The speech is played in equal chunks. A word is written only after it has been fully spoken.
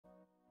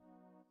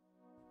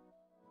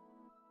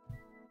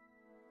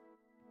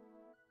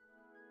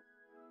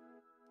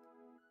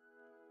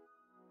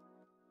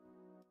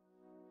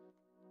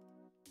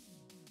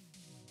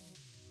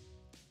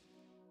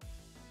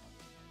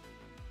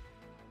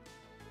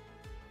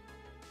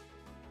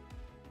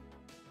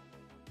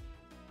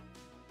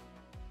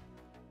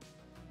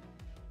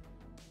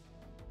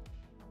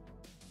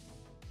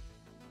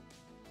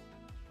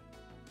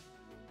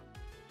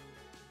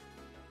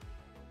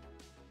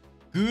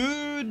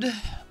Good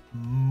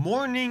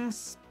morning,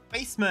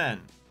 spaceman.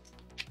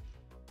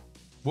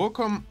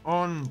 Welcome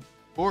on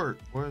board.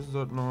 Why is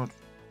that not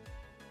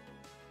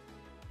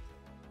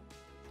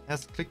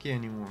as clicky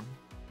anymore?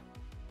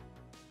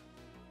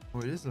 Oh,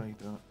 it is like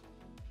that.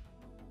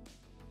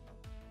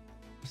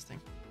 Interesting.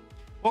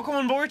 Welcome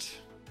on board.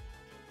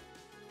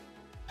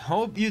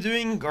 Hope you're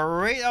doing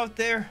great out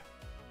there.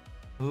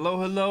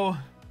 Hello, hello.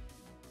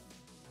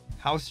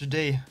 How's your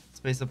day?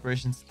 Space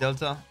Operations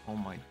Delta. Oh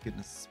my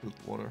goodness, spilled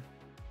water.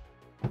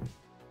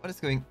 What is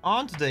going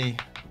on today?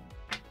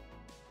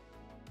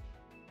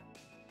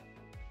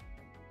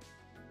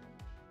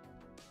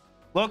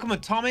 Welcome,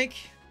 Atomic.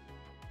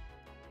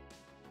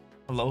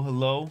 Hello,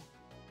 hello.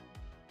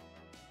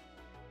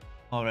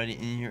 Already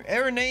in your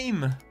error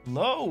name.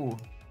 Hello.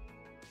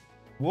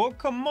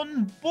 Welcome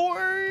on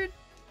board.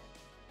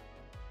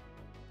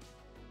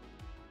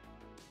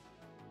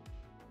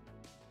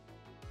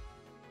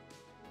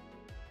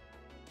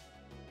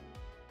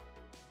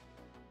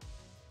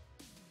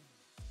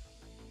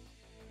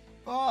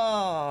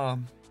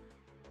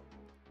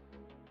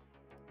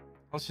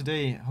 How's your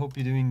day? Hope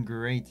you're doing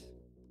great.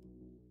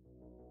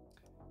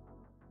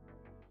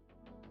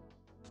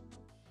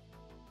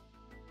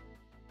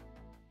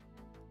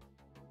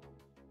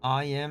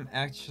 I am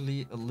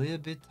actually a little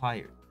bit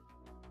tired.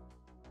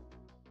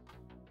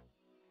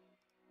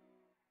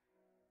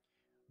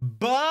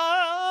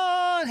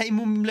 But hey,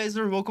 Moon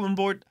Blazer, welcome on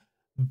board.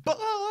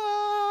 But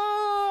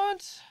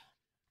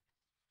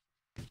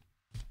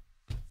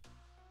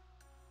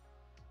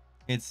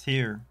it's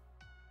here.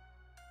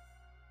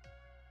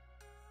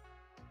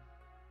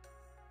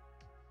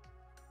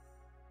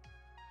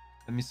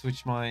 Let me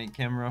switch my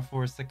camera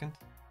for a second.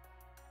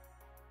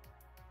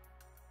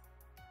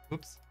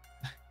 Oops.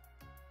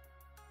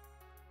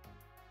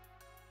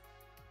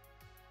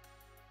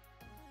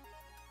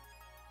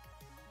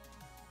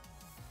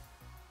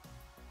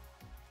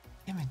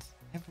 Damn it,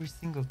 every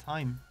single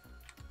time.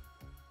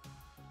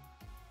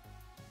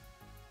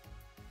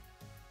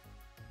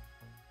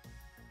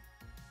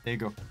 There you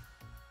go.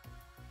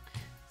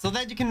 So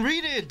that you can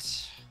read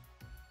it.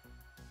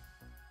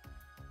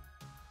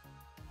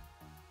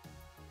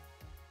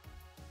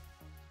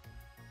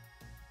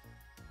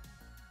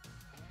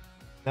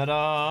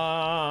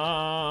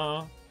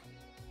 Ta-da!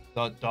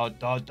 Da da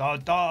da da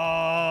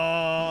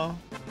da!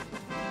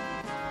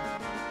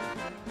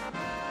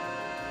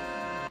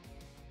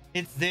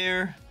 It's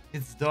there.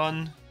 It's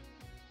done.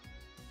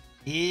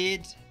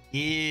 It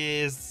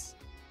is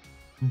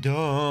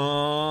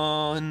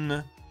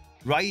done.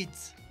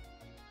 Right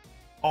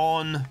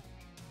on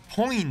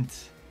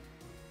point.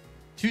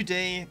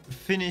 Today,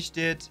 finished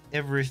it.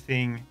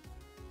 Everything.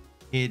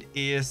 It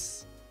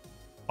is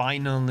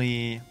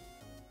finally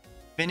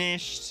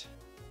finished.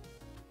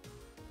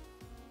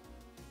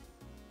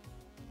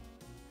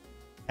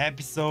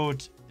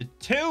 Episode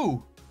 2.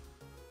 There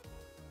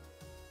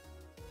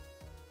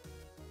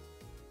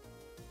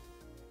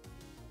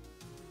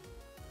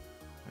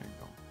you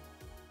go.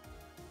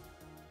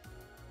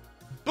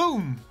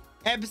 Boom!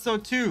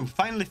 Episode 2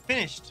 finally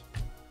finished.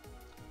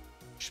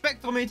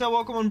 Spektrometer,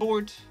 welcome on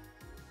board.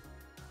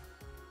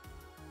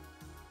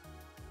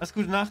 Alles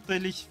Gute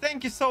nachträglich.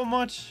 Thank you so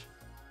much.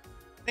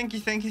 Thank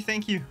you, thank you,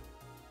 thank you.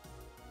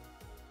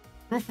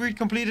 Proofread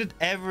completed.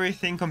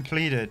 Everything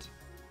completed.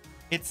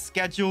 It's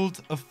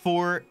scheduled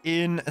for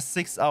in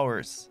 6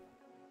 hours.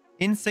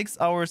 In 6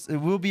 hours, it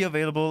will be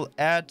available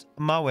at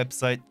my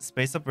website,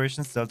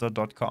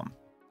 spaceoperationsdelta.com.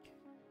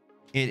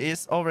 It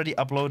is already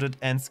uploaded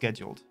and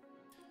scheduled.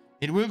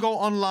 It will go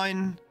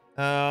online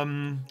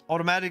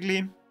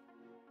automatically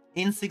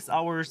in 6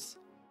 hours.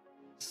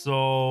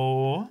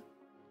 So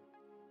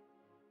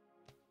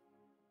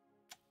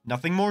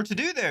nothing more to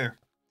do there.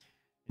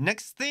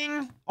 Next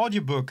thing,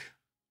 audiobook.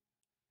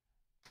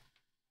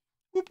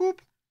 Whoop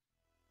whoop.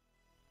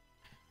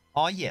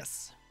 Oh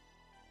yes.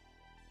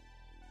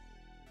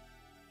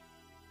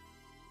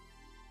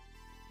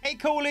 Hey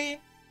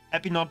Coley,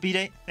 happy not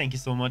B-Day. Thank you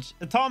so much.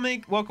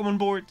 Atomic, welcome on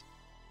board.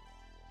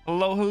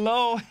 Hello,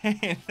 hello.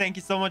 Thank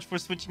you so much for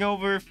switching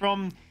over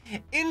from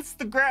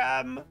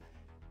Instagram.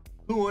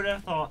 Who would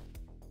have thought?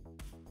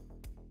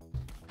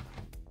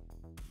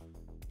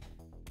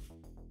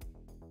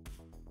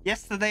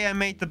 Yesterday I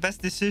made the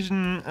best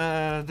decision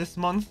this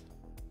month.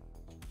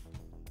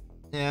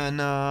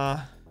 And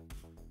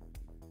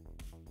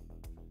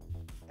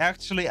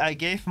actually I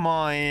gave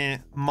my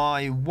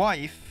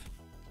wife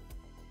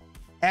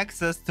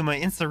access to my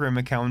Instagram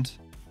account.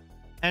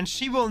 And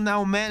she will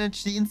now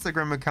manage the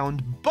Instagram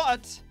account,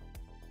 but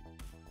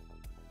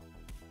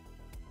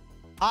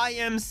I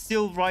am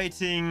still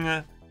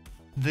writing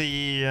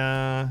the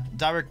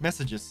direct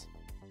messages.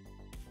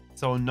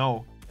 So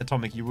no,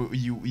 Atomic,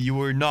 you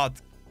were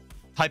not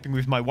typing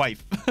with my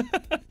wife.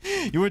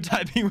 You were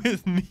typing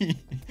with me.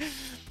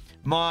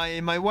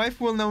 My wife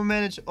will now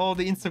manage all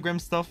the Instagram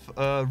stuff,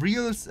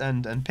 reels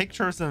and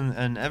pictures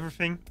and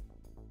everything,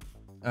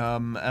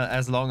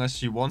 as long as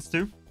she wants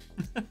to.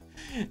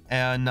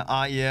 And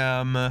I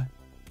am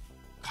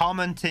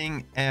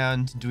commenting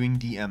and doing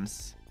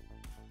DMs.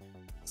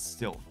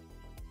 still,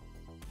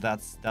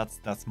 that's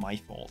my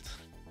fault.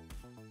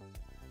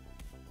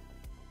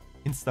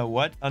 Insta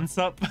what?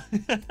 Unsub?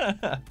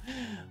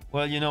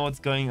 Well, you know what's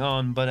going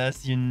on, but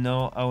as you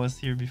know, I was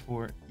here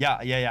before. Yeah,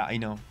 I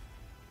know.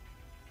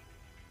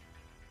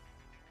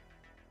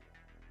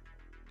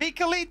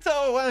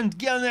 Picolito and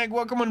Gianeg,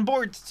 welcome on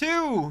board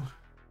too.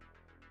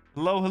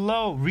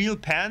 Hello. Real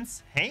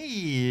pants?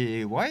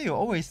 Hey, why are you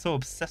always so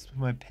obsessed with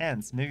my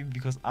pants? Maybe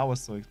because I was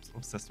so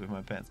obsessed with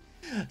my pants.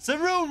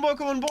 Saroon,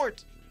 welcome on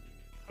board.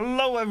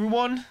 Hello,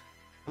 everyone.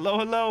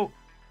 Hello.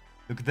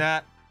 Look at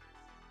that.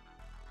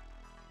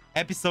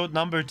 Episode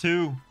number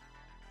 2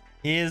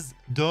 is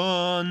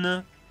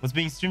done. What's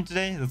being streamed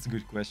today? That's a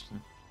good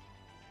question.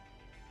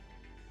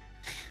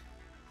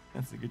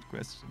 That's a good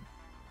question.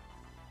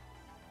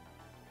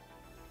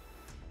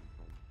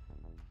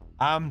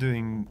 I'm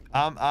doing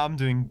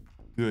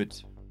good.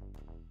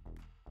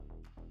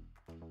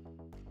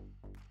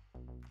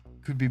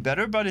 Could be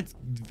better, but it's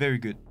very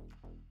good.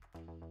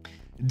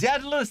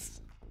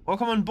 Daedalus,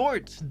 welcome on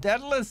board.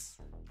 Daedalus.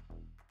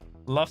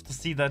 Love to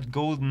see that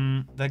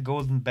golden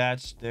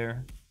badge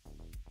there.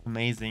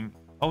 Amazing.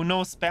 Oh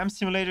no, spam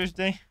simulator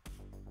today.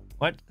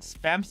 What?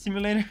 Spam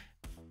simulator?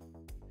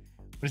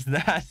 What is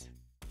that?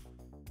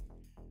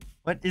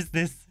 What is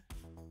this?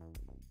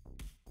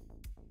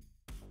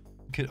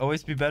 Could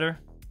always be better.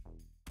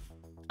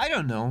 I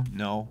don't know.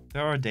 No,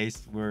 there are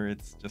days where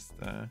it's just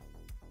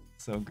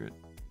so good.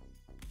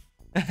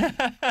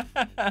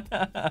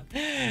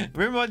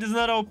 Remote is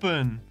not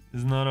open.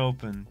 Is not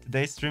open.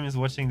 Today's stream is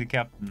watching the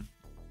captain.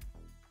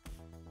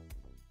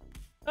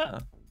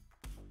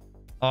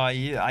 Oh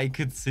yeah, I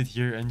could sit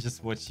here and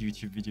just watch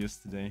YouTube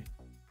videos today.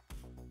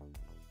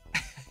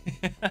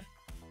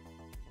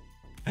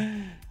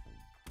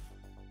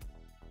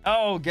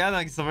 Oh,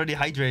 Ganak is already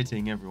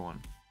hydrating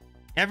everyone.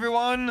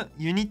 Everyone,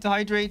 you need to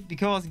hydrate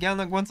because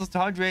Ganak wants us to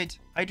hydrate.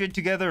 Hydrate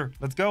together.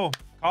 Let's go.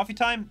 Coffee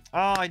time?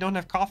 Oh, I don't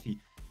have coffee.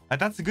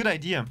 That's a good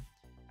idea.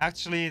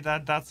 Actually,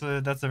 that's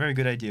a very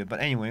good idea. But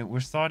anyway, we're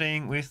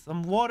starting with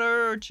some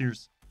water.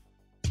 Cheers.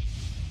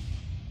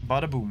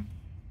 Bada boom.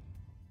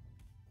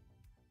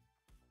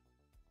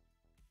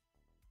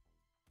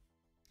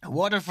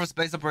 Water for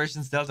Space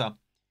Operations Delta.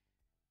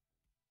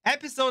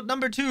 Episode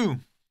number 2.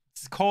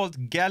 It's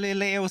called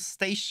Galileo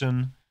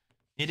Station.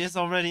 It is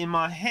already in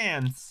my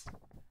hands.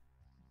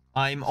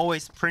 I'm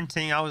always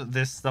printing out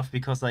this stuff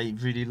because I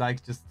really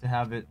like just to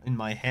have it in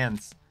my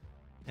hands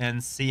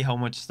and see how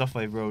much stuff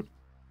I wrote.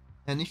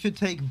 And if you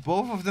take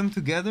both of them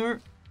together...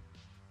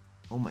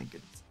 Oh my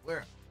goodness.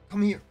 Where?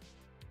 Come here.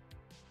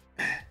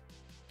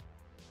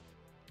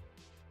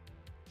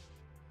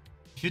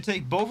 If you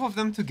take both of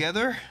them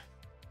together...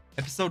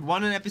 Episode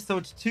 1 and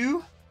episode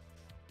 2,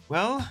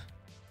 well,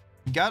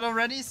 got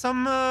already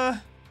some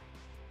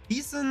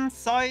decent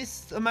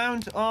sized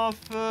amount of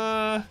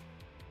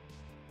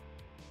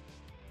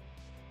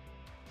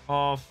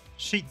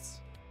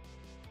sheets,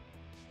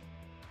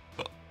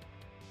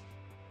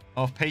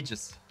 of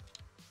pages.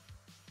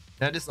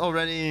 That is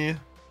already,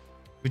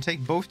 we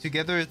take both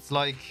together, it's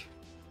like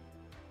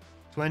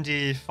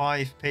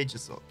 25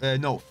 pages,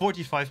 no,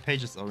 45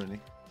 pages already.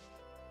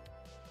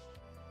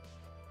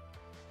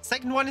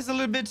 Second one is a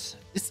little bit,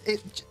 it's a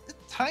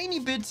tiny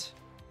bit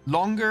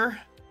longer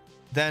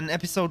than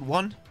episode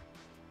 1.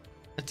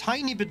 A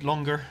tiny bit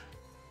longer.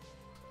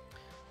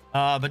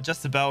 But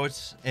just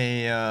about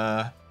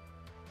a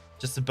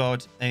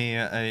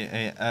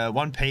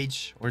 1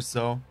 page or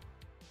so.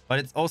 But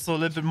it's also a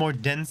little bit more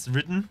dense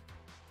written.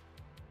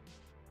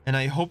 And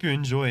I hope you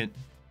enjoy it.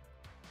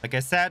 Like I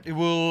said, it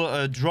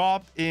will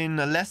drop in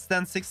less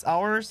than 6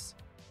 hours.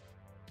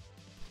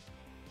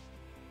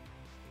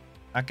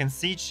 I can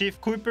see Chief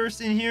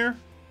Kuipers in here.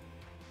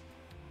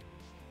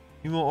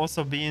 He will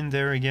also be in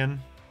there again.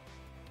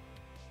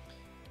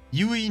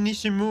 Yui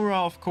Nishimura,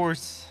 of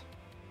course.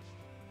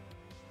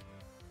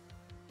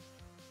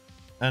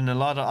 And a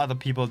lot of other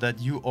people that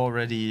you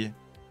already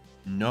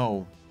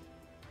know.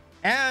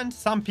 And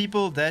some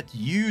people that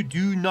you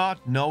do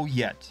not know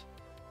yet.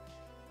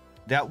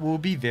 That will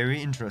be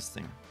very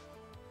interesting.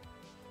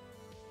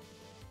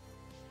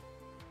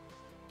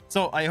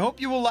 So I hope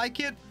you will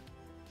like it.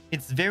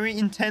 It's very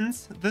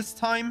intense this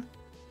time.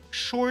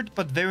 Short,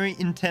 but very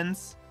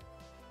intense.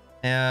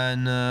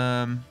 And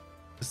the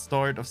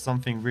start of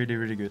something really,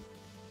 really good.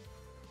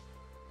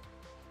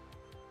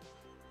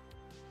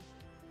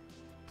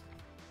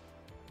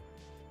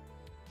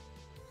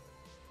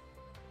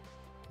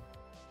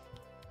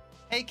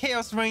 Hey,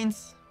 Chaos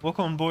Reigns.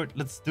 Welcome on board.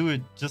 Let's do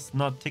it. Just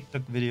not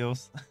TikTok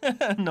videos.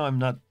 No, I'm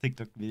not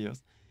TikTok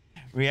videos.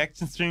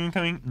 Reaction streaming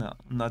coming? No,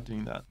 I'm not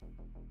doing that.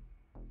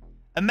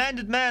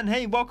 Amended Man,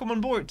 hey, welcome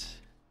on board.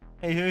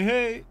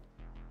 Hey.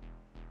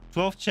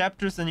 12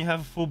 chapters and you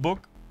have a full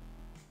book.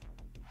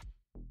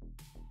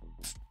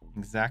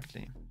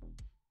 Exactly.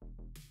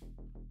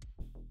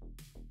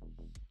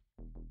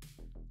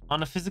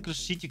 On a physical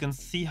sheet, you can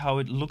see how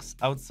it looks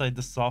outside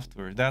the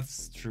software.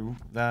 That's true.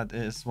 That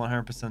is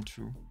 100%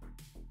 true.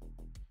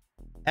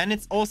 And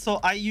it's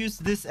also, I use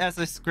this as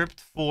a script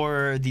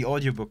for the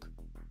audiobook.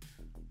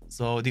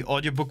 So the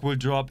audiobook will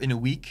drop in a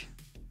week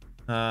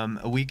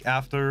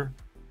after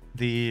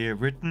the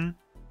written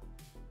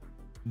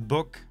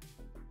book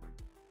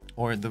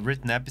or the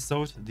written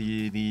episode.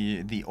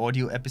 The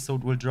audio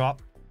episode will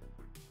drop,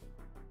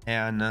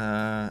 and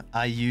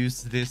I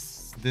use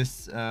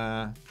this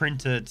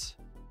printed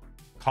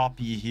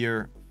copy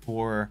here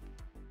for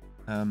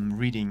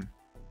reading.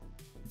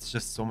 It's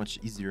just so much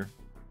easier.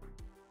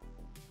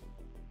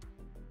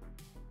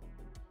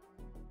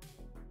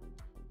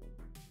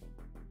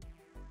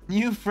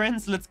 New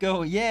friends, let's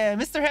go. Yeah,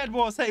 Mr.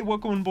 Headwalls, hey,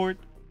 welcome on board.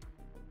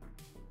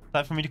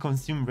 Time for me to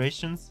consume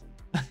rations.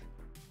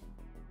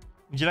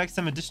 Would you like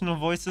some additional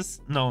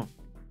voices? No,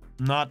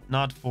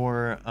 not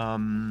for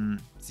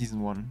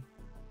season 1.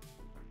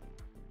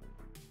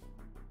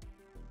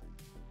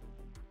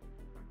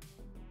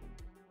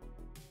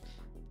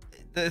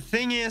 The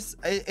thing is,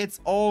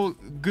 it's all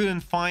good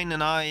and fine,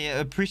 and I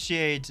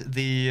appreciate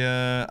the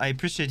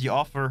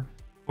offer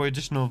for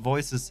additional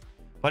voices,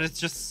 but it's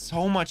just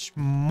so much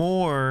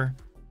more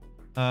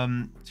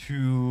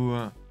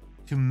to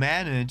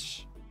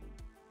manage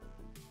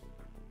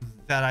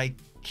that I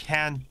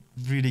can't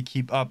really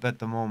keep up at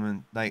the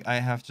moment. Like, I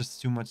have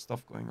just too much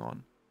stuff going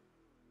on.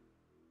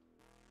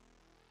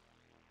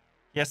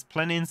 Yes,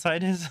 plenty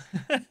inside his.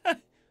 I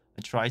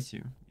try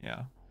to,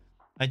 yeah.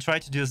 I try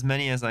to do as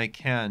many as I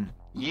can.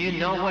 You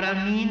know what I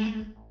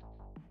mean?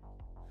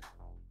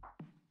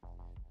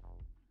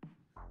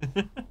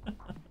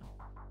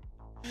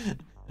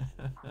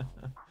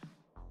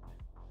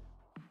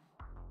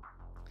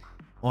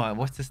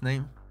 What's his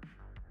name?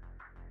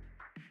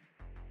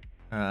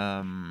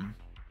 Oh,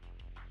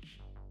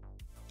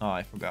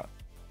 I forgot.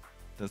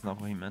 That's not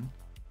what he meant.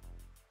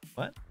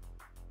 What?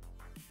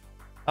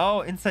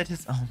 Oh, inside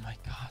his... Oh my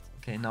god.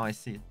 Okay, now I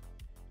see it.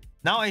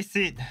 Now I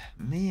see it.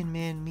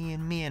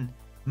 Mean.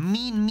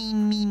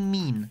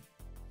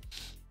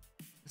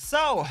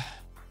 So,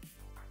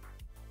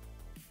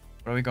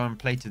 what are we going to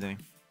play today?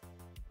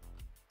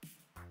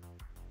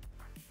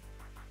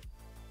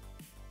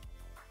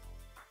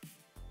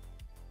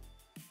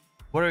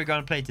 What are we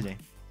going to play today?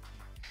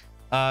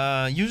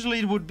 Usually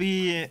it would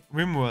be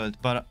RimWorld,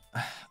 but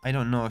I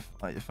don't know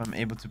if I'm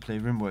able to play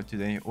RimWorld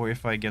today, or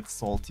if I get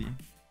salty.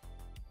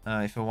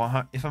 If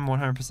I'm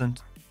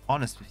 100%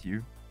 honest with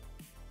you,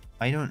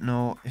 I don't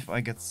know if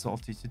I get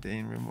salty today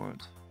in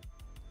RimWorld.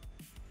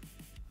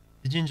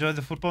 Did you enjoy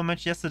the football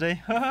match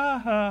yesterday?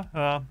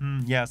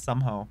 Yeah,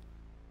 somehow.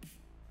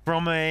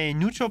 From a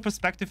neutral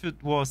perspective,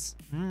 it was...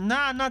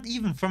 Nah, not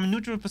even. From a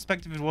neutral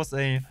perspective, it was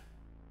a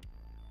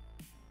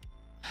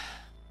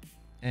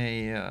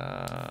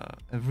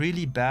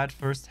really bad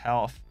first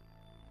half,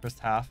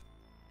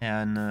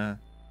 and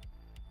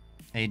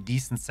a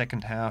decent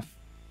second half.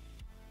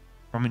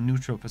 From a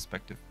neutral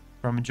perspective.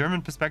 From a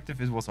German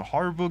perspective, it was a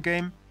horrible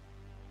game.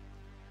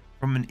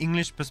 From an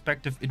English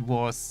perspective, it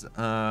was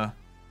how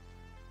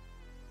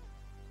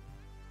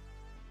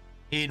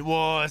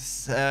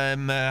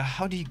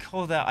do you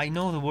call that? I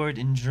know the word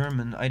in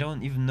German. I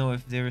don't even know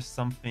if there is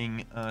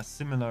something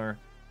similar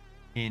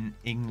in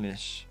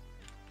English.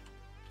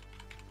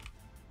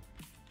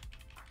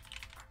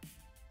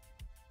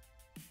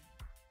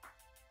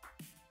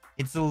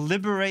 It's a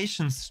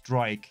liberation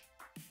strike.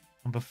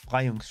 Ein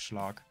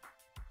Befreiungsschlag.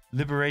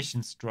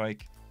 Liberation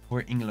strike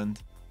for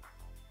England.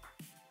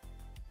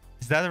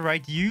 Is that the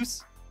right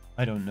use?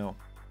 I don't know.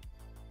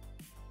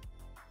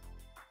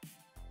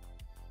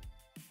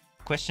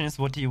 Question is,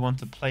 what do you want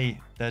to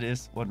play? That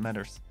is what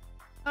matters.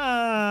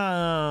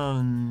 Not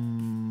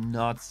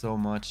so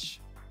much.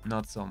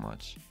 Not so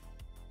much.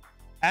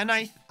 And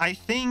I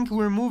think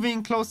we're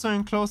moving closer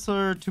and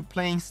closer to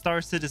playing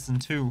Star Citizen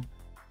 2.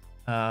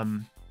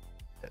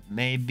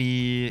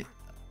 Maybe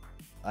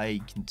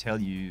I can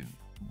tell you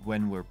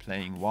when we're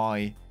playing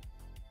why,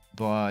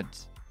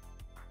 but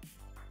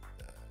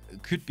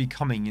it could be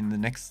coming in the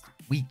next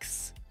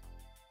weeks.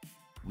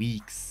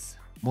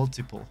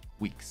 Multiple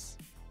weeks.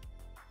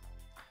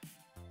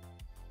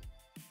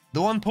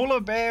 The One Polar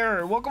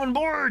Bear, welcome on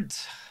board.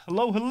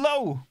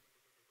 Hello.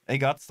 I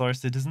got Star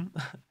Citizen.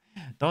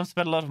 Don't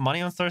spend a lot of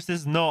money on Star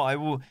Citizen. No, I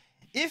will.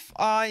 If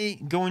I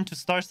go into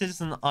Star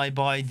Citizen, I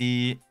buy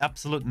the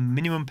absolute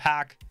minimum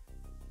pack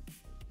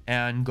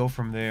and go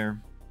from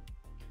there.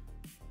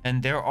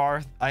 And there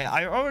are...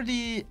 I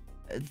already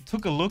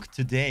took a look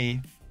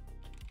today.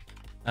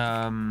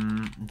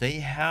 They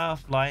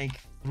have like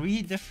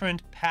 3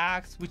 different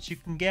packs which you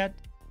can get.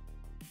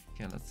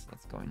 Okay, let's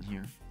go in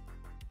here.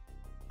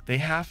 They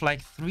have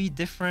like 3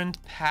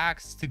 different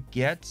packs to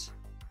get.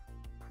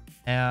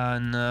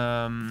 And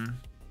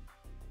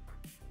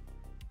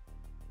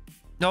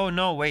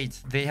no,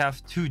 wait. They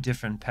have 2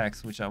 different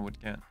packs which I would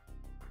get.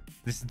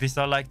 These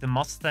are like the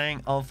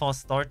Mustang Alpha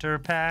starter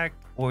pack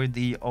or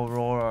the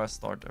Aurora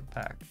starter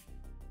pack.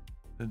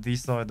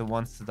 These are the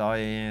ones that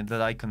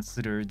I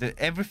consider.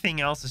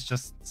 Everything else is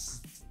just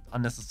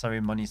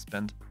unnecessary money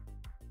spent.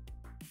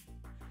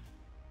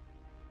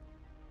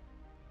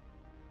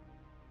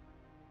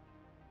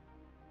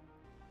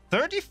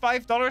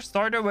 $35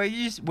 starter? Where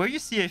you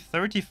see a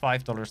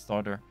 $35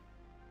 starter?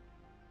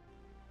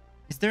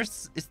 Is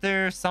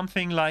there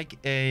something like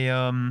a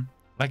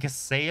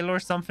sale or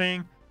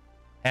something,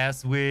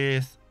 as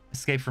with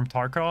Escape from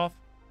Tarkov?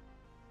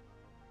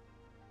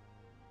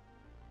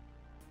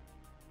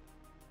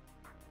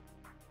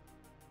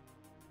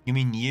 You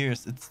mean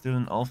years? It's still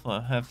an alpha.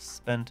 I have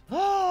spent.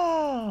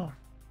 Oh,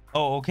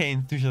 okay,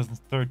 in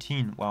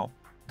 2013. Wow. You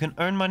can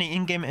earn money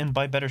in game and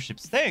buy better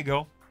ships. There you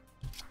go.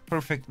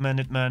 Perfect,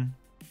 man.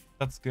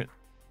 That's good.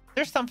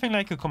 There's something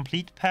like a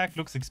complete pack.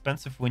 Looks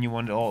expensive when you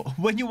want it all.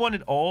 When you want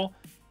it all,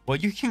 well,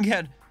 you can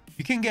get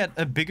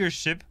a bigger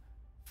ship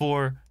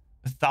for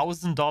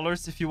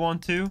 $1,000 if you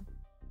want to.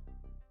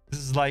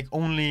 This is like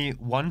only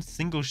one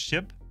single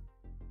ship.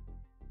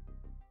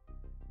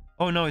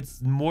 Oh no,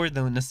 it's more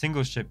than a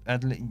single ship.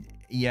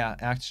 Yeah,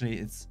 actually,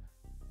 it's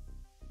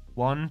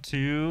 1,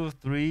 2,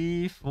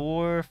 3,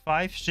 4,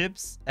 5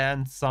 ships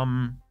and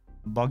some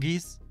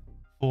buggies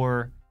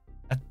for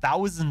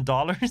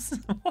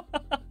 $1,000. What?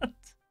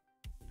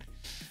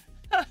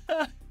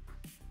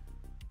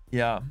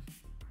 Yeah,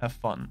 have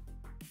fun.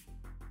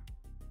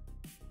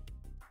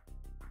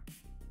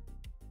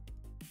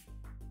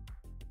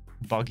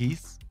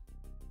 Buggies.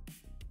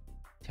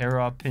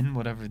 Terrapin,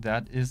 whatever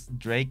that is.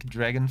 Drake,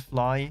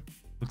 Dragonfly.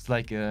 Looks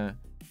like a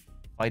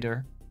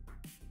fighter.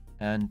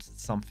 And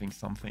something.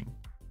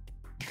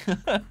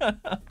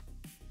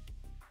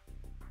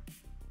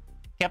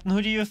 Captain,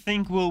 who do you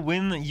think will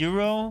win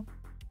Euro?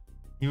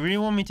 You really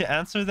want me to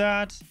answer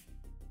that?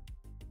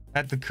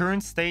 At the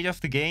current state of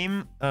the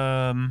game,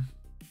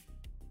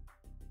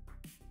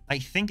 I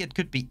think it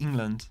could be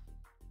England.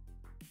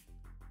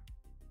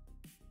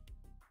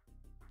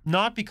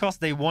 Not because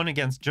they won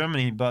against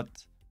Germany, but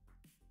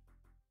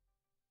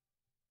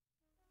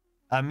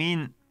I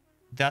mean,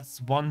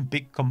 that's one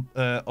big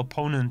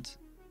opponent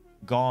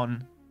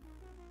gone,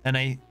 and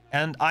I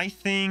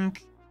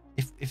think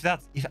if I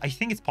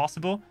think it's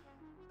possible,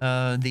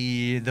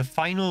 the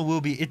final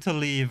will be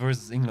Italy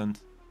versus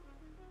England.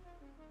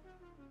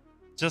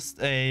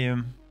 Just a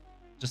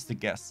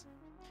guess.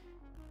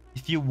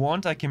 If you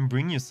want, I can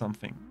bring you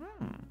something.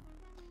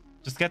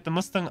 Just get the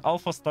Mustang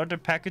Alpha starter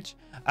package.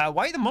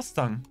 Why the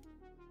Mustang?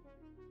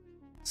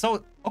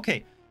 So,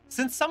 okay.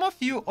 Since some of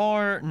you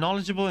are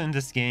knowledgeable in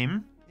this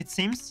game, it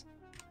seems.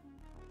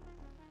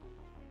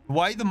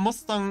 Why the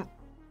Mustang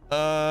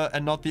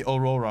and not the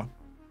Aurora?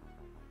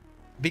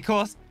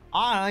 Because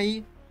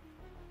I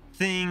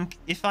think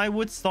if I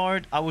would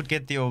start, I would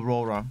get the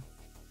Aurora.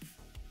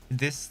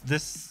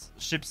 This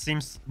ship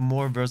seems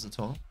more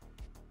versatile.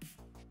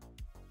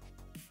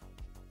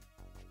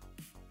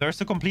 There's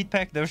a complete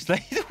pack. There's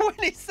like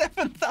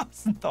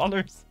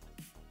 $27,000.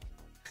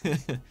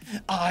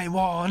 I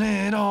want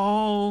it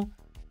all,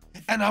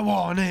 and I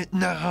want it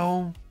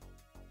now.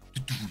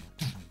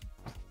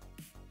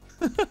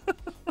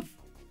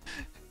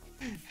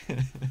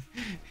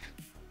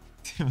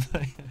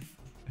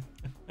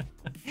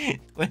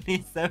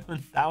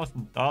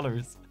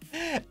 $27,000.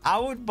 I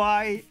would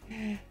buy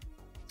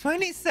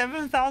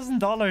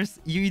 $27,000.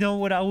 You know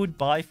what I would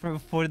buy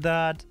for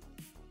that?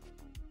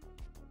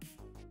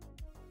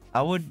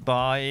 I would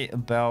buy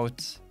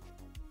about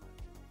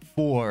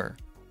 4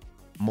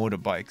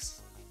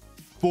 motorbikes.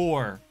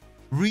 4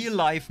 real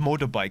life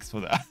motorbikes for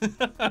that.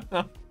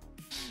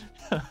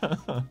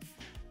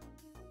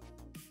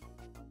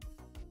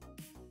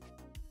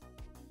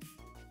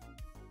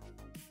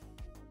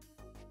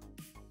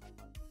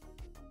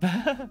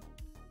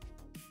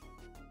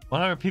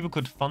 $100 people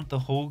could fund the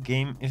whole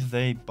game if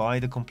they buy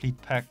the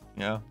complete pack.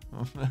 Yeah,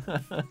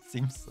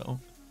 seems so.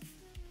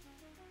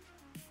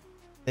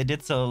 They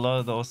did sell a lot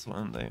of those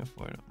when they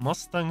afforded.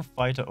 Mustang,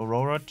 Fighter,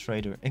 Aurora,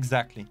 Trader.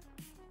 Exactly.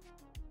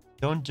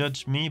 Don't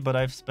judge me, but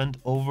I've spent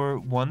over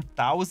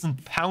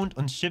 £1,000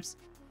 on ships.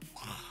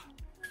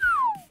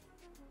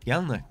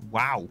 Jelne,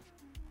 wow.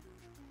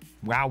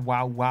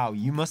 Wow.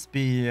 You must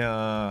be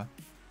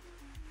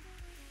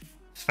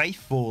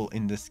faithful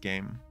in this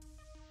game.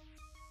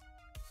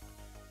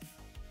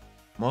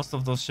 Most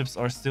of those ships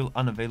are still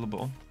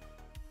unavailable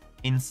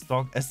in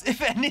stock, as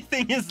if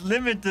anything is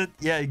limited.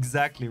 Yeah,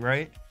 exactly,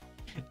 right?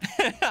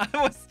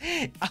 I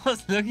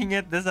was looking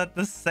at this at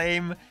the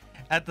same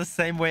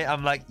way.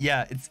 I'm like,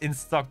 yeah, it's in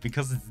stock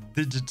because it's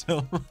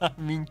digital. I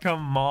mean,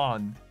 come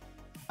on.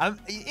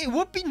 It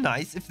would be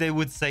nice if they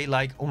would say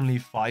like only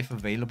 5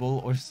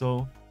 available or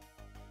so.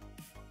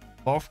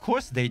 But of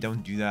course they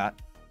don't do that.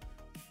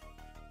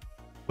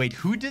 Wait,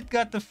 who did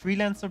got the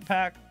freelancer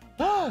pack?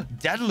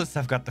 Daedalus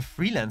have got the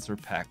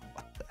freelancer pack.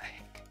 What the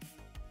heck?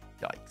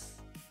 Yikes.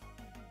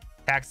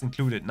 Tax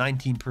included,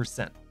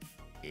 19%.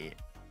 Yeah.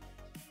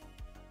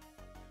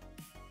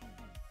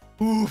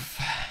 Oof.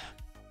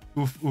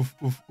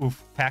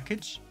 Oof.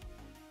 Package.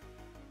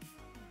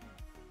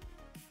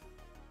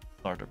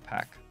 Starter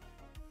pack.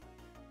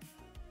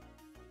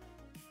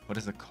 What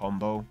is a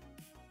combo?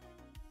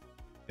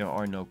 There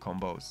are no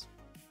combos.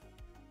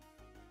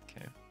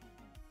 Okay.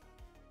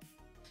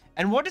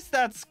 And what is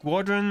that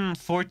Squadron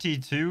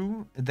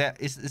 42?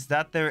 Is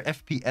that their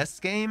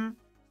FPS game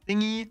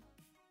thingy?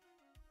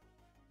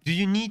 Do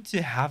you need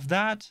to have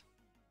that?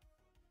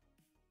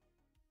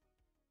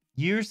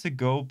 Years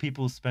ago,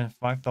 people spent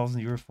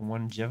 5,000 euros for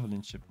one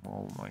javelin ship.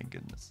 Oh my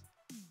goodness.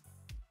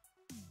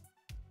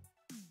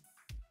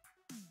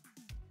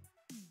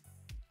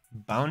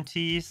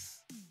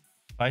 Bounties,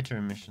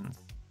 fighter missions.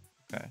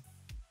 Okay.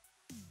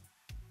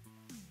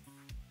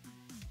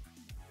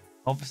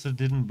 Officer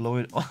didn't blow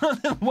it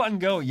on in one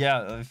go.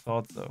 Yeah, I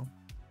thought so.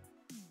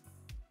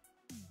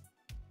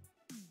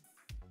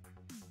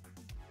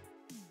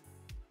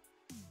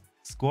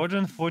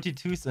 Squadron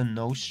 42 is a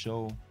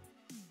no-show.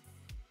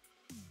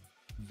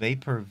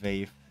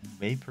 Vaporwave.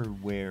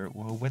 Vaporware.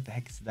 Whoa, what the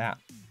heck is that?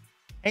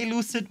 Hey,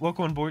 Lucid,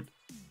 welcome on board.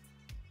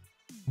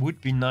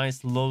 Would be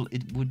nice, lol.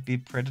 It would be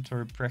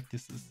predatory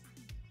practices.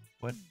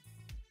 What?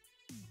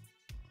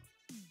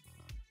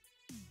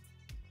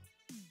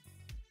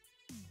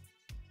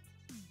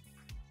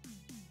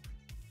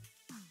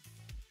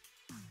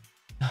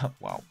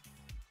 Wow.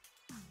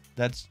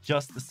 That's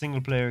just a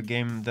single player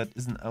game that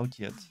isn't out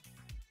yet.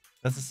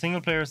 That's a single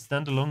player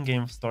standalone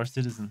game of Star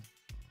Citizen.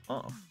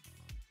 Oh.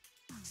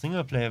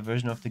 Single player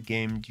version of the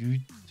game due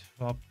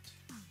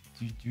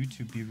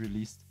to be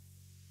released.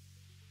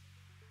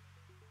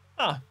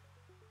 Ah.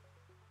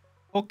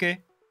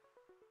 Okay.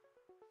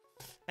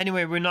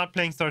 Anyway, we're not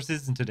playing Star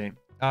Citizen today.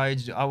 I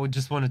would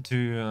just wanted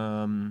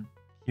to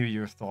hear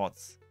your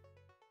thoughts.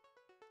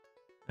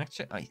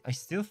 Actually, I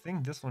still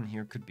think this one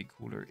here could be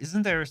cooler.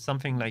 Isn't there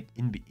something like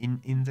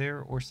in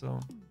there or so?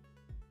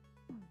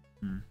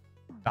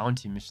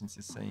 Bounty missions,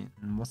 you say?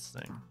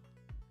 Mustang.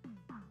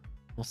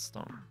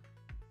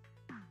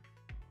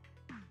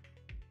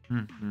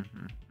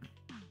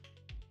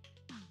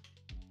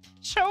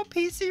 Show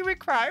PC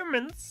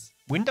requirements.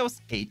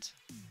 Windows 8.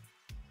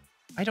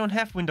 I don't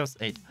have Windows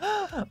 8.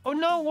 Oh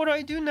no, what do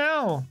I do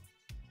now?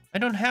 I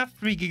don't have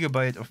 3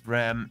 GB of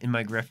RAM in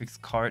my graphics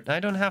card.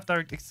 I don't have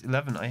DirectX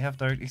 11. I have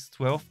DirectX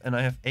 12 and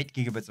I have 8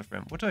 GB of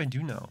RAM. What do I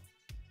do now?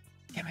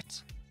 Damn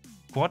it.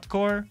 Quad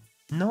core?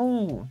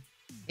 No.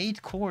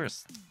 8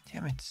 cores.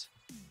 Damn it.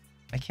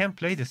 I can't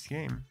play this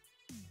game.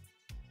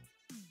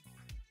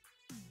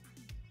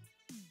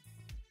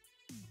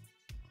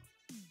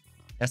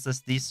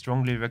 SSD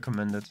strongly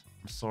recommended.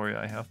 I'm sorry,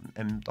 I have an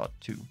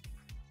M.2.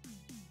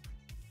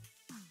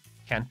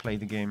 Can't play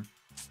the game.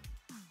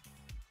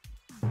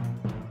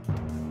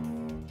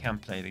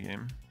 Can't play the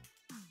game.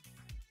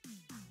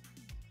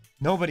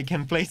 Nobody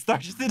can play Star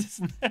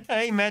Citizen.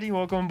 Hey, Maddie,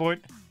 welcome on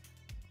board.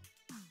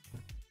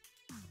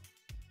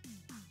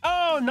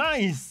 Oh,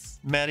 nice,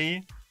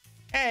 Maddie.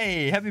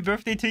 Hey, happy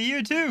birthday to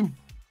you too.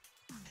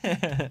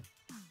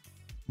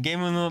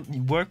 Game will not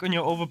work on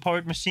your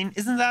overpowered machine.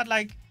 Isn't that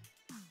like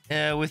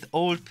with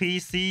old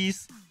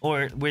PCs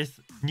or with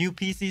new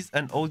PCs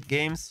and old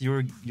games?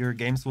 Your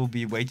games will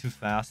be way too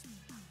fast.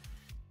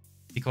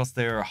 Because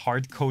they're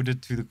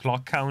hard-coded to the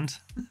clock count.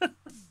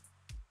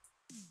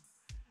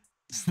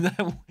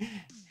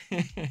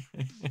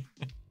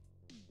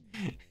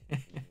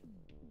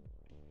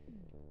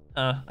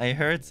 I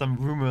heard some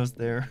rumors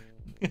there.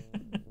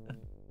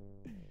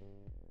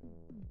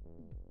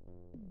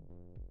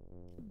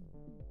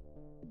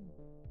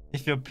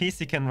 If your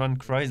PC can run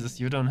Crysis,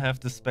 you don't have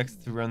the specs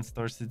to run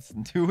Star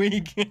Citizen 2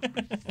 week.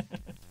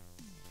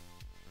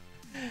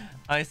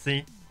 I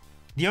see.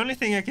 The only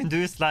thing I can do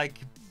is like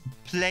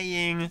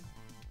playing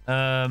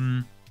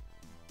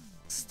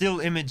still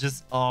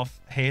images of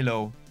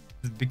Halo,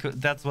 because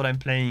that's what I'm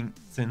playing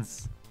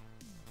since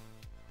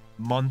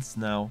months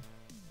now.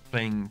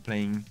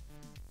 Playing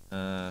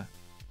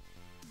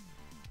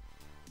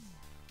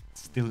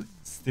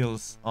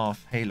stills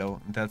of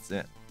Halo. That's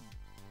it.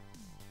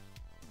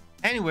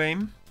 Anyway,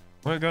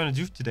 what are we gonna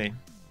do today?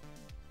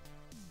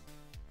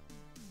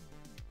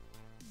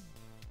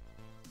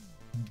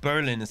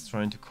 Berlin is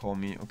trying to call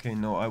me. Okay,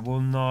 no, I will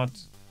not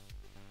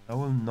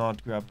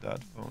grab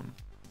that phone.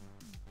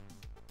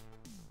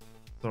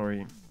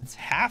 Sorry. It's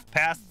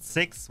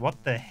 6:30.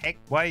 What the heck?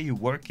 Why are you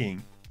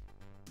working?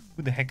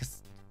 Who the heck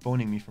is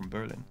phoning me from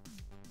Berlin?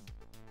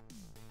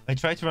 I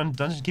tried to run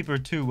Dungeon Keeper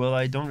 2. Well,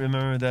 I don't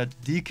remember that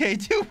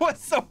DK2 was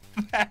so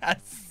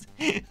fast.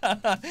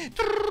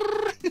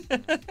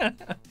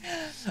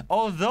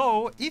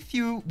 Although, if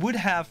you would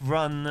have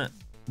run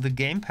the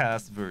Game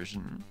Pass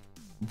version,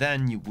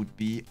 then you would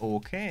be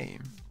okay.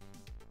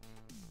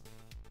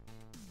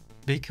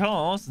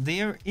 Because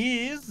there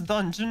is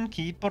Dungeon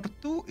Keeper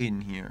 2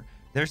 in here.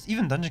 There's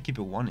even Dungeon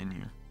Keeper 1 in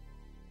here.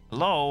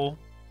 Hello?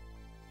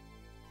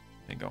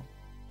 There you go.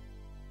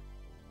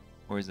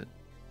 Or is it?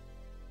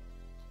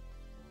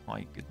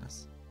 My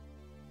goodness.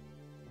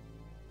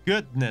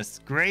 Goodness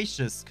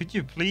gracious. Could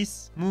you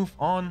please move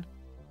on?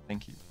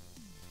 Thank you.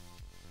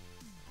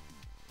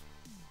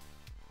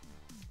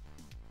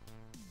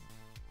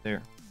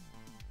 There.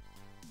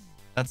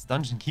 That's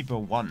Dungeon Keeper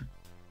 1.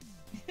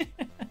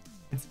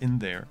 It's in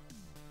there.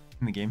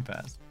 In the Game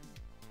Pass.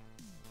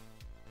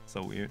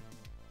 So weird.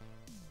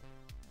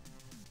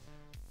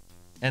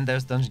 And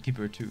there's Dungeon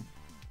Keeper 2.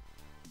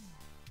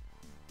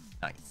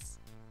 Nice.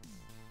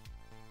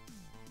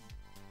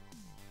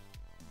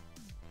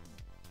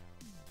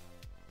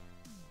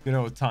 Good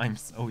old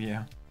times. Oh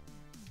yeah.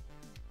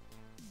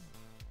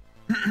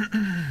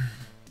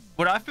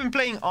 What I've been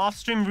playing off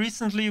stream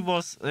recently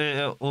was,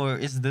 or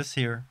is this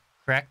here,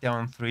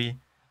 Crackdown 3.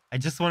 I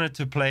just wanted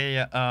to play,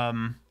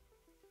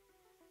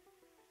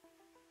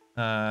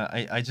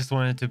 I just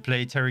wanted to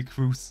play Terry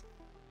Crews.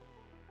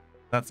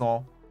 That's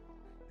all.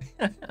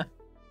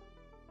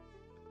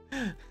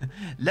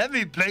 Let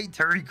me play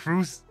Terry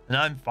Crews and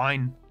I'm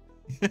fine.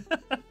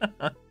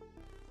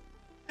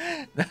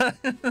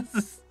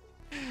 This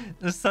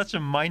is such a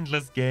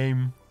mindless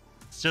game.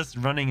 It's just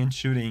running and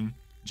shooting.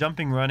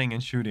 Jumping, running,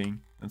 and shooting.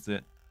 That's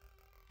it.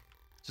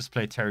 Just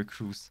play Terry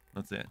Crews.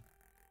 That's it.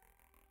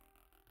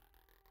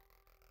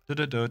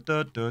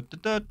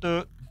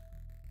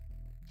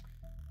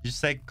 You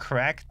say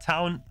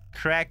Cracktown?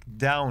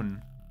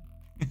 Crackdown.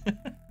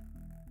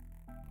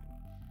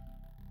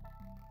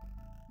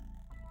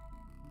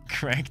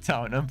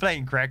 Cracktown. I'm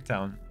playing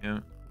Cracktown. Yeah.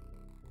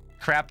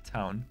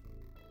 Craptown.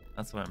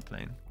 That's what I'm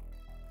playing.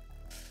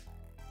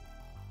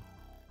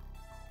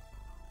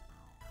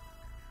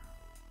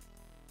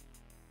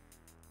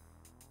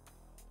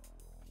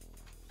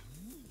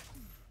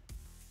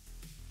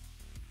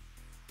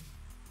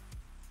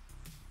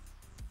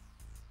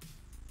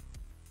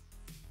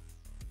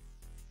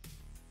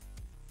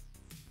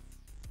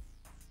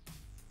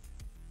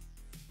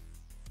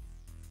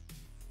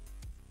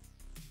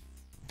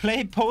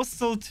 Play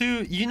Postal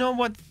 2. You know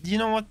what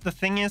the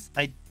thing is?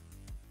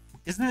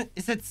 Is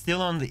it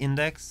still on the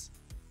index?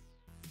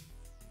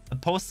 A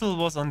Postal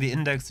was on the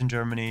index in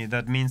Germany.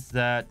 That means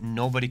that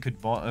nobody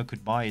could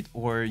buy it,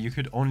 or you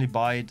could only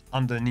buy it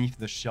underneath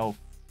the shelf.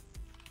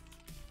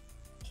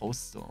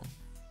 Postal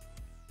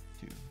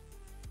 2.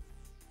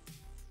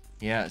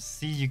 Yeah,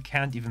 see, you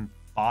can't even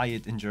buy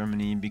it in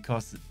Germany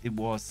because it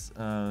was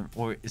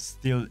or it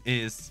still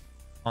is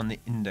on the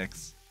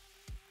index.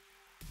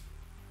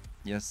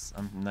 Yes,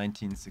 I'm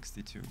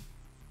 1962.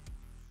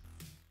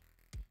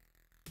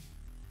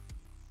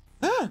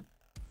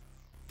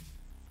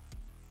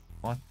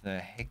 What the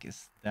heck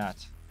is that?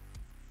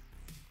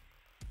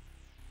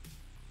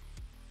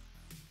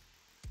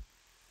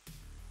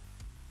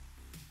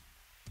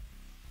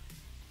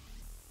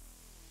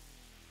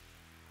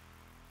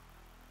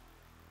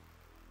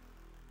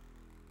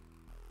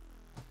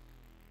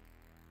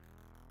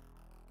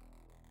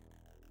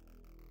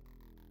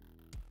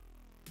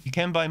 You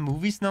can buy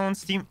movies now on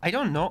Steam? I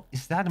don't know.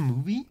 Is that a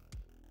movie?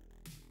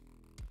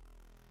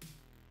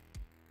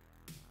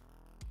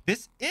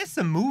 This is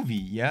a movie,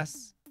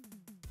 yes.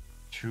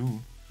 True.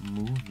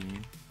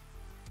 Movie.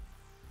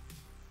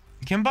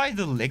 You can buy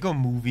the Lego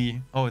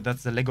Movie. Oh,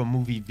 that's the Lego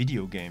Movie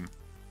video game.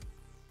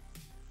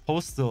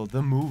 Postal,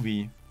 the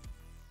movie.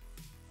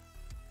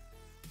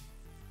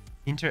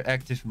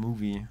 Interactive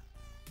movie.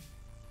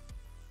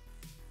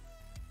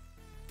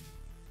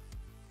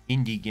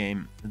 Indie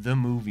game, the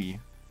movie.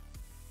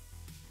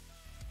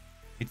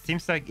 It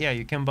seems like, yeah,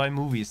 you can buy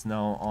movies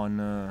now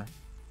on,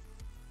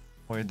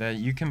 or that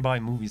you can buy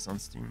movies on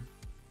Steam.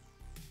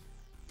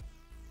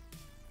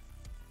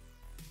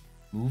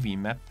 Movie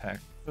map pack.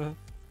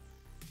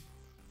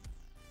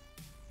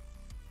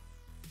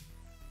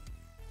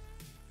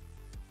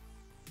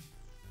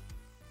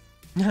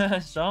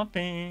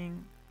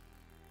 Shopping.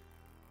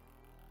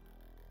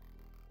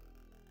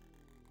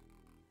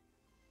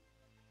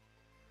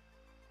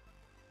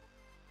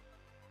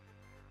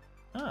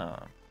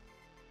 Ah.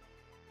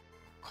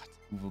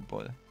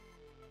 Ball.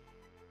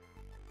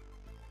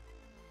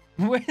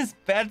 Where's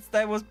bad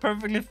style was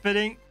perfectly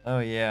fitting? Oh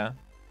yeah,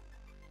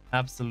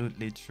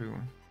 absolutely true.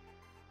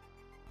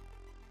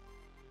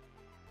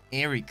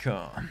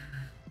 Erica,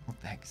 what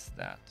the heck is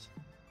that?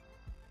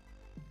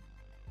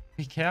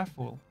 Be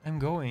careful, I'm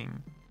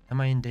going.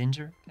 Am I in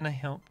danger? Can I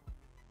help?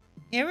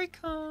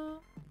 Erica.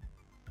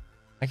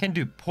 I can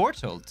do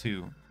Portal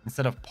 2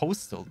 instead of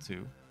Postal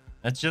 2.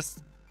 That's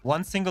just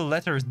one single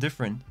letter is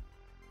different.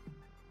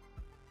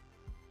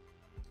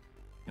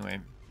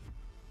 Anyway.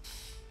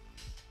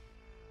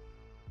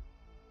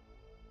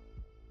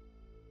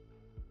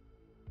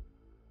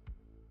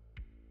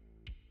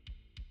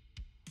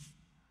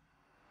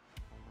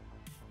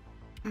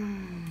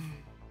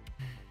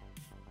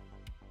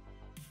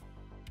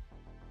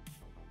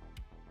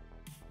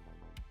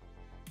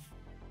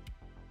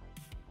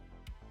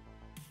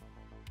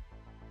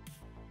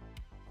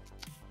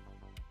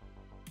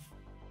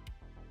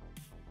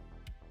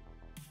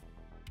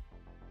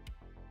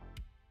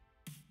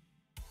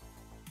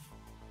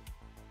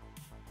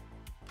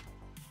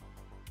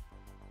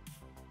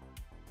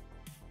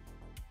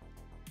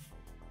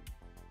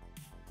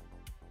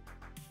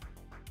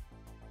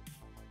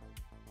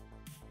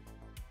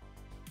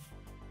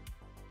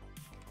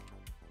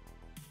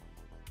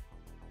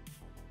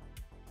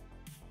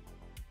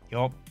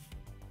 Yup.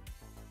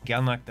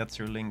 Galnak, that's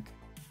your link.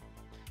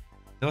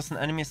 There was an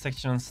anime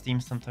section on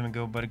Steam some time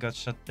ago, but it got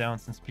shut down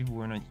since people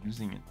were not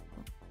using it.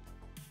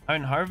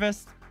 Iron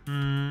Harvest?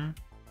 I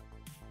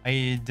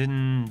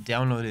didn't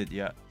download it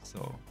yet,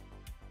 so...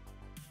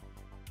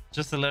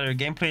 Just a letter.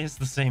 Gameplay is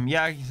the same.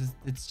 Yeah,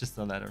 it's just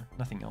a letter.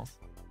 Nothing else.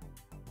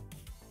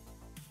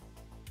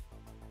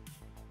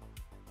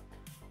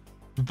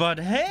 But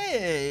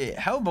hey,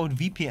 how about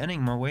VPNing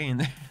my way in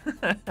there?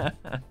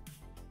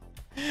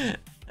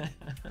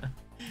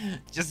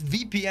 Just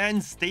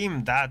VPN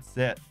Steam, that's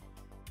it.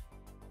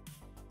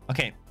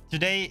 Okay,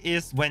 today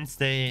is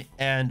Wednesday,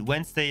 and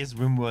Wednesday is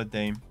RimWorld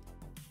Day.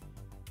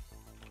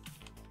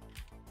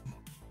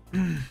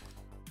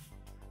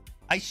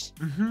 I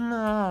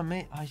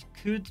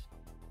could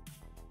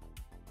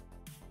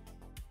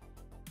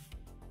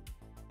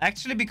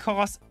actually,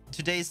 because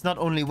today is not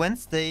only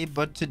Wednesday,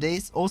 but today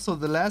is also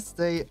the last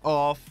day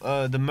of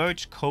the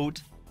merge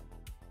code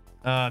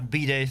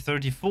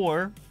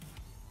Day34.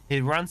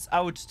 It runs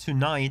out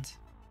tonight.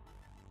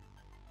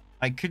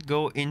 I could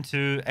go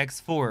into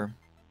X4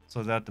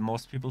 so that the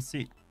most people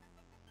see it.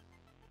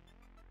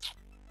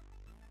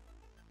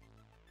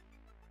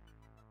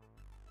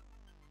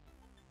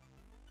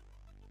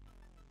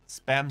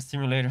 Spam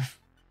simulator.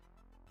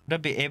 Would I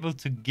be able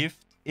to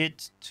gift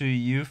it to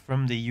you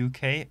from the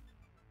UK?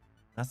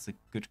 That's a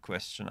good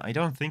question. I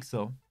don't think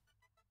so.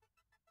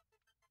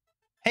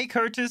 Hey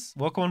Curtis,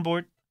 welcome on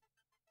board.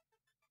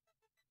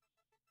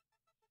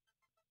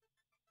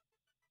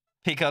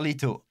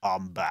 Picalito,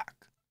 I'm back.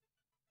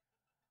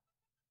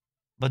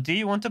 But do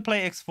you want to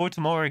play X4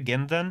 tomorrow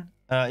again then?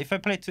 If I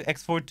play to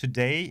X4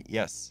 today,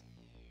 yes.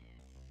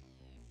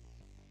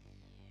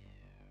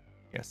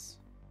 Yes.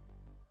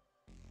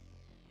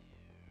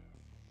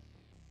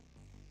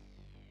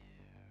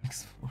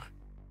 X4.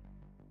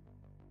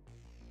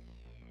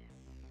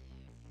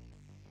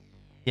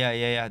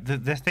 Yeah.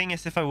 The thing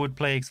is, if I would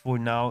play X4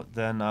 now,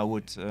 then I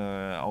would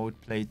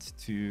play it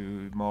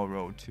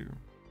tomorrow too.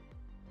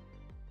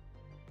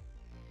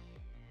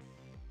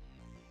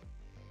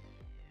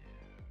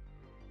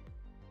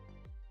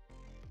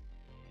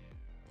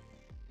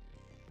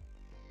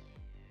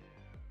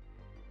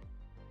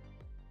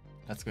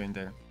 Let's go in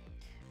there.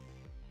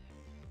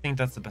 I think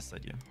that's the best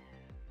idea.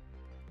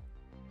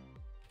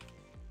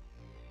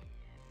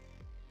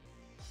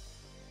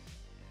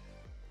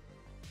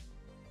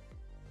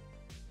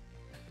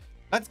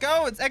 Let's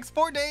go! It's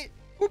X4 day!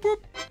 Whoop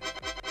whoop!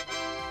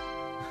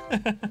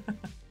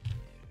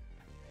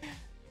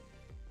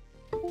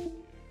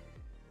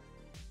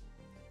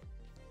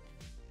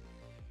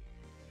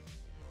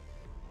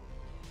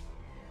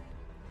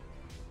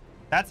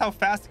 That's how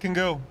fast it can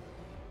go.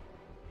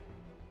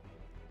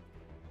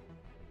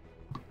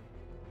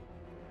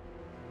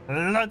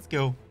 Let's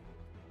go.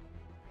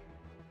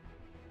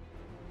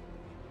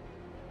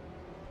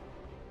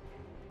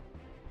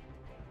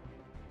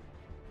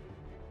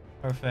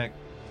 Perfect.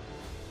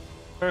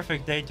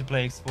 Perfect day to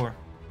play X4.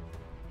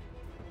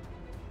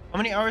 How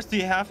many hours do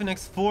you have in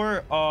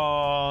X4?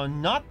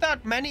 Not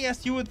that many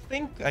as you would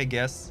think, I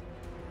guess.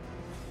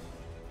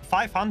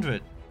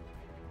 500.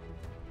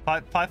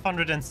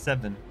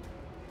 507.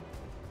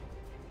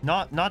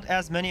 Not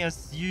as many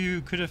as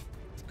you could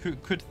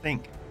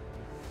think.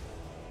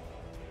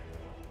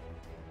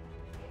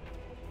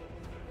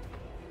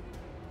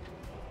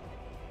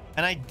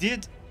 And I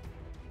did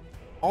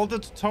all the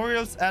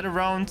tutorials at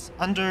around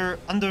under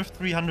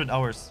 300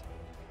 hours.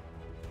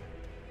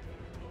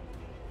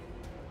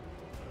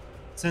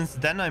 Since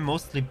then I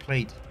mostly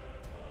played.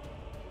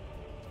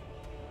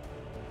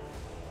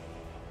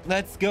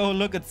 Let's go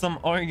look at some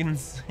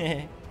organs.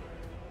 I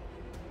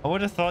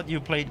would have thought you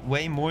played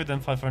way more than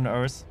 500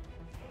 hours.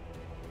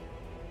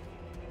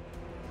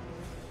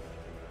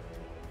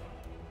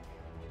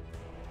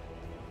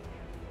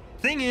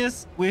 Thing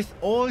is, with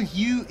all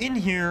you in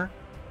here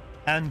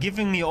and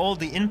giving me all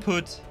the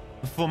input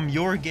from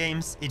your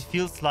games, it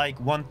feels like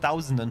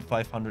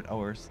 1,500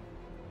 hours.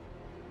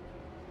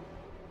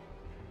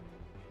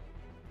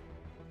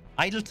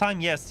 Idle time,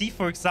 yeah. See,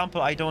 for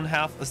example, I don't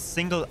have a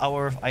single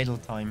hour of idle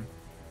time.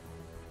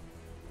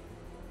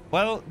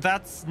 Well,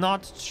 that's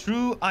not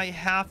true. I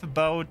have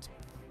about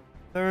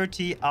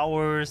 30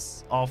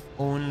 hours of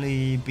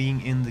only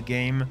being in the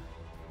game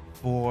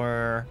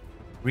for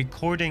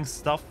recording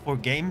stuff for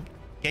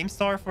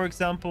GameStar, for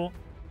example.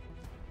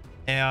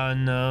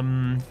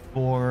 And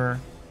for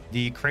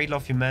the Cradle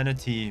of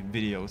Humanity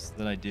videos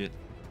that I did,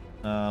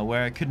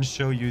 where I couldn't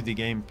show you the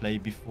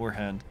gameplay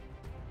beforehand.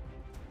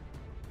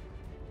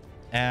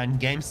 And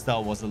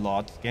GameStar was a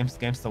lot.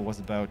 GameStar was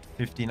about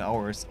 15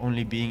 hours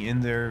only being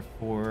in there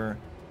for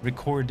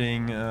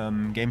recording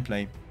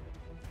gameplay.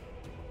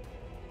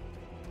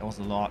 That was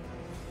a lot.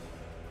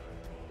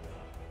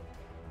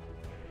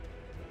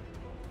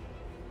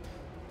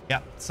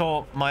 Yeah,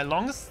 so my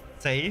longest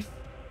save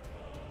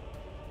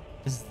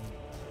is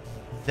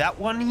that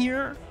one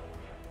here,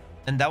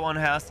 and that one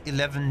has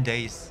 11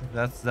 days.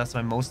 That's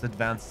my most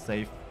advanced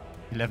save.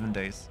 11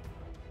 days.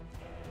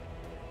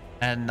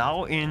 And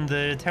now in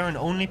the TERRAN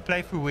only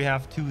playthrough we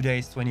have 2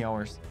 days, 20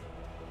 hours.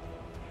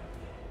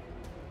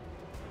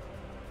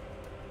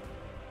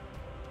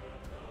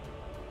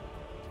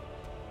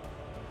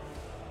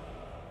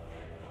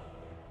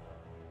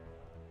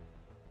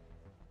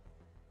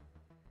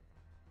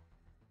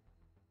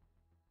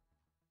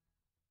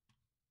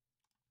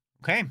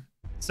 Okay,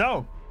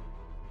 so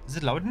is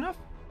it loud enough?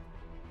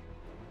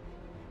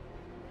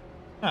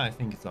 I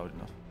think it's loud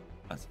enough.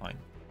 That's fine.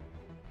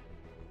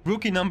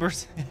 Rookie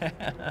numbers.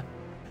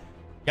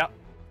 Yep.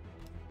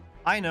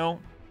 I know.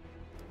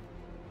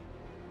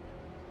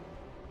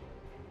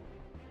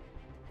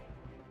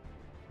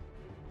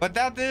 But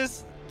that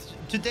is...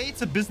 Today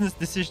it's a business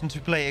decision to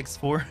play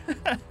X4.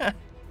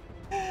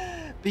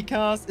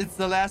 Because it's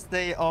the last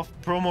day of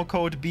promo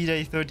code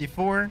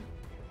BDay34.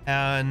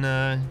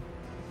 And...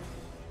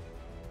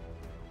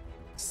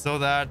 so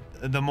that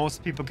the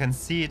most people can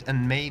see it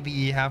and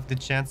maybe have the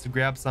chance to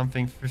grab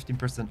something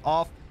 15%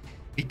 off.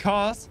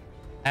 Because,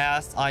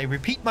 as I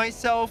repeat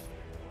myself,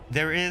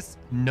 there is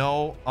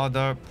no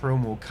other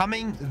promo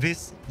coming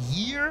this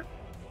year.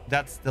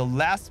 That's the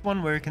last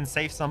one where you can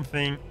save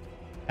something.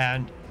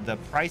 And the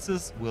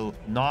prices will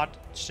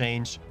not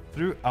change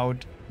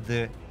throughout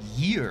the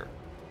year.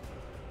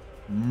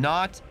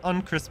 Not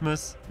on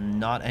Christmas,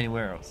 not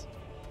anywhere else.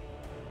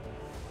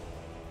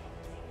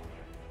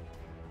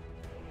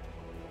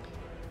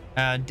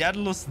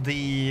 Daedalus,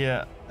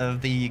 the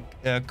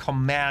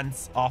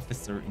commands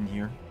officer in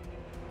here.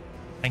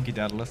 Thank you,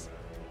 Daedalus.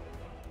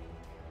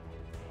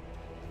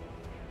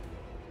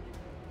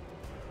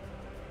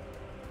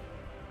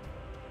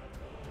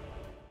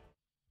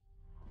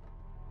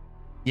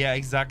 Yeah,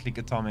 exactly,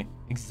 Atomic.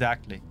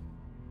 Exactly.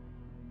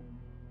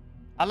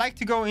 I like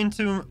to go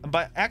into...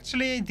 But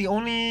actually, the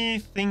only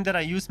thing that I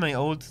use my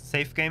old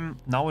save game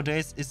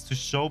nowadays is to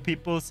show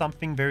people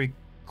something very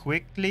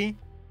quickly.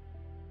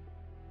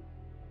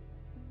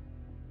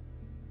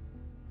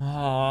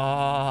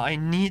 Oh, I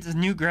need a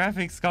new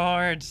graphics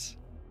card.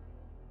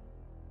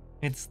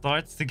 It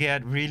starts to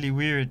get really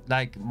weird.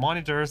 Like,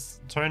 monitors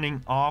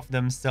turning off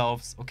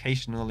themselves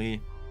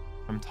occasionally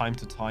from time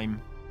to time.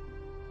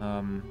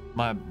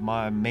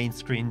 My main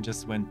screen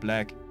just went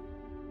black.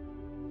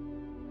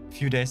 A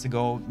few days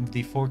ago,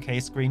 the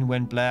 4K screen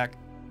went black.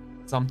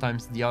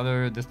 Sometimes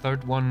the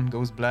third one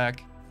goes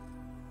black.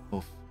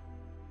 Oof.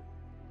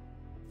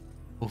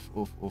 Oof,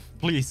 oof, oof.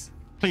 Please,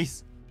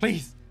 please,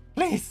 please,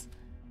 please.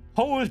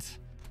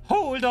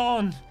 Hold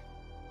on.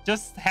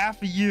 Just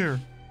half a year.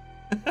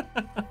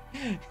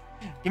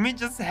 Give me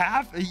just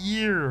half a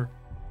year.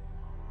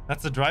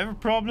 That's a driver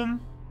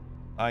problem?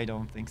 I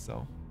don't think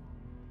so.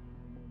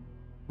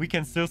 We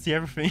can still see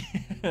everything.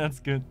 That's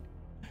good.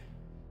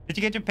 Did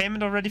you get your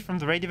payment already from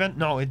the raid event?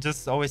 No, it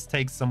just always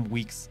takes some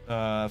weeks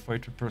for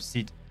it to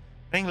proceed.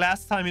 I think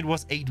last time it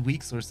was 8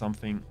 weeks or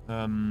something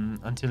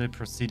until it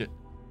proceeded.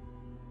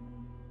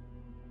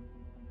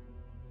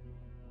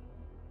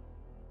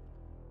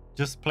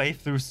 Just play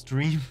through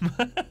stream.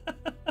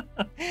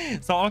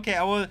 So okay,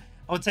 I'll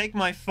take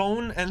my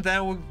phone and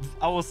then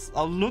I'll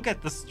look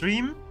at the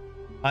stream.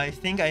 I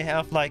think I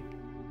have like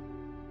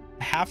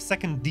a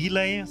half-second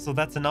delay, so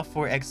that's enough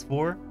for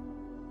X4.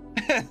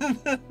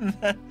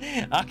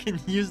 I can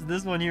use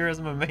this one here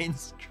as my main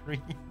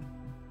screen.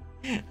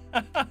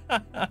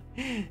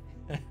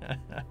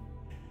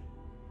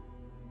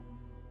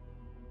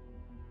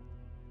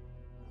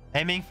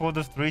 Aiming for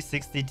the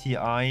 360 Ti.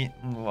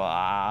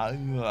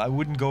 I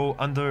wouldn't go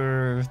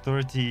under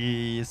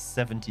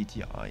 3070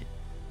 Ti.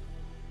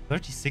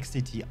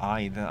 3060 Ti.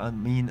 I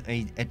mean,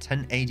 a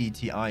 1080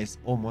 Ti is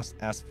almost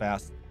as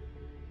fast.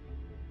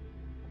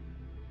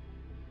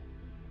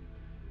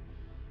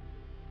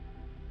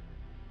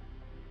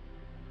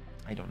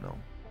 I don't know.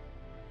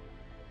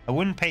 I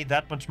wouldn't pay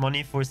that much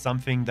money for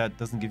something that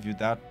doesn't give you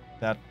that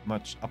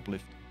much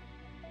uplift.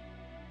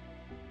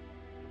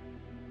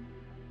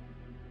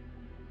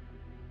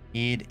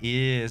 It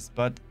is,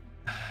 but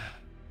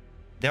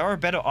there are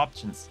better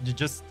options. You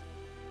just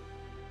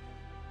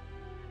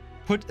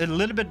put a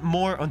little bit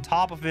more on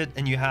top of it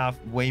and you have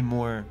way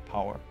more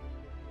power.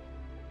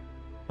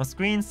 My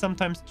screens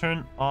sometimes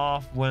turn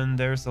off when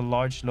there's a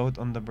large load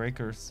on the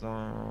breakers, so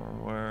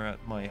we're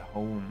at my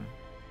home.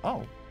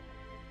 Oh.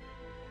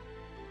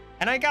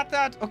 And I got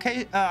that,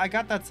 okay, I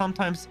got that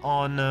sometimes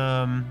on,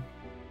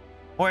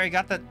 or I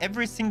got that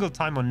every single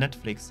time on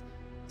Netflix.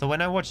 So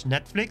when I watch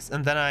Netflix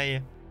and then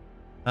I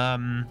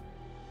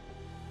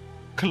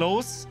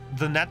close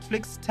the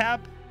Netflix tab,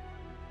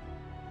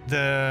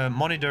 the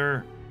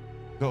monitor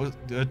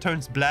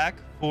turns black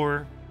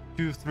for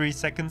 2-3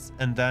 seconds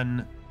and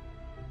then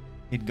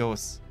it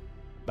goes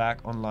back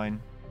online.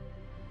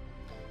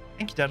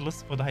 Thank you,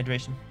 Daedalus, for the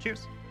hydration.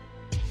 Cheers.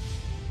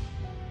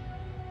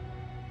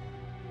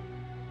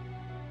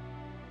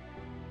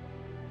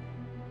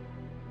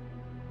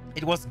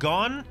 It was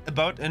gone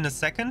about in a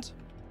second.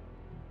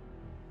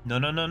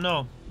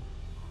 No.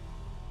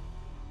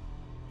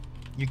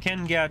 You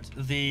can get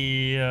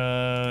the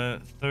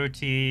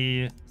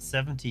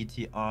 3070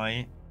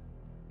 Ti.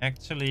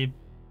 Actually,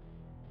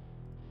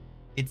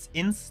 it's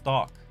in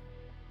stock.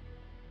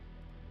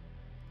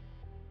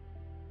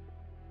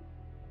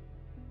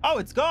 Oh,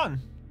 it's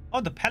gone.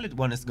 Oh, the palette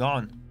one is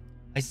gone.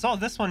 I saw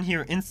this one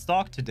here in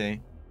stock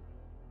today.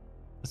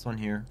 This one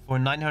here for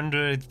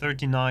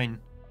 939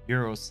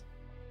 euros.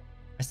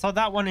 I saw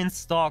that one in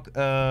stock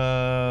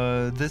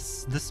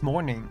this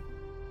morning.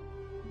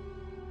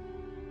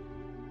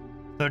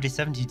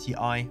 3070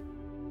 Ti.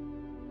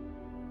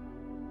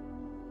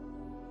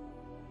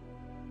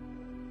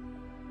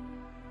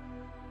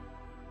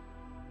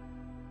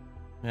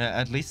 Yeah,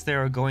 at least they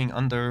are going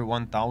under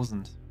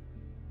 1,000.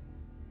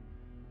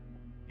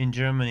 In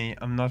Germany.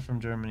 I'm not from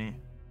Germany.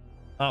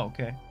 Oh,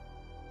 okay.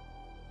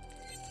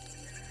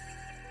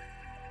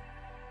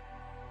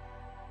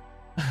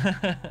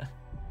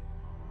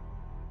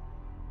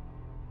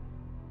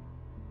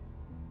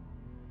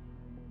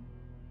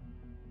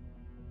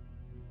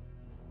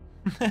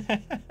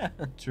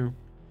 True.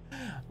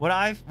 What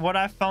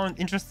I've found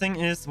interesting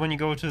is when you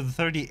go to the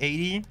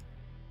 3080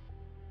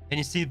 and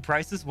you see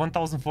prices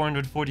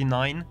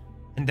 1,449,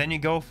 and then you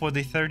go for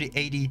the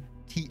 3080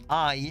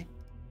 Ti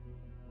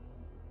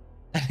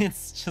and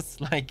it's just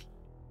like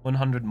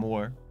 100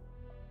 more.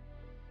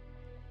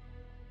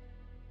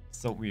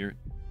 So weird.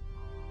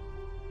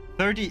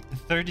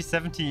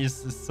 3070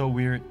 is so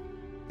weird.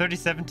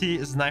 3070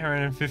 is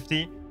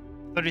 950.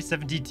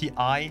 3070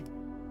 Ti,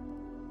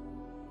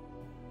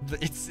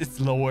 it's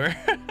lower.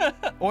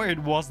 Or it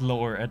was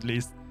lower at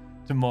least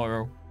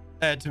tomorrow.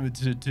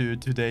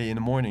 Today in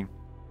the morning.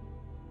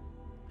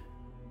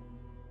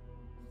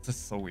 This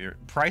is so weird.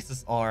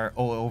 Prices are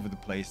all over the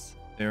place.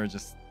 They're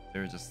just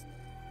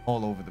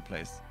all over the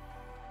place.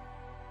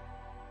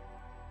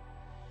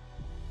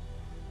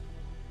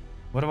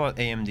 What about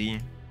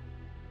AMD?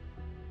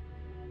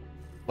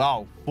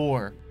 Wow,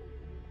 4.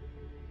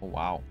 Oh,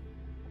 wow.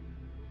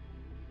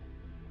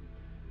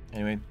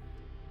 Anyway.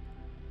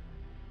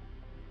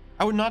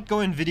 I would not go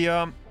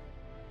Nvidia,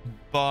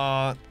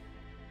 but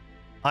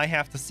I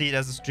have to see it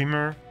as a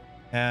streamer,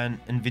 and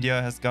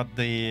Nvidia has got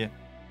the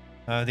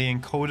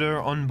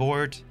encoder on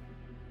board,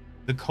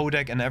 the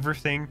codec and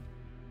everything,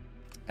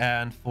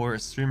 and for a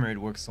streamer it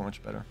works so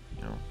much better,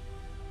 you know.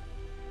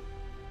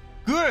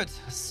 Good.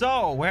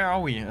 So where are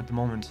we at the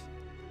moment?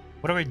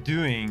 What are we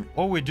doing?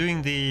 Oh, we're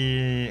doing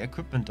the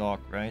equipment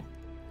dock, right?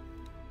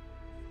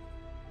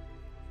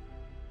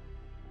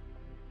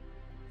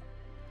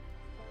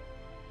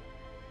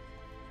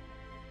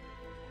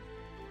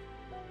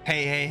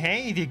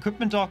 Hey, the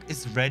equipment dock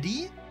is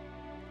ready?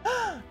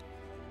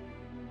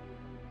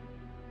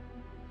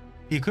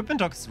 The equipment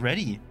dock is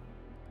ready.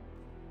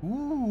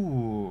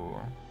 Ooh.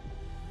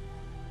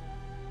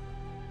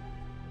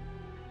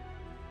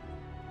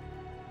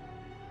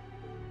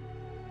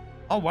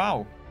 Oh,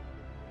 wow.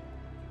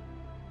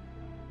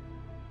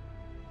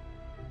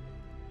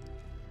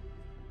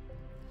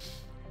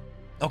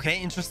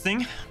 Okay,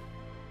 interesting.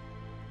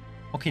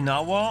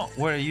 Okinawa,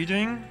 what are you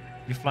doing?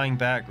 You're flying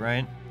back,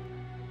 right?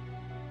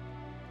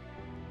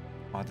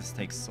 Oh, this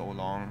takes so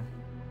long.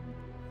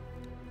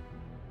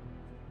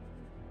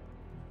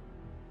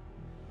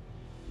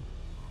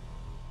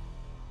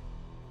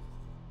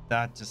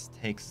 That just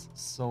takes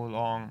so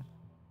long.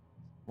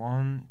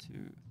 1, 2,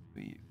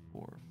 3,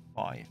 4,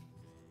 5.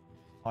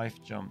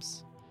 5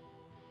 jumps.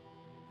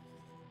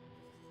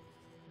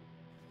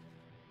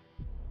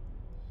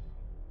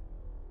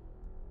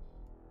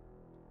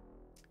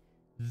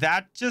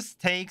 That just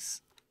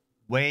takes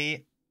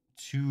way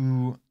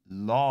too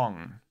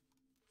long.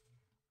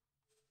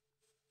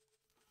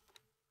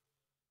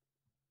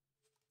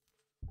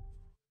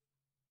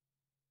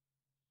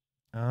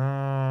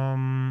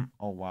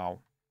 Oh wow.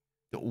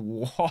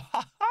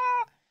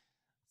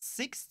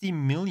 60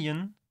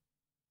 million.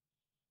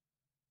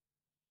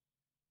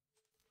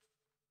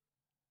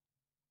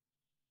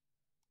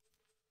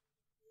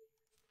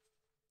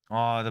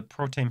 Oh, the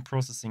protein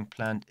processing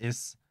plant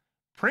is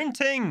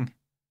printing.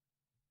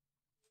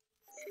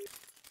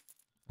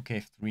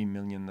 Okay, 3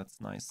 million,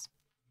 that's nice.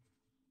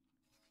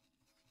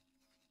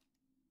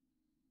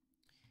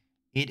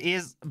 It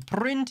is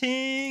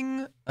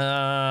printing.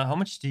 How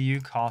much do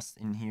you cost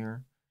in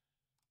here?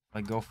 If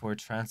I go for a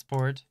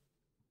transport,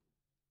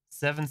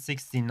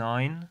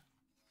 769.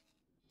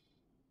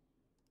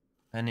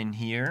 And in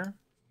here,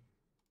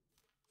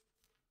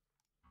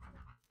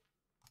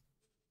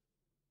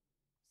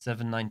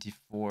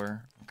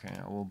 794. Okay,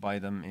 I will buy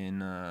them in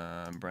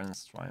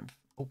Brennan's Triumph.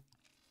 Oh.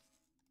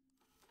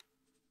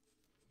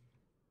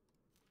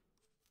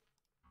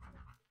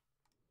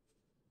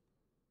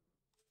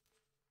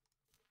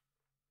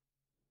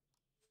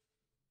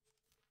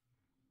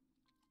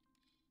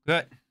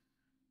 Good.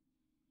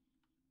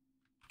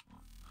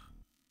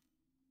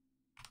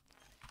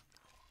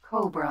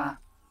 Cobra.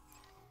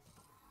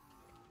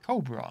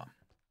 Cobra.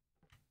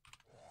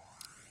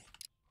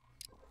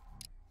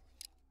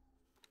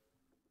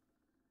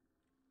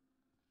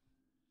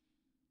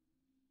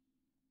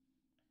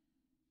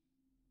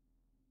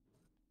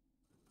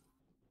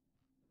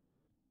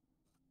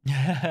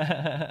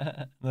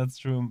 That's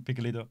true,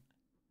 Piccolito.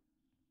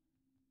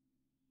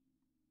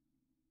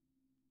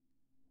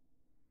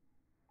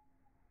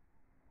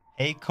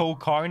 Hey,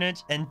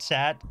 Carnage and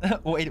chat.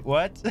 Wait,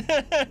 what?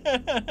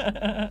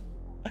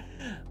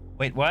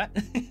 Wait, what?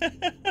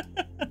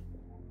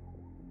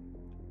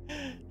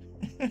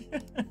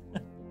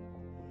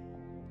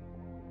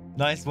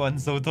 Nice one,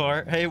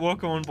 Sotar. Hey,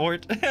 welcome on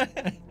board.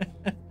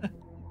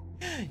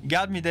 You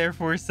got me there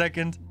for a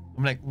second.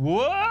 I'm like,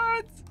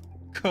 what?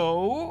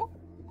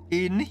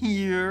 In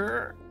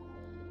here?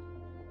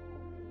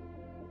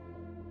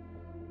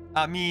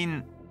 I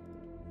mean,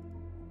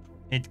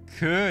 It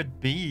could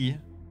be,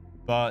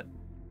 but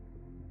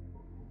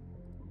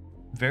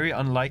very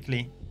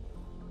unlikely.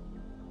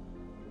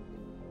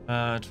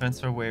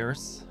 Transfer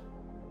wares.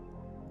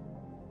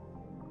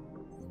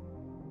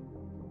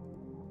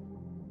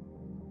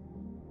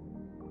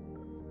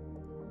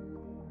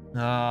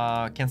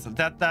 Cancel.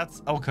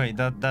 That's okay.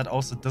 That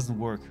also doesn't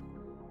work.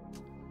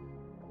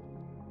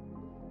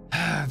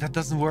 That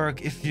doesn't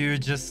work if you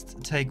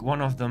just take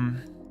one of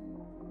them.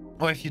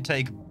 Or if you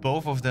take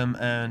both of them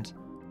and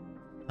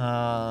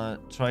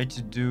try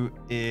to do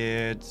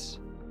it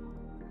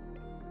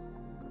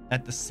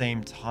at the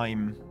same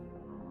time.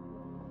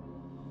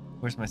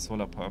 Where's my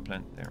solar power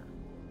plant? There.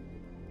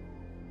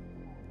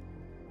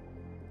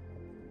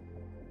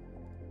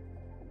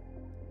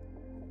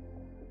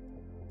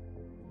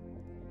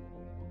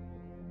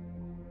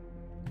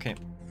 Okay.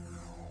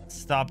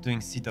 Stop doing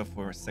CETA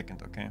for a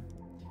second, okay?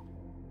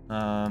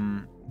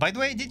 By the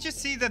way, did you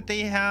see that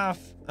they have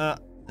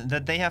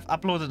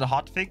uploaded a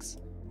hotfix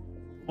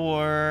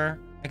for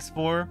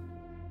X4?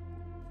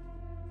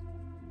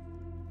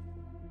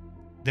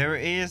 There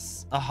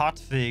is a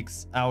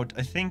hotfix out,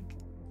 I think,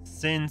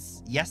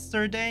 since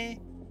yesterday.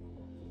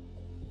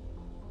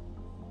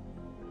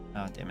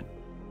 Ah, damn it.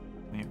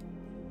 Here.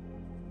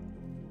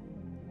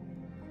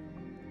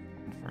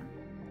 Confirm.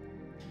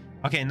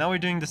 Okay, now we're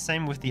doing the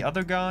same with the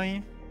other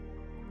guy.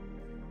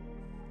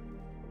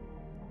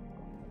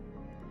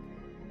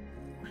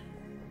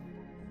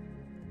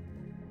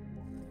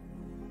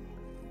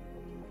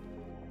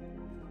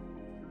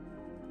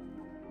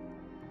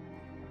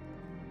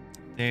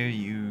 There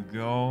you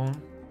go.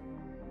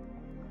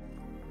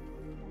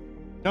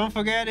 Don't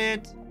forget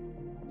it.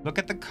 Look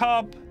at the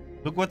cup.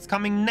 Look what's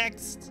coming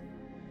next.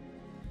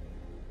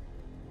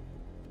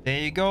 There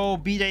you go.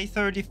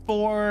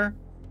 Day34.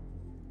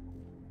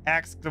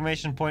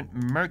 Exclamation point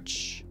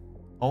merch.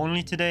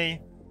 Only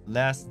today.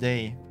 Last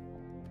day.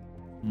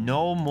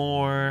 No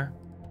more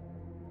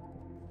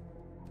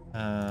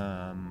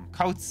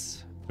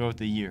coats throughout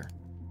the year.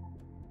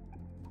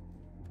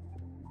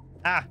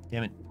 Ah,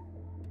 damn it.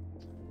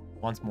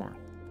 Once more.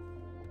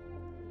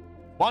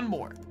 One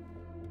more.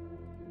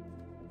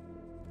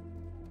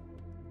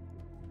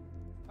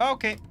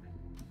 Okay.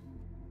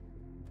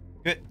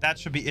 Good. That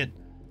should be it.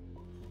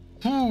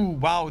 Ooh,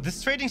 wow.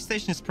 This trading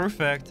station is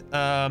perfect.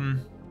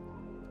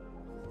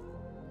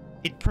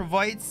 It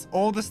provides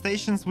all the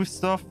stations with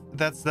stuff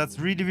that's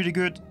really, really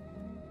good.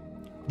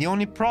 The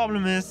only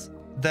problem is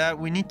that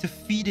we need to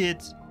feed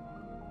it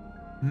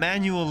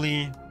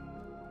manually.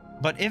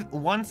 But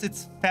once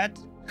it's fed,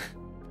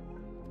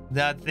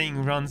 that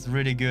thing runs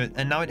really good.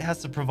 And now it has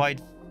to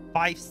provide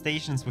 5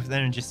 stations with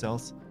energy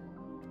cells.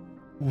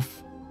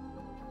 Oof.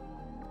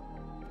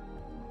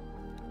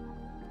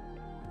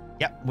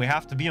 Yep, we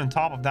have to be on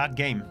top of that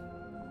game.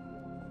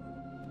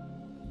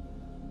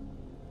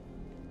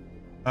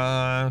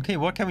 Okay,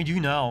 what can we do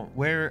now?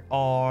 Where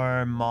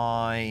are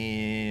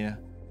my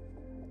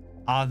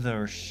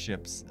other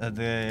ships?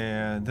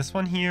 This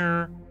one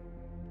here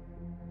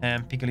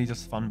and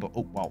Picolito's fun boat.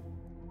 Oh, wow.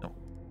 No.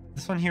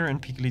 This one here and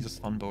Picolito's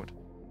fun boat.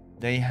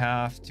 They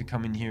have to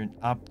come in here and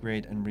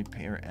upgrade and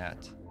repair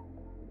at.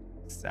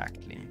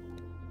 Exactly.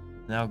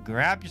 Now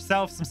grab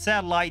yourself some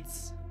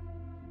satellites.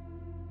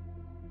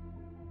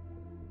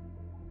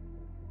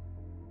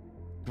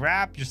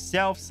 Grab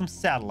yourself some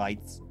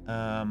satellites.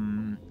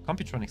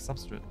 Computronic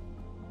substrate.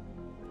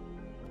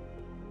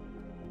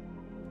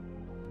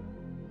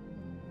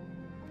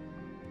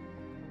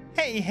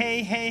 Hey,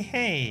 hey, hey,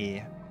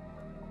 hey.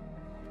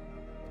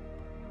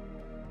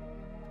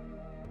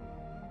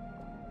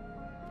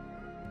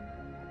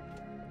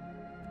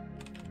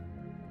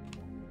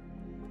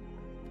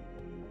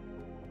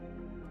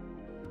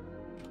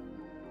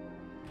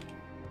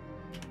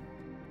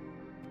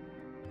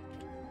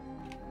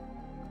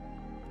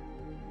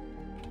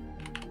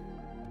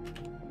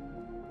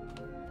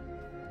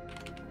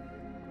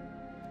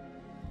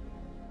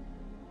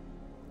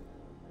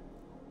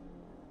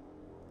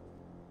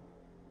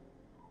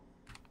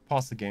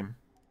 Pause the game.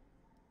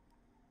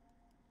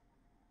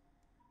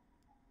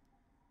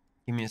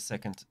 Give me a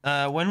second.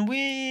 When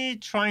we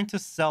trying to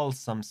sell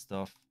some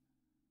stuff,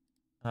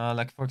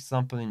 like for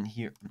example in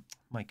here,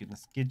 my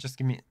goodness, just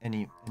give me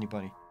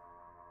anybody.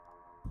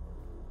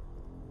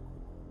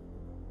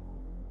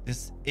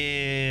 This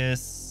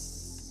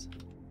is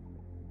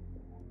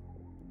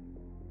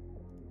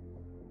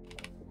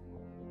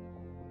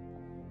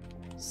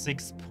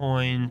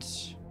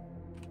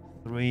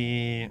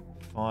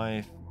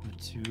 6.35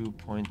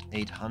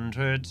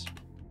 2.800.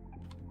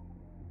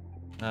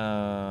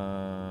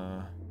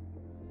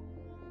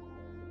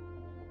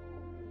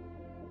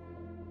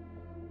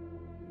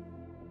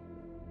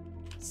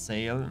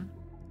 Sale.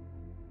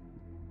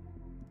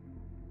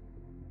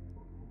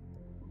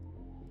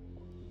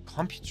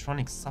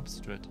 Computronic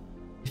substrate.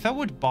 If I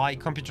would buy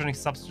Computronic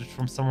substrate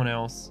from someone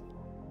else.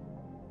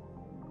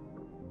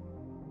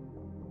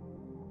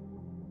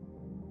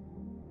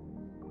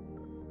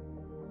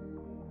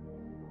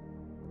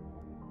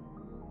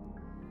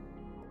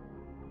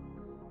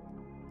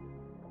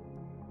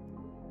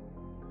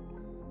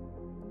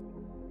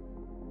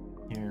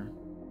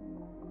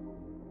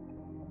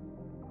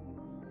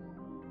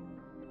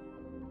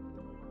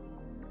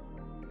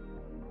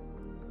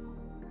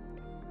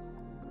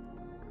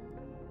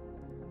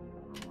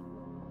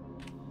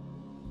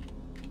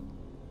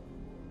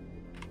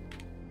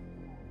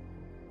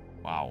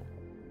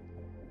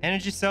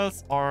 energy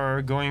cells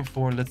are going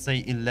for, let's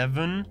say,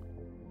 11.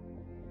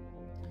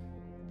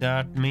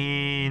 That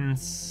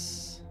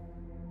means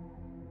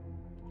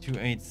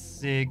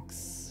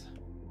 286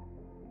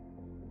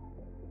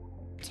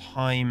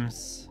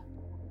 times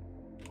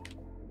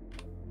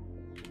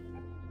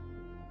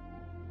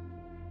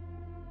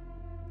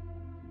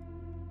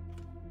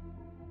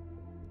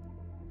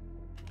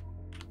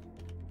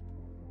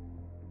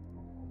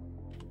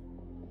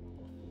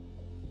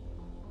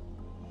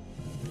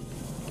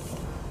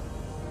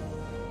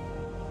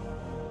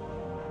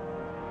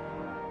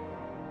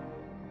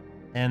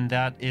and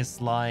that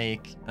is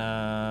like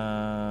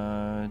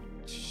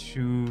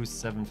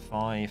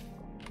 275.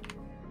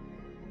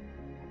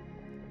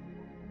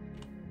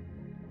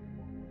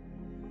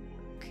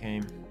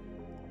 Okay.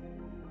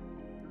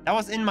 That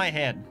was in my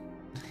head.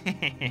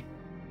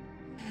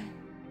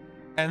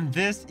 And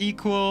this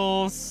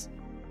equals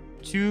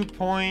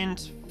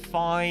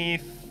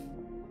 2.5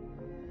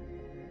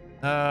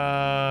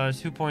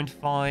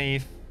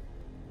 2.5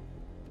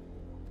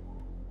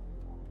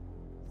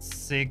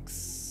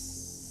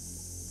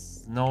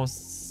 6 no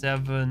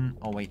 7.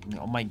 Oh wait,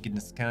 oh my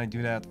goodness, can I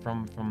do that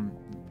from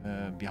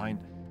behind?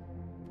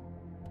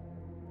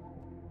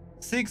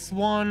 6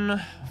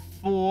 1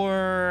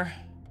 4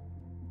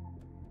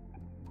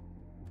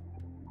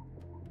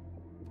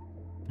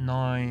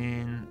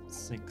 9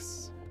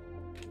 6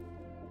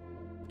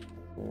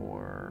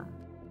 4.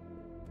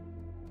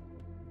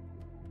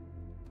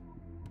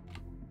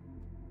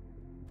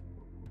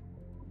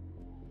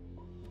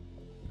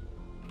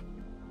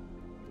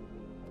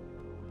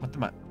 What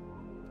am I?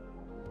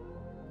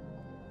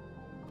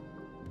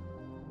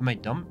 Am I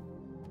dumb?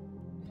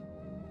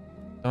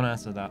 Don't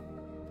answer that.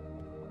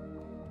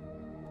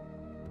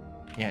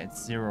 Yeah,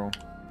 it's 0.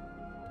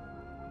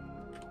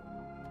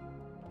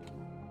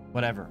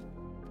 Whatever.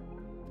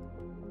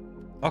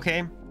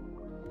 Okay.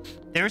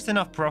 There's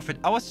enough profit.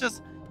 I was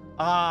just...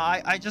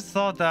 I just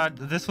thought that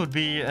this would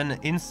be an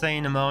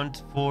insane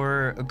amount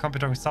for a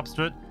computer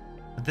substrate.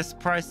 But this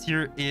price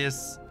here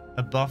is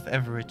above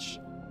average.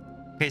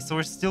 Okay, so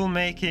we're still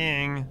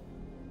making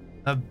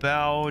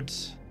about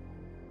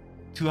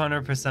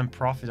 200%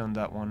 profit on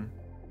that one.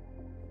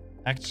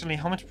 Actually,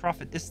 how much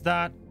profit is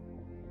that?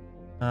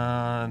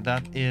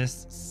 That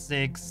is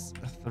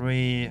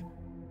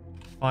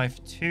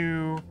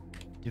 6,352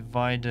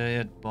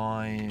 divided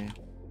by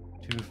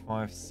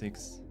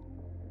 256.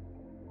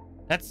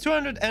 That's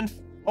 200 and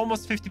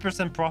almost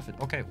 50% profit.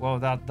 Okay, well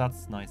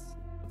that's nice.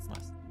 That's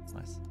nice. That's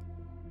nice.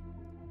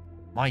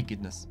 My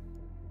goodness.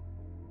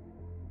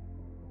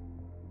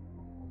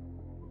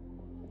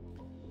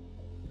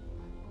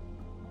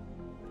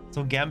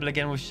 So gamble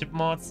again with ship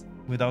mods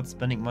without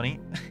spending money.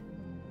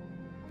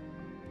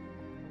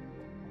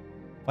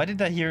 Why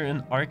did I hear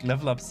an arc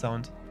level up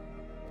sound?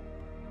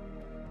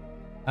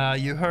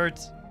 You heard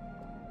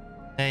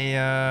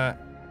a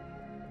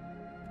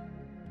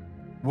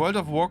World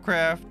of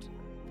Warcraft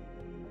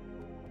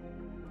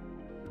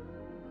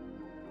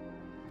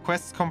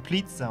quest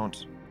complete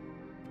sound.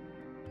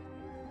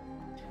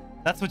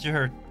 That's what you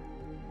heard.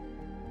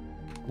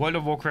 World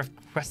of Warcraft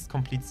quest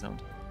complete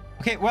sound.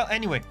 Okay, well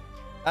anyway.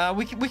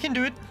 We can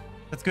do it.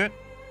 That's good.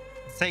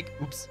 Let's take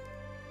Let's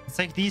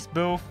take these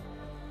both.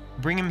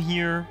 Bring them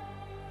here.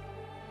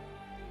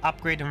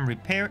 Upgrade and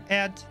repair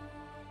add.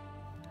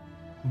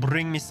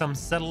 Bring me some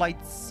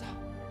satellites.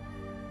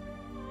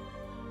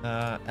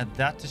 Add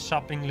that to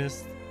shopping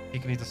list.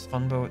 Picolitos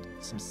fun boat.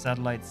 Some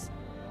satellites.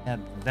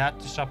 Add that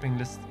to shopping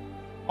list.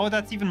 Oh,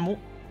 that's even more.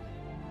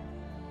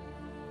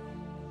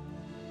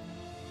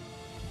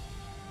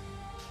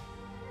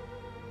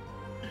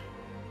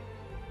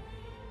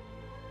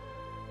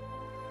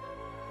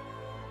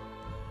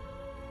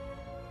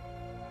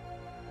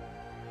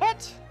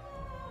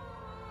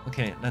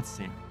 Okay, let's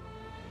see.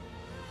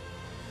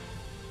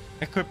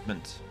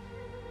 Equipment.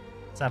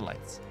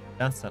 Satellites.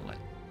 Advanced satellite.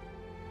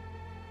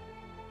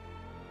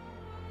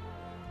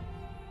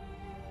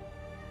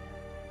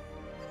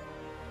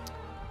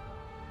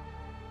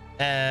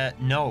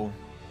 No.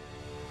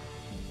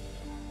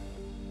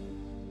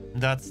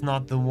 That's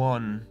not the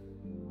one.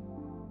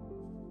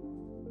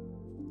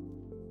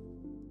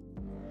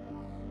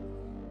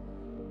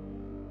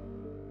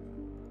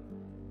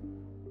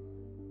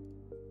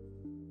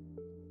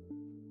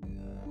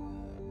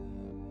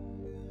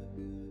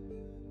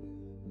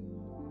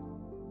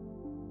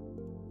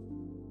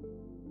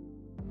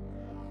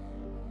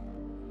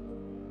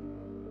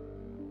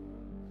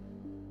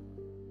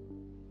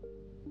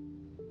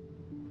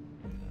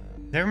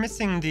 They're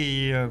missing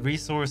the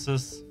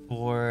resources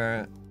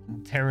for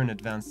TERRAN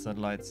advanced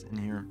satellites in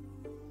here.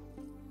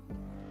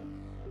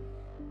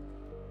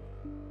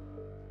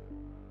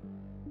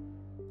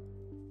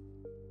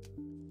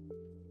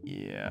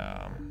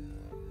 Yeah.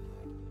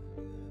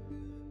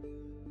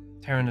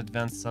 TERRAN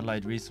advanced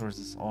satellite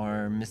resources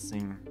are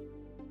missing.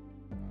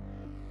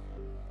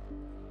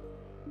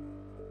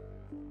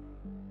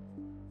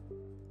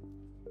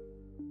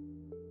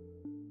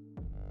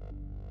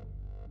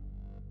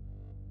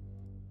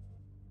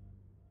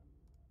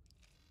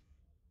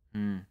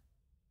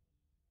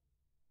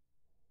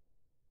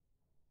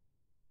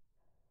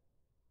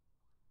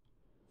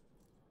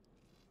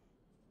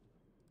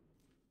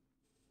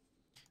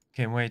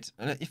 Okay, wait.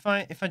 If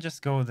I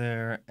just go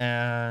there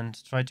and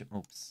try to,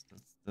 oops,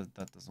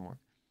 that doesn't work.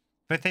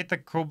 If I take the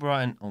Cobra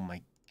and, oh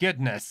my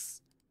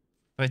goodness,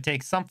 if I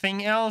take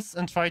something else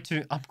and try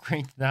to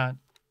upgrade that,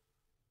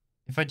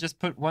 if I just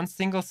put one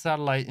single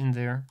satellite in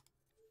there.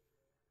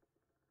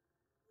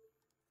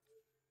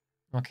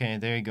 Okay,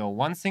 there you go.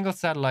 One single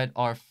satellite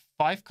are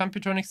 5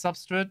 computronic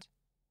substrate,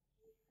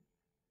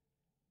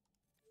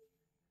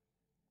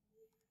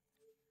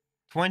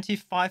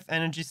 25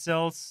 energy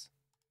cells,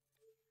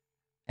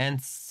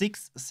 and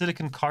 6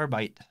 silicon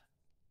carbide.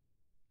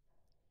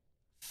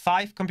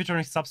 5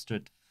 computronic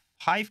substrate.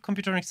 5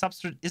 computronic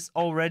substrate is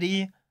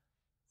already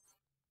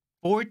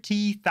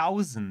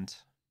 40,000.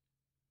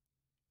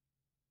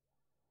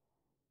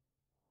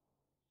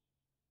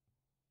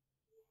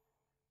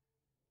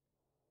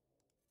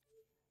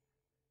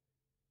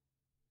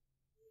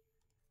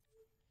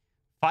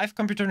 Five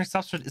computronic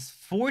substrate is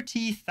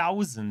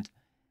 40,000.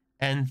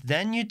 And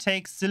then you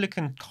take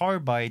silicon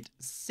carbide,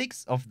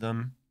 6 of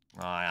them.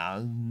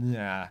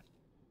 Yeah.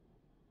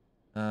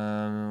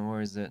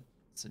 Where is it?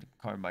 Silicon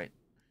carbide.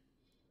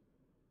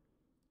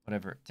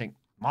 Whatever. Take.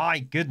 My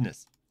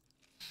goodness.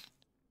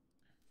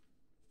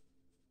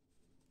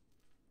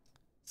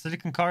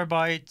 Silicon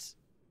carbide.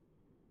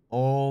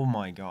 Oh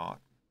my god.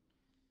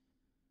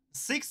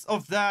 6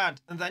 of that,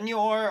 and then you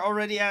are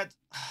already at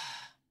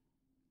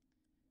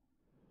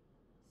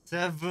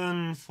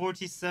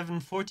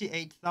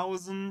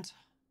 48,000.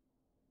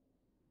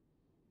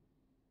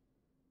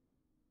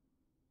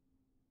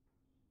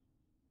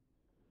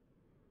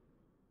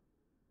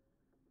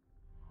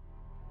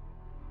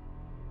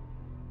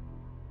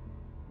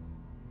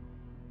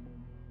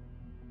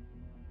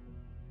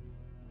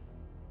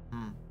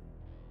 Hmm.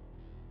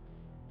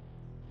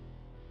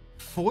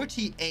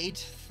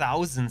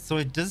 48,000. So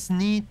it does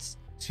need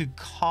to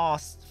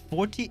cost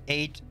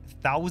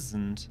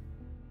 48,000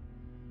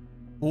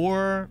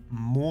 or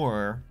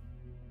more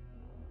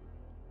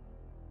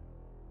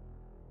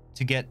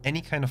to get any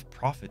kind of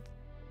profit.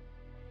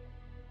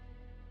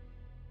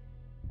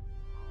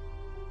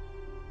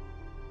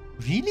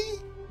 Really?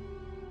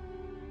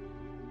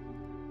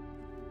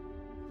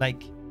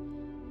 Like,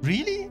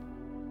 really?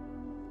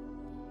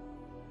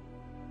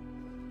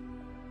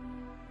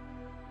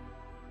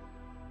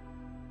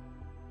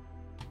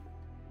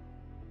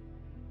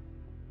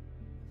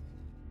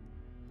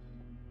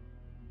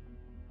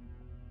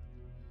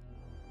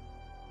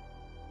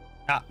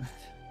 Ah.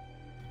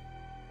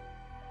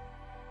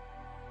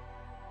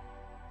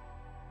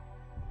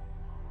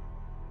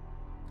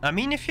 I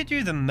mean, if you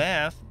do the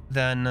math,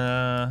 then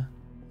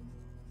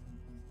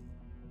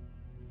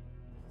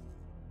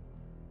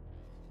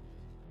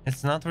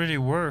it's not really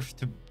worth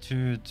to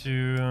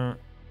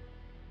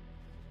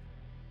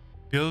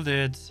build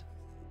it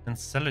and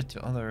sell it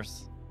to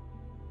others.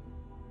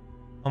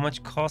 How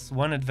much costs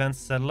one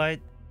advanced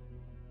satellite?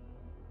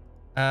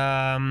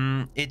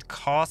 It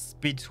costs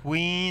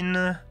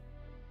between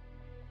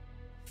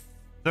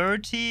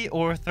 30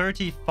 or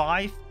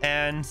 35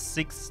 and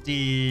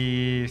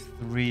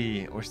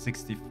 63 or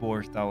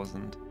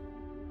 64,000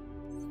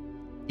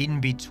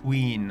 in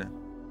between.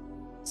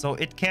 So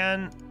it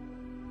can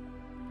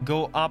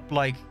go up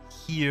like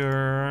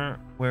here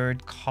where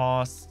it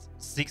costs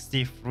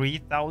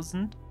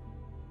 63,000.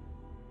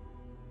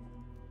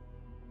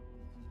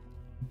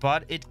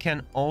 But it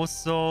can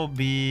also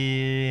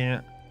be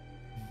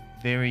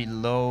very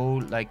low,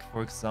 like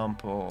for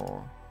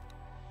example,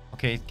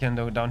 okay, it can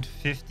go down to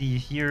 50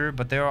 here,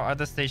 but there are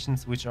other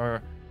stations which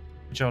are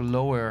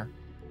lower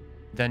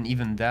than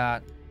even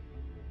that.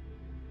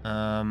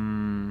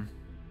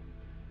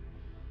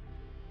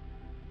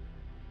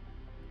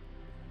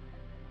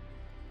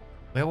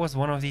 Where was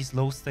one of these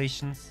low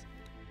stations?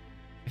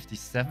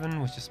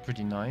 57, which is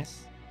pretty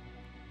nice.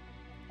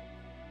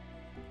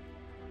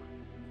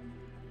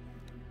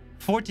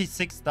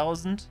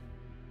 46,000.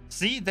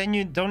 See, then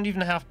you don't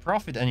even have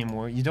profit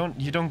anymore. You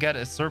don't get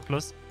a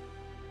surplus.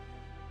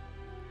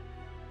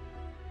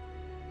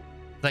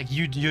 Like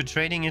you're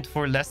trading it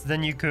for less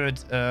than you could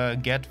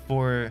get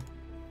for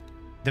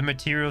the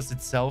materials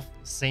itself.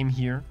 Same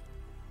here.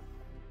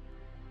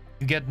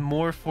 You get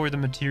more for the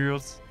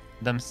materials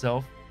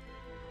themselves.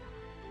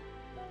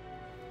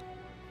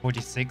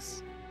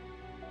 46.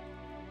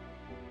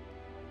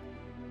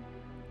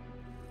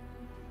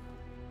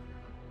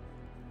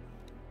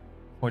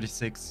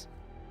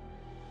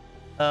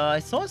 I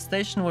saw a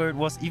station where it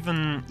was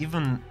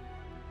even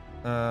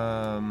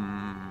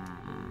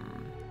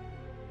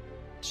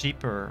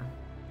cheaper.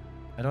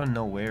 I don't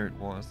know where it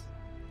was.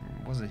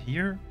 Was it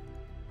here?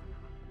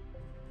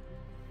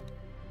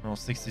 No,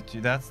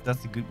 62. That's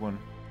a good one.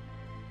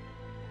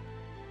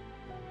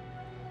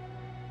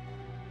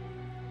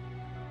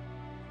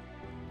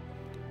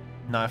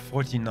 Nah,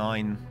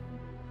 49.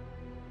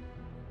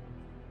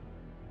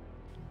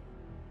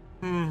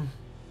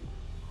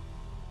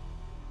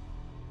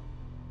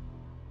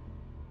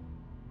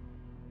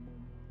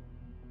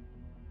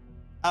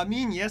 I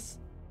mean, yes,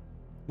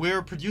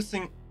 we're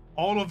producing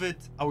all of it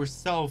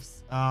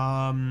ourselves.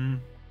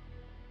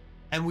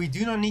 And we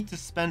do not need to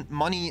spend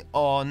money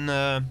on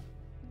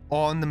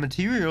the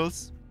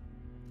materials,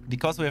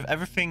 because we have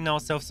everything now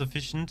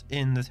self-sufficient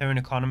in the Terran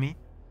economy.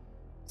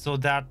 So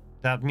that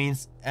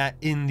means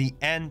in the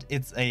end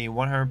it's a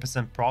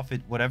 100%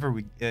 profit, whatever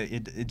we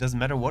it doesn't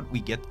matter what we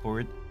get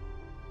for it.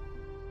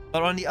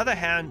 But on the other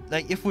hand,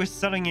 like if we're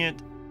selling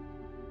it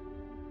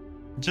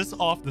just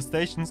off the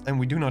stations and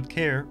we do not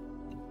care,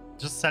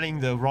 just selling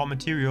the raw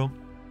material,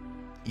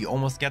 you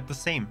almost get the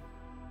same.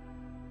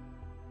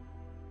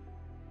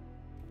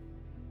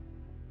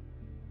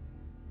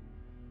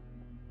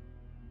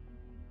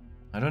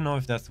 I don't know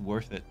if that's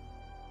worth it.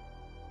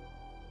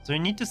 So you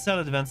need to sell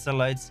advanced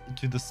satellites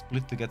to the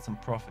split to get some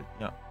profit.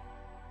 Yeah.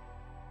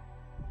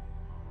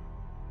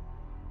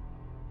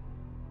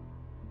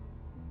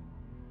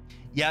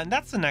 Yeah, and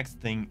that's the next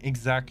thing.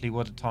 Exactly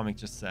what Atomic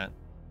just said.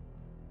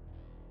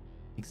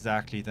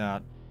 Exactly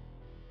that.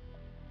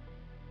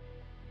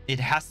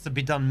 It has to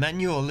be done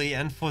manually,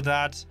 and for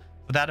that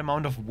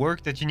amount of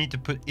work that you need to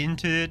put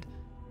into it,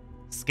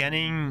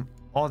 scanning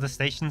all the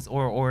stations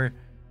or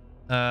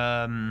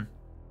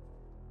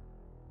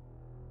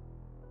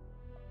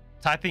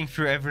typing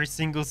through every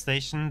single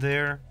station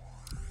there,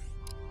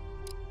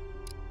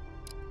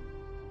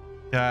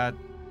 that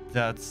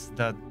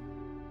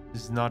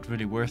is not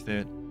really worth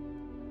it.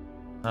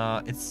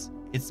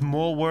 It's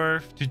more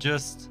worth to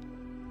just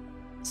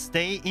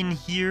stay in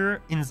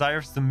here in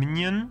Zyref's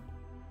Dominion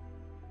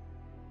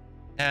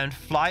and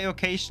fly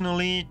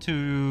occasionally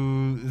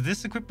to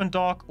this equipment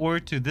dock or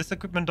to this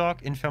equipment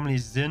dock in Family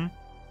Zin.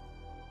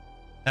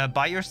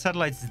 Buy your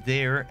satellites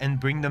there and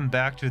bring them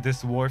back to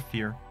this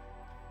warfare.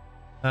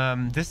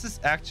 This is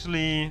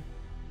actually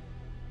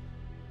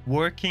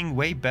working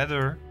way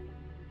better.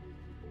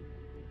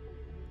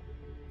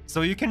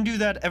 So you can do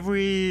that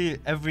every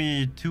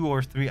 2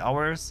 or 3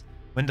 hours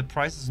when the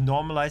prices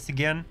normalize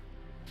again,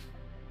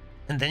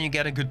 and then you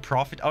get a good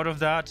profit out of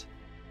that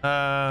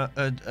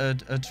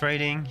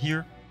trading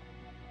here.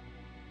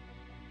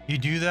 You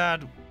do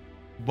that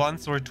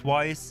once or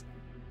twice.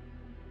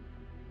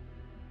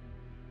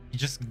 You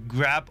just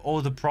grab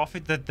all the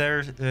profit that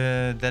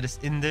that is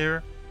in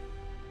there,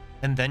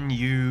 and then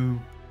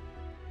you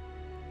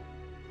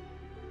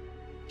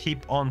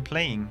keep on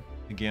playing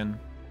again,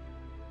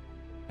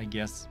 I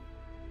guess.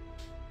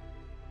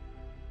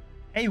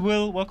 Hey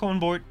Will, welcome on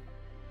board.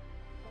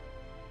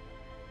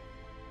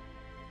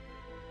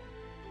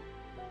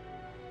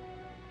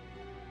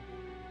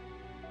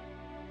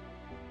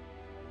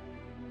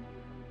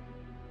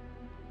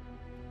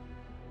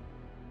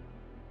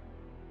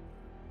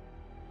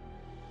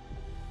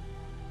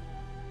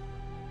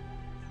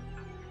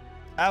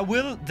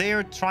 Will,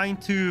 they're trying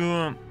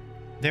to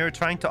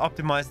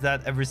optimize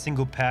that every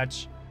single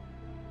patch.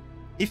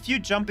 If you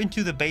jump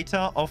into the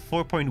beta of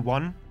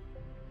 4.1,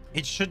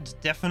 it should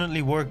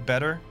definitely work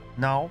better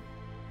now.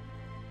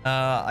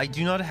 I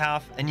do not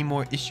have any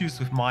more issues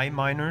with my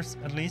miners,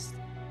 at least.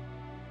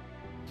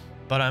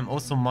 But I'm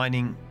also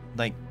mining,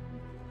 like,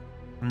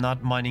 I'm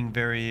not mining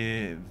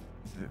very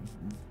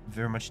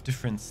much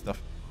different stuff.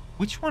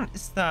 Which one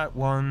is that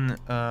one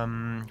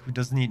who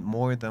does need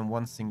more than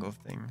one single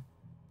thing?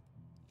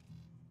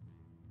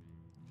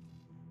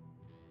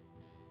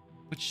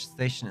 Which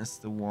station is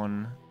the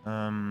one?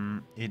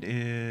 It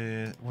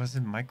is... Was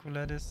it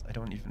Microlattice? I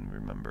don't even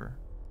remember.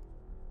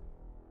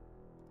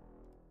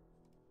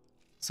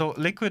 So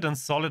liquid and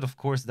solid, of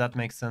course, that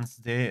makes sense.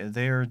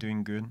 They are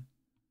doing good.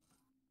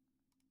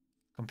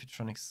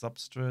 Computronic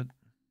substrate.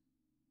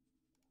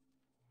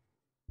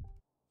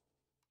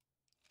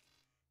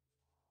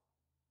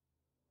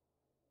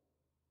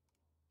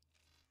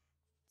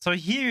 So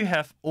here you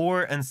have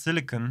ore and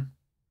silicon.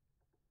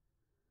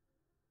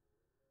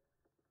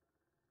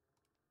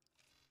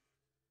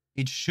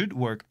 It should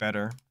work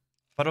better,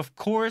 but of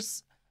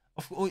course,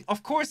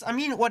 I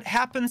mean, what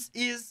happens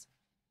is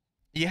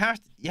you have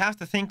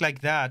to think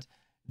like that.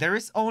 There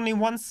is only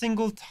one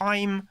single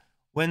time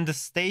when the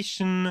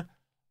station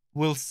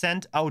will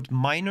send out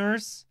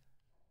miners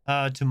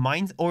to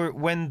mines, or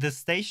when the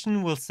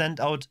station will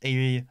send out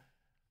a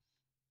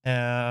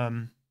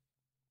an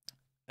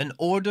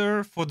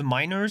order for the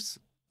miners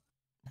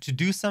to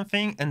do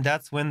something, and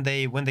that's when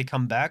they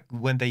come back,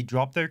 when they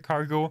drop their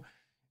cargo,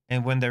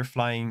 and when they're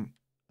flying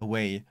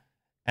away.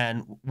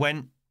 And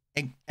when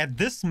at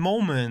this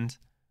moment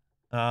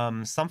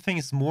something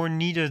is more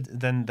needed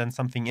than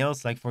something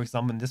else, like for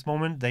example in this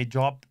moment they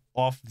drop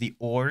off the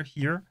ore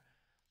here,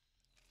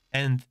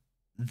 and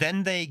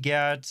then they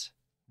get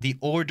the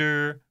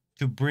order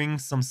to bring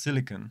some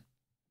silicon.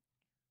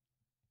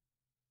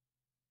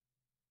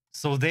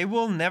 So they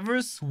will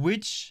never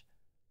switch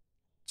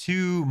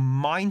to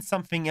mine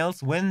something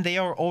else when they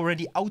are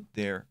already out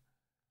there,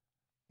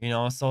 you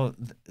know. So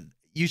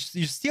you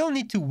still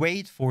need to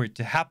wait for it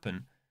to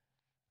happen.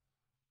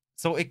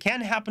 So it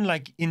can happen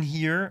like in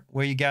here,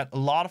 where you get a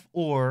lot of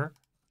ore,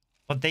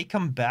 but they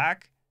come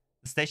back.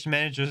 The station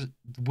manager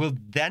will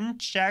then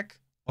check,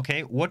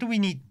 okay, what do we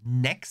need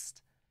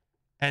next?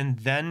 And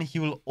then he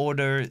will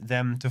order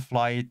them to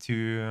fly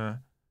to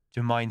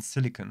mine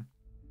silicon.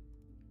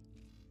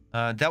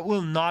 That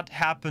will not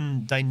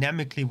happen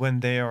dynamically when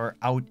they are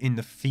out in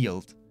the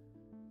field.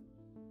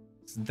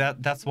 So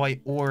that's why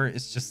ore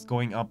is just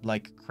going up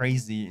like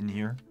crazy in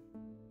here.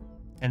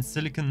 And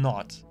silicon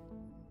not.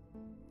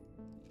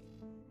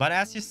 But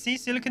as you see,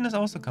 silicon is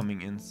also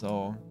coming in,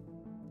 so...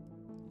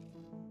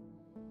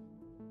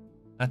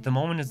 At the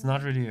moment, it's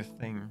not really a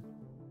thing.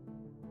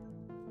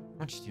 How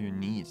much do you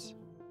need?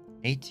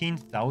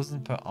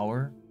 18,000 per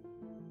hour?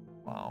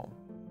 Wow.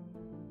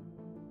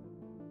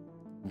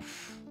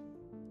 Oof.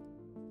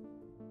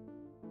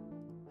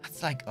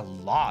 That's like a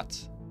lot.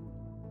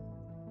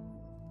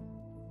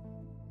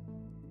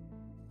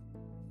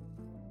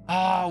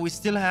 Ah, we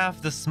still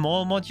have the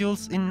small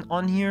modules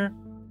on here.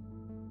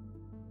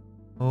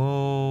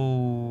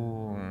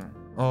 Oh.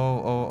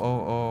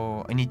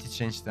 Oh. I need to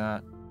change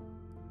that.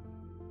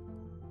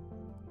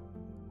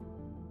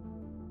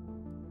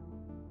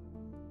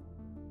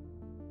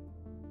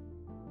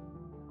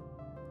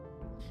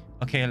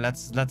 Okay,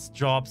 let's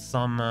drop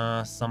some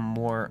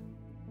more.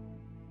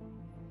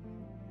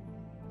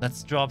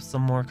 Let's drop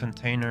some more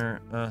container,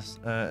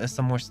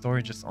 some more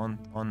storages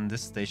on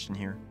this station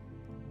here.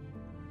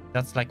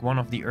 That's like one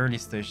of the early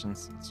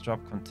stations. Let's drop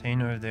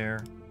container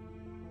there,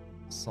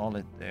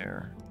 solid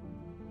there,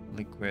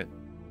 liquid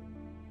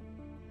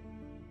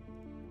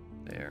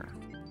there.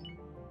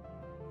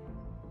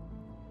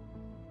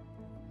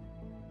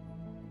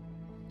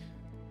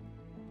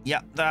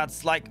 Yeah,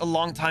 that's like a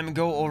long time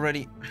ago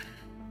already.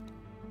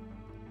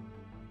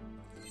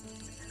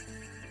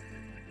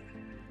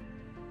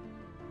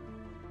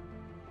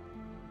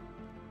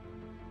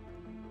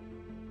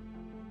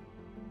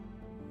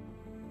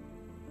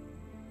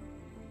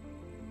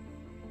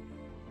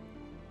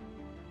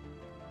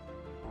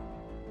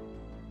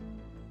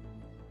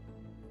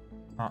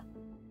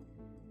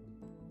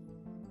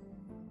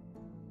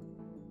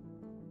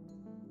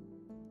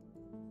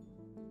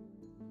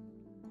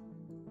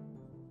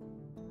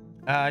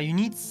 You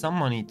need some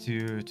money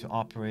to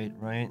operate,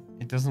 right?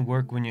 It doesn't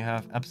work when you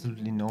have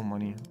absolutely no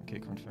money. Okay,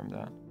 confirm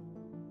that.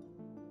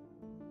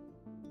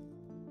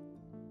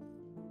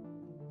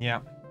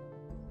 Yeah.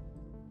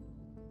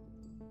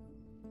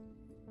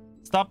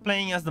 Stop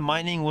playing as the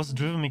mining was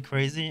driving me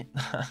crazy.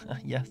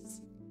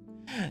 Yes.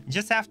 You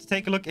just have to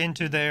take a look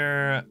into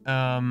their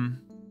I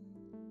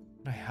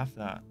have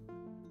that.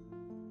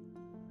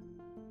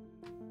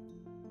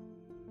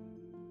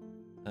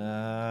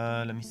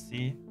 Let me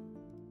see.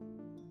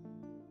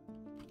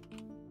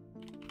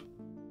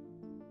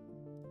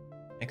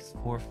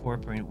 X4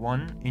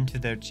 4.1 into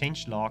their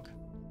change log.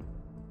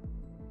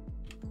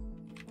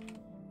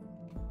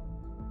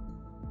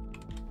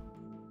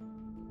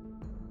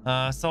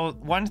 So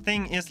one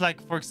thing is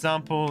like, for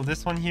example,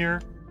 this one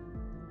here.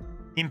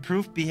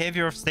 Improved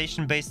behavior of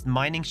station-based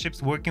mining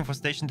ships working for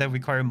stations that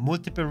require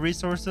multiple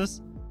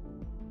resources.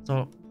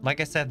 So,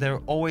 like I said, they're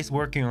always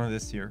working on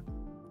this here.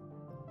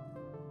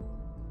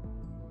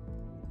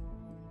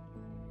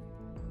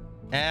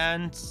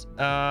 And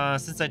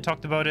since I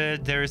talked about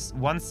it, there's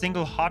one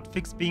single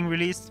hotfix being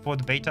released for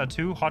the beta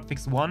 2,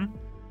 hotfix 1.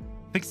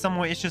 Fix some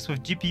more issues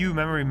with GPU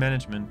memory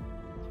management.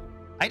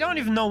 I don't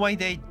even know why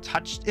they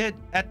touched it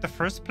at the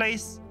first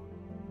place.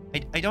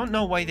 I don't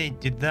know why they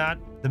did that,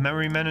 the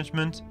memory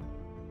management.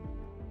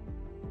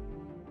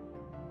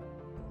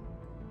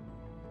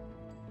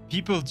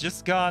 People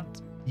just got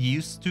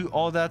used to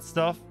all that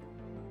stuff.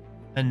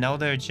 And now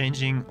they're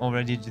changing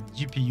already the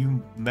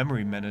GPU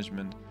memory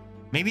management.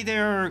 Maybe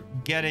they're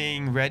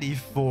getting ready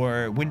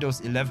for Windows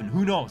 11.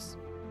 Who knows?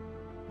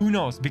 Who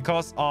knows?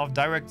 Because of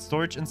direct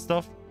storage and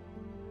stuff.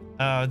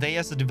 They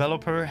as a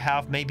developer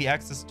have maybe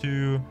access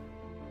to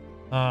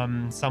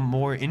some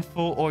more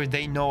info, or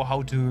they know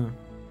how to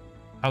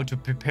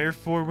prepare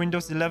for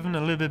Windows 11 a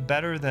little bit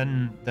better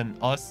than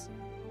us.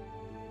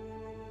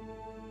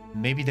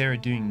 Maybe they're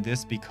doing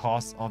this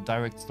because of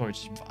direct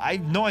storage. I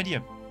have no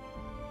idea.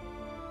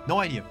 No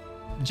idea.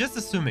 Just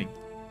assuming.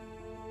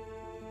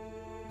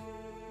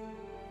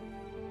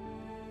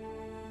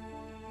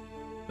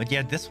 But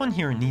yeah, this one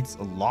here needs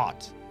a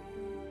lot.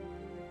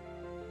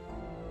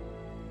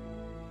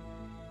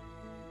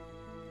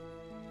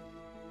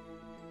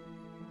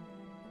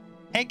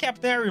 Hey,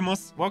 Captain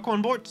Arimus, welcome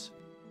on board.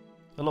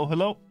 Hello,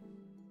 hello.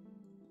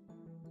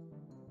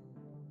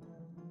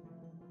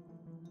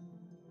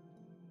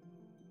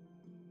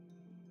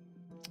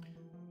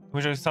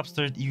 Which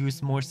substrate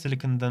use more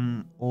silicon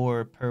than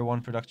ore per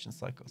one production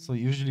cycle. So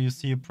usually you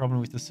see a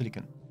problem with the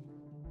silicon.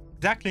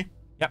 Exactly.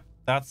 Yeah,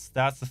 that's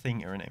the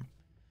thing, Aaron.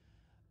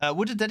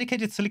 Would a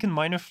dedicated silicon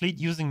miner fleet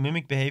using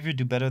mimic behavior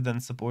do better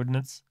than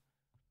subordinates?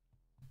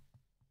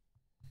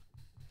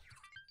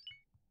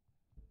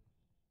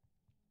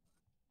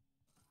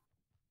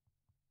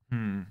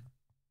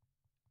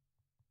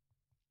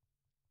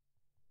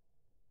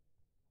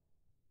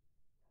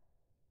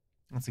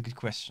 That's a good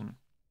question.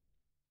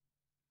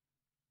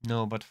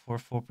 No, but for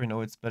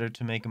 4.0, it's better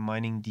to make a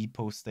mining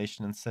depot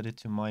station and set it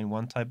to mine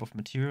one type of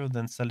material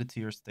than sell it to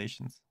your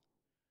stations.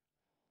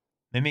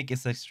 Mimic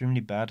is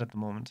extremely bad at the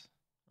moment.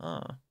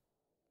 Ah.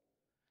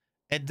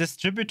 A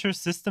distributor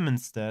system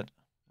instead.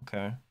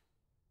 Okay.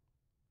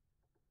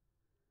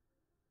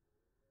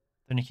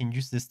 Then you can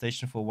use this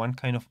station for one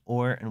kind of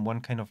ore and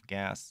one kind of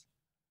gas.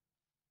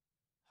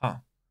 Huh.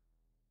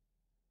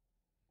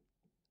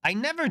 I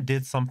never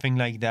did something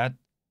like that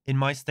in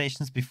my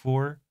stations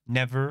before.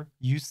 Never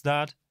used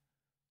that.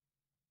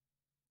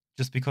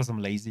 Just because I'm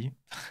lazy.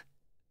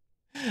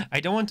 I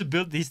don't want to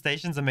build these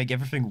stations and make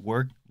everything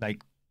work,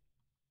 like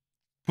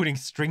putting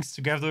strings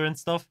together and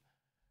stuff.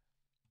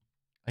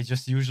 I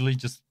just usually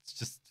just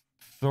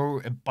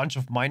throw a bunch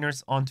of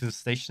miners onto the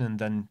station and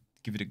then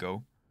give it a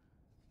go.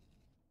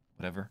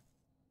 Whatever.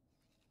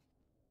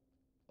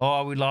 Oh,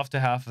 I would love to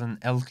have an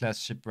L-class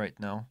ship right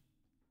now.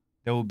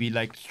 There will be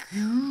like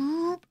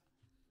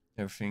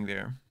everything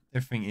there.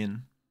 Everything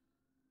in.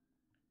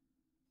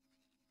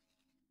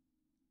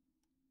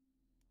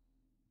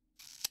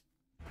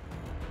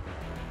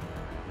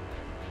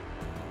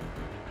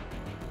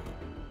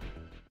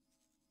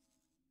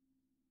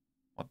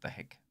 What the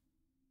heck?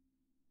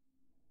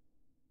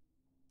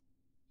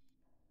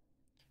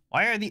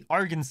 Why are the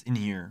Argons in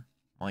here?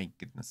 My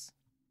goodness.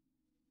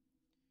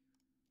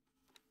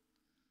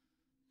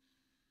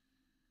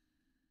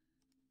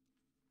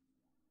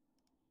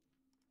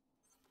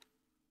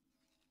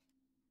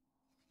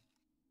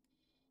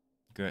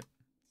 Good.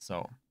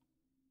 So.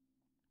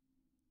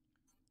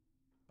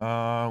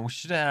 We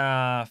should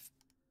have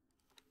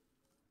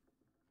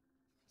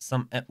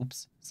some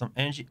some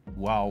energy.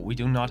 Wow, we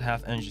do not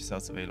have energy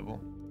cells available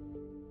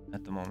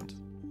at the moment.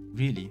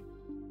 Really?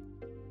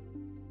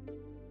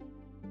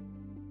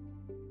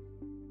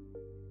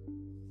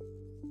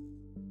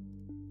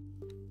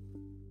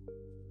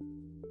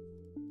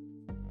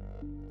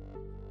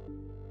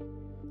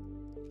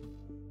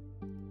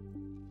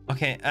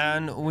 Okay,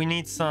 and we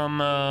need some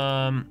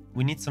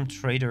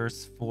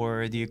traders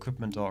for the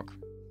equipment dock.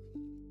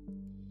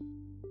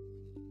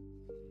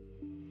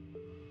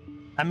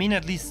 I mean,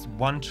 at least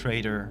one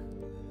trader.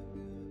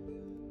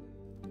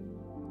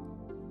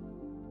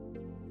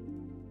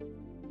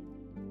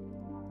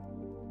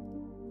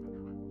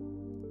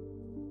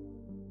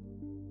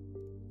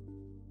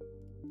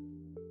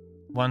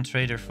 One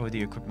trader for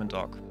the equipment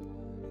dock.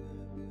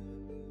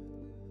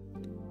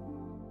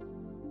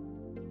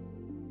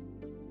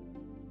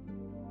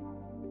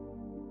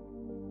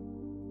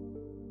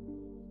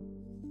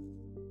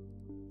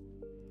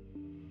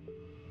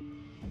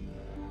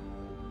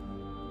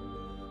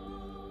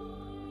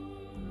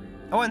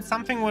 Oh, and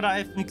something what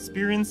I've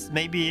experienced,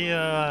 maybe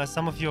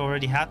some of you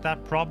already had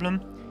that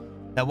problem,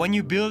 that when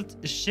you build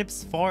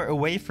ships far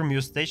away from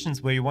your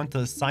stations where you want to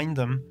assign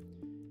them,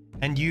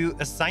 and you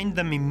assign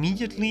them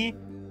immediately,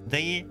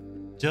 they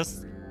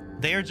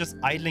are just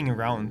idling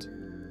around.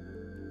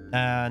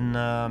 And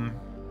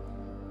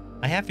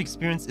I have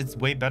experienced it's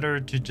way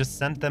better to just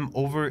send them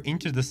over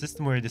into the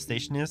system where the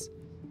station is,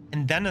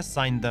 and then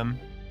assign them,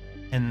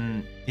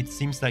 and it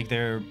seems like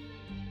they're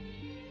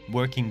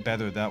working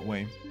better that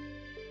way.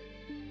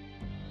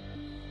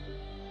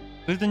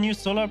 Build a new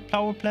solar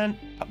power plant.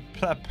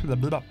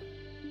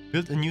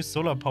 Build a new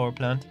solar power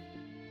plant.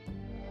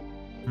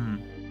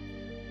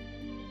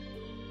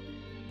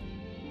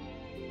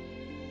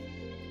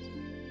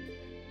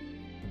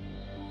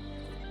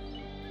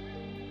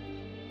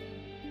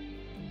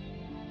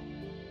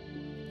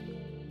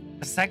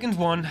 A second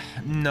one?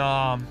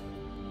 Nah.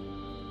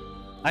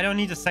 I don't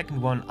need a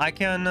second one. I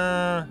can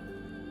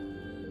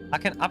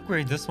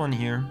upgrade this one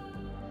here.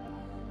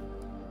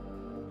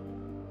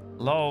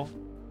 Hello?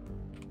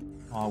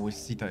 Oh, with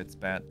Sita it's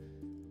bad.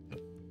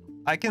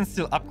 I can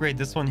still upgrade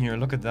this one here.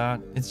 Look at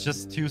that. It's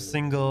just 2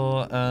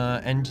 single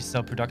energy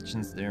cell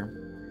productions there.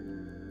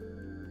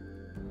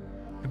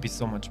 Could be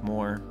so much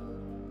more.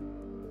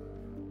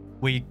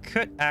 We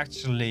could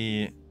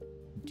actually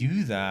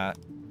do that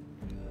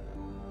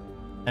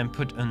and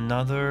put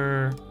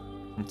another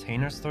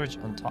container storage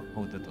on top.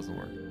 Oh, that doesn't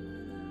work.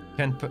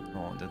 Can't put...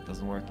 Oh, that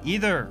doesn't work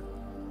either.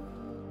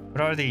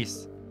 What are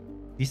these?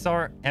 These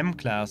are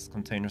M-class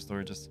container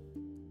storages.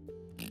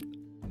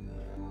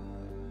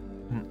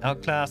 An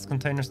L-class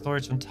container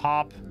storage on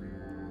top.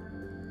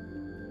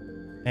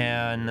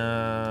 And,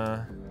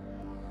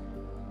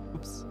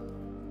 oops.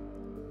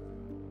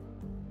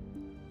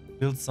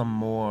 Build some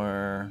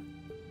more.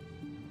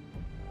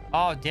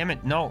 Oh, damn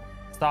it. No.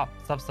 Stop.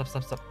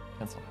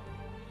 Cancel.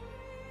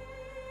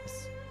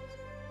 Yes.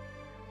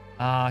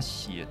 Ah,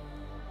 shit.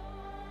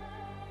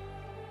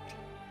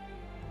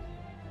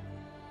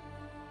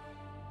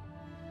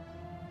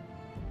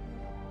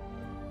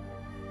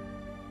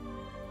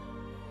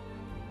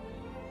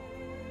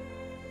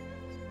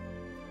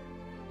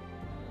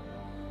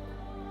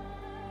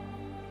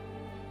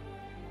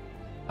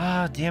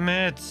 Ah, damn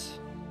it.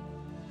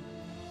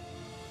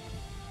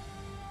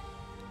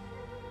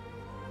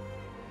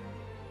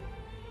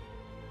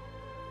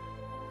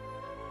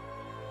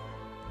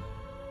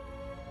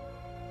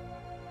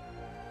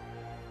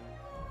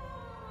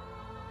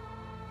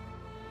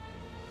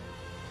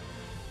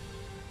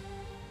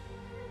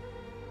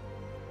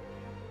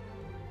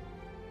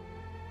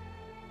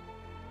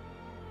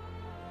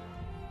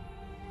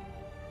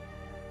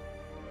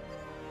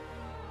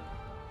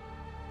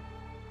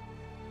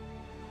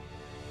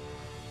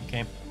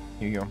 Okay,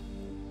 here you go.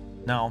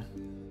 Now,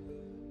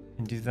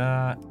 can do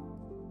that.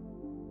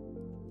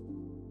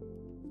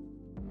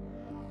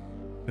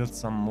 Build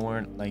some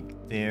more like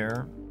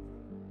there.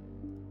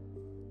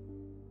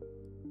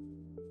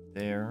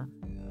 There.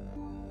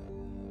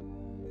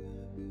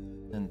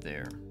 And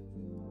there.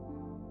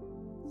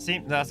 See,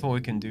 that's what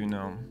we can do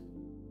now.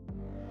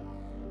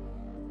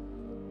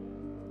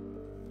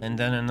 And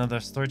then another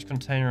storage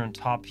container on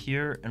top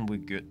here, and we're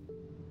good.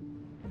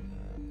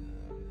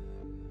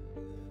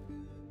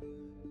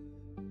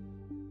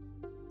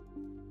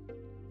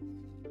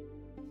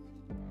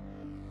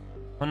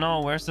 Oh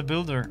no, where's the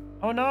builder?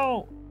 Oh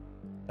no!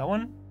 That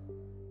one?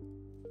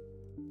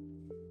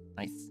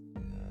 Nice.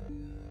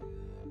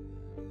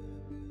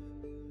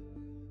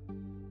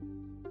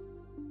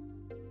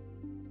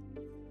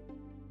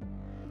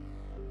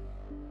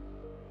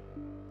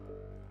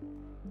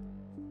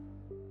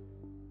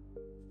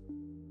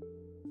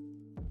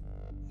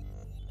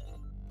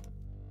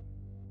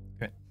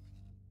 Good.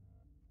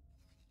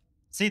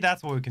 See,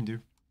 that's what we can do.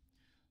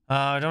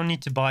 I don't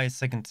need to buy a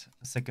second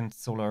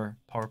solar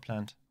power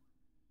plant.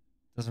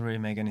 Doesn't really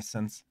make any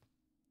sense.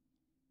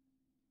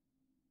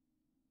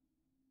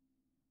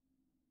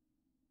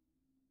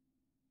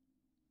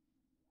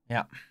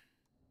 Yeah.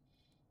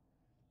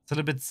 It's a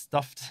little bit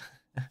stuffed.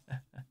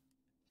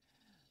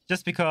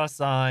 Just because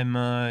I'm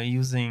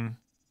using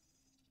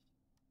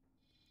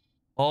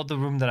all the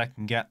room that I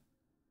can get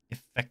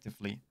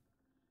effectively.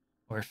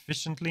 Or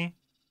efficiently.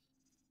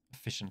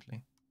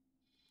 Efficiently.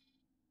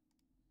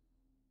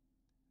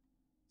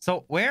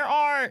 So where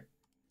are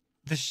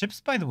the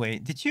ships, by the way?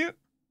 Did you...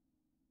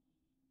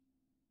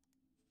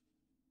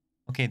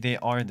 Okay, they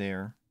are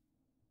there.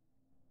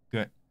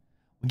 Good.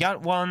 We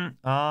got one.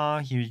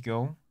 Here you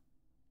go.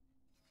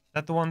 Is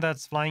that the one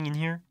that's flying in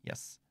here?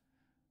 Yes.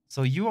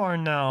 So you are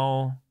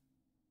now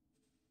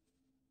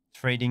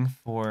trading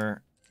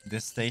for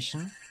this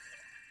station.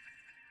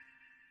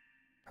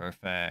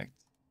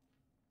 Perfect.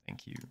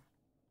 Thank you.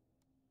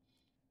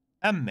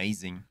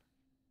 Amazing.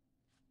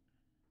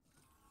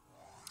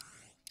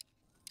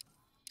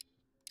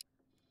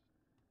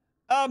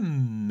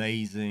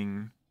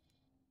 Amazing.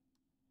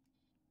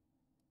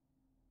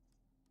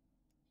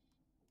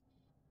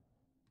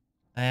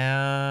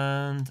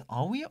 And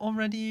are we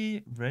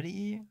already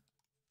ready?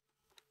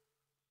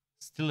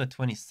 Still at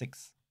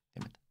 26.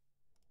 Damn it.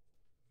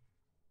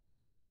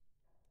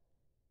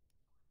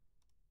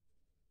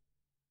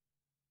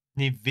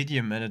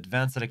 Nvidium and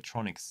advanced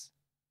electronics.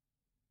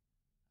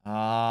 We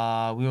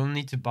will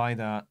need to buy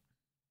that.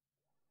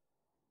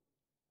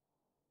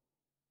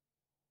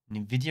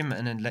 Nvidium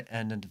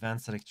and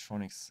advanced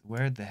electronics.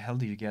 Where the hell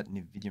do you get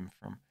Nvidium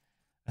from?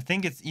 I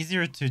think it's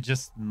easier to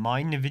just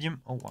mine Nvidium.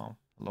 Oh wow.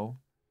 Hello.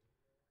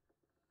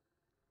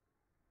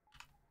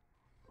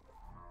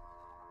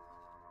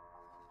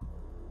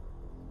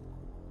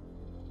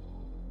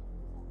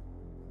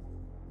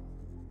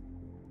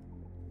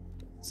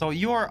 So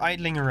you are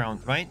idling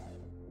around, right?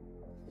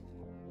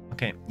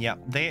 Okay, yeah,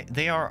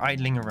 they are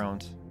idling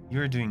around.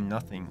 You're doing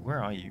nothing.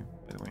 Where are you,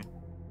 by the way?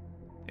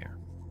 There.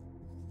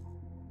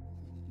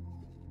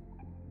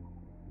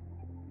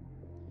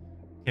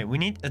 Okay, we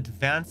need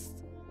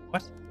advanced...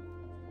 What?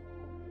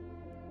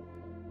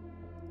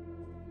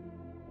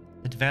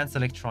 Advanced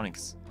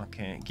electronics.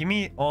 Okay, give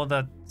me all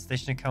that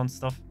station account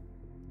stuff.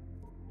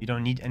 You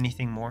don't need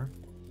anything more.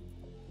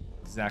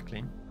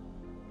 Exactly.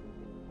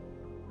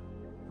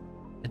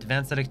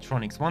 Advanced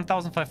electronics,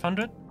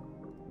 1,500?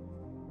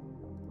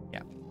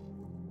 Yeah.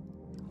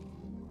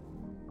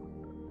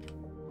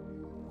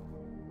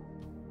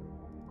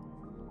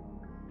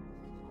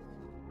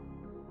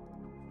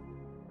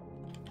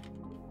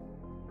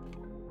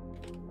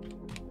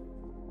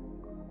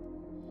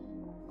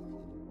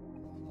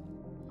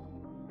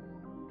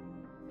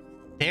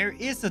 There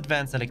is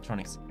advanced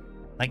electronics.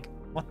 Like,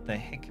 what the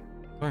heck?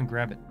 Go and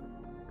grab it.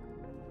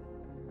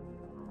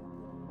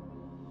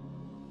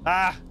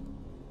 Ah!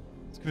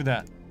 Screw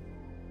that.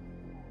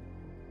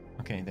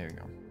 Okay, there you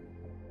go.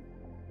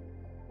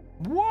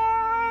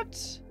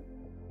 What?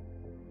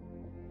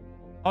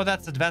 Oh,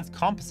 that's advanced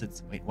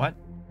composites. Wait, what?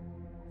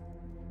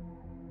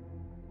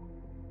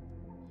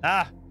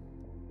 Ah!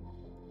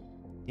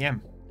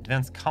 Damn,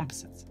 advanced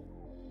composites.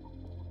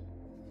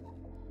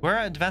 Where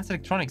are advanced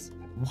electronics?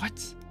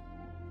 What?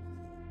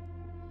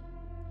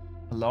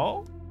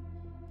 Hello?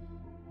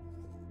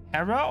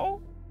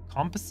 Hero?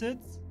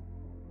 Composites?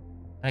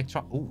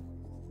 Ooh.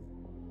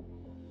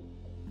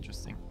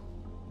 Interesting.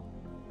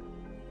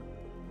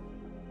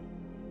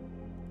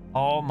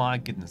 Oh my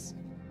goodness.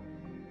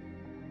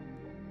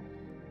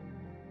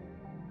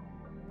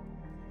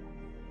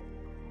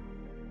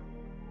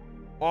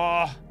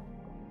 Oh.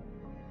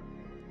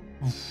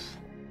 Oof.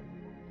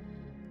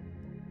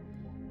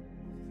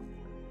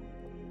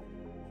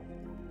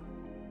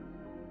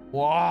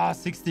 Wow,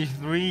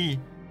 63.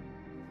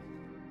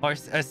 Or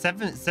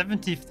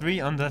 73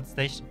 on that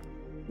station.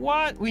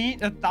 What? We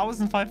need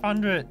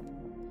 1,500.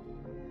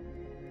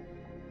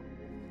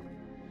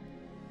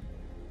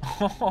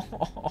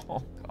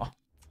 Oh god.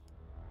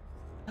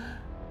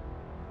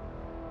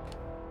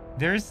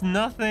 There's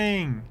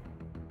nothing.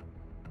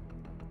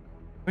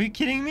 Are you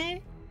kidding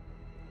me?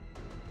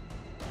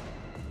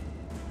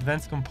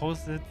 Advanced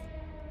composites.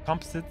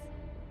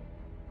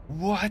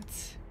 What?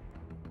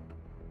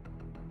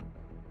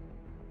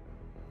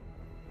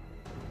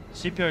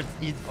 Shipyards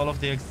eat all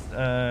of the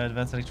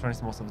advanced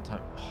electronics most of the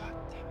time. Oh,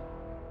 damn it.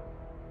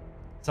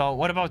 So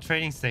what about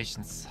trading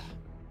stations?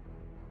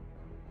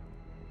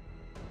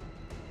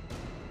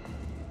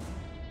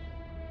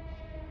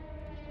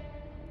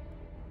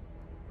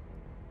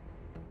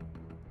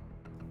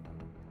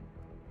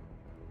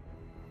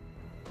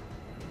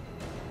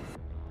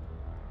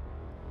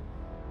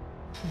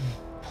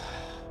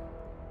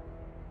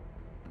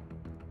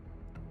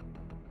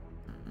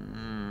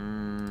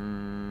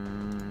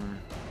 Mm.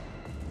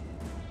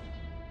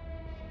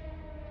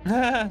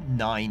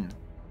 9.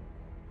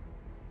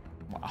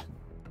 Wow.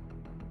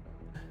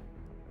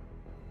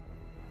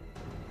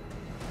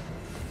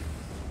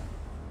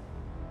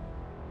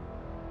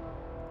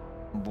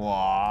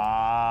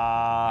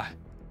 Wow.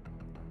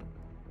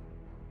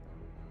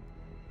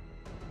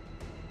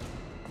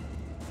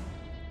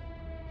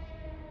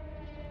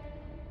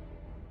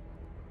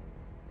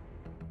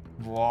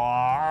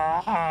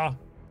 Wow.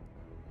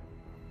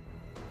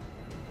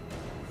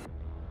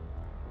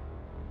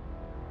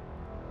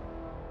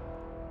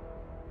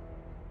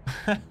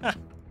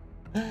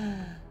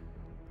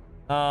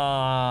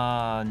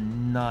 Ah,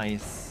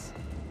 nice.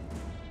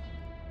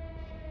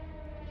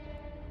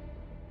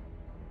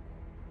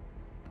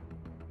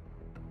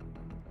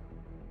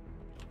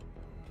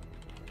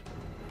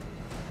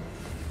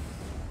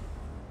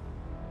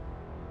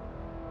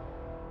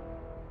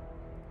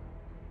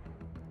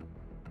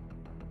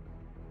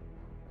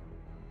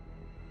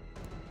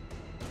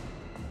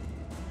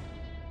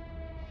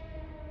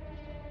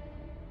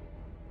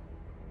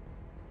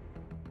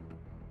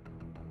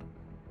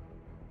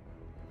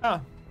 Oh.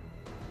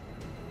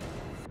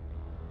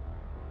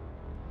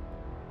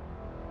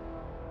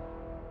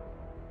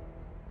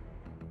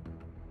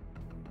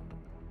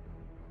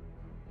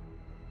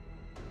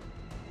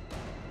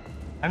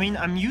 I mean,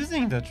 I'm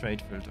using the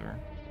trade filter.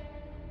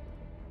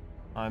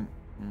 I'm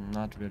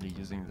not really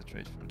using the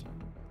trade filter.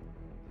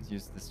 Let's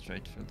use this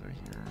trade filter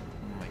here.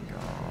 Oh my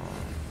god.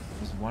 It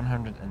was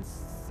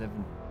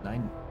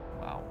 179.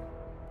 Wow.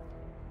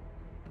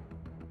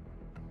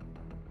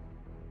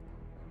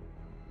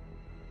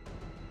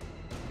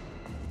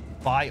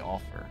 Buy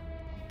offer.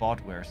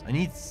 Bought wares. I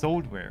need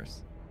sold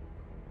wares.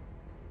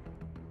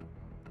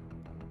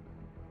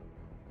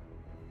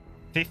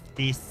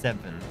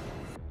 57.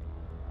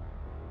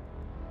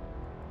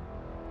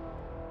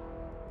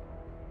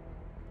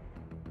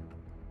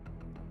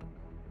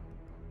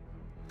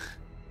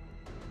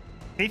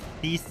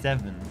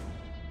 $57.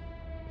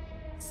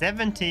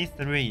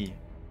 73.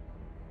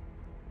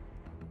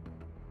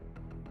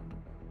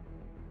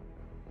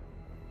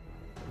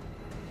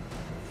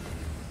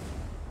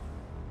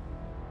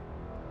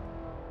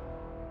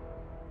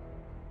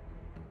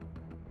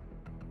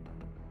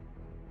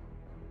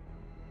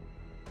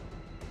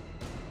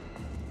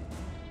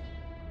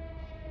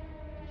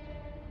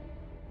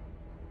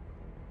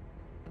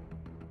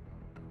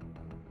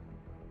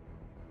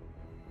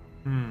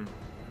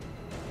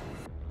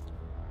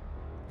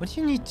 What do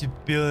you need to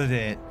build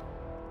it?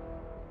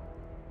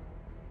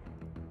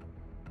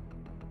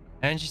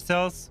 Energy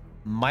cells,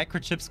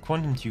 microchips,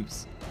 quantum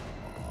tubes.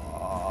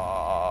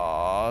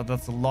 Oh,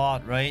 that's a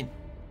lot, right?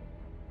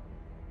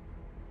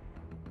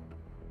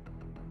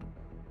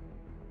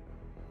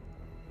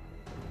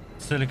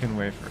 Silicon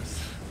wafers.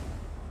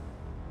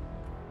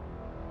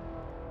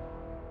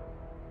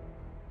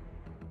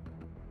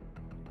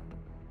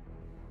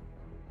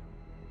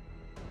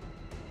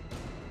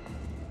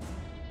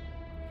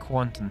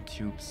 Quantum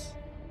tubes.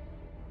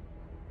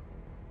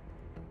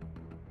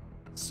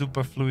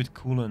 Superfluid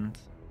coolant.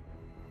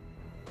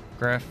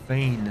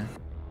 Graphene.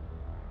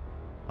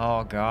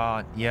 Oh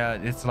god, yeah,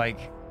 it's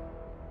like...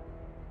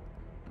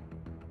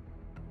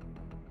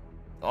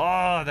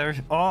 Oh,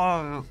 there's...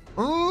 Oh,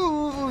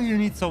 ooh, you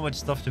need so much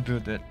stuff to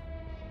build it.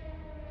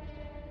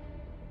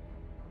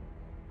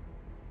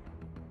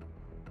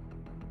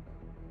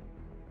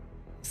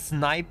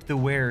 Snipe the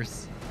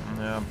wares.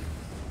 Yeah,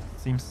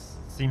 seems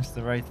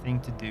the right thing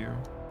to do.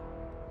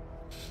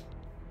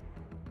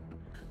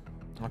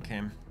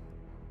 Okay.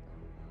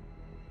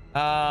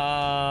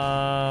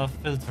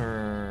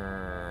 Filter.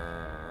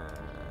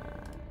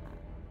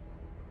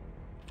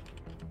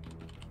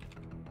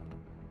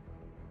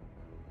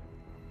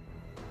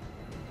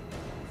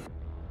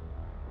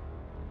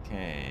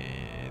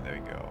 Okay, there we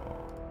go.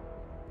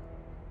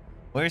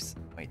 Where's...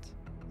 Wait.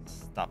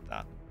 Stop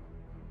that.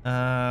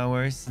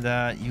 Where's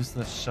that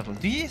useless shuttle?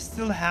 Do you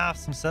still have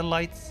some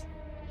satellites?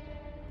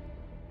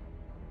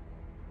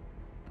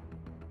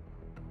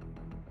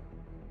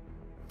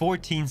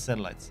 $14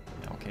 satellites.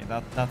 Yeah, okay,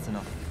 that's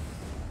enough.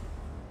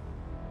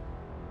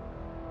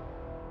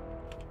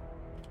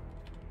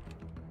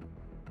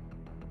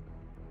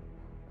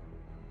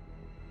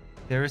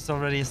 There is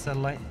already a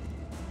satellite.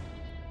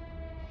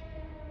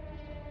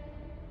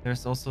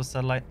 There's also a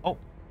satellite. Oh,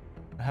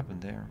 what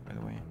happened there, by the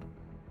way?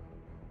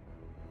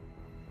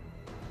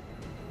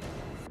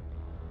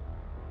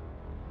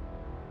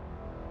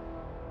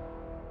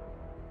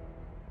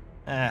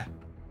 Ah,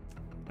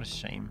 what a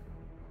shame.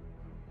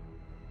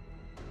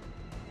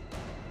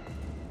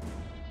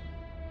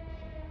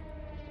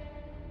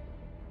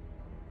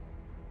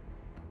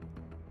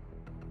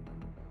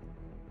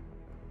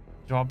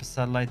 Drop a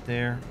satellite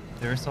there.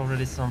 There's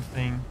already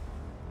something.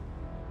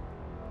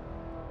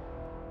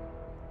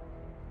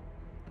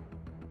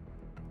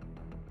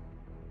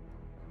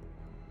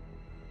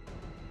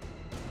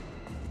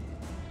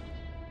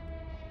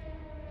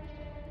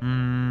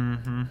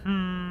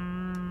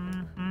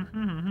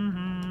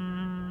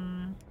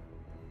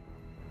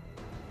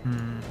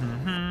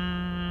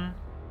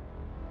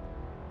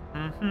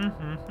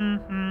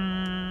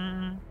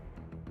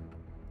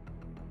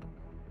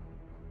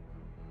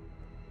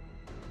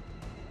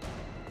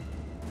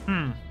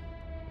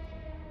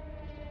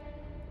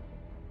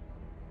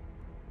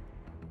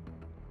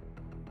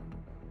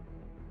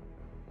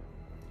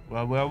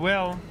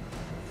 Well.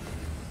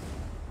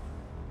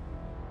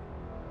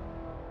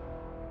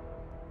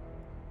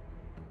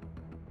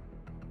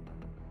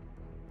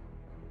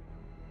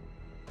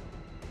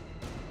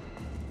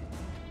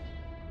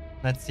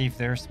 Let's see if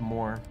there's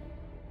more.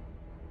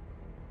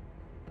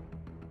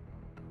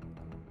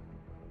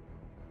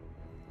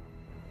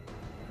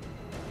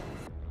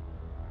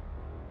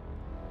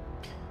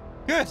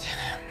 Good.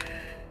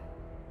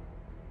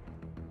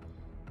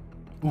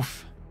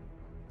 Oof.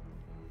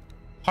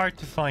 Hard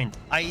to find.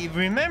 I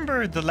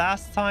remember the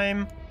last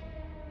time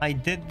I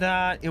did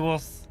that, it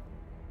was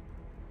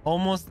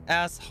almost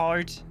as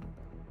hard.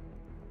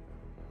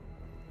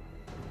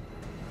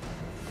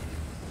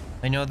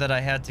 I know that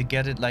I had to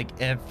get it like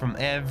from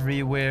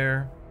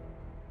everywhere.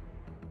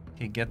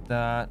 Okay, get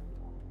that.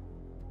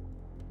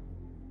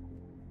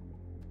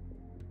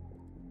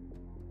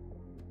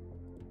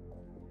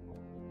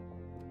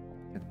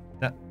 Get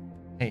that.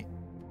 Hey.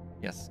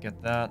 Yes,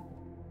 get that.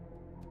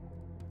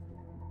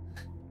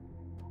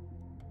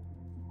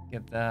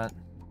 Get that.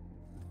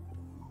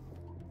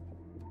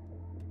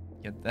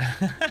 Get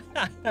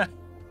that.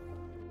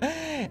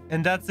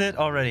 And that's it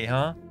already,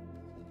 huh?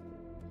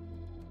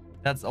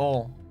 That's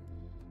all.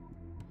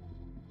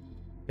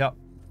 Yep,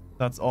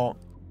 that's all.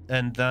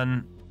 And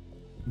then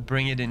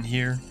bring it in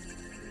here.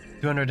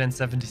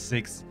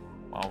 276.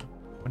 Wow.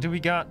 What do we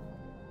got?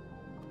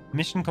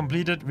 Mission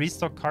completed.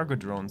 Restock cargo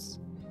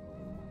drones.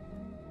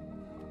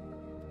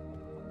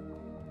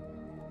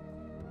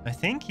 I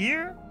think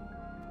here?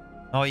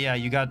 Oh yeah,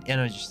 you got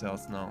energy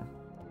cells now.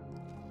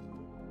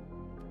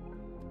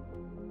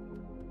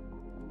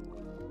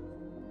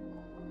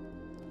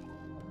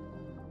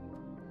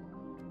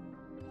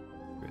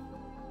 Good.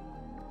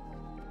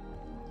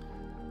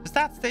 Does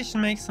that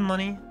station make some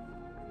money?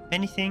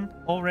 Anything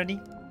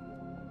already?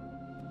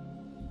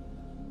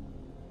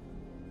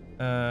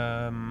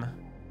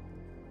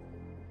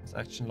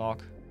 Transaction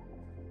log.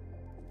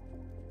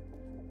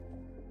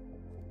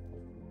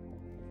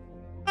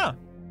 Huh.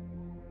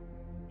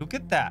 Look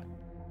at that.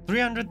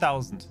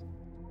 300,000.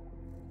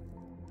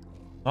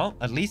 Well,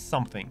 at least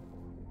something.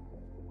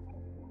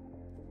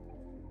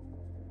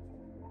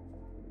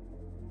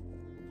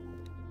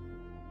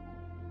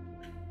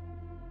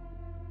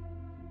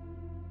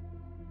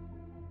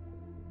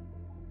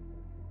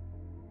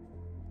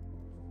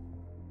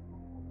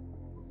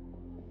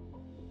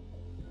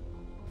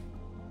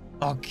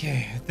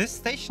 Okay, this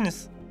station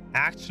is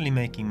actually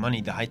making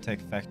money, the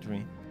high-tech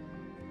factory.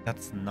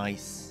 That's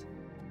nice.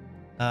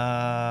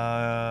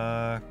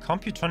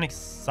 Computronics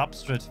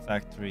substrate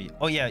factory.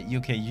 Oh yeah,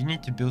 okay, you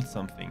need to build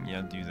something.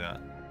 Yeah, do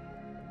that.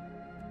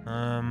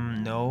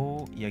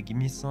 No. Yeah, give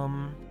me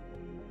some.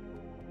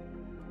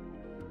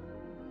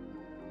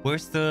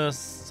 Where's the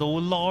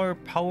solar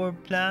power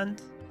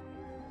plant?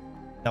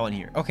 That one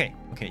here. Okay,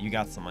 okay, you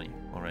got some money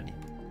already.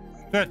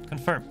 Good,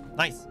 confirm.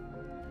 Nice.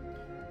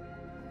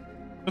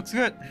 Looks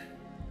good.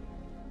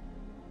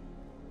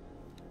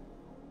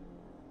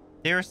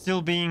 They're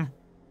still being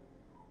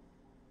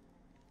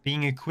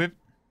equipped.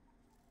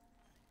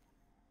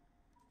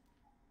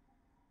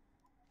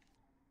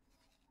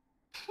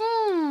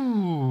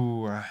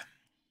 Whew. A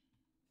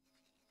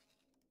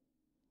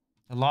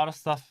lot of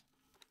stuff.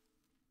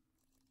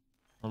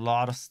 A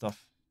lot of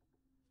stuff.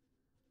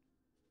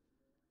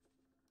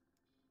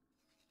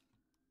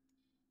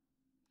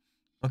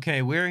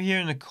 Okay, we're here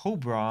in a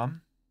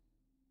Cobra.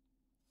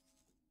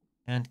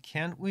 And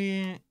can't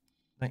we...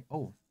 like,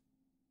 oh.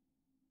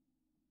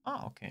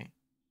 Ah, okay.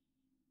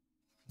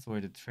 That's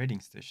where the trading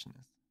station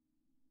is.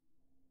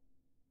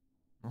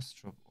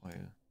 Nostrop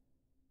oil.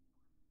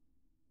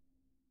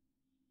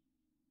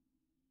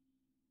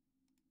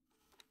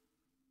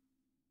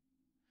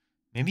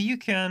 Maybe you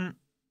can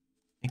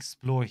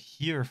explore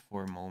here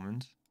for a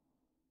moment.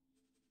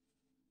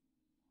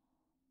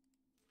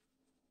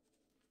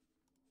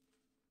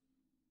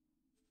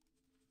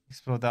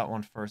 Explore that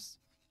one first.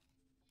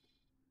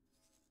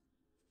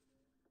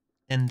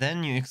 And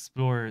then you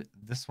explore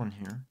this one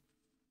here.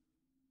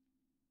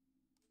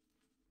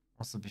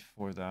 Also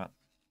before that.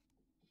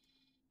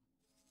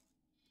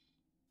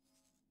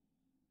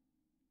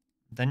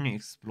 Then you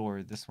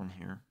explore this one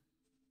here.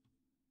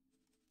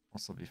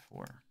 Also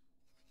before.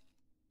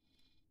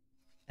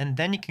 And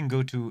then you can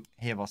go to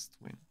Heva's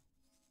twin.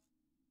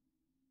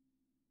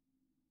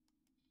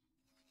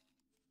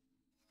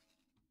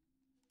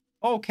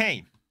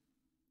 Okay.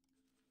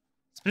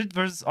 Split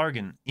versus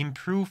Argon.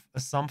 Improve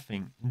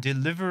something.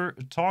 Deliver.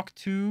 Talk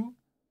to.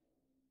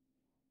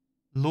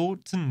 Low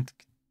tint.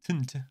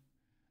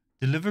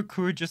 Deliver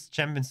courageous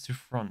champions to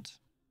front.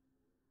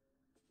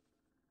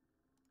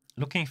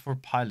 Looking for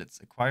pilots.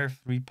 Acquire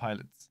 3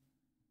 pilots.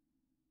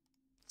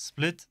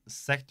 Split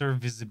sector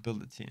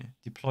visibility.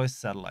 Deploy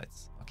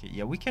satellites. Okay,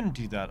 yeah, we can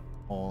do that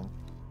all.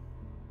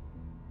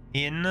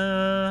 In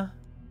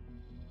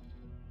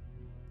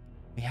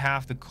we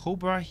have the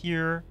Cobra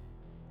here,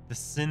 the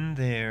Sin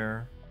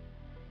there.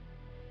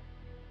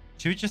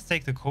 Should we just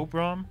take the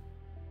Cobra?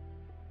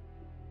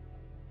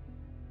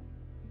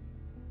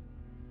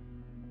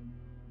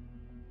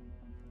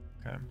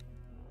 Okay.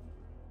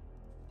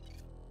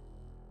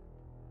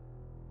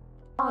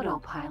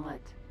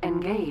 Autopilot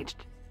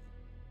engaged.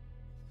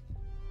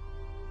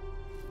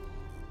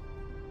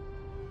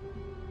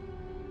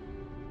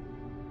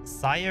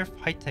 Sire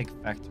High-Tech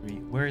Factory.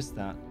 Where is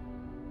that?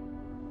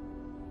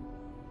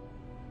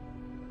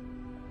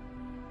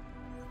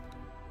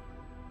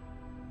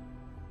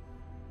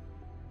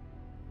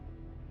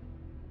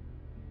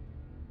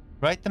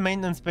 Right, the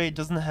maintenance bay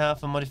doesn't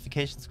have a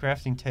modifications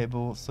crafting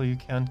table, so you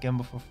can't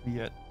gamble for free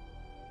yet.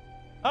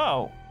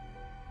 Oh!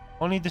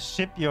 Only the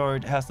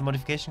shipyard has the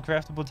modification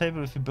craftable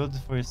table if you build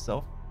it for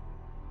yourself.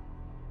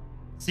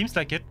 Seems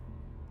like it.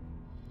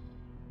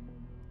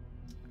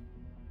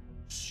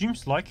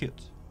 Seems like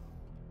it.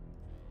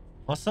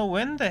 Also,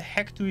 when the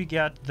heck do we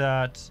get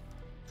that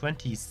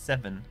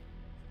 27?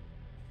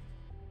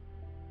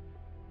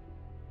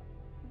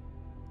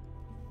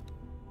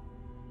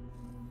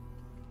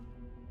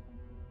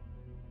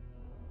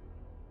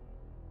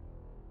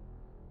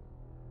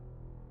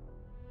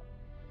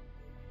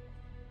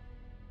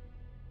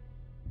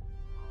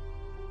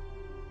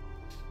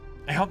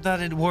 I hope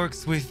that it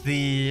works with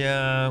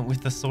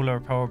the solar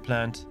power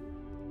plant.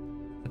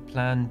 The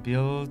plan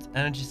build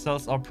energy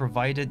cells are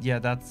provided. Yeah,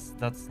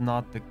 that's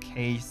not the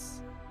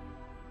case.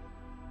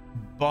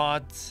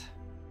 But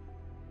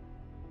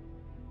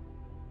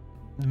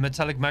the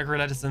metallic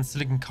microlattice and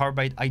silicon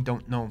carbide, I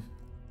don't know.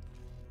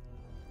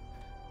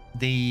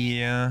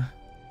 The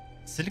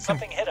silicon.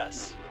 Something hit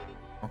us.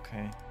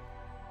 Okay.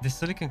 The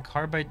silicon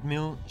carbide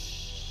mill.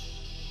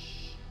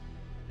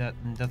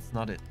 That's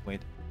not it.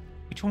 Wait,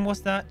 which one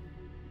was that?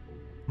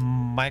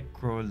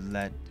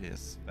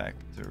 Microlattice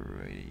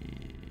factory.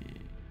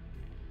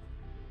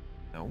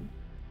 No.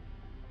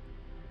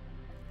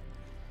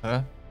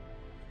 Huh?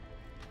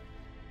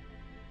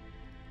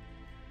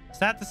 Is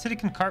that the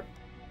silicon carb?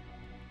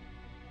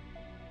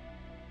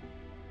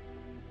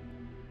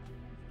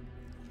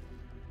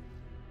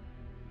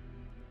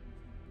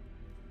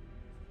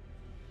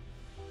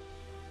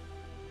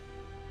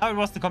 Oh, it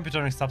was the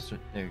computeric substrate.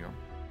 There you go.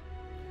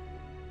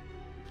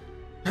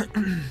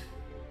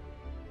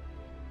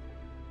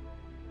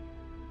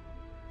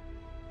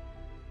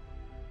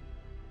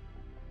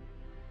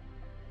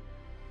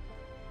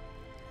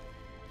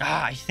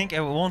 I think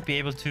I won't be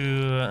able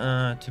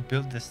to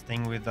build this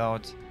thing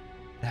without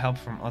the help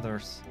from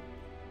others.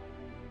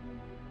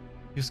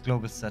 Use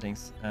global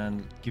settings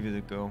and give it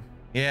a go.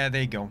 Yeah,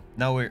 there you go.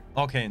 Now we're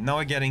okay. Now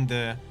we're getting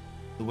the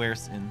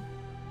wares in.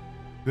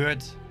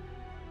 Good.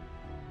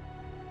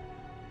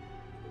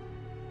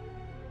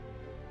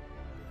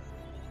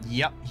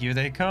 Yep, here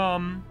they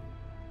come.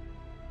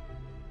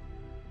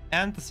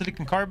 And the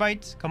silicon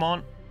carbide. Come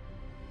on.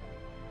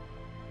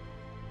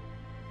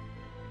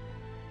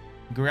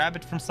 Grab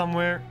it from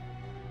somewhere.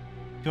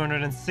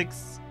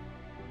 206.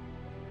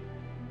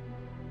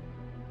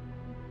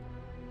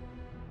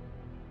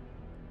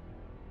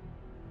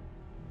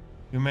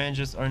 Your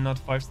managers are not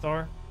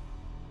 5-star.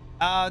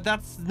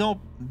 That's not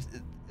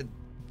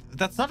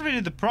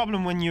really the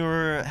problem when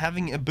you're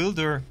having a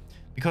builder,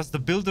 because the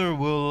builder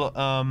will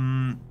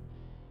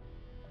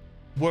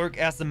work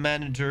as a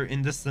manager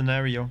in this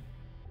scenario.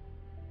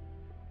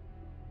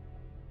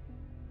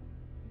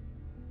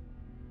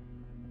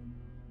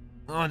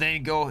 Oh, there you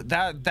go.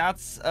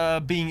 That's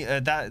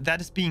that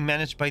is being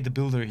managed by the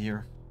builder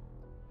here,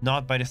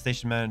 not by the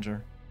station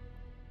manager.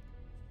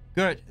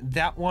 Good.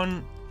 That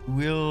one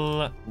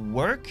will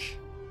work.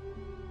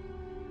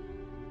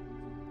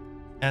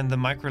 And the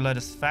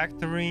microlattice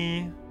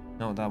factory.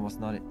 No, that was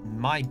not it.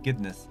 My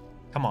goodness.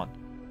 Come on.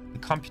 The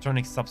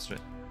computronic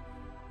substrate.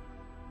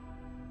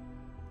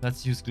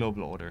 Let's use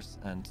global orders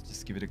and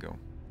just give it a go.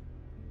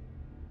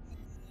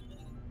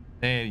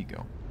 There you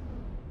go.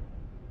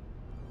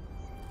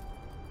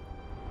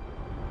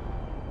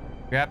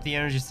 Grab the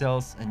energy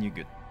cells and you're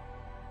good.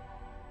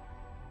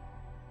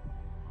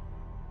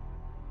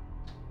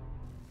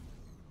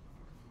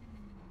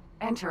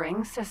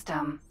 Entering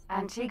system.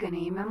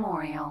 Antigone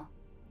Memorial.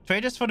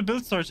 Traders for the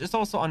build storage is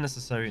also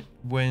unnecessary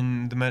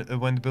when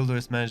the builder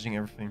is managing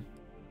everything.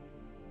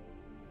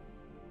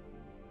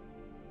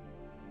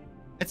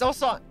 It's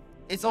also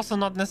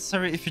not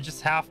necessary if you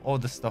just have all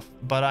the stuff,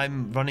 but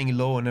I'm running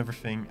low on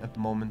everything at the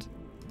moment.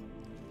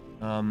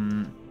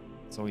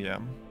 So yeah.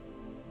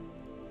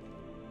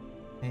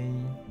 Hey.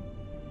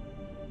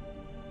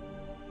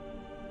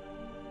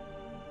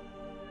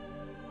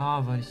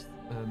 Weil ich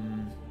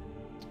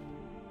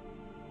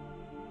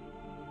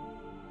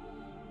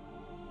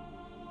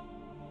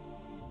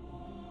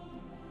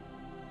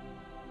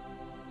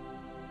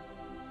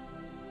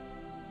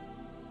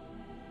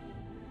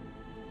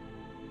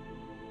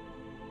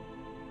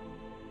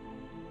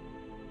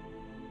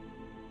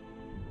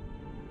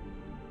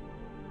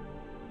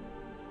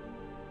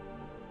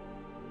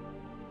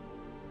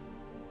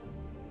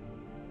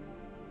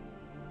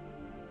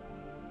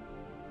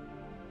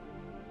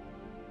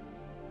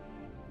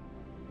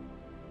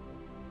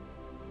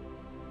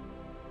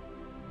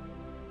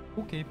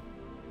okay.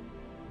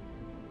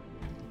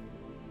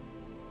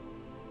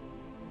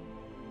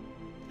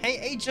 Hey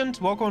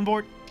Agent, welcome on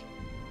board.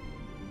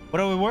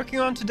 What are we working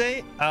on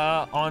today?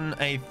 On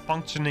a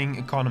functioning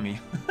economy.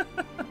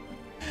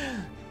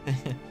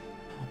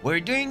 We're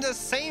doing the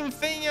same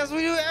thing as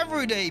we do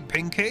every day,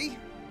 Pinky.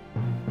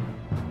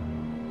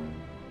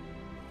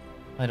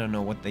 I don't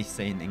know what they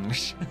say in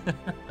English.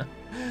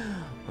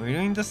 We're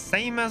doing the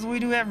same as we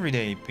do every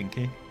day,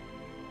 Pinky.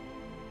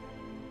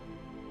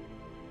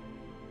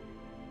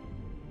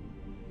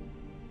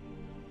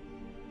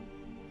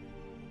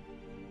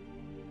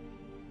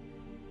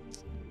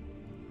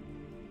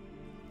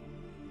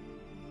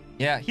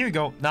 Yeah, here we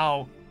go.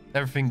 Now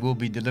everything will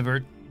be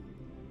delivered.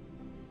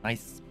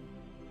 Nice.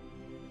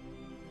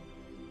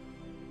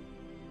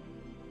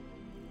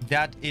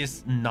 That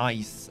is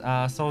nice.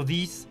 So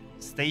these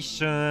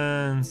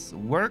stations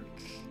work.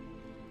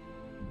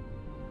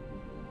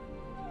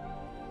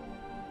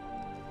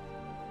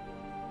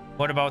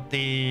 What about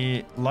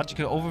the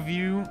logical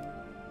overview?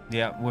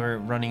 Yeah, we're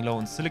running low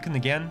on silicon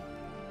again.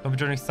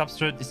 Computer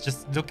substrate is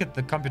just look at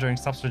the computer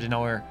substrate in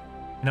our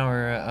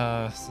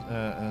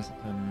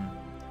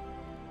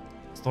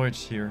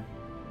storage here.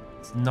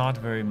 It's not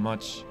very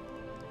much.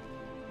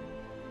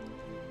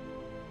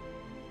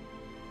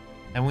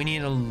 And we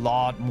need a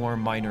lot more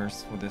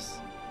miners for this.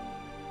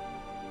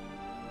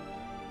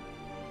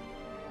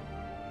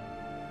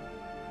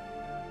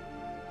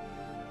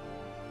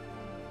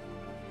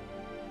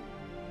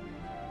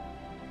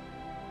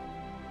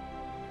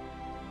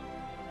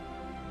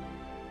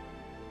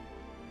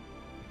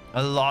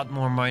 A lot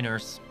more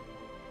miners.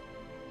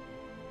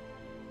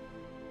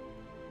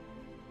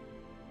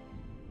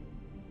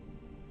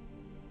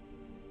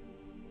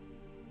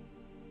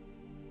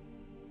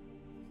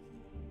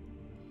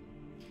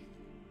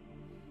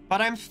 But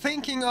I'm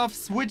thinking of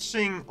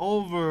switching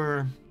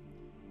over.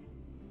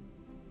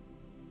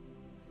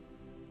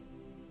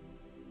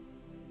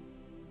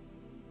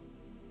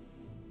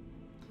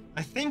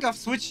 I think of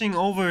switching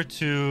over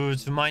to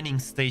mining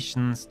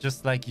stations,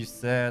 just like you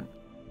said.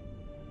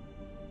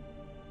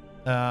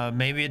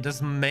 Maybe it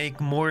does make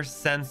more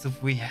sense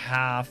if we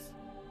have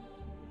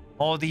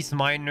all these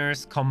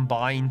miners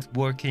combined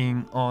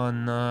working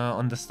on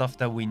the stuff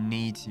that we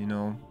need, you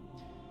know.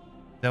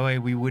 That way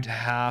we would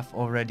have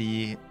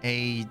already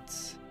 8,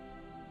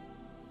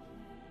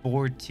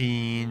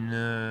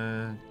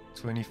 14,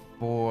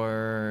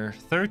 24,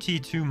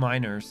 32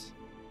 miners.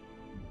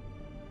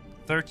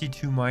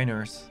 32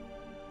 miners.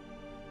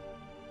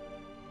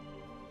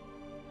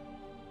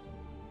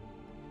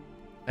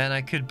 And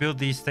I could build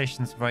these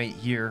stations right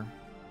here.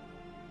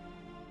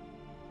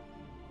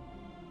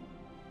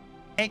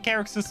 Hey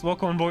Caroxus,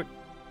 welcome on board.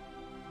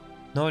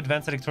 No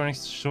advanced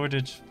electronics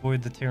shortage for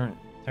the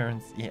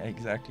Terrans. Yeah,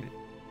 exactly.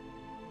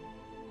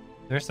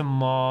 There's a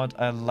mod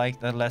I like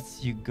that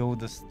lets you go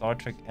the Star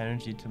Trek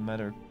energy to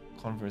matter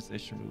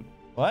conversation route.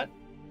 What?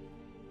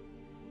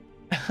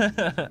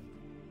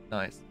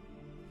 Nice.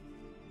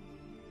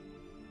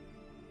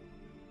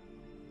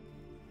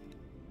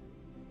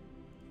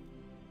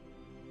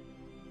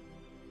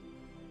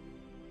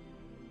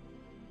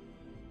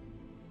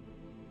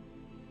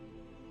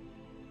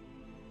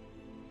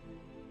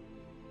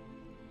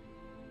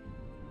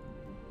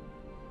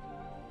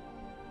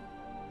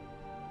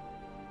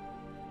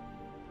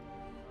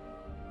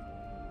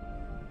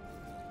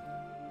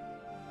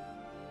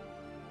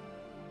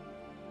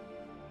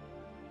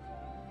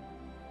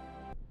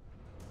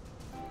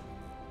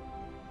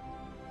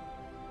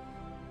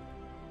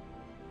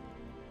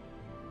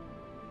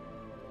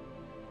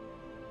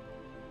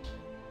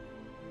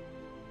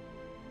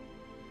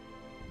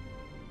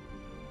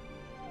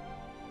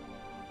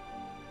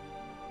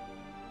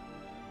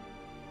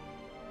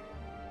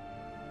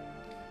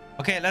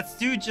 Okay, let's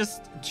do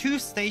just 2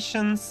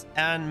 stations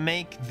and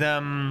make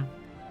them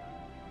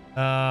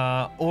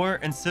ore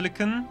and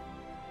silicon.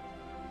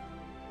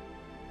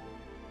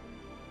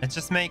 Let's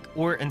just make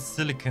ore and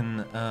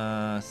silicon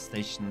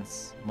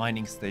stations,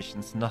 mining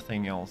stations,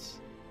 nothing else.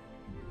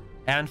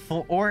 And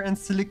for ore and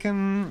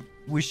silicon,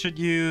 we should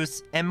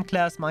use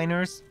M-class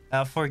miners.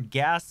 For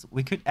gas,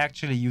 we could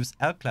actually use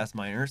L-class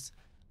miners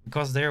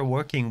because they're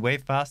working way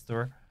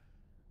faster.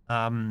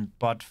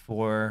 But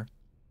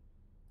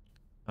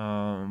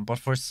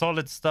for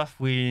solid stuff,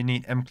 we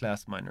need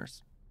M-class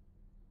miners.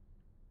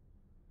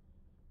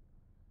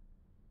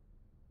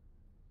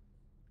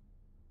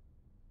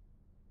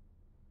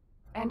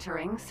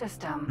 Entering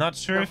system. Not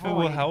sure The if it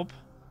will void. help.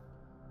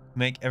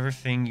 Make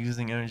everything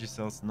using energy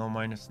cells. No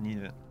miners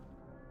needed.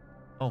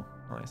 Oh,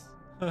 nice.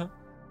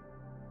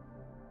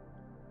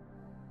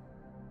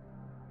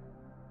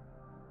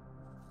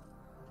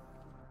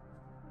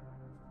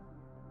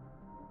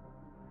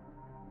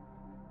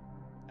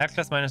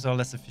 L-class miners are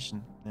less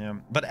efficient. Yeah,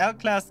 but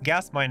L-class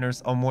gas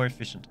miners are more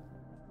efficient.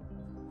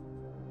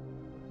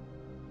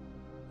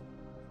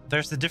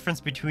 There's a difference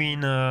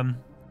between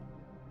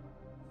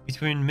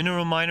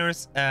mineral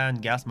miners and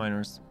gas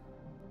miners.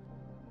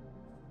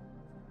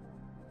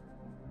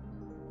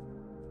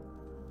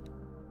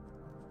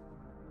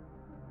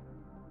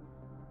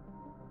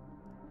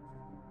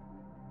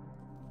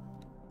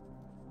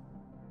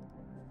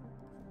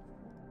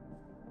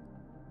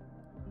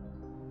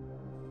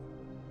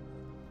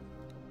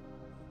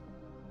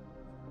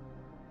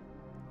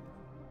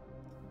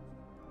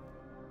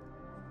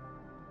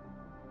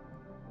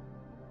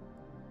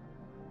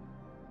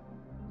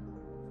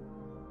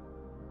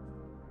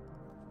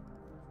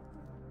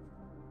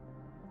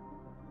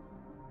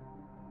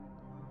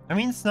 I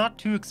mean, it's not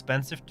too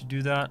expensive to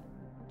do that,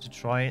 to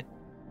try it.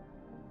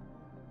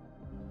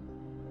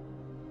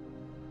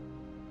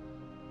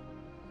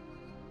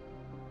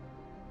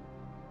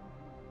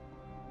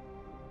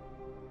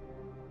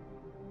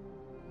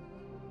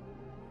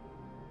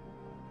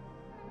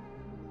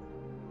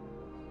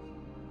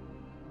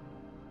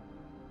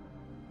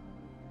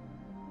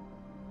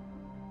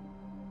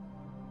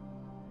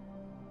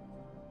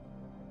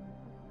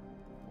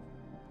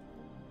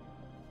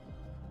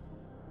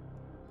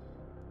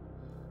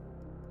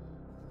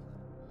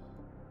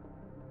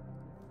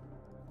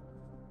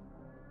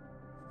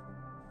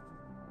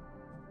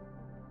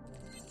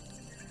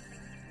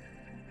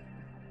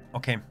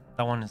 Okay,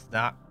 that one is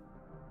that.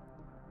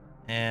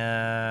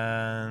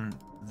 And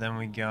then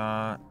we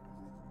got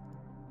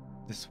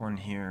this one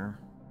here.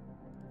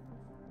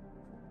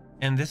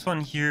 And this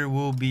one here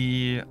will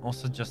be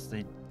also just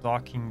a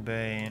docking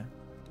bay.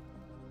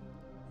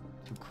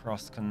 2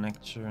 cross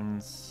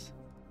connections.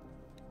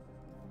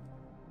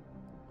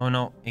 Oh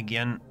no,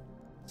 again,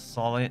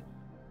 solid.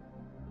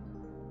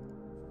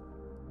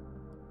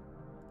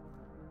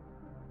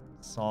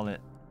 Solid.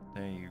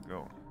 There you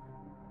go.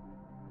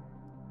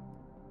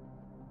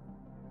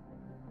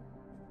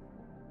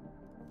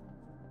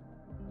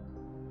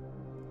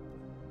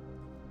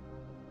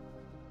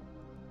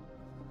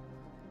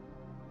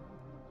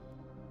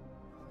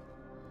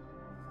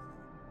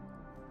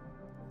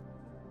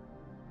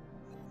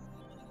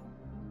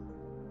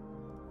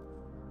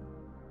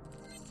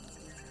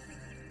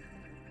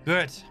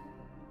 Good.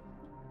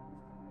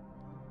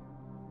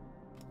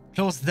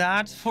 Close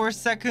that for a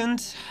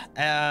second,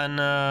 and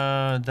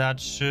that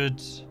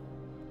should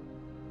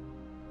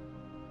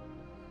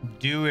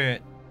do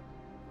it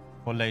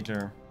for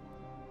later.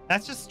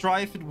 Let's just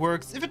try if it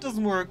works. If it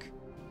doesn't work,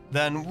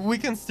 then we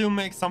can still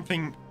make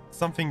something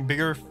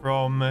bigger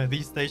from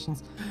these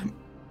stations.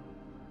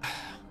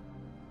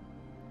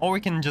 Or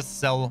we can just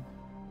sell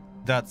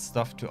that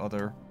stuff to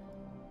others.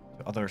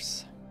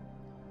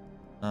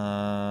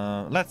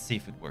 Let's see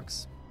if it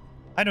works.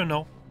 I don't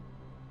know.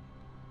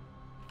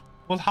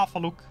 We'll have a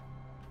look.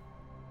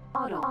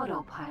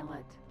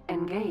 Autopilot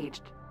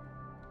engaged.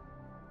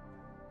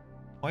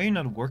 Why are you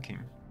not working?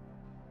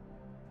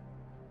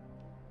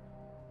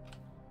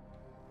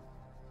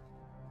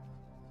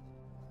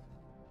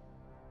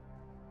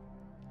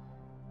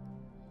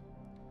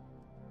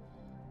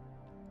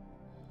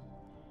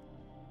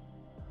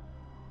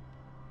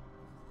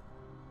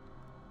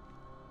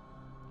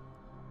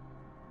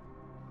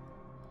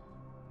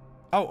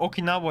 Oh,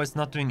 Okinawa is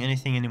not doing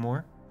anything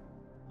anymore.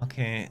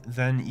 Okay,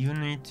 then you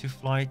need to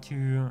fly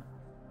to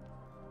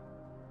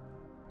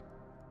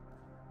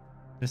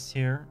this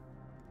here.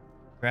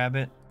 Grab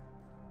it.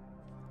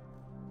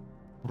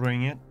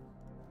 Bring it.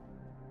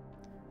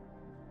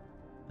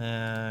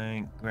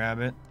 Grab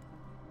it.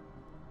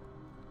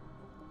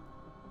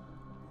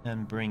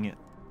 And bring it.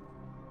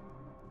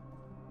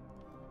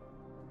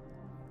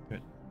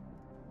 Good.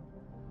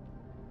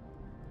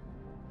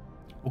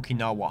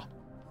 Okinawa.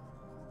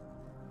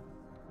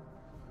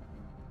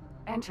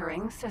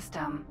 Entering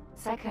system.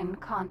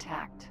 Second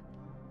contact.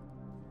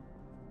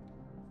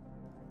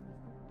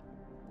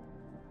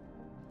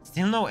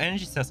 Still no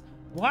energy cells.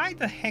 Why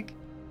the heck?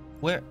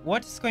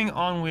 What is going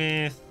on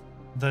with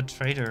the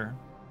trader?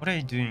 What are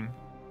you doing?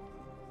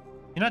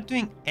 You're not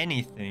doing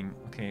anything.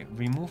 Okay,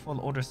 remove all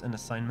orders and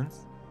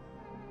assignments.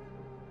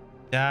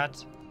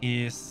 That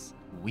is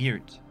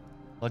weird.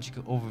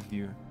 Logical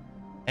overview.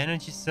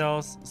 Energy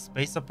cells,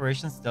 space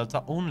operations,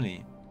 delta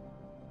only.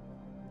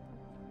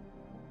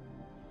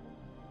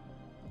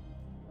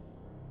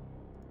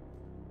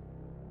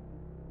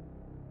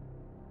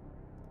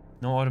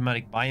 No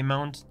automatic buy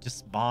amount,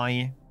 just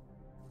buy.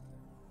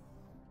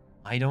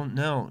 I don't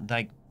know,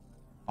 like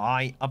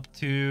buy up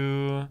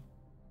to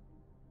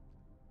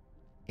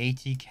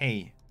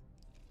 80k.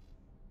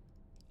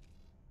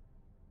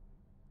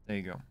 There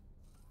you go.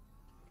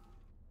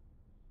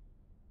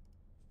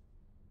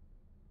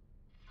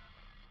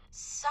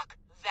 Suck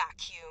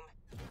vacuum.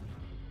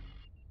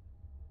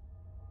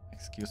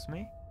 Excuse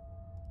me?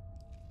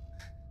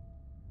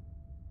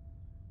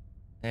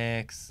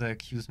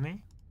 Excuse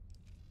me?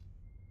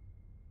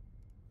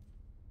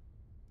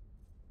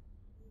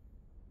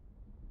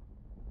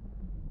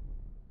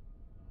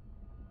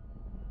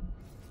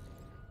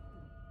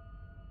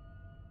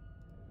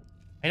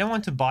 I don't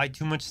want to buy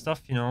too much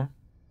stuff, you know.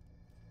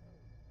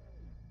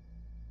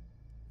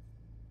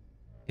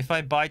 If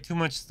I buy too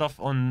much stuff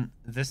on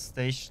this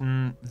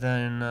station,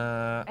 then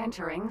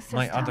Entering system.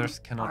 my others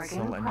cannot Organ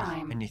sell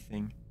prime.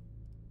 anything.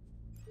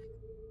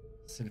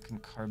 Silicon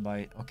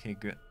carbide. Okay,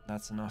 good.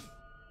 That's enough.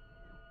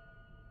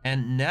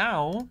 And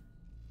now...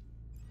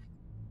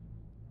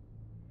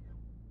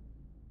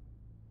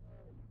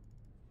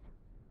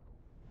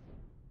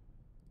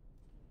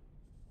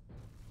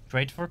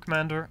 Trade for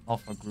Commander,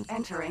 Alpha Group.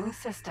 Entering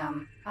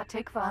system.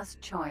 Atikva's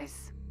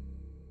choice.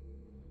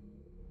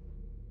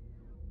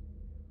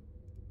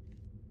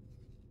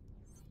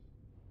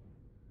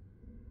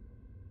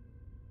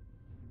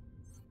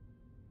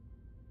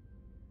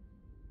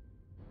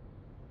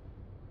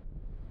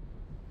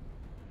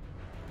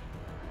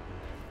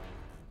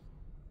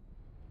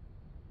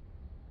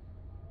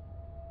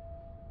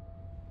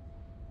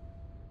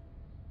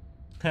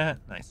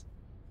 Nice.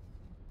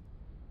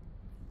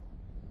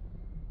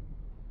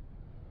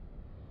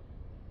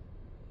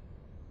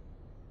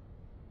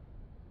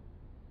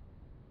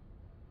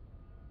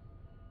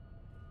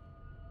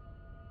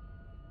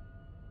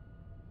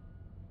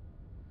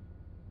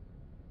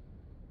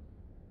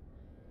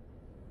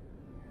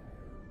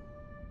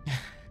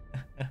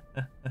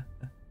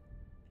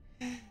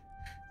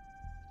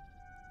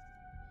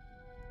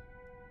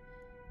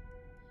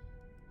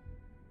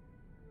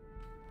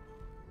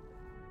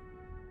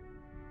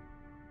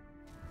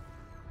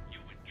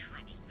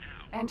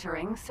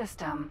 Entering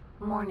system.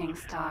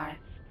 Morningstar.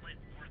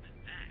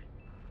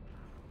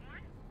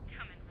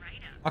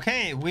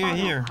 Okay, we're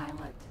here.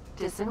 Autopilot.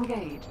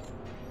 Disengage.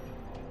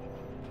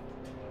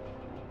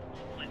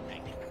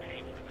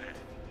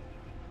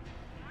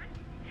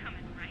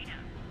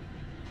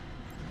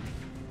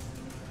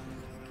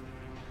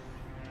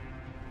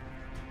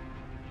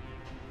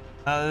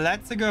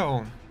 Let's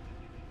go.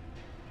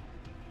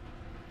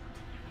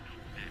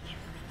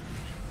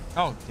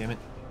 Oh, damn it.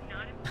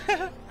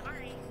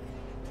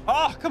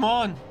 Oh, come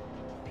on.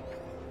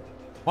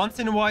 Once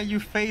in a while you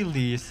fail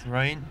these,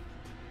 right?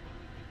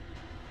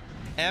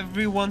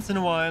 Every once in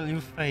a while you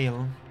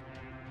fail.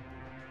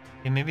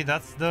 Okay, maybe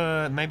that's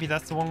the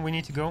one we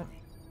need to go.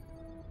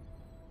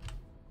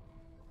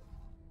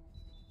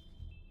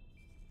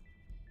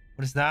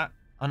 What is that?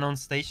 Unknown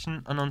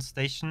station, unknown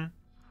station.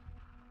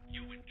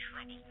 You in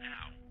trouble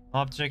now.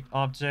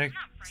 Object,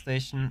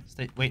 station,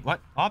 state. Wait,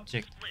 what?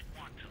 Object.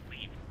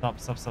 Stop.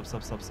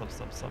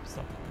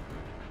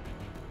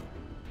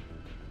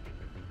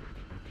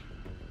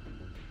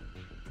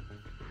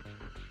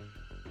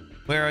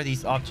 Where are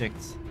these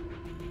objects?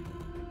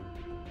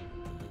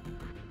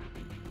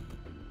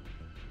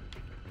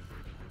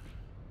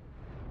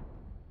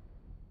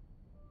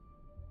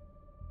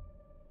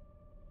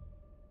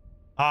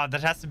 Ah,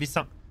 that has to be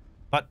some...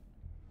 But...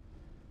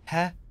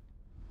 Huh?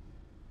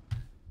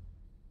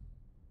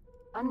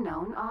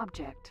 Unknown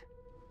object.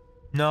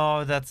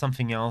 No, that's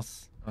something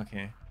else.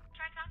 Okay.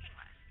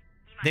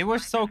 They were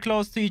so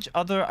close to each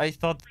other, I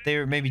thought they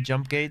were maybe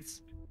jump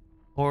gates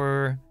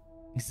or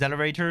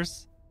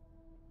accelerators.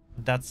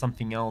 That's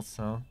something else,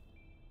 huh?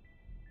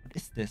 What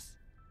is this?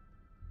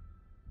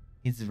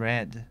 It's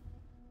red.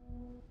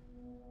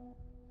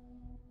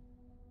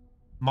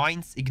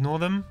 Mines, ignore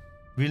them?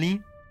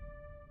 Really?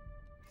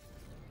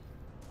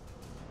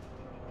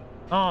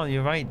 Oh,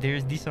 you're right.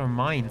 These are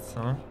mines,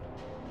 huh?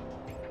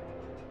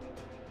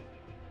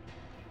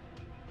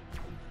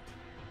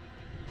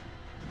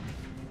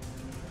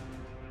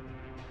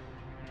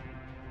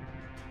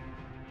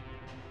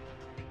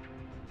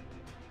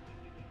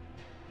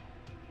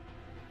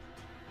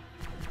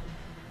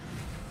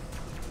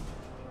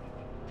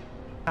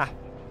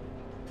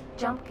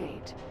 Jump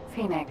gate.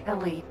 Phoenix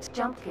Elite.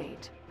 Jump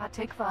gate.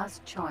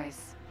 Atikva's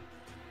choice.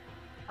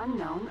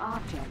 Unknown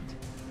object.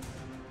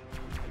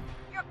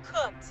 You're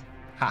cooked.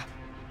 Ha.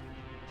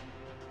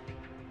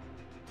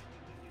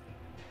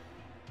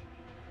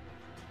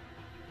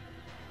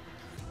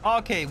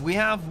 Okay, we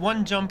have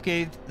one jump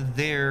gate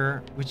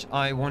there, which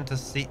I want to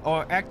see.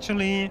 Or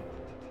actually,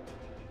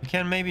 we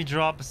can maybe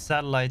drop a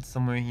satellite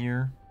somewhere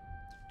here.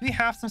 Do we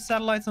have some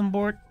satellites on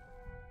board?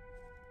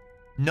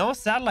 No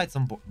satellites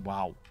on board.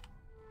 Wow.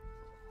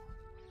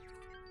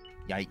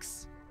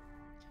 Yikes.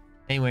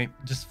 Anyway,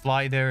 just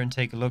fly there and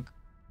take a look.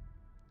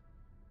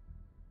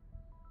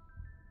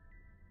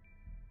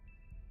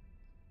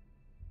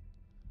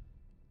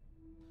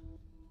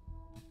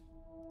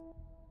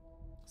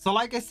 So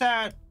like I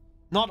said,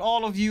 not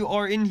all of you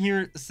are in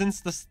here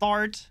since the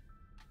start,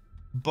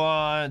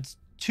 but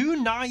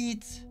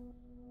tonight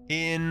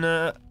in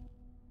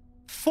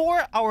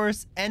 4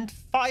 hours and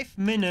 5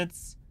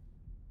 minutes,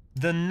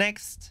 the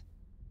next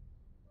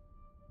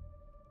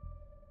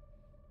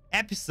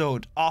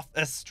episode of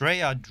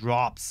ASTRAEA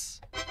drops.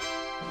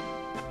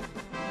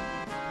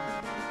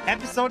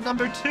 Episode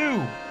number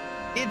 2.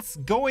 It's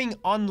going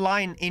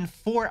online in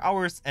 4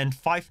 hours and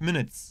 5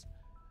 minutes.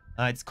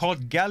 It's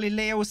called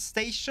Galileo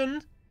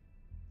Station.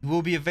 It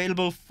will be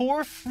available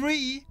for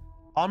free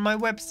on my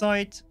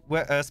website,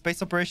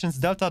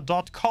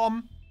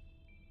 spaceoperationsdelta.com.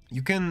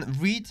 You can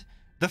read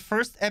the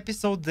first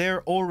episode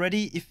there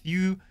already if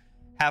you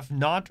have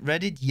not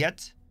read it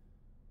yet.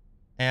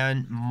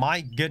 And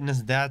my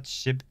goodness, that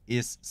ship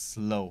is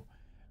slow.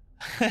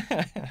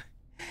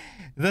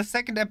 The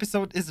second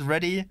episode is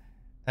ready.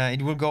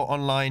 It will go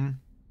online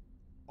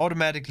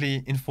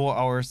automatically in 4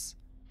 hours.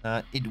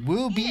 It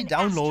will be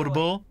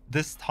downloadable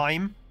this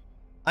time.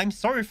 I'm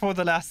sorry for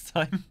the last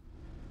time.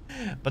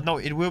 But no,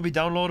 it will be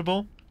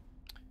downloadable.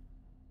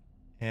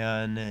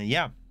 And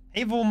yeah.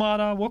 Hey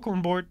Volmada, welcome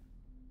on board.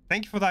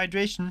 Thank you for the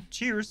hydration.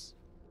 Cheers.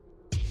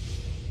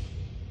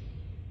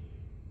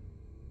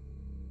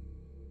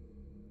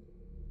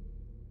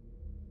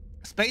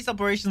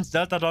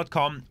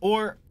 SpaceOperationsDelta.com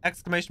or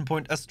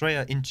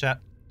 !ASTRAEA in chat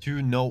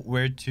to know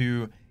where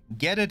to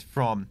get it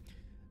from.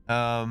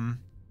 You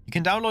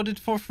can download it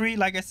for free,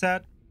 like I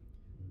said.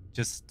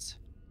 Just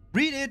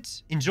read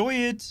it, enjoy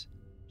it,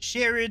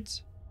 share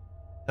it.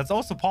 That's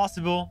also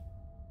possible.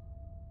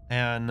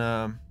 And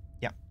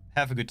yeah,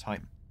 have a good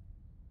time.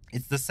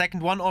 It's the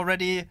second one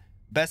already.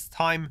 Best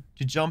time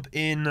to jump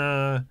in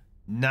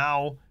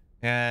now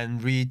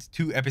and read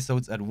 2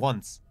 episodes at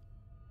once.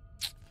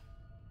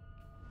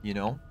 You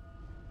know?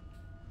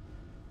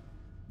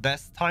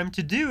 Best time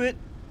to do it.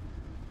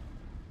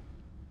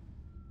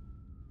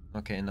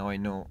 Okay, now I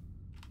know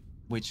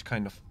which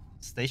kind of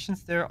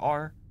stations there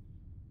are.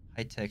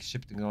 High-tech,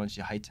 ship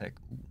technology, high-tech.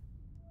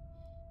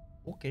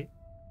 Okay.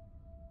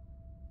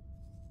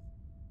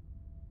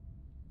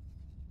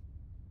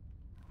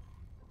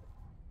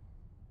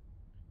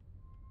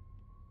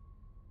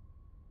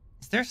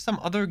 Is there some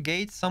other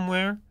gate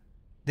somewhere?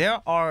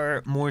 There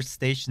are more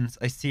stations.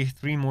 I see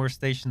 3 more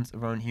stations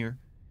around here.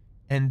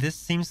 And this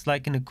seems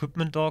like an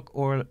equipment dock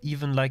or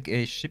even like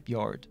a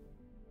shipyard.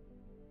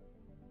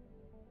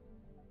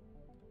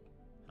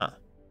 Huh.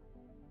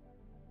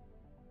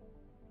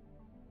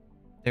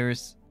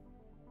 There's...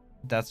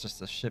 That's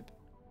just a ship.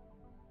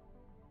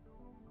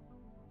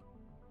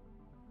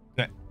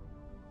 Okay.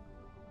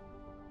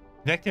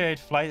 Deactivate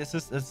flight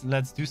assist.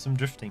 Let's do some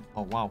drifting.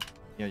 Oh, wow.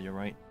 Yeah, you're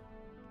right.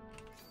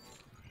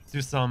 Let's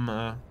do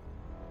some...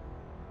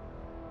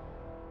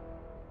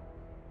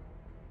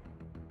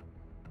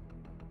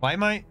 Why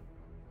am I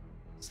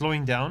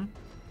slowing down?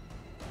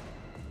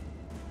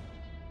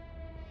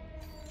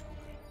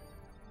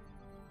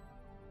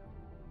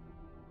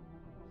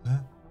 Huh?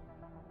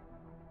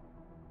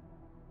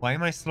 Why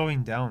am I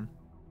slowing down?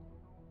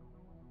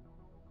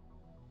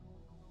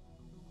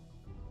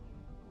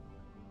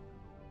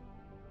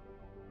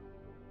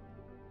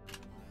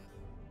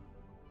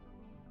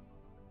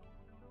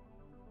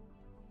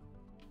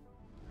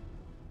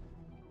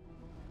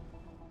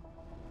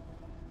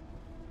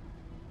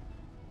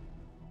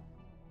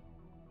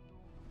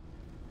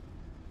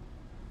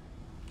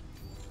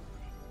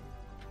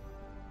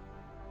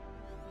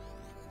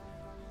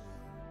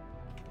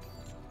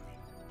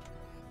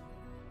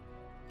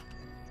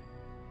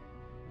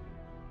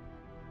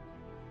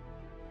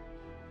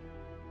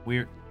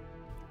 Weird.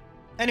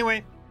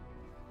 Anyway.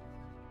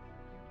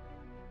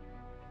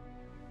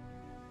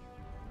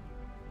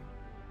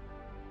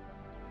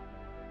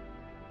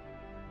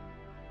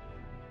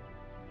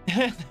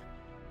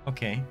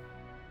 Okay.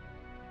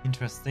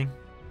 Interesting.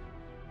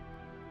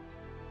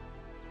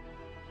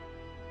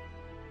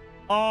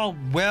 Oh,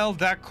 well,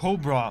 that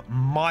Cobra.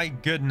 My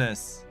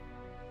goodness.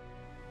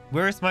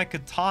 Where's my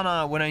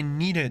katana when I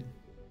need it?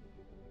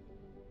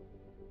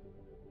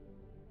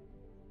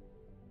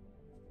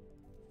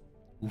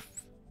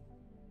 Oof.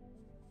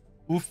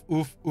 Oof,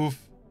 oof,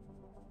 oof.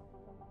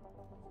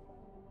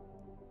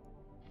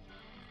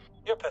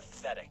 You're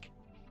pathetic.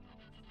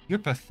 You're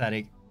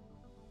pathetic.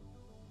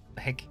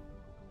 The heck?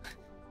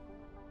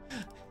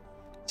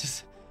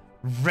 Just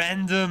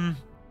random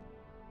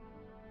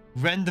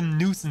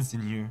nuisance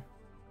in here.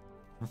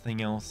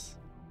 Nothing else.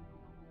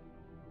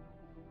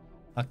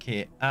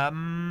 Okay,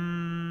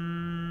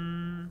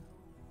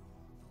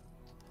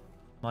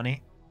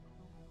 money.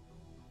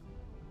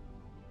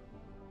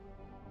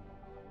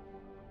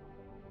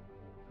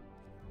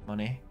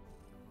 Money.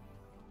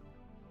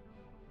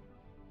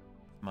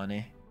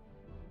 Money.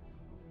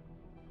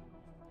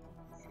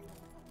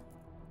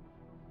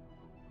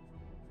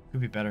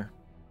 Could be better.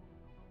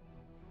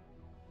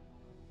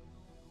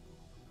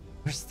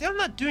 We're still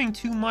not doing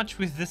too much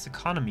with this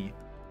economy.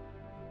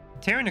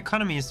 The Terran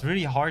economy is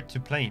really hard to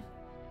play.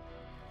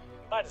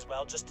 Might as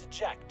well just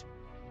eject.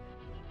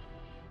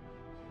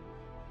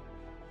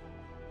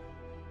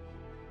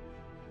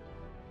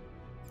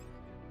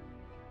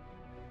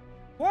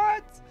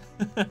 What?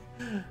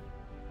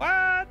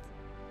 What?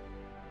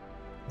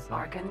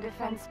 Argon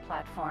defense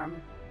platform.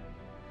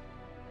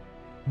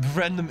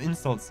 Random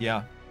insults,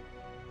 yeah.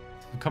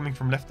 Coming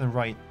from left and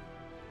right.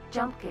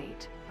 Jump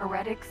gate.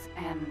 Heretics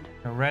end.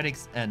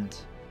 Heretics end.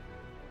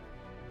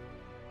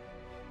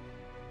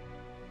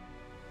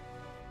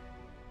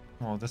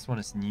 Oh, this one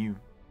is new.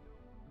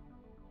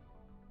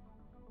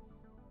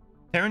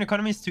 Terran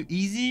economy is too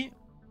easy.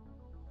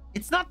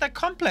 It's not that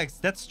complex.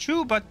 That's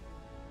true, but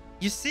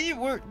you see,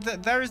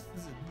 there's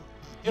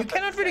you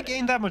cannot really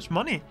gain that much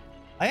money.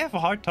 I have a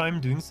hard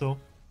time doing so.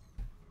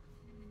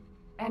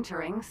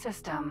 Entering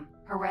system.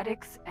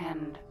 Heretics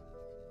end.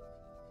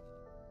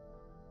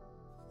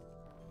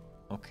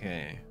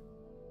 Okay.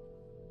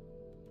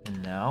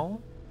 And now?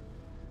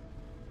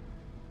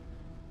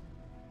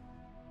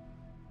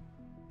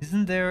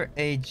 Isn't there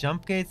a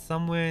jump gate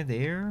somewhere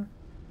there?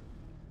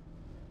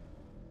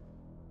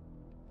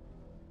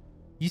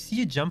 You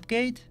see a jump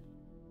gate?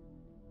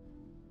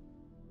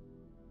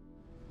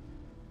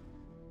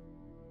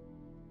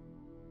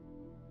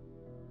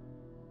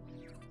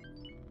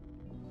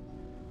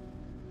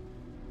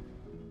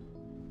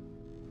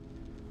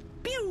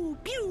 Pew,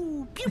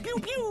 pew, pew, pew,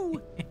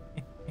 pew.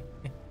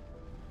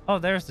 Oh,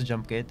 there's the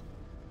jump gate. Is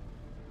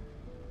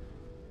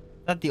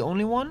that the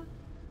only one?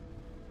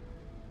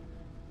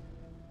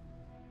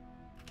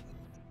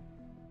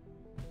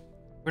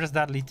 Where does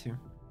that lead to?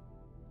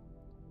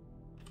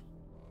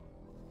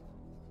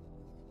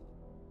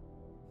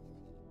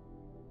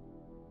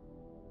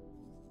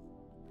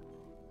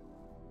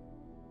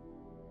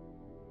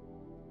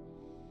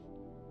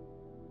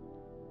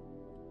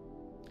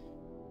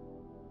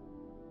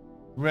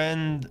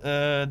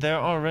 There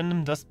are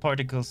random dust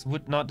particles.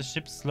 Would not the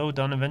ship slow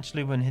down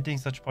eventually when hitting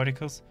such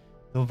particles,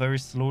 though very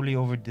slowly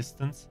over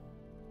distance?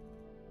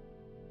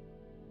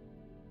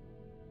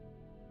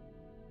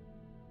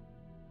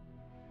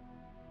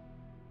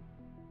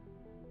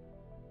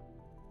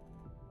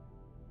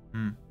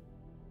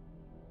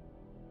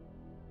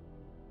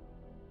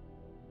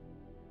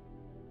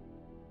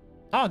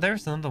 Oh,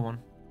 there's another one.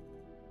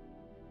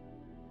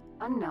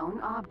 Unknown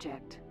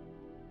object.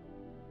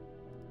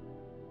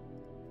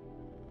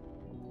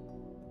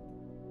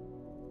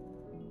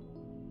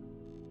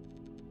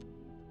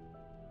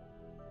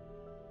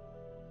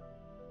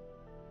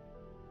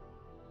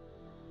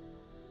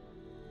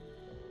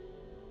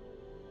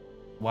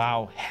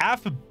 Wow,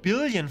 500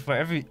 million for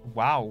every...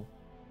 Wow.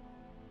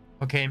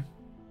 Okay.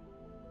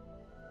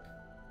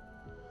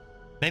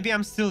 Maybe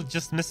I'm still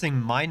just missing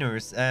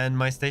miners and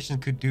my station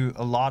could do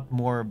a lot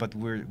more, but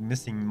we're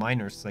missing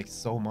miners like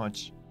so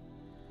much.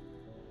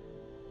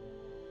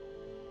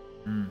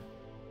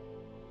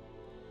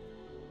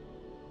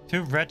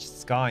 Two wretched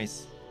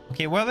skies.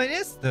 Okay, well it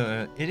is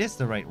the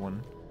right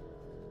one.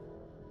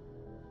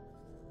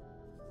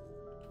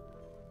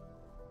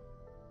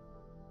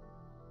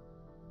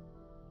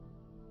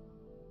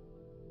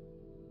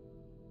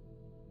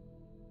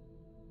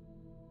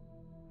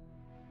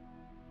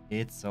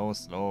 It's so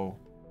slow.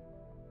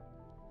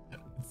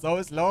 It's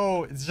so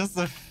slow. It's just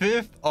a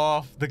fifth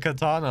of the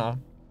katana.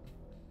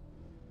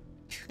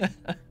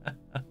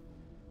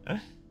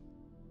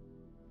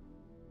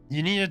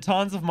 You needed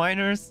tons of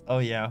miners? Oh,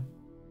 yeah.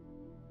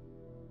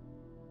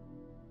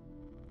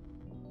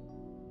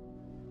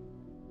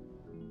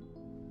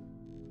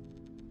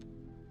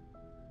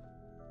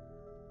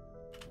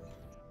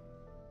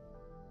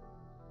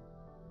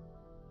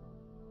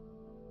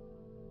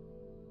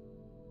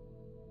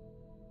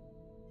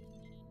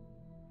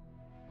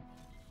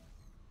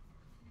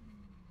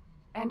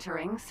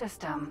 Entering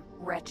system.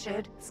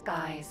 Wretched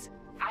skies.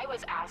 I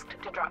was asked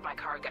to drop my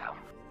cargo.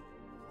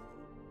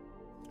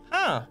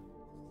 Huh.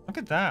 Look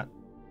at that.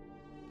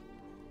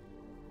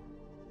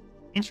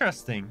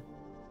 Interesting.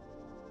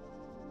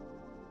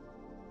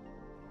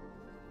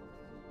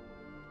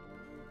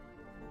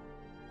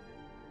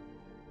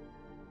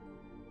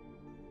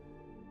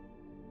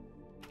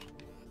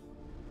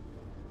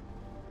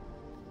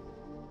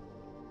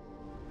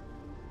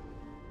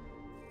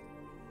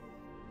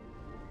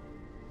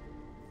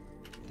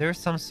 There's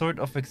some sort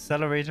of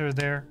accelerator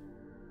there.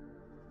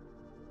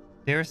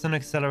 There's an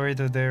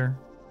accelerator there.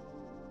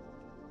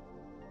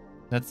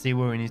 Let's see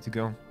where we need to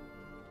go.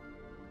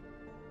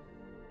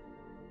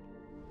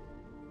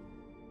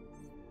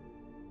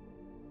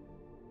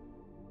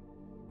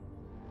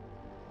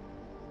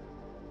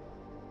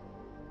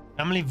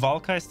 Family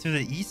Valka is to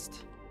the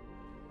east.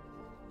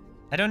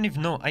 I don't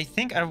even know. I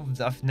think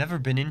I've never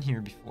been in here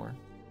before.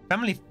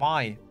 Family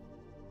Phi.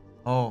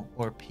 Oh,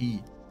 or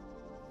P.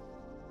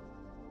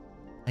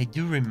 I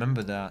do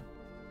remember that.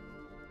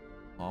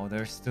 Oh,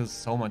 there's still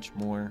so much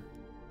more.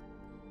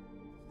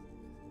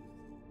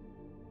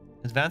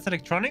 Advanced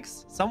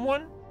electronics?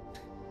 Someone?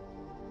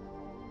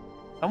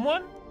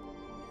 Someone?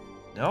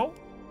 No?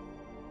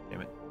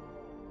 Damn it.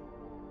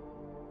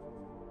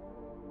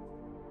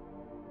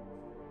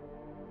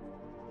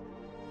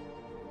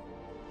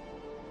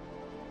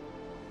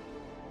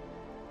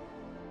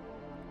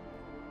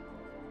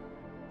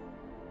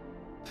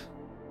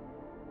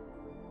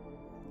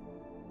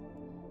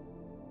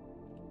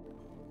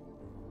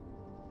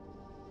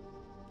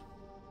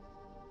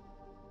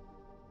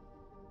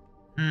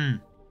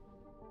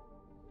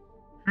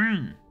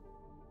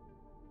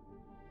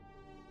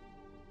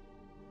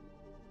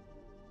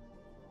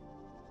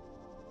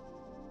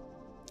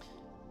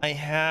 I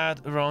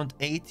had around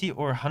 80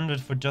 or 100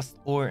 for just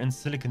ore and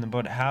silicon,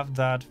 about half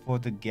that for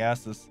the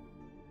gases.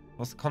 It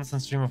was a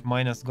constant stream of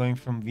miners going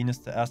from Venus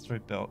to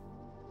asteroid belt.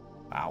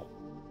 Wow.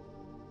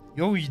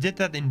 Yo, you did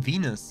that in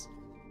Venus.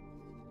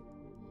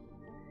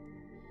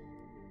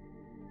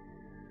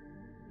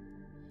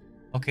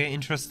 Okay,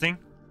 interesting.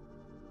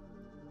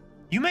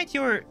 You made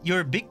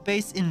your big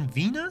base in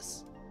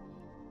Venus?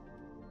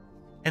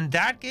 And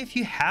that gave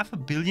you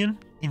 500 million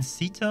in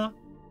CETA?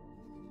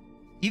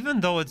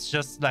 Even though it's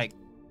just like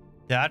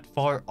that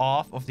far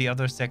off of the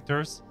other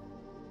sectors?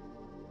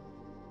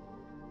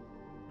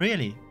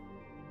 Really?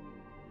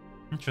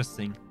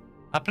 Interesting.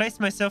 I placed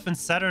myself in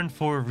Saturn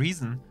for a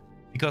reason.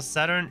 Because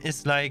Saturn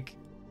is like...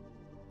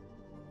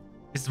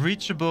 It's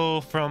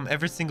reachable from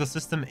every single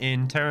system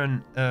in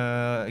Terran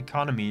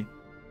economy.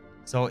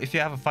 So if you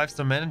have a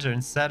 5-star manager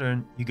in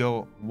Saturn, you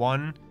go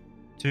 1,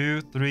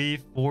 2, 3,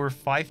 4,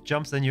 5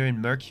 jumps and you're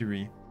in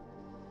Mercury.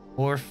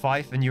 Or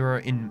 5 and you're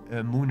in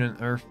Moon and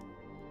Earth.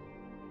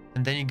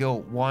 And then you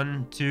go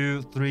 1,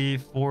 2, 3,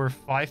 4,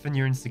 5 and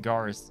you're in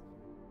Cigars.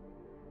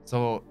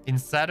 So in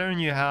Saturn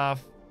you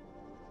have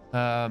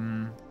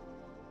the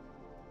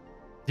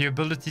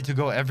ability to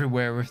go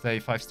everywhere with a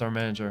 5-star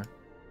manager.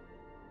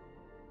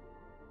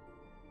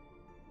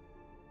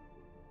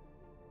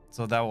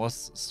 So that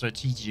was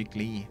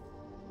strategically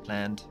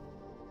planned.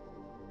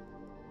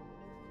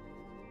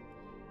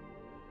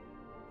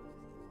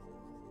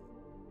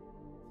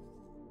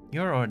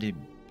 You're already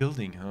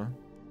building, huh?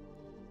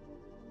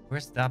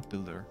 Where's that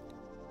builder?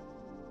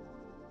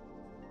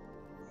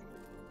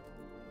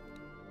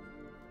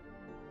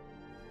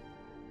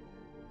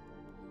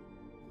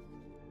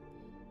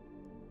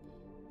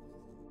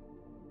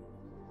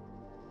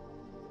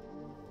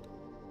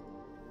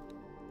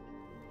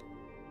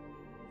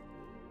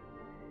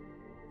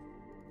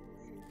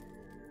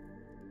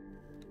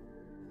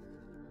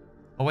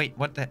 Oh wait,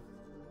 what the?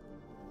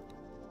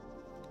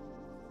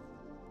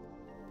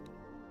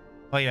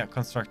 Oh yeah,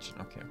 construction.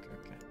 Okay.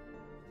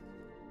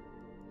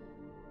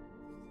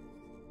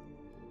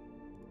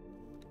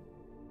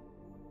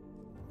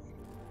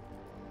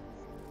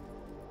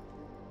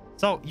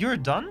 So, you're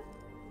done?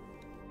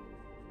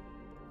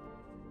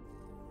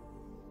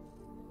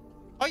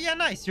 Oh yeah,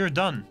 nice, you're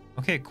done.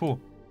 Okay, cool.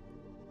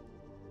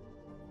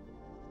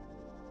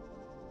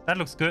 That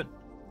looks good.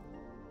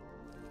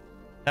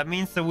 That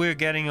means that we're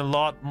getting a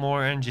lot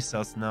more energy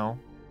cells now.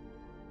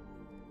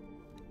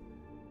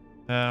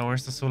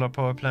 Where's the solar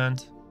power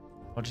plant?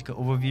 Logical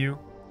overview.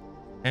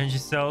 Energy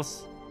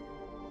cells.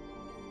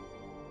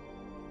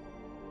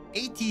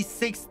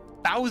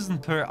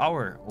 86,000 per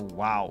hour. Oh,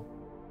 wow.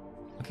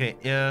 Okay,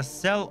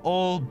 sell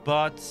all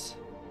but...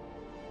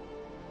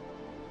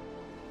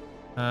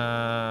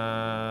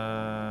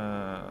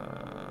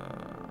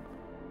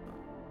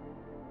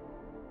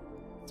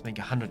 let's make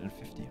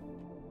 150.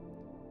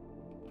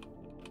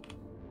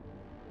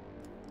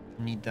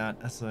 Need that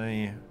as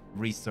a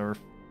reserve.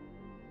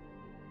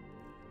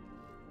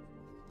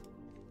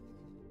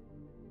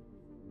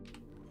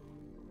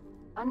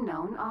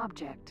 Unknown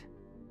object.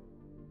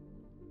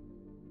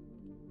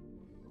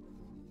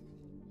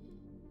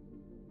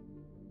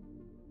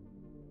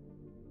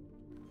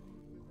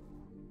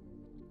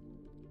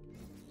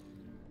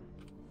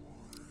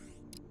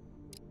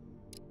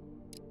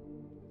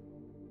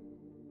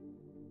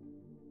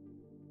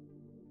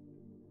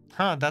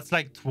 Huh, that's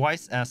like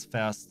twice as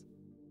fast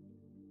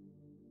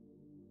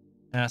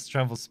as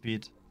travel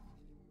speed.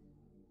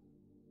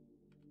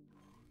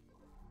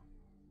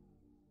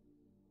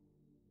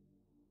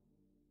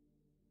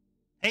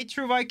 Hey,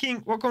 True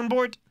Viking, welcome on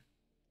board.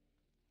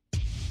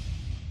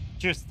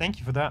 Cheers, thank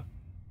you for that.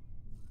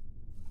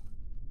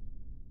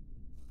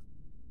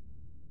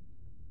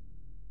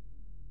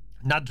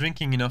 Not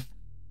drinking enough.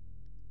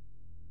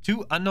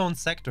 To unknown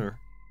sector.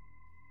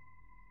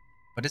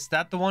 But is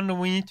that the one that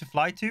we need to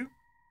fly to?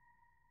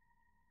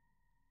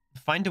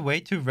 Find a way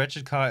to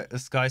Wretched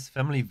Sky's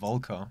family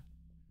Volca.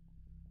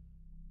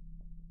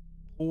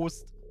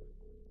 Prost.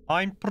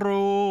 Ein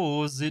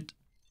Prosit.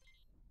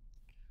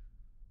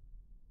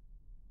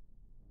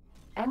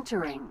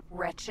 Entering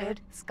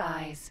Wretched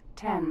Skies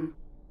 10.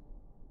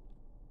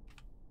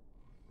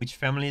 Which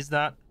family is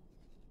that?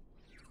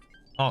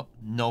 Oh,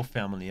 no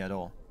family at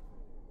all.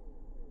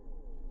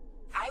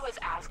 I was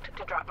asked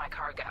to drop my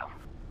cargo.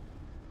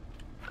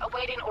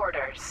 Awaiting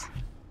orders.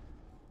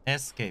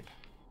 Escape.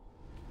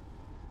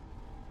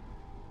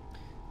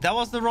 That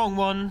was the wrong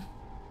one.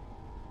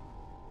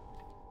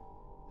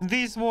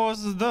 This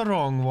was the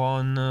wrong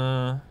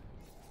one.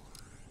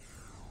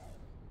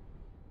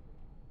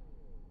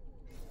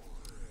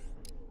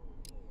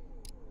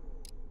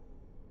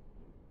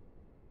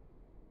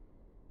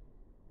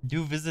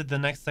 Do visit the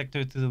next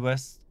sector to the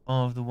west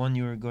of the one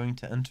you are going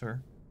to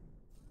enter.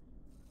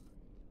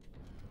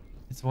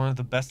 It's one of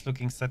the best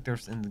looking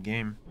sectors in the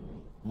game.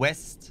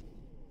 West.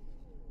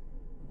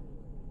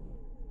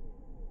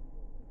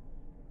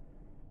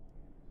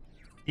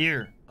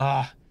 Here.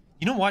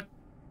 You know what?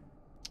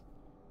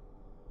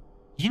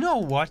 You know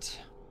what?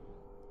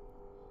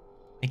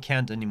 I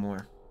can't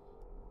anymore.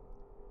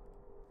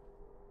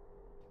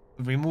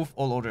 Remove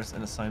all orders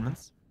and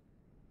assignments.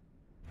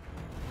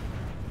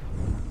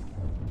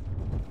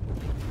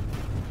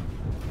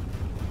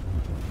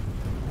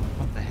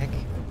 What the heck?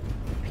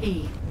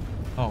 P.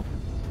 Oh.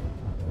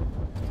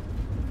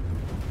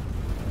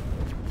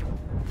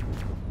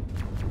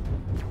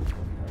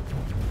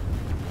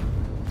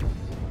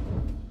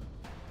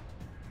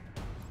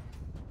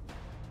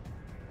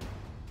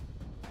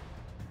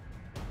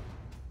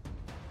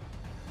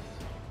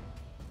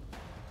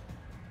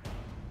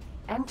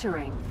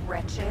 Entering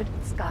Wretched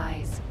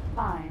Skies.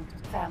 5.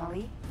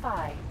 Family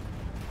 5.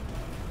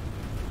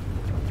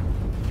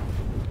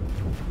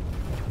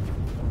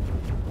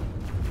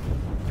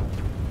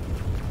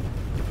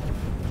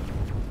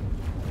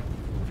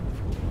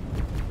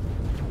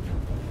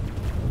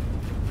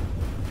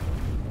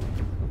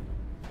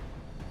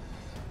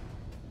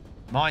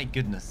 My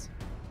goodness.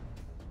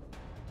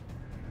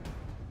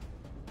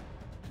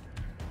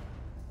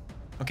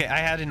 Okay, I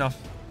had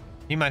enough.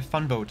 Need my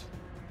fun boat.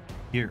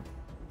 Here.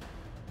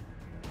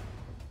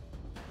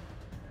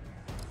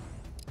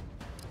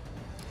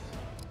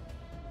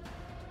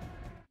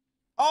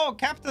 Oh,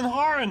 Captain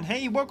Harn!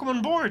 Hey, welcome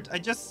on board! I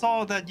just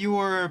saw that you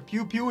were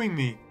pew-pewing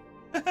me.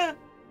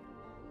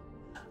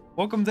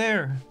 Welcome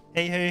there.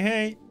 Hey, hey,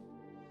 hey.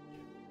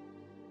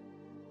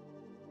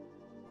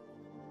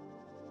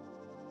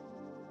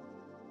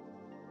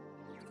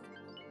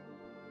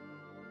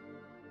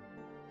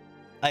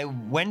 I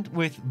went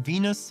with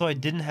Venus so I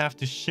didn't have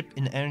to ship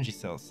in energy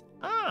cells.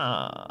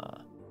 Ah.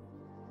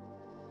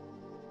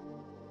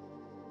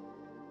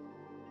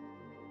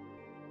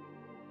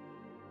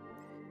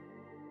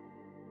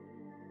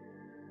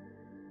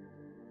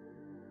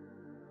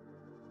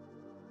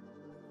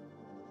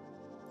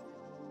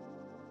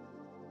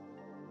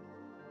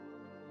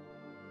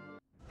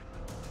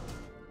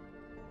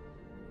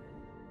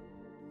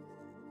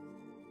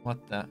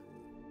 What the?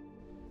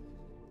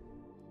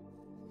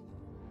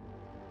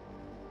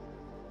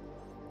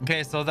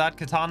 Okay, so that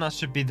katana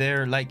should be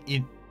there like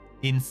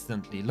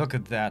instantly. Look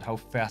at that, how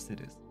fast it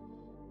is.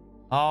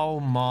 Oh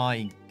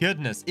my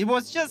goodness. It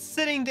was just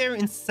sitting there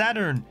in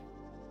Saturn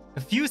a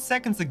few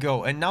seconds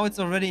ago and now it's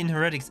already in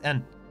Heretic's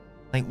End.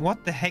 Like,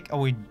 what the heck are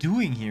we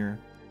doing here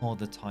all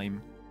the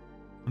time?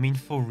 I mean,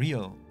 for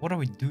real, what are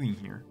we doing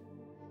here?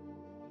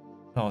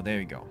 Oh, there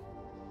you go.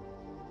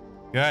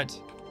 Good.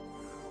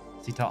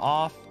 Sita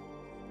off.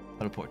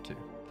 Teleport to.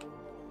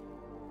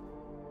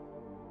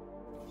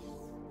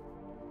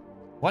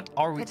 What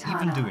are we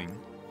even doing?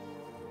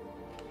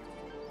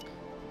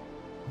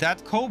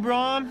 That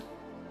Cobra.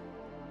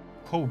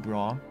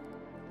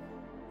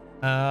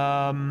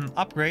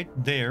 Upgrade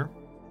there.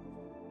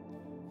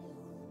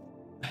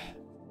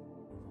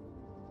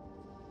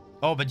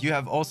 Oh, but you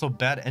have also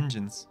bad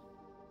engines.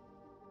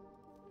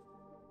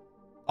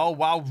 Oh,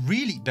 wow,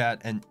 really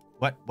bad. And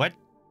what? What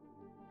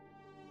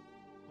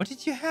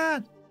did you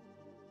have?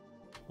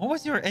 What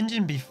was your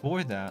engine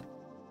before that?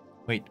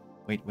 Wait.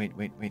 Wait,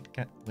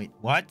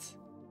 what?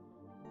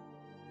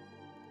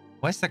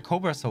 Why is the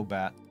Cobra so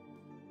bad?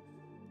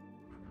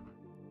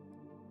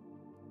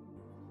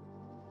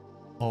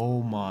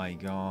 Oh my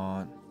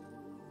god.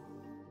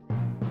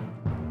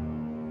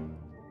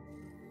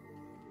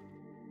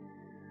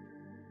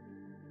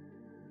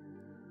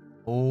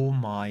 Oh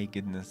my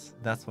goodness.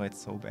 That's why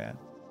it's so bad.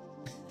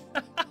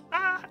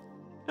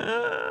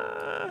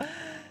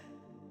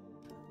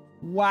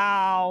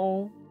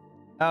 Wow.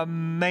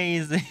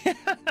 Amazing.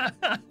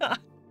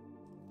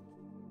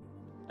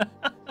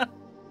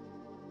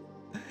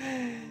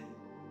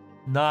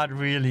 Not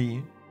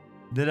really.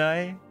 Did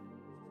I?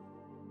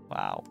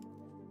 Wow.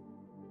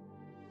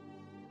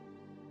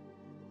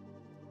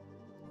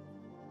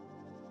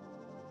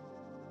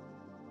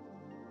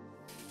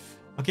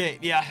 Okay,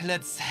 yeah,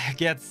 let's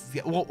get...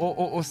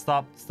 Oh,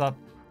 stop.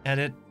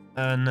 Edit.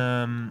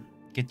 And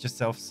get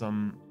yourself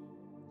some...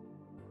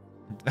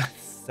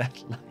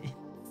 satellites.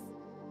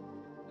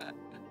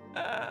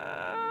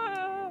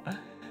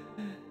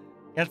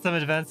 Get some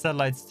advanced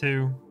satellites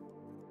too.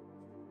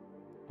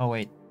 Oh,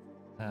 wait.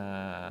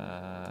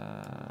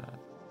 There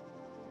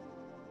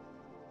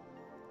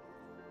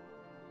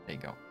you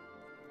go.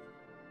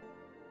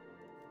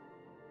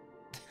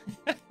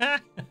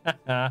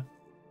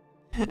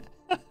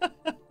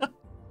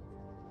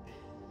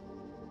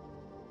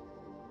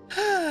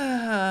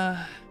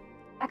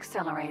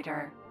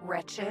 Accelerator.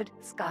 Wretched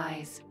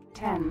Skies.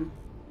 10.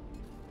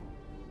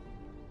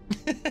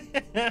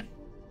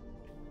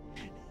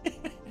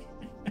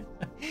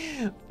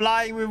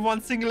 Flying with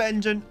one single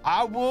engine.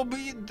 I will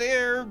be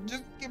there.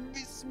 Just give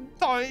me some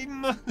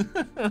time.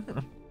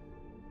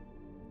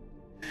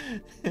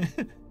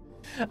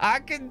 I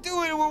can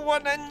do it with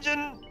one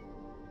engine.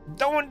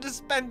 Don't want to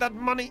spend that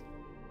money.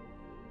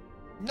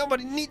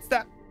 Nobody needs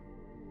that.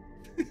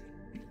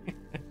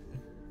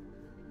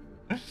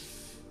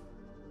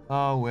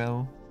 Oh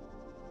well.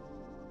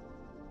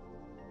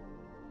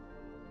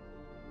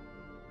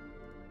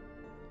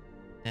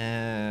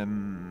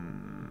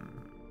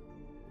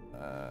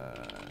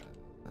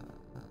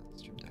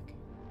 Stream Deck.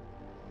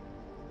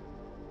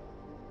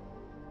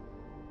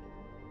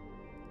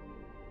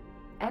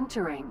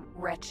 Entering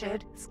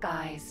wretched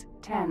skies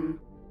 10.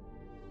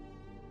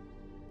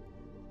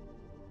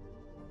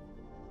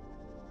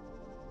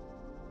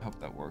 I hope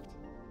that worked.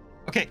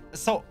 Okay,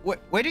 so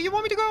where do you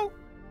want me to go?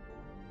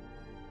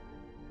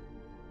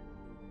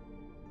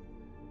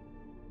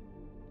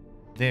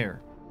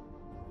 There.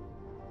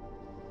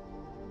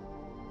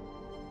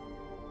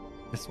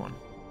 This one.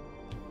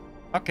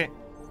 Okay.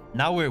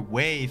 Now we're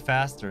way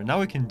faster. Now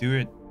we can do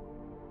it.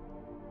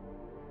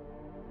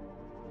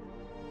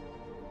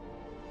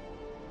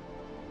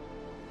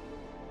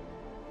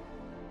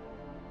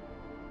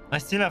 I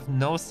still have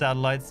no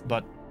satellites,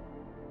 but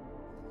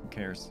who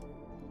cares?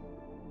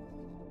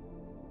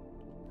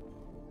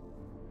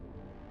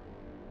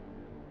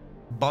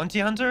 Bounty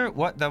Hunter?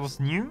 What? That was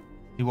new?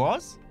 He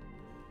was?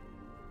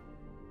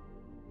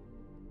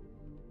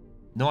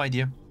 No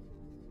idea.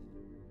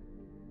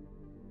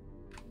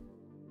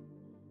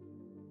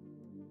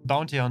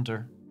 Bounty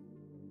Hunter.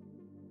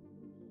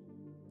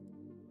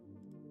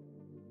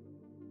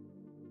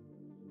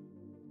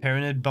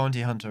 Pyramid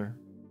Bounty Hunter.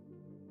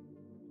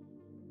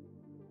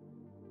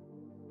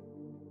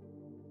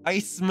 I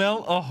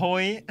smell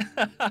ahoy.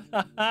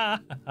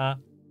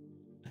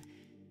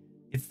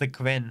 It's the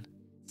Quen.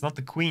 It's not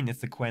the queen,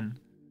 it's the Quen.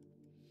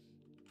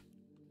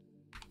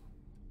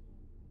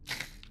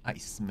 I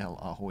smell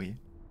ahoy.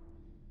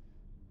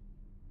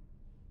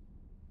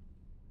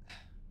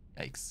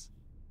 Yikes.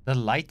 The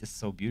light is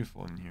so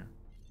beautiful in here.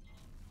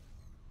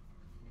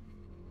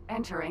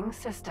 Entering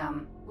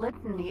system.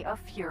 Litany of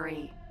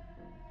Fury.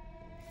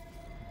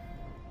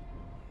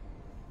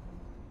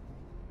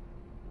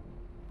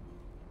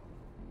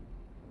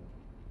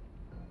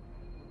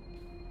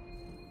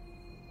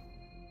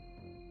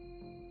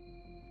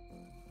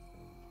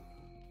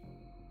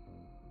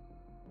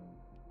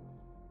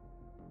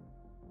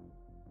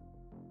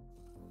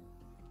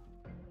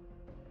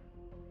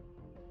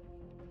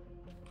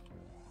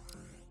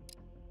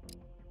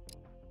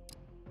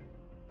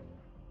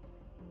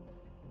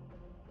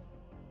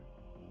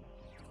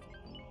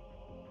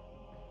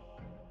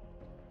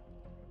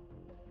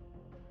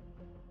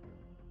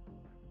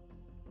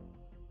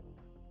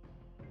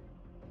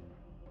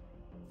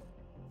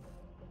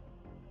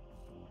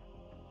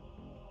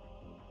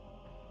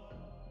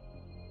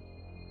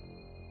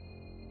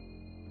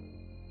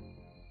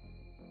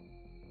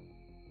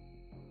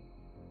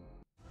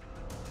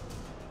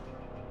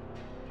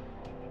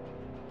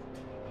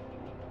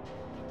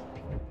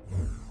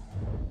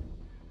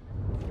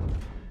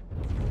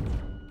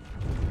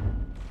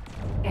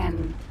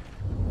 N.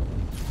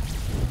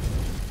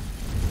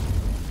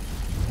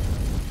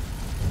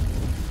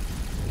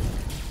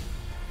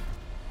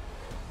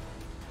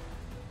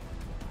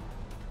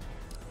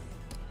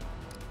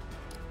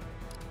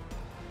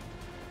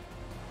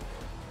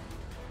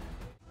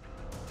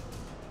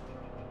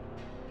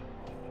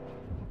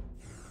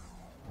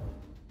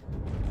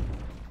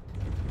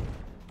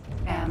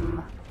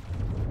 M.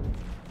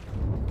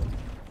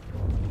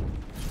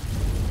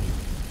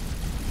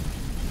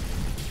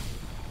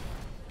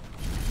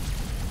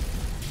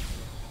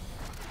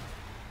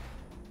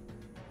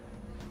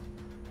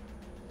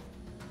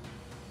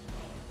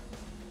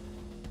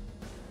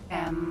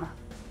 M.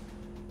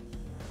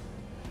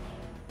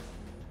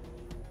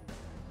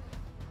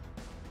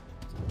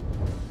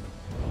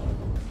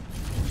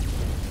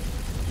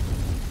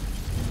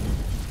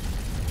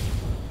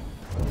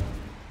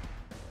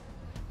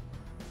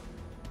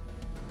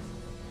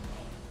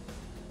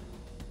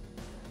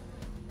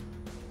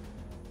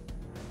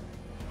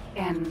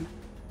 N.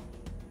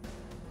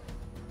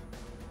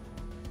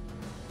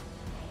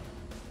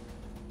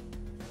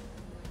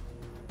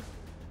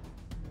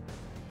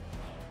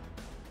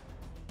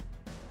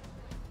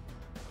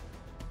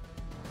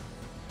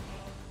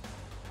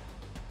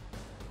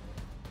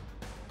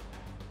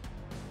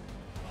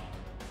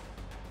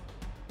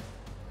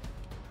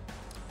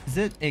 Is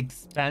it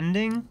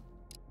expanding?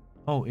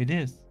 Oh, it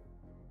is.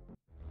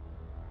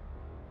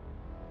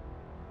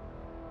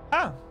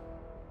 Ah.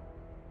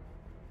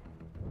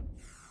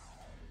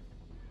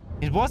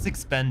 It was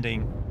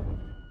expanding.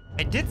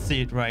 I did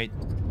see it right.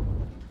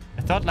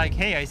 I thought like,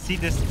 hey, I see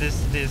this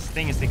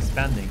thing is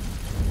expanding.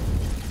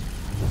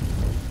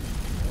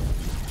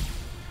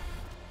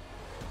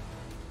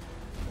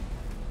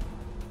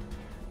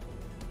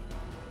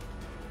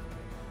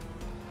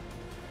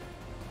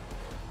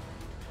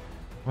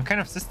 What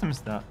kind of system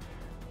is that?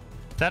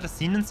 Is that a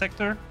Xenon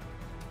sector?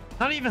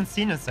 Not even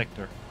Xenon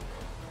sector.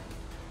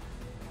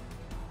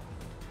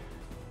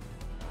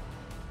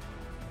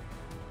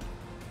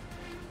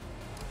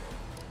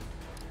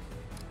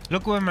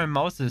 Look where my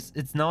mouse is.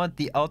 It's now at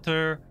the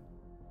outer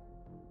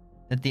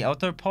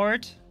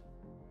part.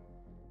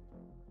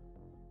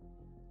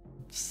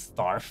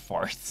 Star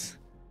farts.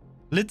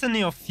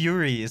 Litany of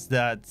Fury is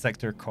that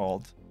sector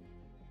called.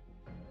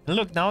 And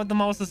look, now the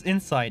mouse is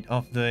inside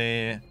of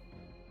the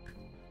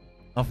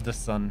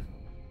sun.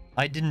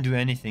 I didn't do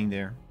anything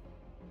there.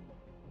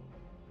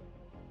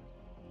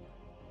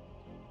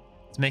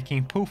 It's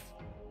making poof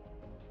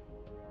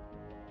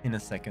in a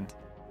second.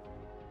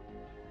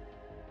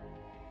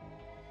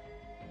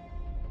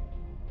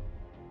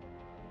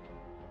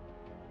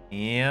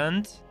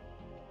 And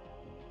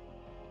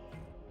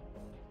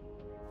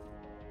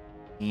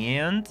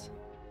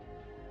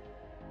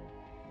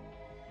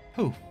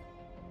poof.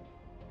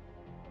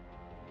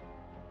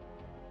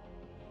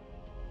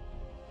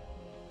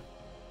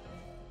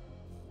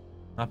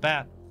 Not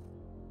bad.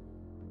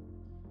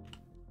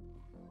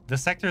 The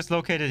sector is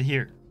located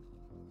here.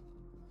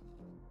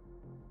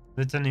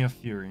 Litany of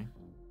Fury.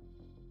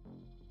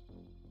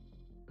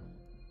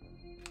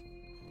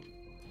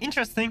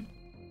 Interesting.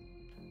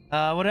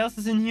 What else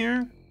is in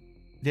here?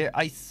 There,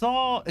 I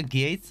saw a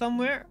gate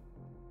somewhere.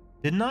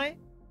 Didn't I?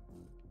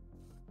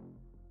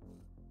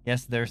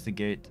 Yes, there's the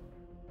gate.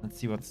 Let's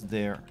see what's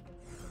there.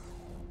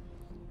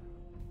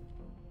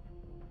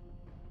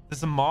 This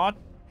is a mod?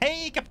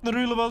 Hey, Captain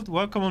Rulevelt,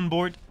 welcome on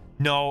board.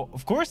 No,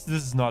 of course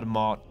this is not a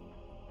mod.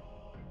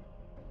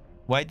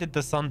 Why did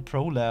the sun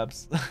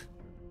prolapse?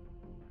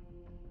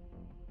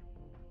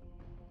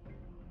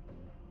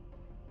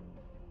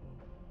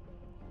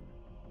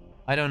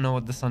 I don't know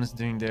what the sun is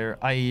doing there.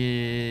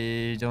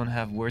 I don't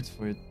have words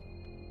for it.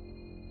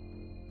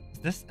 Is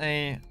this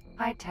a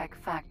High-tech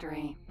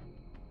factory.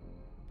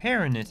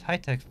 Pyramid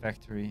high-tech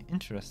factory?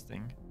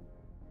 Interesting.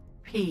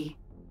 P.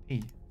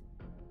 P.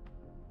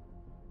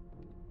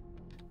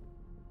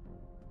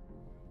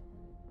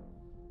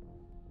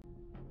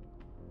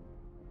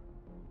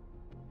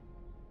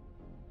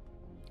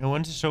 I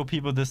want to show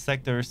people this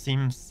sector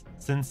seems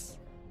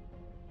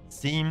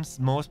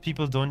most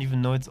people don't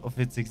even know of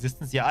its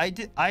existence. Yeah,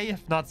 I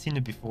have not seen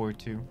it before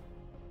too.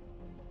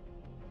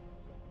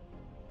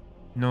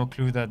 No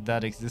clue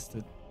that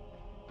existed.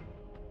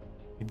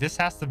 This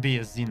has to be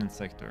a Xenon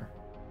sector.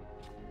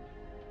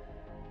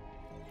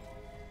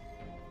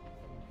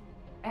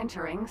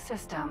 Entering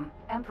system.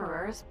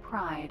 Emperor's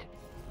Pride.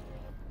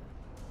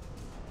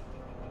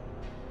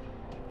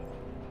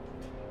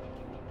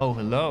 Oh,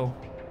 hello.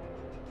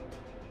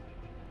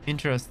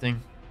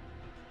 Interesting.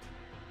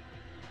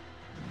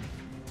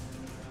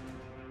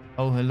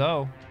 Oh,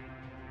 hello.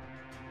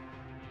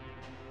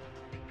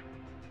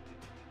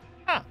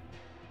 Ah.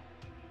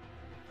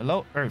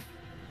 Hello, Earth.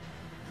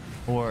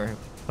 Or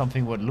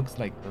something what looks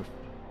like Earth.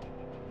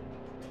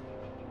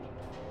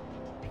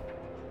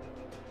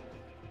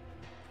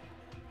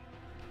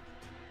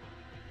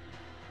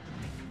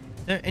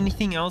 Is there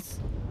anything else?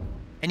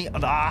 Any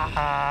other?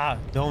 Ah,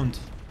 don't.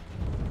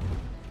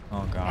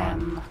 Oh god.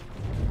 M.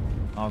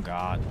 Oh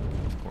god.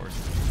 Of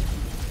course.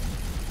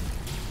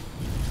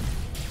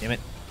 Damn it.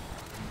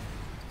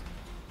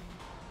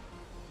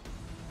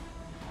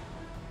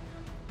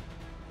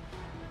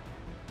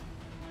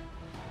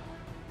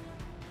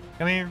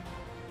 Come here.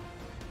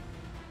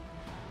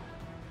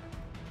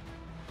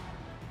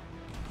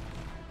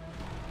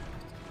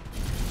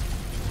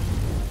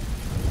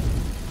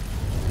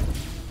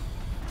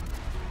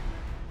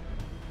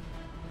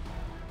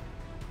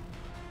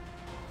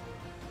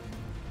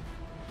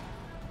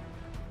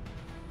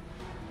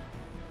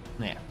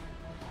 Yeah.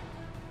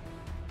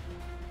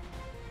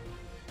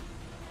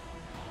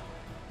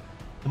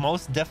 The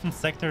most defense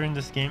sector in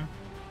this game.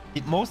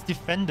 It most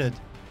defended.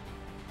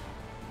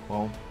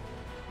 Well.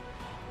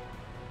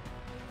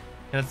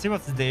 Yeah, let's see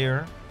what's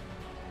there.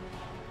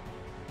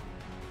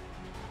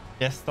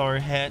 Death Star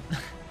head.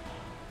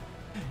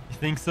 You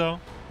think so?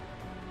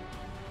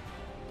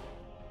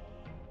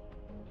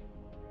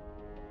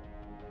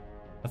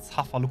 Let's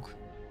have a look.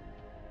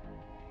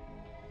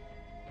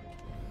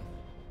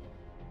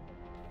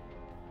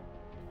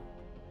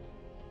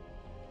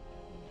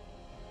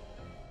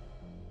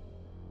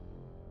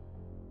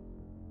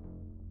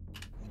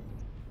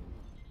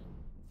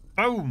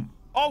 Boom!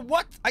 Oh,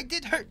 what? I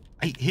did hurt.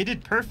 I hit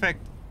it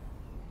perfect.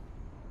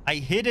 I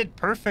hit it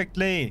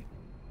perfectly.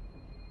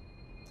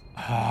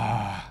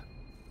 Ah,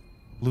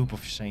 loop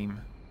of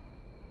shame.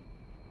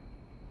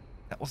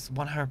 That was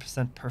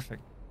 100%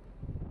 perfect.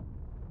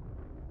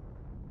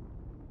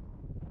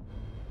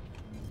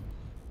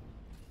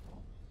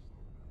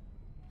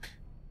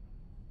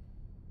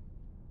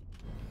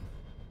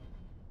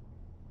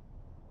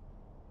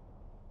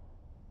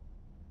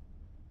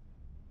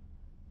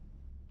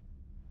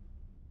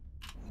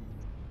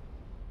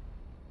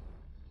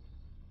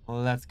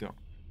 Let's go.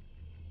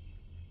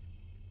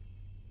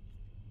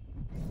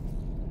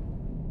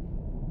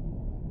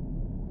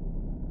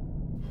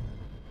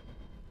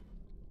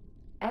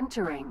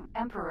 Entering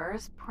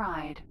Emperor's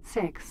Pride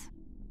 6.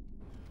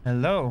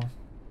 Hello.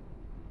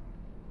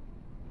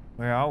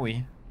 Where are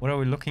we? What are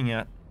we looking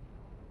at?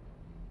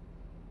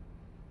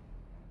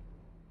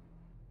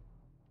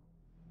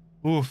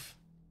 Oof.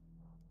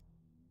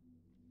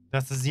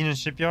 That's the Xenon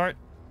shipyard.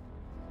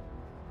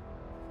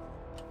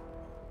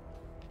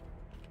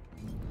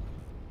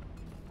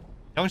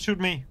 Don't shoot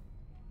me.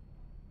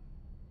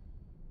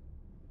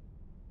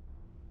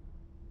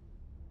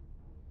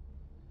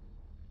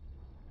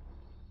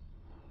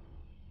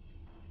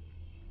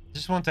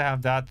 Just want to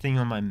have that thing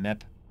on my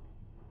map.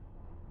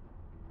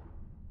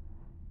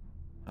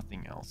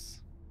 Nothing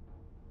else.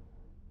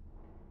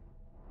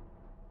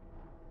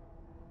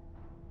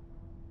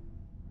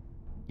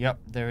 Yep,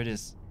 there it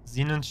is.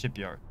 Xenon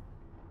shipyard.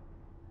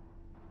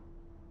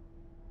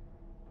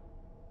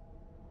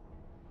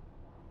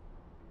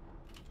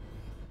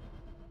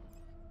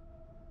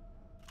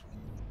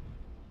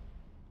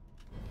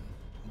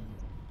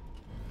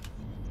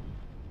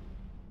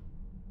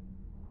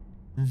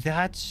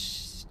 That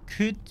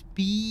could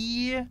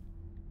be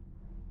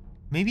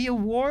maybe a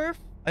wharf?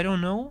 I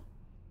don't know.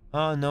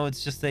 Oh, no,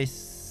 it's just a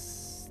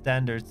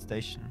standard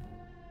station.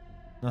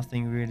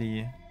 Nothing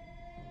really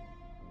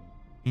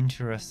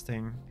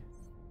interesting.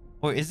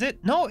 Or is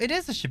it? No, it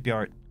is a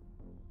shipyard.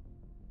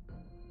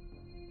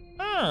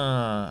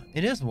 Ah,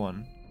 it is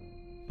one.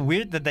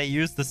 Weird that they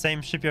use the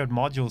same shipyard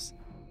modules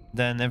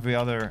than every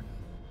other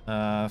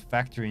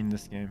factory in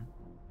this game.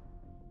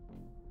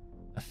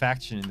 A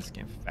faction in this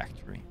game.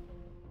 Factory.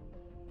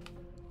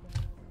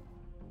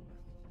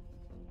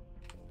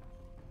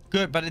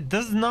 Good, but it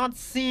does not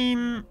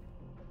seem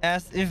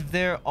as if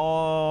there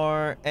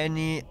are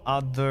any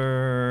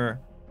other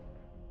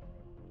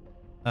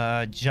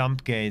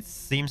jump gates.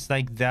 Seems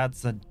like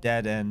that's a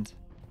dead end.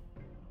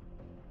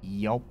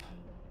 Yup.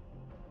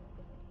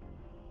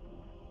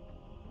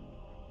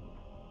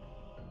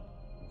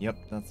 Yep,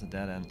 that's a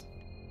dead end.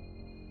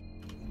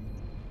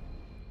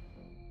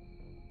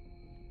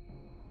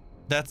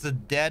 That's a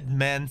dead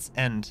man's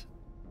end.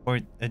 Or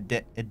a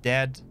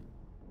dead...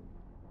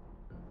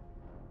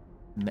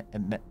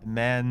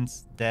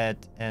 man's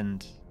dead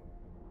end.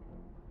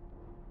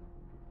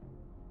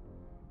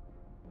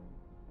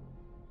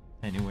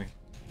 Anyway.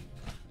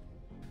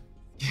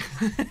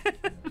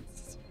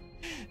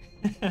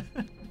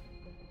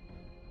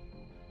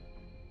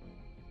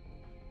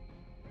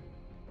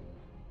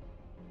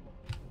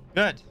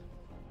 Good.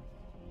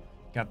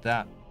 Got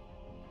that.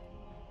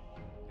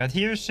 Got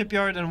here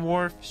shipyard and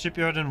wharf,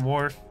 shipyard and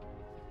wharf.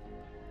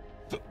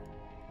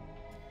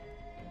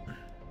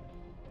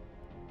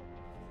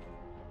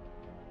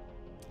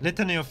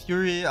 Litany of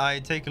Fury, I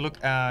take a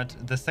look at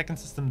the second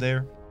system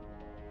there.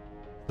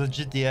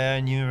 Legit the AI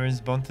new is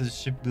bound to the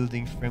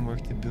shipbuilding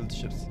framework to build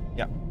ships.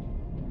 Yeah.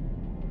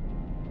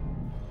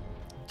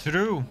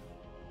 True.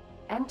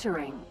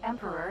 Entering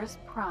Emperor's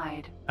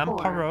Pride.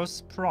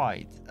 Emperor's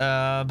Pride.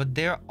 But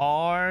there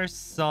are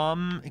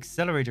some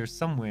accelerators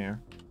somewhere.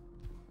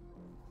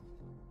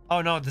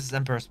 Oh no, this is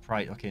Emperor's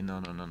Pride. Okay,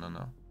 no.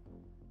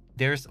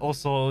 There's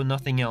also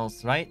nothing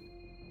else, right?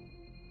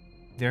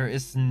 There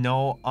is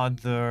no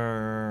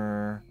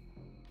other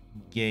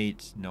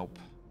gate. Nope.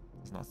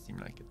 Does not seem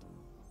like it.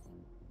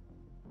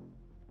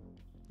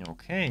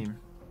 Okay.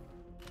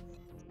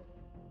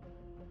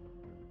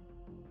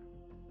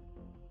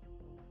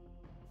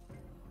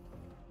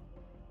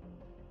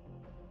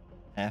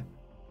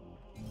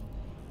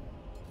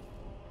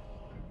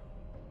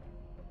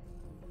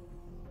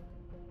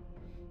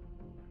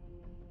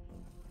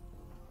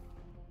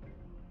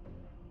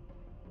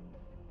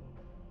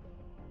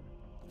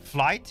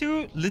 Fly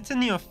to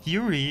Litany of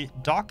Fury,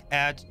 dock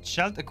at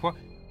Chelt Aqua.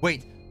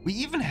 Wait, we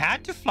even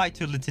had to fly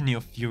to Litany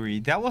of Fury.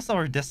 That was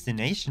our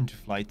destination to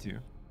fly to.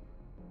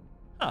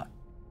 Huh.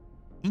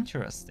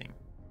 Interesting.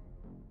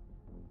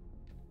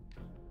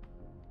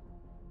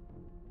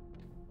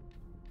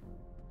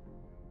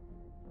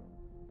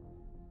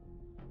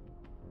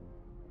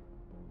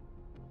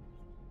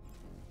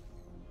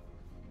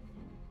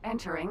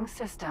 Entering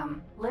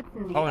system.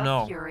 Litany Oh, of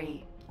no.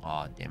 Fury.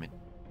 Aw, damn it.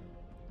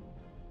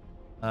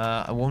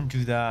 I won't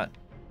do that.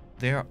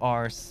 There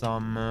are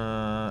some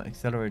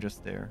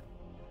accelerators there.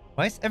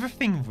 Why is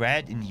everything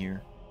red in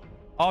here?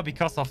 Oh,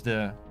 because of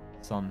the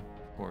sun,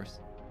 of course.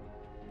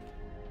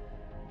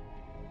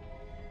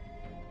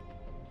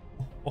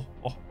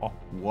 Oh,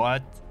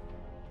 what?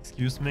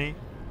 Excuse me?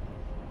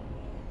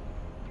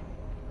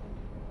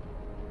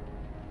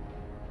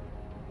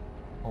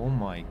 Oh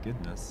my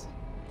goodness.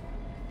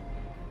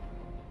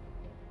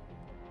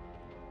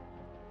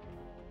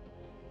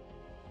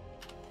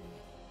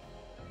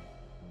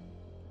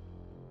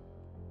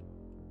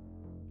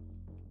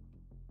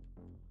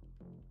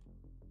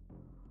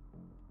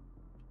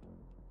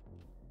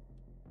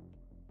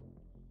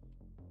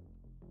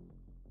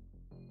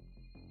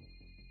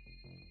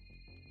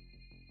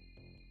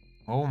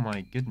 Oh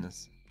my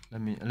goodness.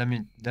 Let me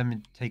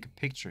take a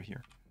picture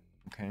here.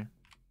 Okay.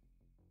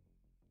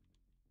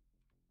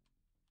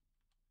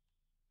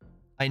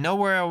 I know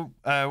where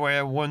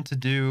I want to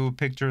do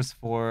pictures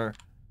for.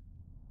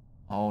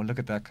 Oh, look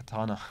at that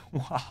katana.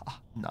 Wow,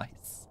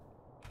 nice.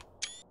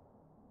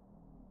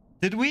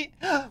 Did we?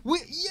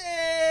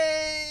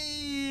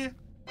 Yay!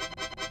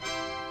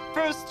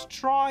 First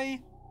try.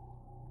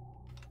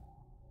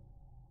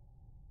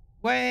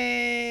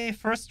 Way,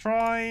 first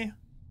try.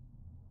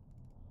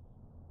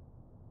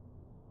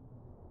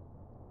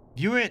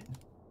 View it.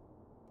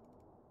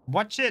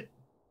 Watch it.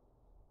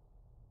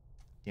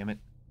 Damn it.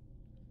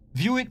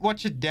 View it,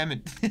 watch it, damn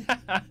it.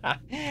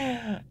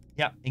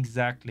 Yeah,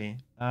 exactly.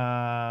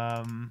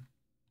 Hmm?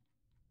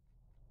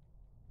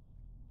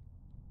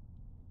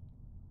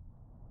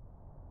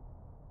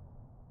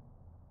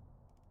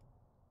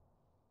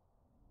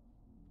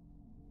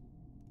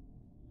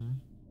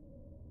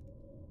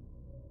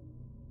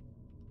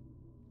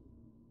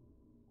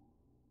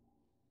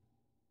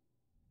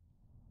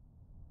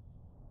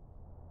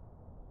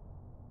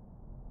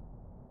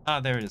 Ah,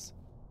 there it is.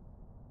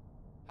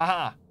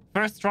 Haha.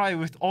 First try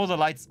with all the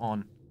lights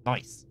on.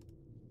 Nice.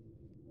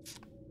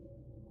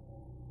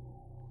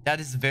 That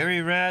is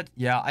very rad.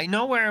 Yeah, I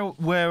know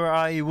where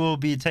I will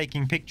be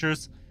taking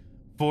pictures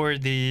for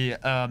the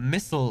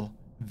missile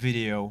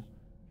video.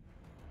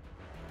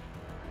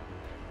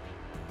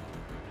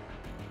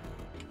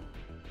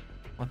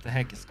 What the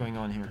heck is going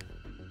on here?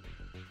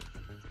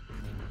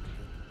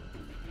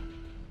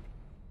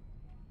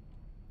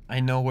 I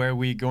know where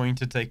we're going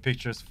to take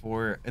pictures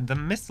for the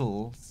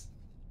missiles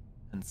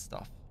and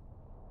stuff.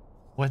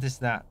 What is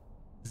that?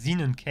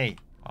 Xenon K.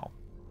 Wow.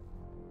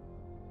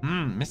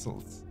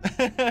 Missiles.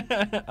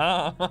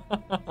 Oh,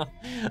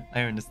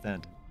 I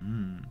understand.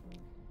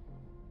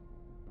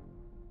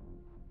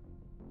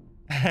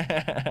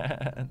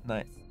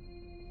 Nice.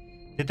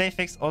 Did they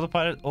fix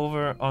autopilot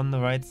over on the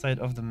right side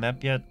of the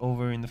map yet?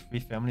 Over in the Free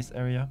Families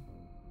area?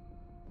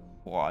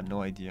 Wow,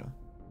 no idea.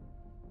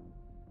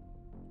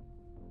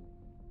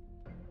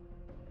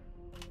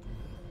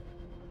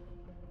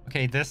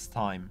 Okay, this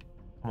time.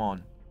 Come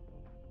on.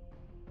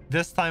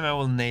 This time I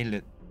will nail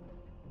it.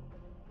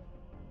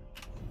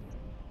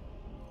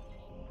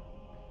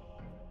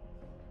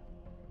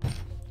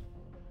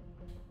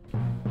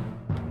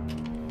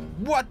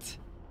 What?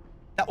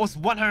 That was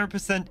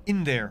 100%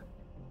 in there.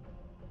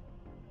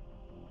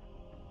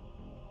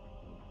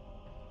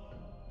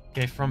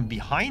 Okay, from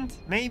behind,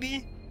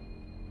 maybe?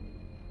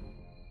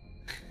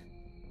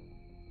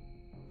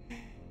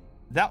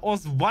 That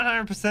was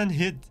 100%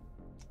 hit.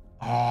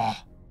 Oh.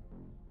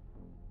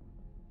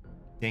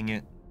 Dang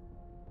it.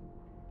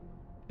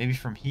 Maybe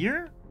from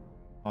here?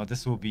 Oh,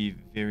 this will be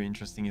very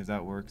interesting if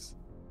that works.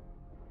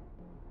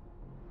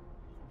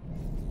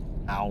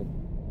 Ow.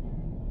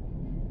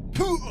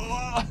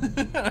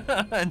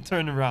 And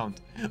turn around.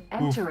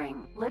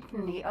 Entering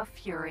Litany of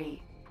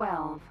Fury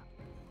 12.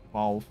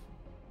 12.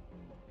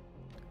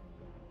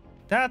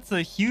 That's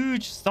a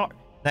huge start.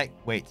 Like,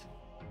 wait.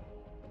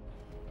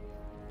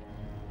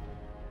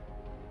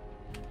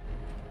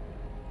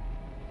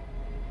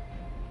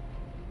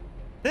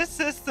 This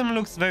system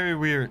looks very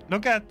weird.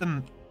 Look at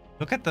them.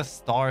 Look at the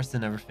stars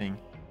and everything.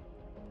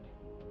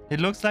 It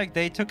looks like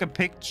they took a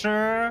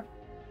picture,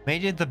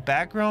 made it the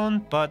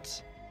background,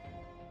 but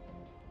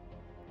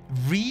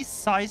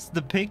resized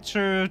the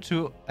picture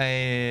to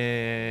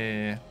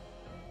a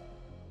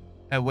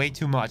way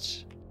too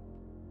much.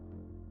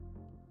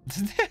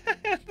 This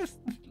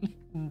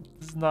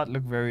does not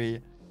look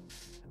very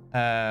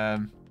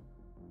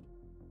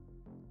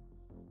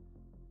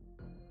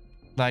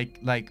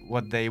like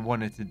what they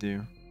wanted to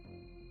do.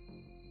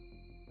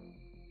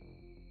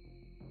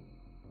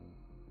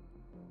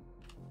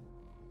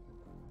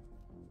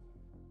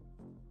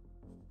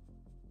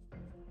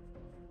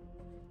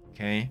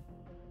 Okay.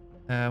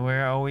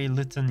 Where are we?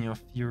 Litany of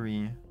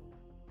Fury.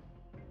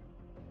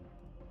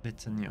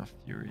 Litany of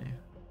Fury.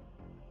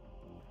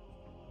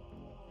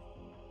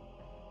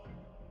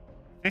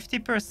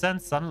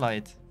 50%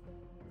 sunlight.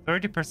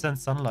 30%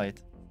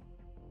 sunlight.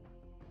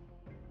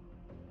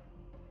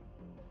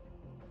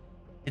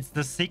 It's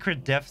the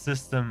secret dev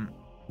system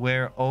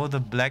where all the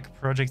black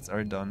projects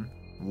are done.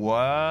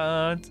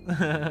 What?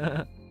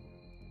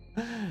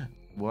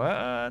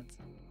 What?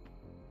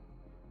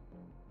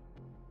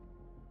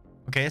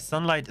 Okay,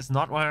 sunlight is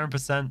not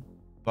 100%,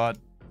 but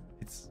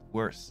it's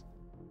worse.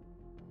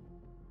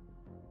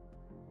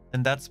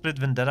 And that Split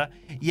Vendetta.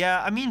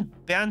 Yeah, I mean,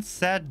 Bernd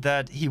said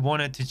that he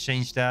wanted to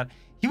change that.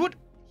 He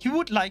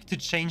would like to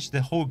change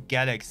the whole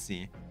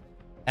galaxy.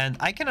 And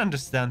I can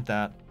understand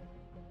that.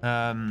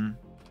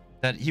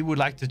 That he would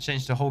like to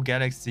change the whole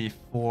galaxy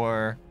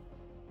for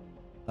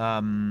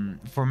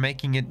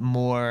making it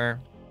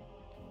more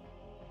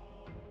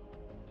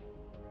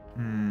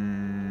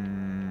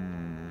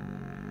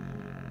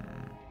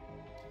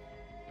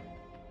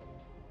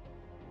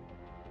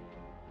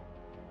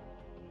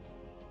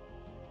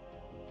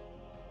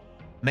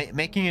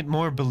making it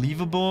more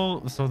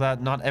believable, so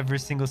that not every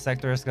single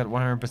sector has got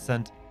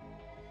 100%.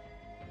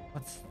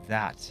 What's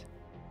that?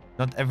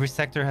 Not every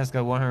sector has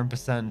got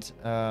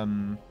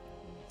 100%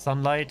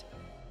 sunlight,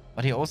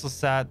 but he also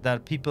said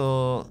that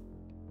people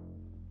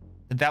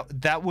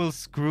that will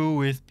screw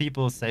with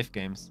people's save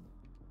games,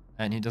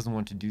 and he doesn't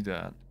want to do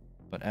that.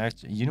 But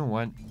actually, you know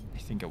what? I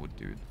think I would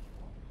do it.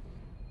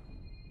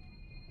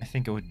 I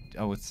think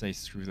I would say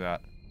screw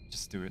that.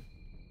 Just do it.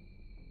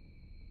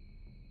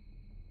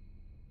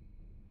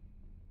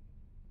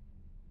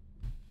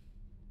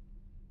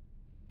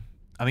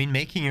 I mean,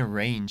 making a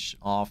range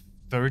of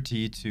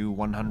 30 to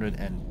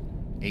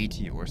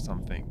 180 or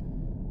something.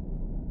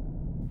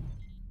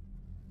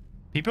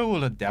 People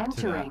will adapt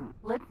to that. Entering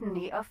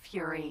Litany of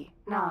Fury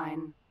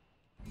 9.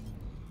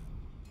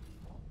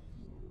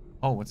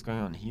 Oh, what's going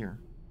on here?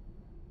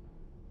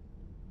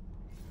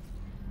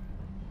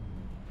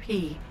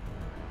 P.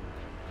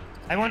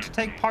 I want to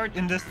take part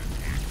in this.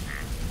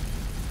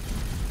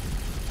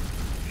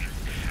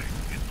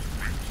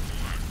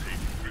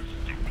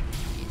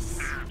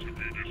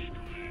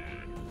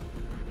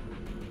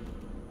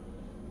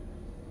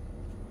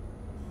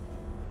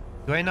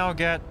 Do I now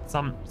get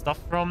some stuff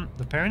from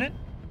the Pyramid?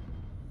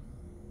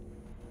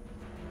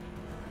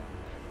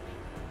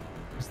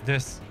 What's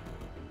this?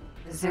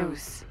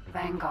 Zeus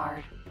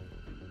Vanguard.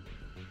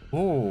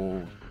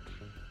 Oh,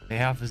 they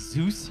have a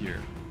Zeus here.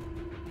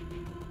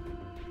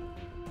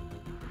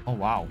 Oh,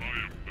 wow.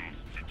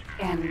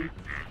 N.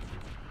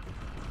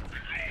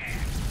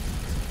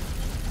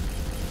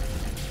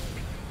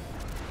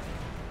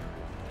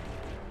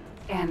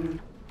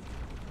 N.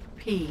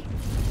 P.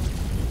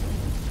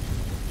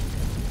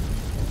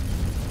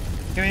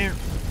 Come here.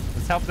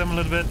 Let's help them a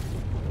little bit.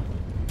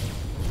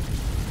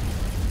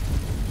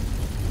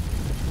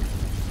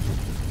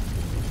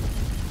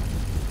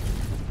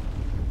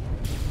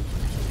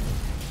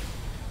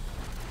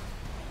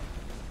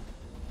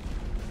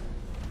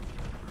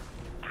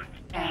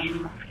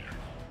 M.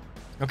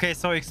 Okay,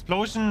 so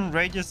explosion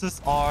radiuses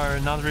are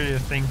not really a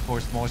thing for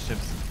small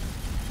ships.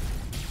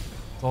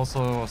 It's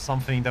also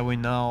something that we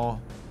now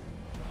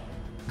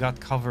got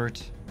covered.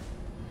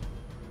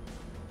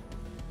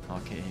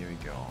 Okay, here we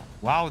go.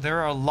 Wow, there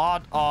are a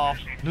lot of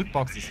loot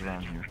boxes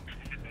around here.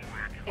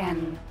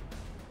 N.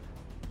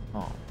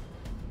 Oh.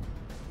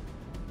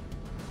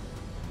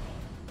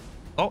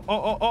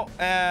 Oh,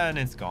 and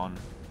it's gone.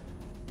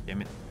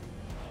 Damn it.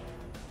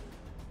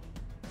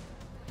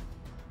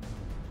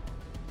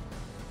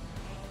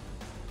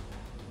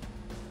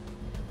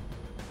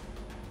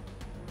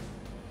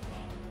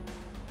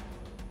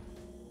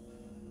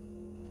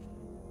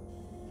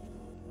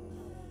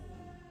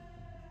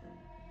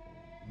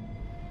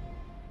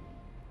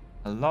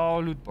 Hello,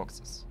 loot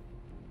boxes.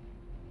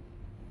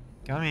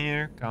 Come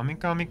here. Come,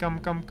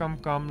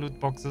 loot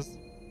boxes.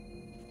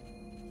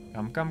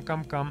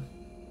 Come.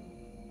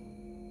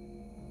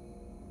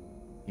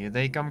 Here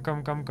they come.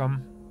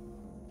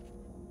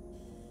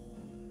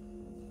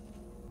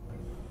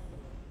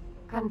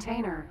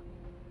 Container.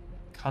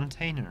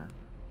 Container.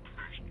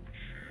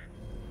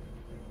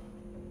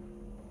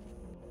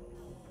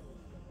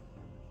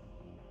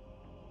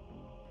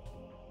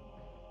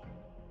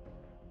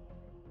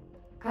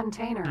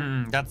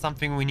 Container. That's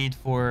something we need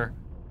for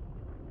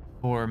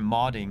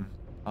modding.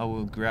 I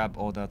will grab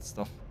all that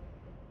stuff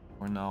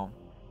for now.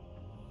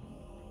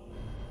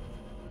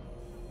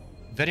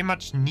 Very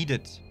much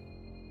needed.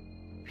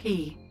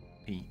 P.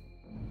 P.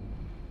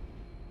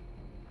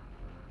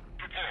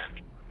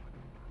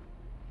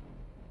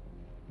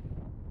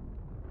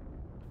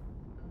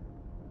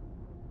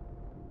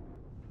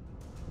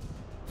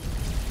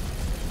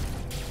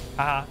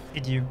 Haha,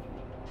 hit you.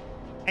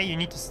 Hey, you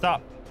need to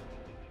stop.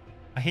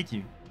 I hit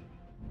you.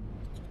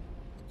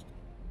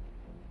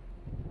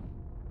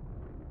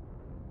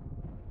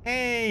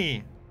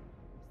 Hey!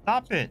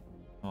 Stop it!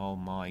 Oh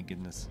my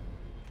goodness.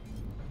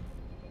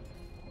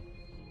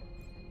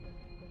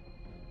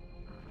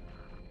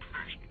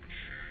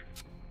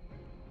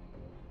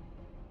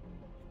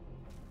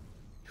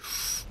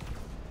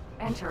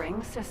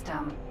 Entering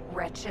system.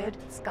 Wretched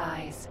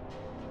skies.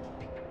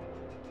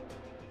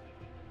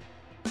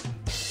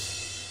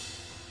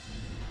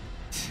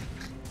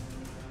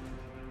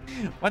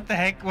 What the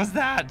heck was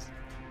that?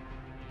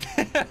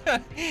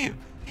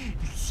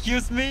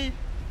 Excuse me?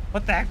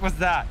 What the heck was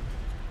that?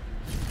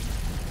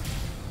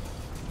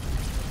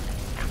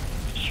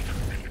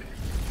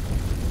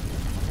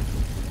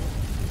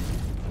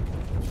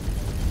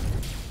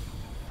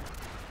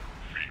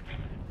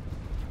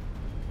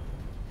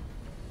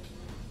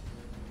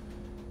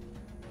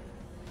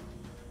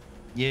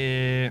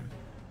 Yeah.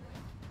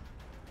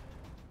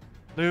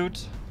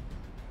 Loot.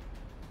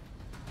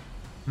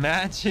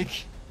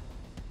 Magic.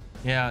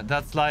 Yeah,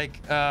 that's like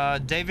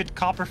David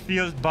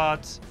Copperfield,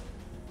 but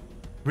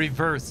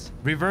reverse.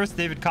 Reverse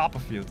David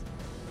Copperfield.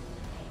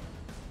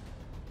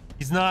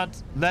 He's not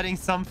letting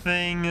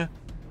something...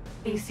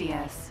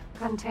 ACS.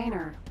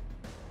 Container.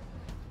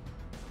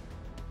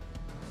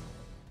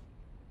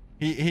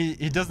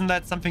 He doesn't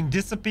let something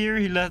disappear.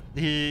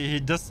 He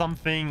does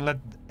something let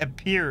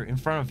appear in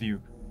front of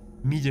you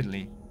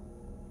immediately.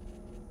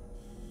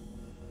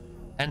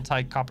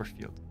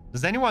 Anti-Copperfield.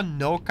 Does anyone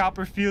know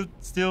Copperfield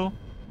still?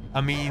 I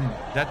mean,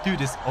 that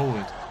dude is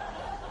old.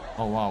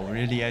 Oh wow,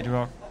 really,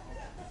 Adrock?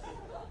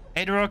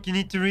 Adrock, you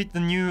need to read the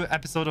new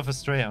episode of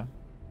ASTRAEA.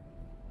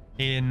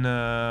 In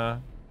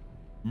not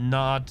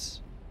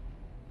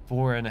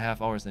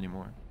 4.5 hours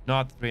anymore.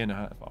 Not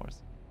 3.5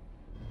 hours.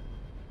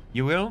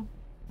 You will?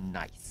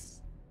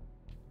 Nice.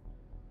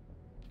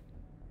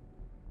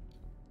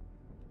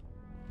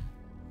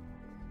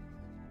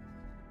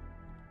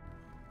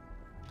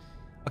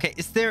 Okay,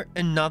 is there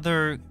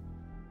another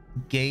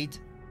gate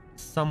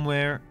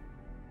somewhere?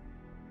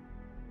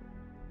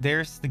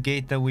 There's the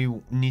gate that we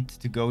need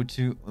to go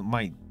to.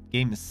 My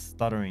game is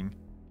stuttering.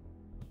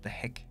 What the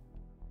heck?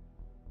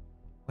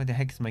 Why the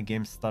heck is my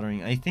game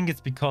stuttering? I think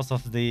it's because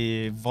of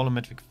the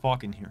volumetric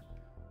fog in here.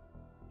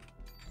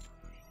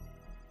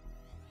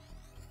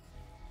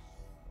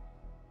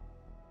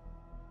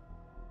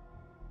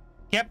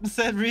 Captain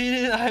said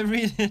read it. I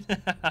read it.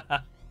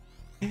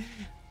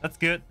 That's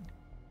good.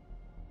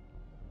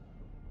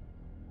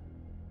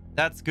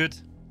 That's good,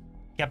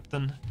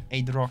 Captain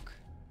Adrock.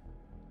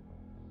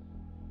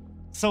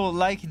 So,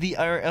 like the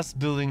IRS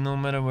building, no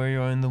matter where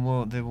you are in the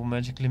world, they will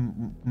magically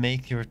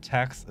make your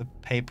tax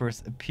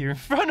papers appear in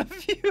front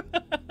of you.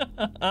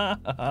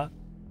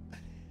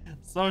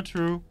 So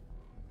true.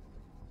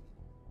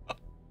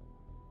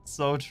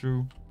 So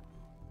true.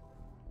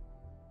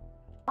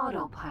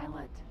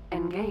 Autopilot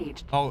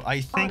engaged. Oh,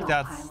 I think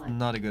that's Autopilot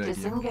not a good idea.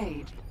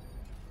 disengaged.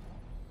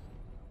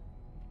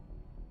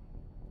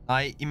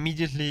 I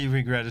immediately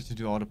regretted to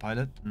do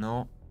autopilot.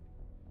 No.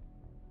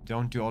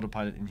 Don't do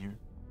autopilot in here.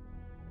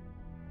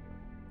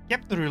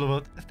 Yep, the rule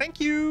about. Thank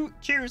you.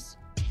 Cheers.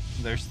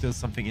 There's still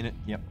something in it.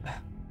 Yep.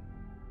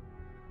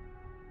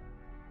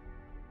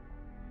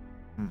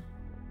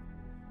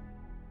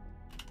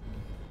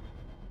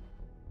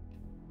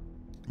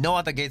 No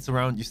other gates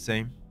around, you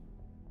say?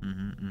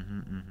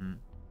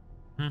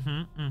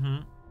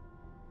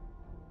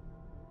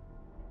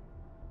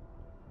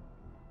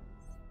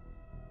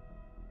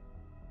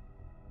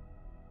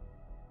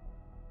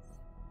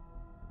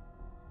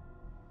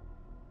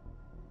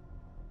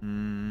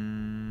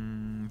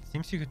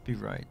 Seems you could be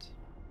right.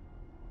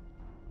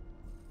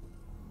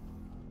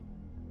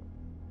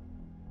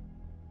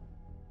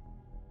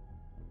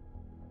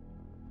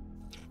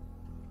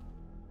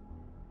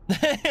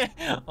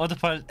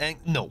 Autopilot and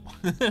no.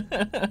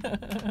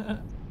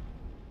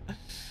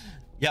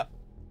 Yep.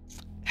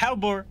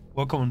 Halbor,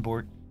 welcome on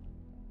board.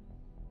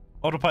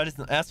 Autopilot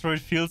in asteroid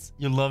fields,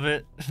 you love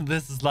it.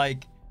 This is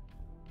like,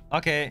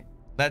 okay,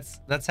 let's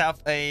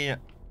have a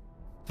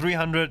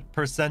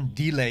 300%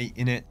 delay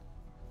in it,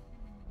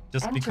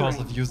 just because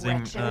of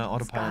using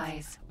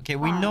autopilot. Okay,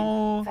 we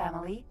know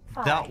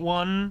that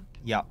one.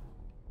 Yeah.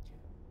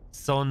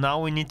 So now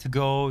we need to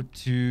go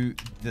to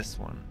this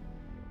one.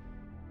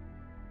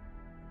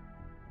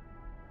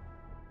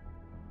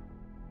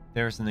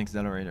 There's an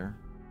accelerator.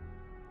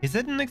 Is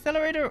it an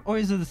accelerator or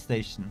is it a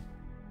station?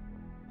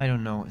 I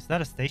don't know. Is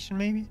that a station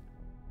maybe?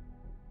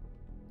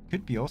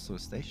 Could be also a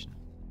station.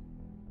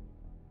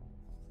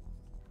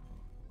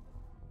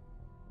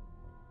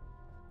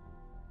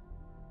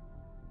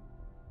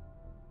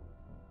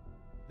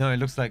 No, it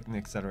looks like an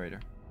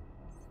accelerator.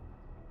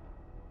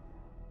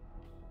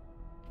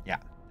 Yeah,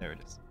 there it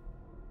is.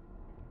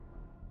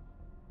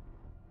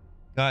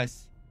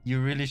 Guys, you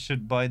really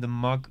should buy the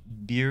mug.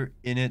 Beer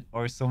in it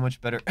are so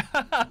much better.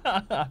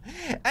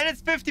 And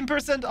it's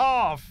 15%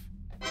 off.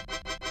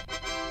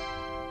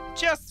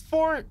 Just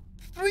for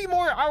 3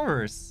 more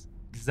hours.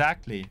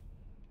 Exactly.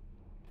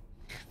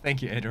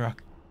 Thank you, Adrock.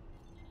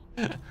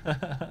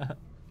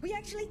 We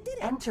actually did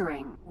it.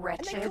 Entering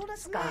wretched called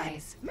us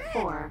skies mad.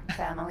 for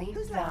family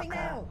Who's laughing Valka.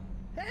 now?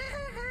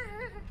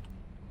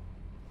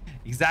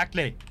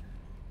 Exactly.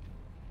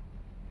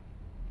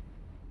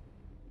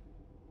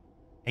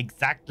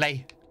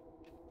 Exactly.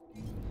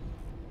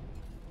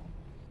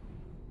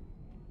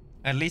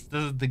 At least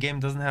the game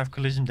doesn't have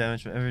collision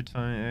damage for every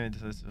time it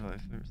does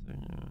survive.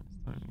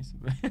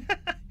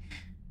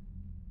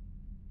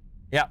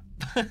 Yeah.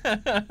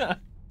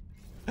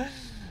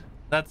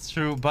 That's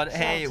true, but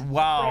hey,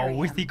 wow, Aquarium.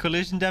 with the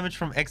collision damage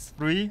from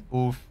X3,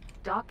 oof.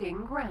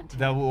 Docking granted.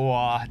 That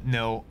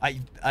no,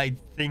 I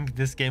think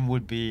this game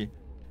would be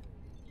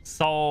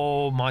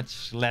so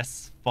much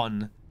less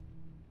fun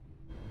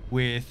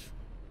with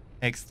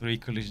X3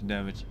 collision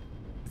damage.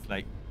 It's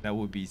like that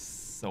would be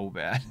so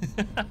bad.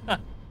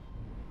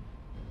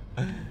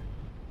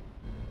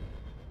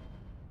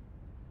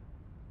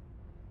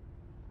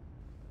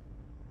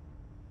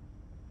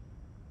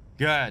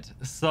 Good.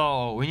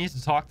 So we need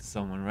to talk to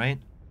someone, right?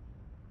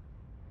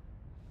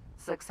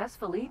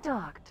 Successfully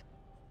docked.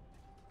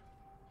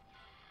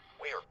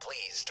 We're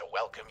pleased to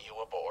welcome you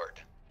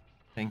aboard.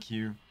 Thank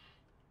you.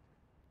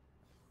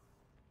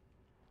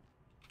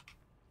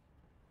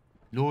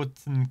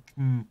 Lotsen.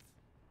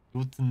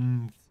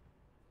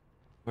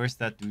 Where's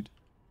that dude?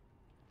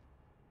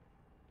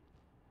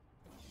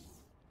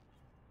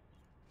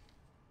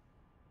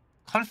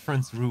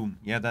 Conference room.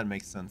 Yeah, that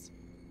makes sense.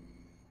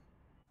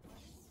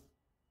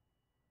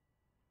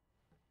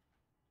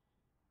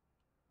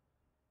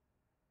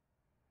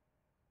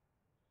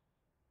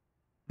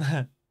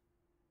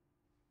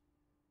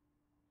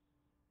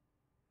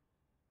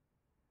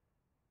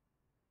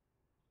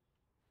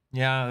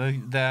 Yeah,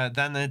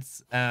 then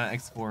it's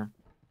X4.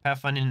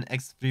 Pathfinder in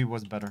X3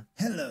 was better.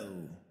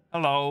 Hello.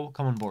 Hello,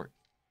 come on board.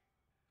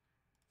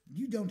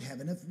 You don't have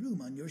enough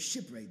room on your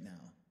ship right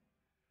now.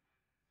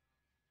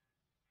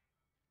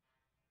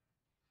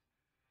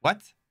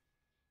 What?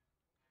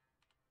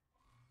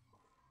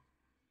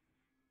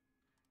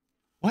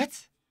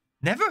 What?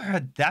 Never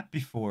heard that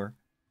before.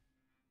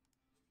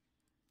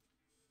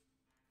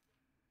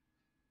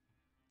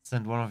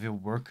 Send one of your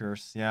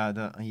workers. Yeah,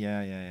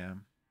 yeah.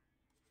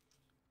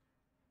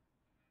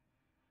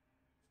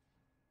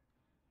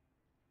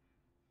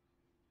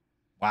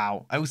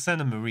 Wow, I will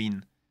send a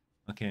marine.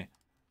 Okay.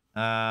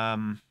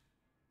 Oh,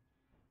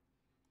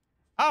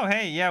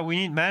 hey, yeah, we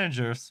need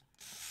managers.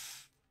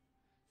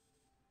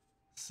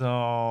 So,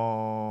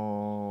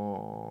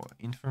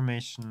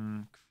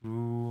 information,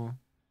 crew,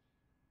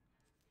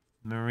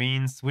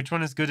 marines. Which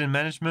one is good in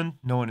management?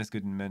 No one is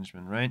good in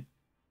management, right?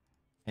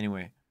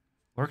 Anyway,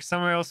 work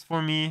somewhere else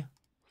for me.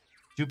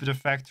 Jupiter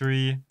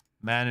factory,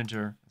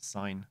 manager,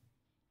 assign.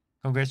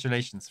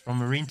 Congratulations, from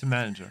marine to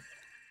manager.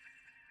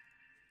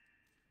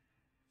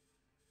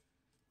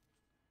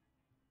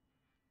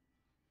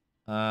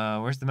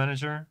 Where's the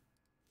manager?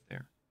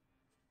 There.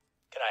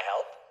 Can I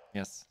help?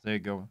 Yes, there you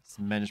go. It's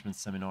a management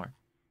seminar.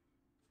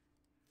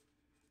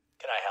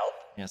 Can I help?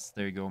 Yes,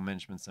 there you go.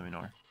 Management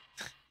seminar.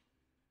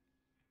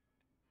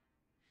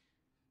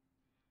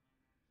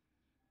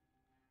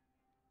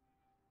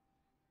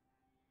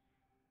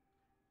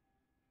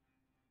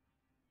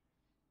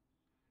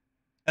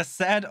 A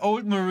sad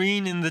old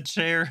marine in the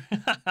chair.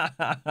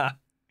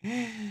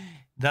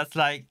 That's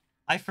like,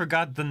 I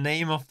forgot the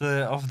name of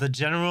the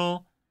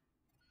general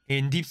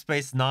in Deep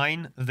Space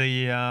Nine,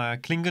 the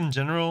Klingon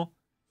general.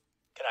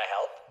 Can I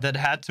help? That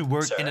had to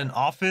work in Sir? an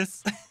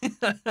office.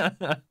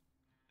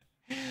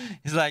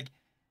 He's like,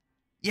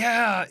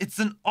 yeah, it's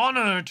an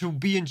honor to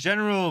be in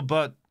general,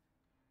 but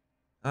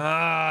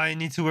I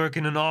need to work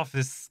in an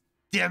office.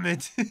 Damn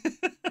it.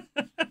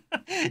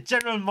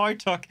 General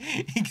Martok,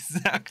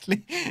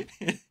 exactly.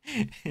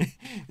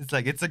 It's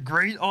like, it's a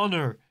great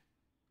honor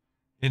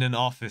in an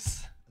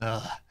office.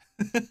 Ugh.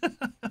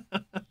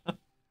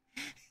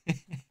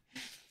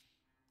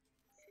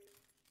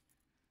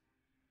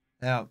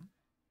 Yeah.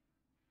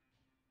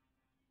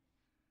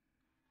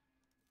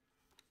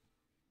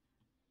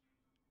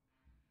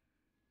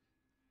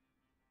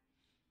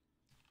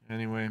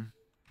 Anyway,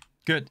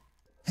 good.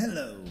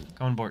 Hello.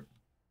 Come on board.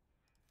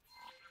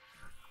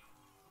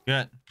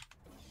 Good.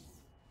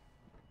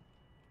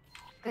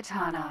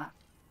 Katana.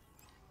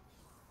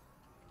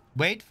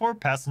 Wait for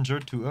passenger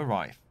to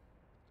arrive.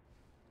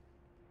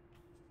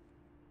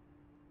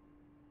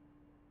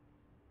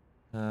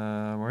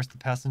 Where's the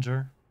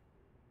passenger?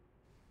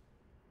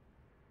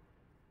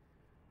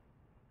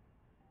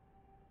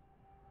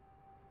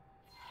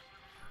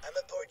 I'm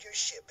aboard your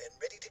ship and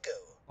ready to go.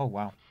 Oh,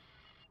 wow.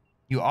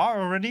 You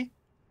are already?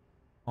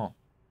 Oh.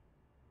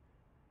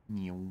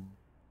 Meow.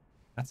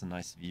 That's a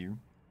nice view.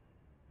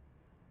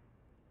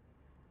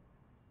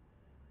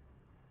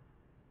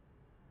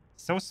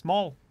 So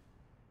small.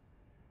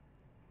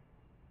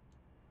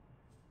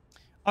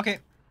 Okay.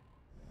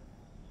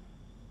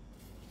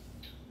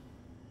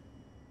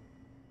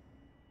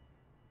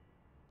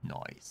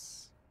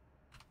 Nice.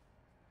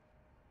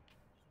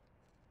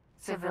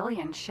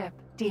 Civilian ship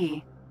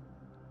D.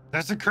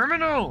 There's a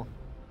criminal!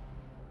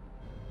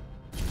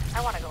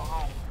 I want to go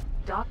home.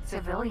 Docked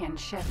civilian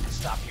ship.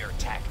 Stop your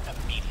attack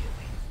immediately.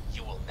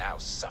 You will now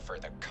suffer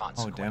the Oh, damn it.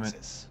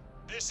 consequences.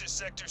 This is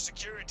Sector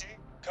Security.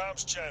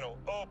 Comms channel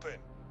open.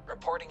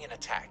 Reporting an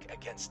attack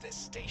against this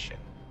station.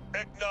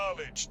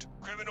 Acknowledged.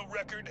 Criminal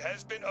record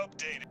has been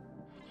updated.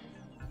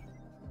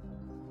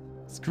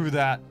 Screw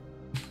that.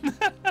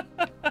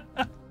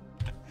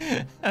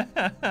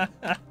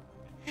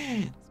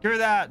 Screw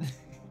that.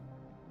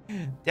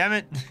 Damn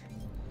it.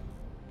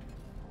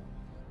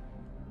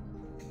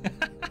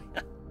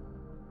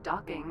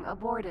 Docking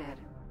aborted.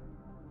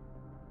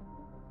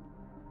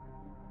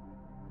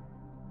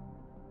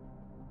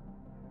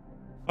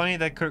 Funny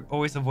that Kirk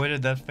always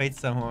avoided that fate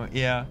somehow.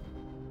 Yeah.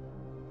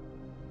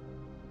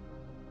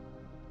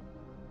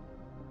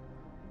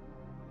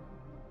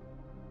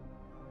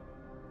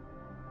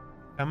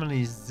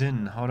 Family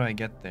Zin. How do I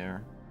get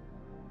there?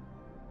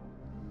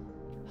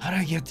 How do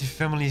I get to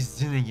Family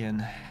Zin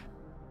again? I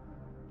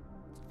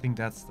think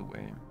that's the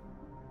way.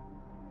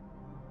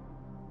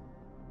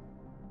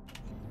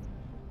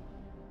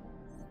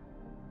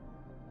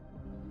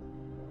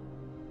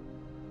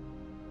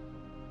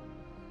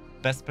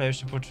 Best player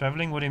ship for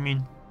traveling? What do you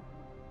mean?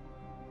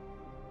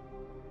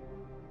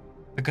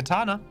 The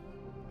katana?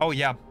 Oh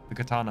yeah, the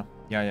katana.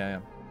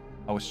 Yeah.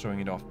 I was showing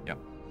it off. Yeah.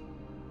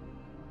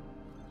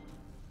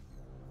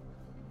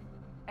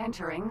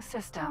 Entering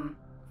system.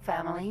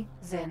 Family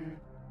Zin.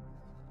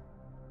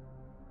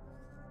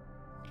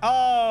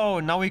 Oh,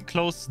 now we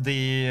close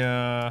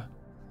the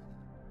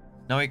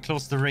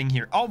ring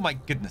here. Oh my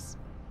goodness.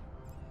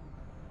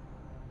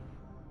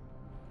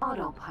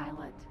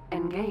 Autopilot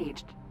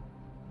engaged.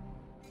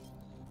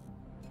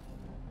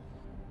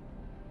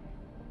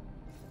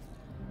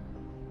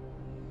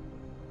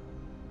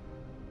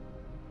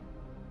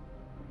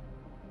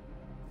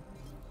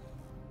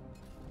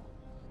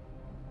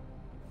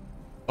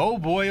 Oh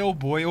boy, oh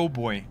boy, oh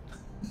boy.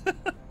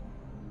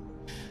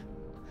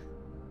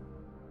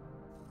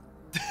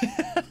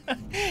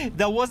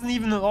 That wasn't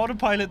even an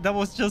autopilot, that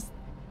was just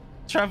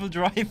travel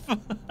drive.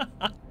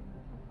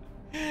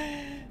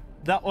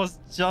 That was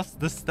just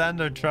the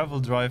standard travel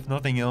drive,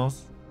 nothing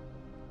else.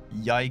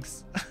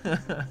 Yikes.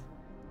 Do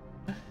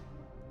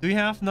we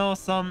have now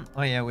some...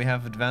 Oh yeah, we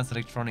have advanced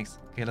electronics.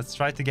 Okay, let's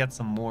try to get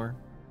some more.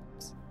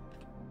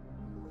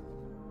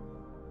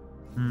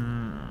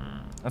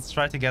 Let's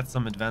try to get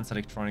some advanced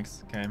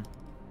electronics. Okay.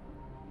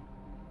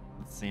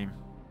 Let's see.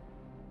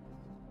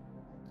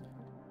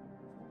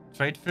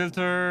 Trade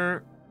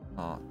filter.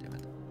 Oh, damn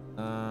it.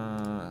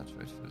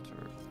 Trade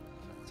filter.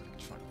 Advanced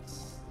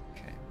electronics.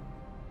 Okay.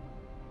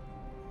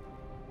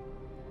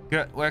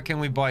 Good. Where can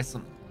we buy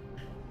some?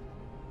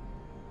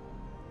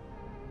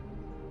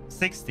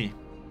 60.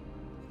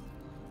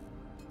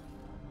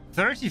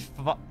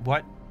 35.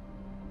 What?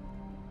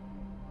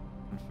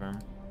 Confirm.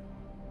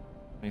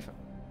 25.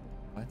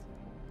 What?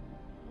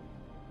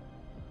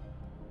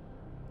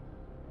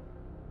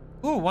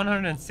 Ooh,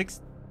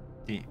 160.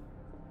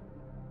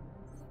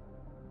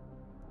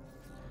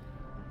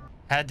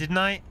 Didn't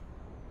I?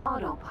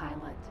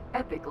 Autopilot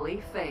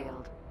epically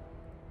failed.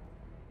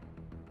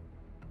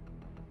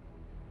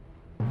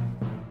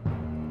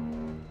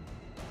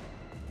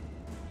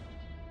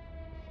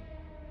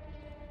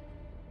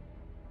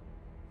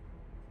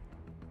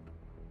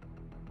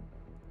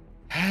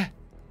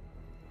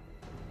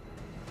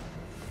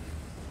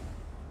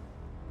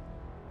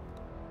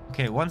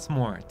 Okay, once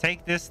more.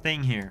 Take this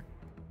thing here.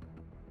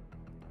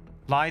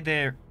 Fly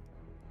there.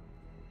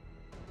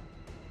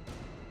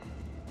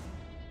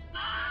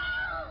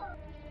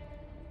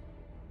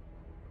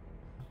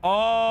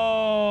 Oh,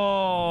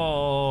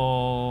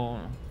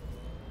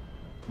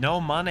 no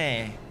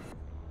money.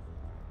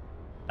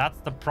 That's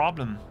the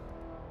problem.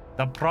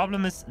 The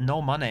problem is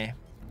no money.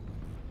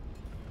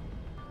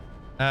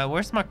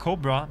 Where's my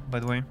Cobra, by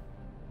the way?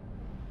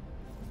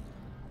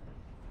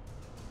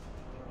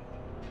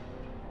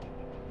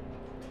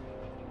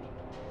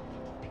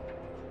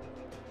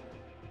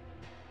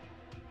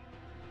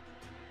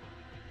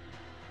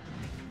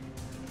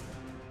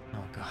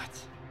 Oh, God.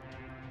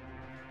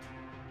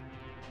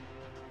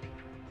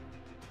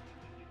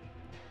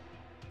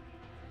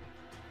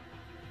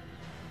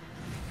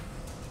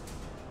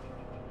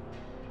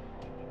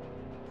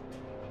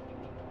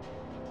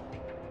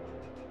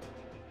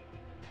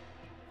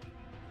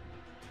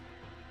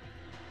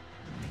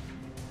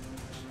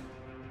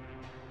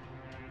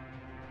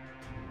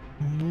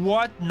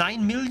 What?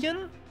 9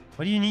 million?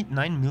 What do you need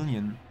 9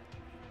 million?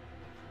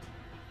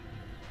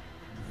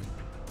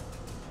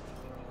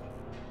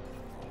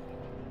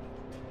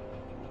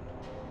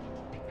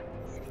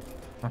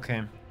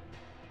 Okay.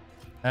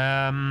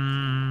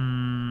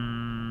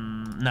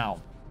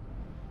 Now.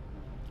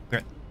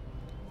 Good.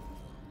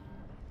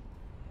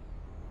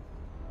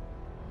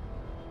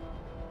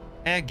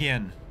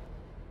 Again.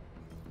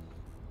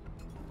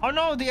 Oh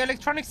no, the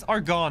electronics are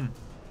gone.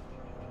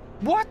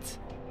 What?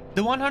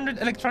 The 100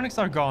 electronics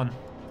are gone.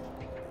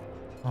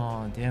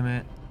 Oh, damn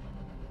it.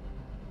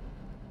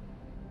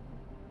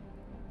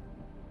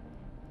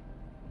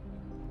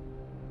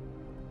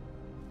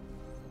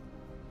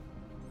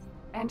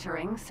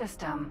 Entering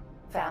system.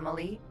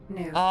 Family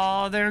new.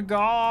 Oh, they're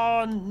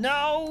gone.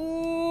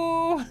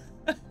 No.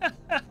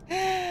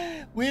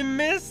 We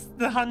missed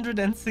the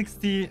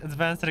 160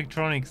 advanced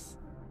electronics.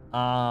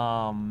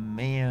 Oh,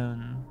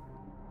 man.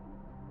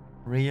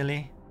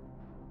 Really?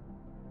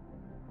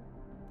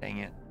 Dang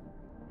it.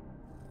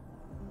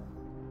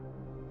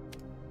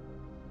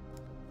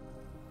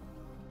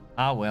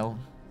 Ah, well.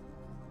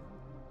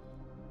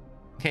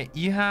 Okay,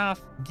 you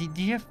have... Do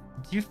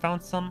you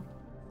found some?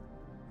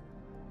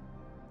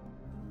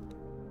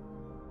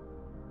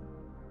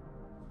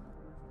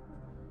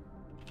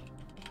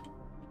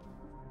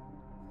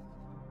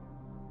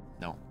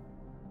 No.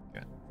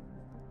 Good.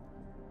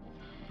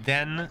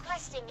 Then...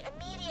 Requesting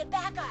immediate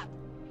backup.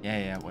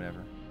 Yeah,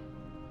 whatever.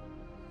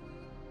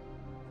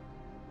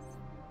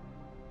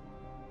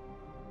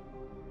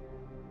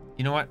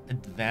 You know what?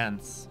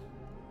 Advance.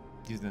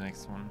 Do the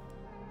next one.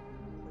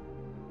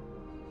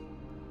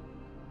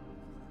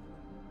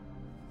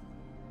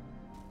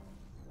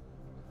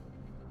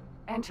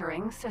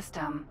 Entering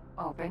system.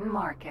 Open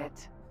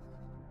market.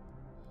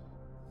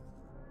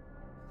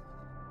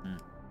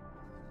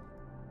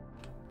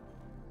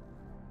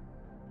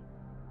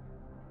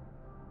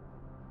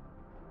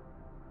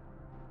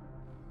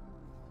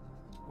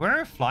 Where are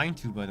you flying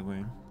to, by the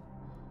way?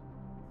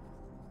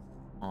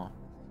 Oh.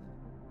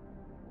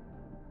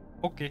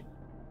 Okay.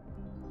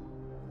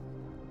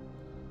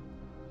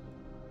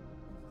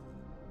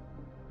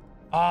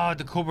 Ah,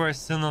 the Cobra is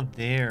still not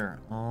there.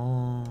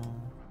 Oh.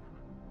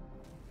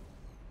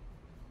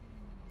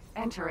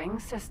 Entering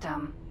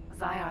system.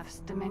 Zioth's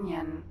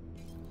Dominion.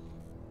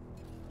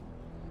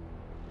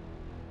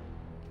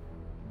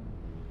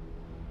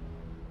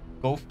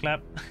 Golf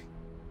clap.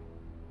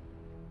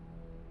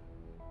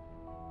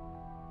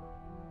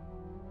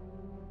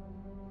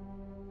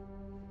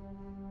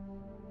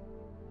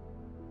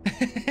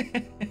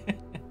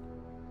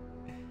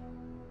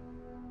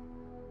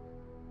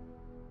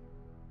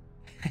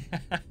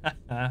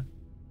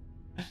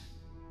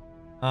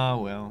 Oh,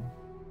 well.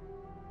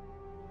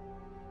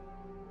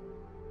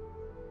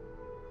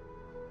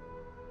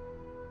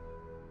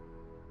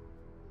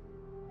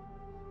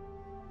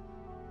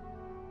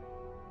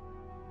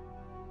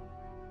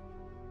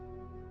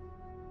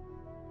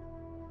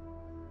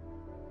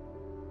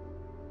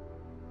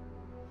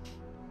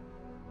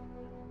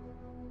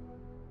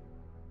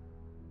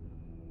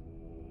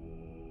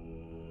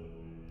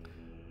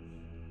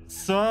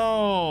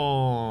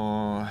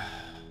 So,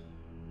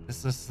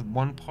 this is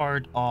one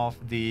part of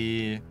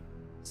the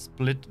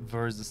split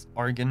versus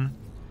Argon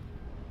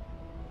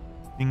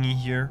thingy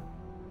here.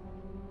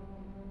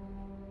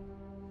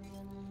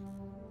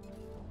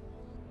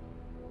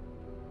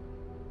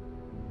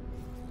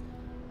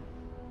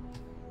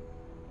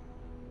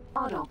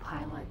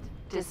 Autopilot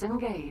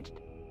disengaged.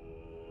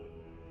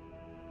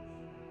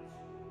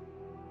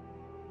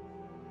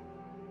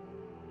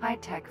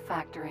 High-tech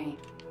factory.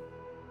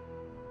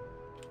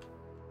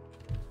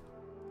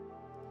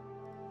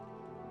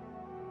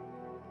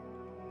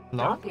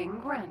 Hello? Docking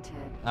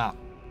granted. Ah.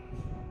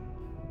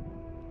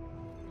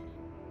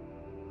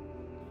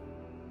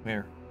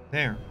 Where?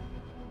 There.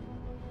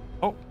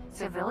 Oh.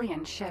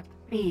 Civilian ship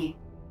B.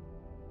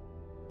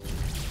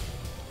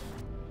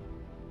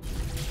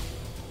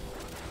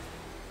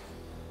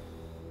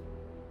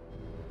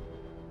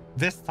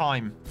 This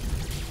time.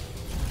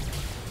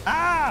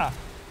 Ah!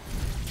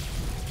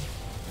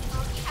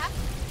 Oh, yeah.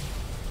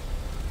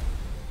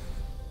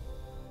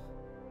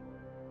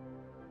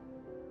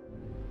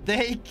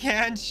 They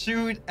can't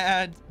shoot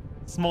at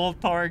small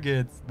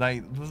targets.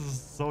 Like, this is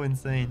so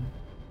insane.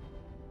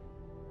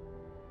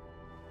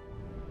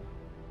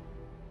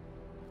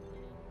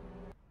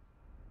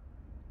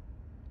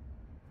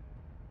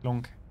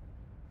 Long.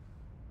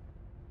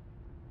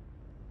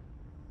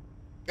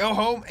 Go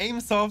home, aim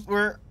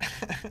software.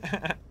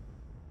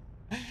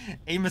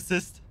 Aim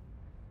assist.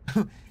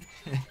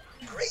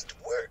 Great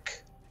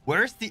work.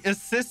 Where's the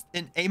assist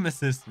in aim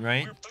assist,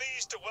 right? We're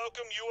pleased to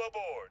welcome you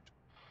aboard.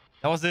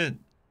 That was it.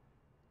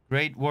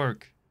 Great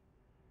work.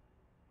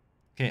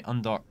 Okay,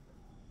 undock.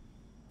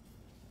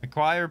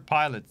 Acquire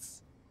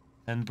pilots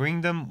and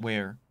bring them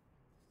where?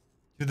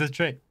 To the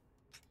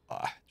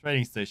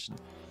trading station.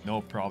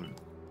 No problem.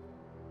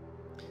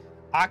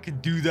 I can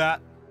do that.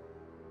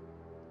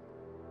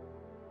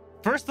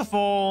 First of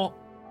all,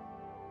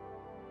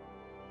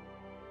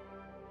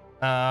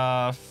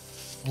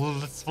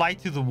 let's fly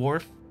to the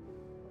wharf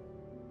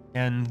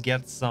and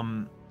get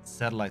some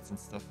satellites and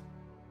stuff.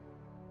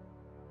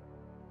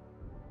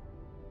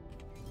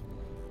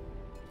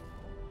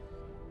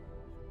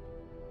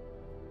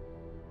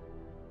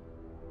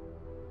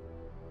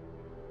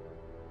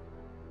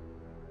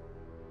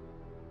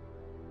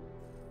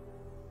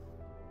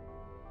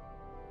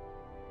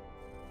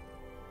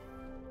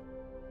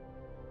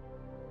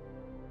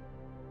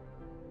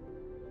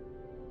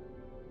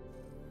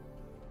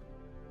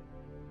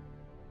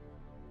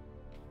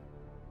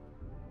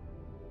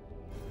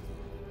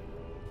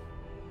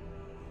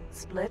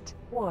 Split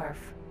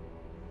wharf.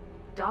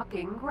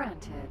 Docking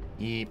granted.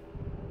 Yep.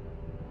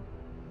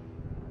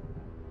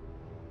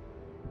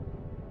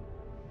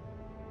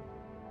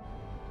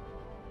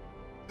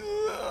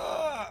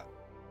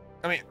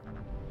 Come here.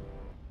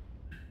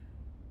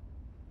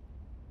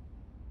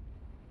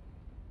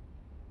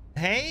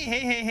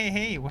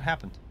 Hey, what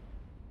happened?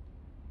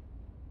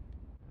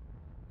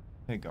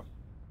 There you go.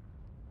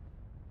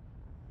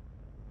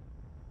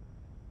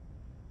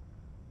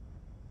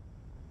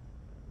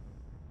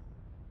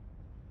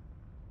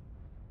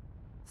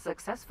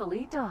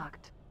 Successfully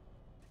docked.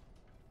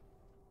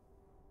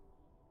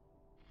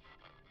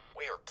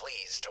 We are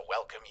pleased to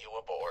welcome you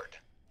aboard.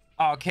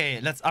 Okay,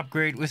 let's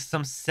upgrade with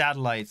some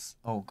satellites.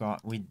 Oh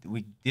god, we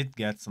did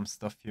get some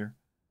stuff here.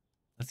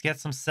 Let's get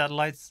some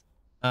satellites.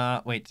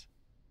 Wait.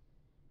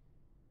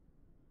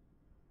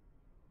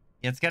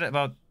 Yeah, let's get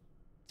about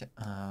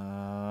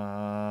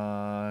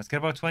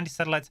 20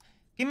 satellites.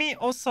 Give me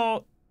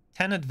also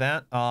 10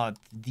 advanced.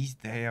 These,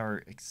 they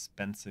are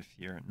expensive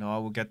here. No, I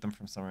will get them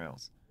from somewhere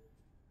else.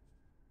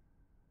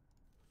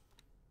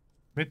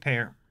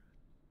 Repair.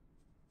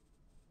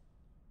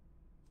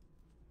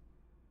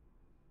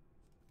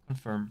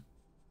 Confirm.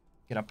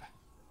 Get up.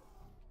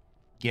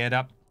 Get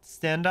up.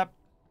 Stand up.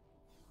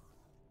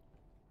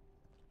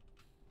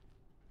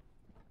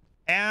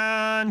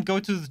 And go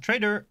to the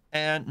trader.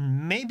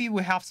 And maybe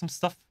we have some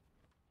stuff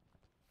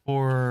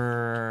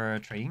for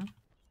trading.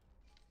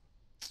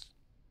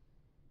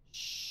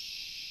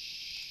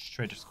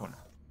 Trader's corner.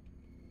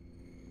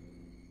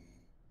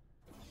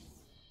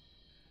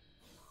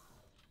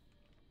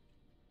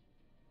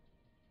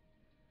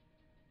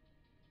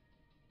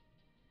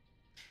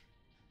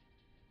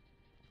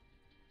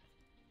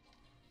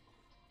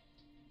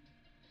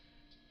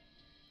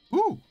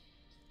 Ooh.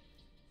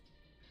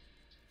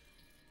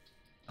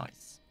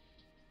 Nice.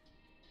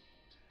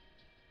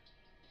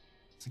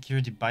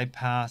 Security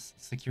bypass,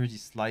 security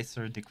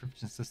slicer,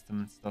 decryption system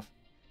and stuff.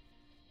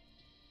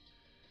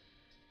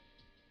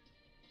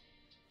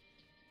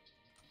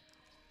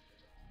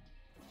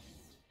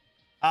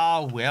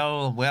 Oh,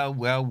 well.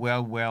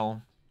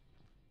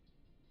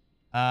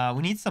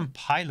 We need some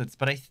pilots,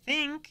 but I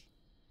think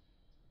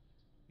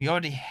we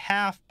already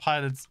have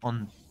pilots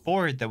on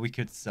board that we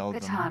could sell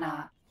them.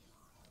 Katana.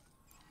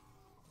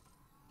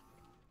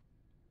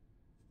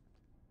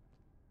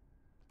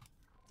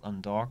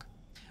 Undock.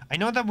 I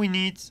know that we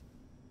need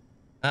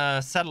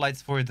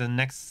satellites for the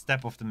next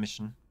step of the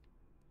mission.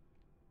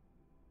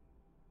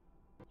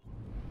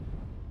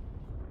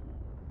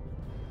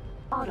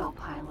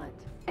 Autopilot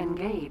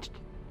engaged.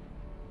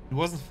 It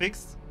wasn't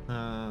fixed.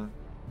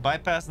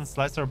 Bypass and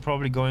slicer are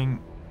probably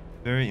going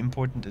very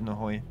important in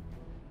Ahoy.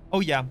 Oh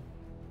yeah,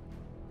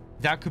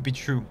 that could be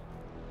true.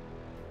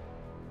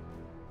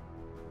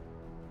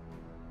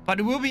 But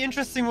it will be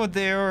interesting what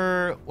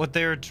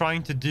they're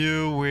trying to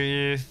do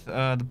with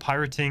the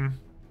pirating.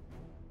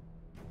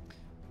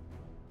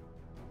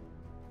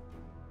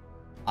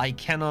 I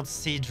cannot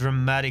see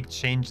dramatic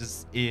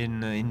changes in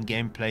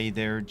gameplay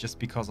there just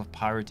because of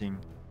pirating.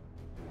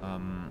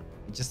 I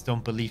just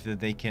don't believe that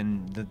they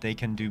can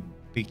do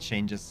big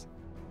changes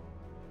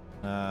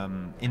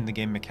in the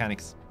game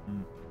mechanics.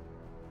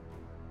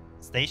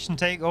 Station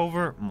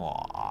takeover?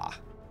 Mwah.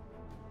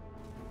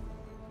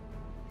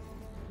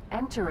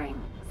 Entering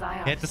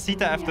Ziox Get the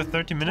Sita after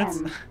 30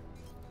 minutes? 10.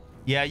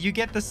 Yeah, you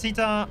get the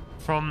Sita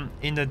from...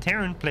 In the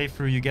Terran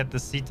playthrough, you get the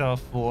Sita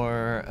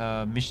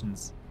for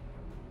missions.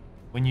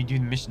 When you do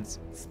the missions.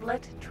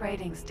 Split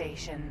trading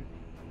station.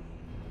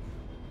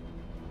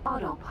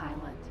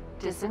 Autopilot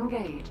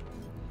disengaged.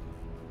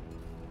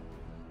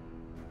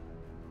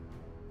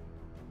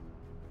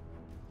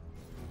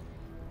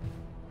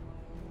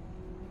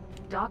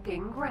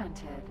 Docking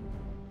granted.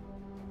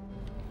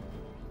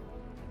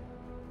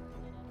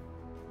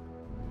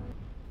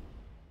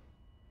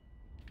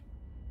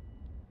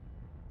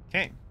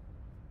 Okay.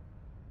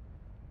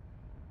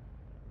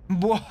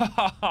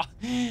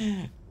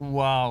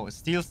 Wow.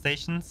 Steel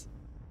stations?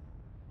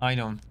 I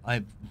don't.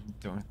 I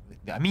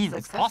mean,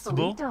 it's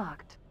possible.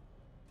 Docked.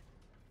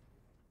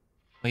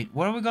 Wait,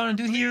 what are we gonna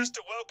do here? Pleased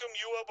to welcome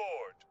you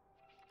aboard.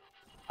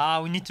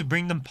 We need to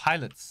bring them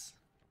pilots.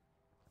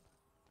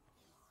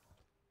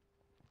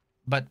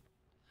 But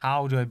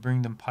how do I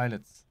bring them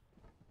pilots?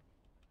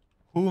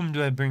 Whom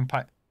do I bring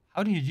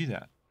How do you do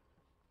that?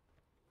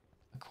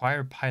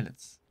 Acquire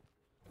pilots.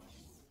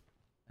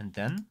 And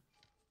then?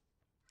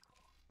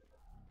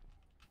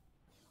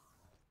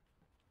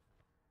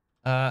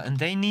 And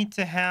they need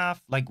to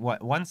have like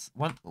what? One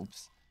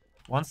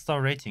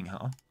star rating,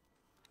 huh?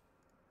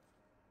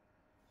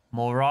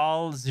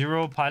 Morale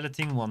 0,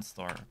 piloting 1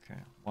 star. Okay,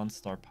 1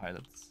 star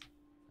pilots.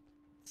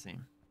 Let's see.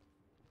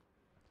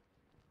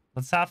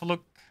 Let's have a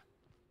look.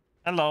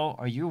 Hello,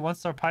 are you a 1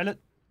 star pilot?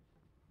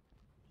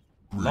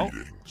 Hello?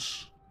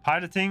 Greetings.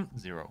 Piloting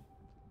 0.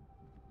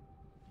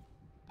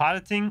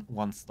 Piloting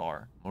 1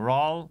 star.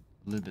 Morale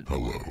a little bit.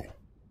 Hello.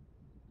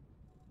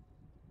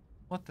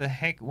 What the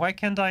heck? Why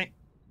can't I?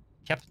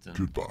 Captain.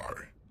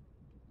 Goodbye.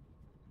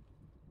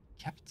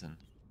 Captain.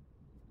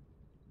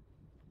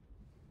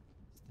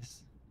 Is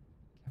this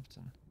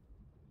Captain?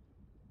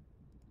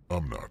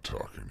 I'm not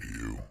talking to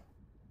you.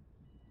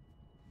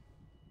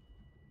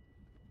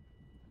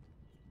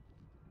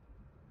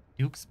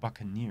 Duke's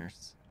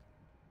Buccaneers.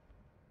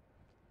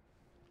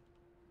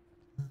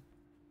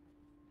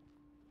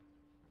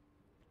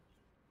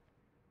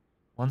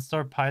 One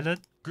star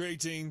pilot.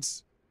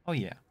 Greetings. Oh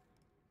yeah.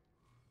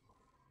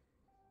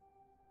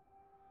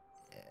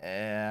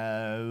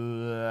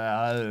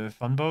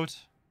 Fun boat.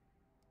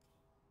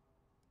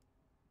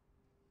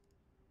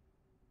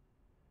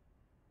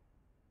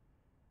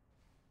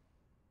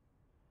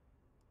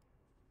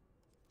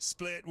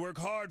 Split work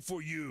hard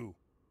for you.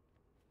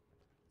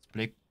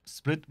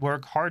 Split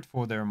work hard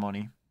for their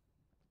money.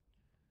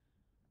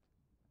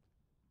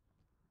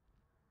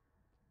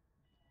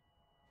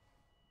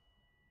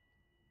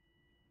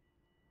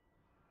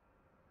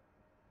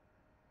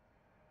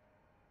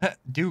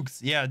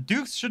 Dukes. Yeah,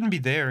 Dukes shouldn't be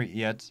there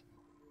yet.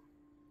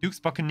 Dukes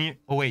Buccaneer.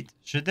 Oh wait,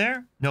 should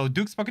there? No,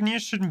 Dukes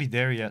Buccaneers shouldn't be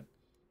there yet.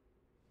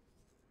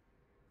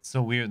 It's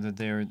so weird that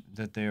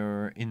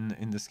they're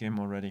in this game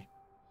already.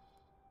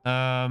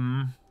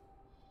 How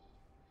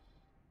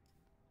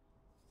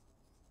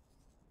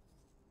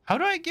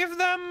do I give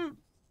them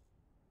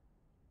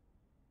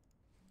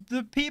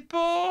the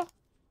people?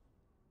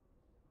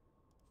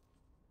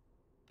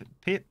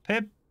 Pip.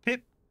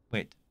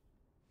 Wait.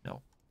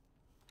 No.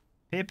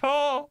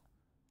 People.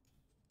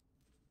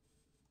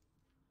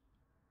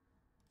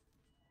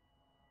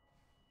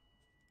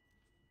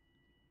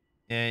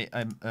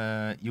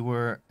 Yeah, you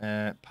were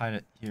a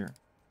pilot here.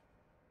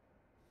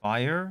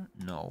 Fire?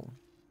 No.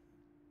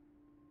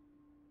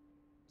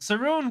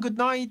 Saroon, good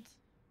night.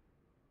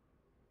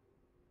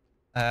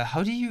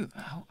 How do you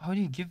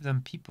give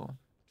them people?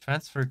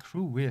 Transfer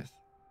crew with.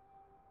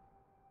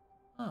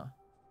 Huh.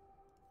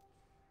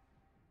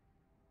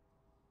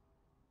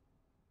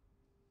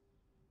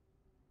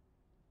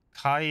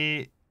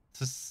 Kai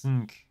to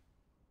sink.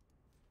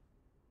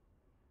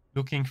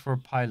 Looking for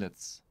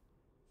pilots.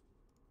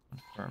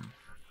 Confirm.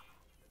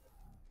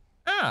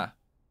 Ah!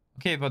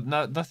 Okay, but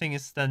nothing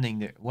is standing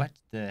there. What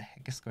the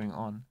heck is going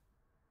on?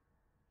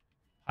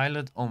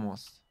 Pilot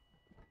almost.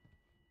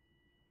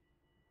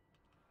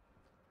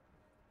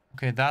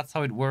 Okay, that's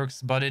how it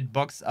works, but it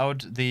bugs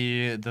out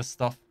the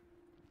stuff.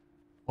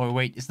 Or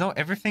wait, is now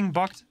everything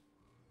bugged?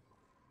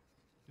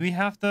 Do we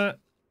have the...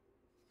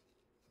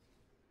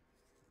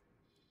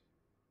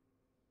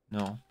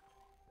 No.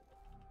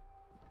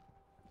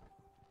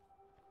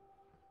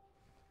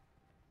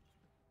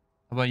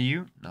 How about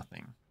you?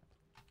 Nothing.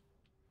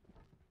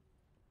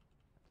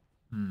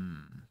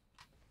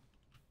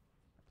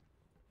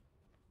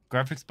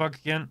 Graphics bug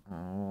again?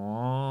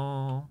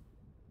 Oh.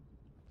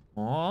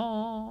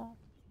 Oh.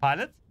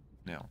 Pilot?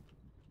 No.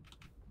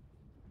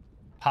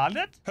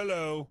 Pilot?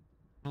 Hello.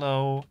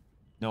 Hello.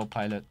 No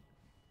pilot.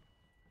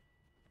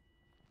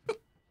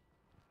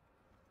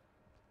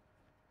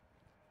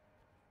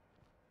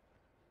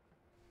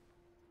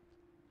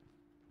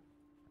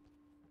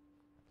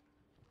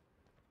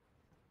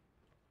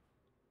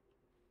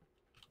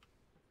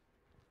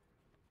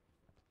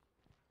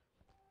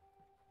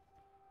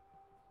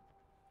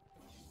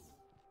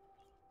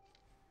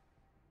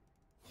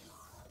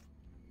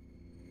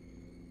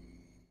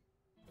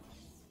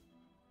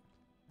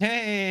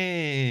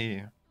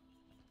 Hey!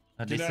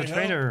 At least Can a I help?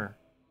 trader.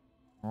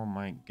 Oh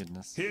my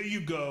goodness. Here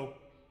you go.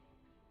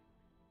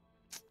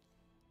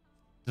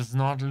 Does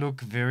not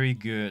look very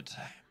good.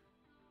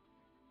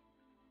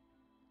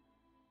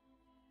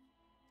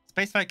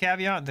 Spaceflight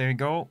Caviar, there you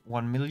go.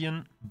 1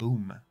 million.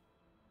 Boom.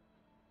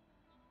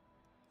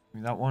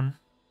 Give me that one.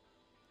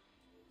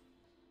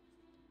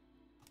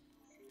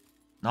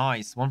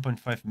 Nice.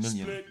 1.5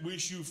 million. Split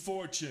wish you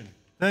fortune.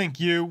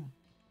 Thank you.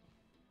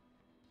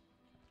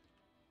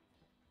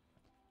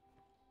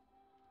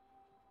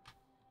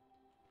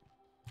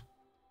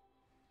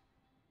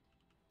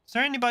 Is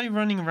there anybody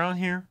running around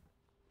here?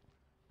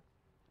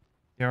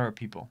 There are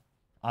people.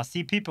 I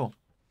see people.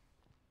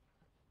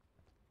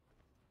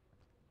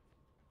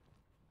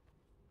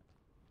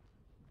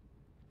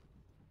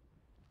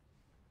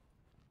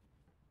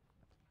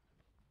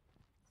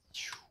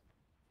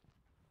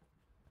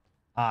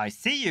 I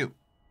see you.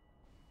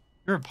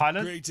 You're a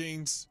pilot?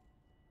 Greetings.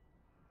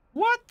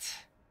 What?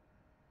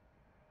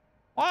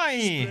 Why?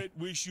 Split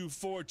wish you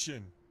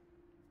fortune.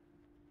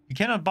 You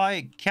cannot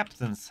buy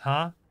captains,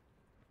 huh?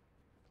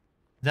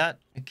 That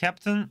a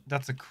captain?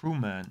 That's a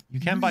crewman.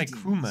 You can buy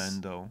crewman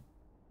though.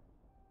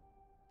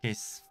 Okay,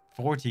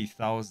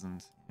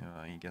 40,000. Yeah,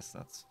 I guess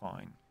that's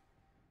fine.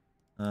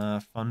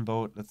 Fun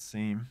boat. Let's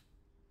see.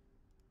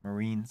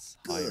 Marines.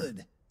 Hire.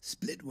 Good.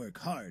 Split work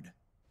hard.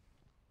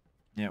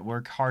 Yeah,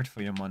 work hard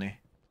for your money.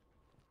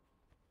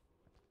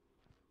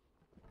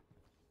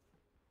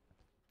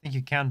 I think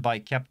you can buy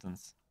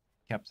captains.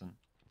 Captain.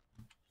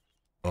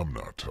 I'm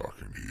not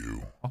talking to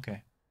you.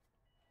 Okay.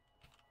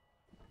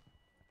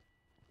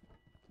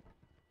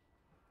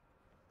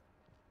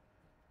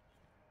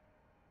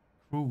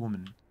 Crew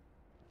woman.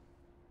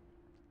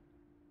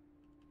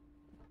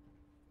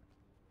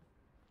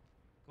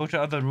 Go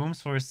to other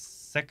rooms for a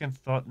second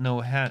thought.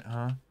 No head,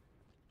 huh?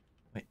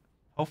 Wait.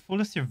 How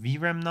full is your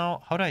VRAM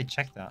now? How do I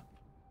check that?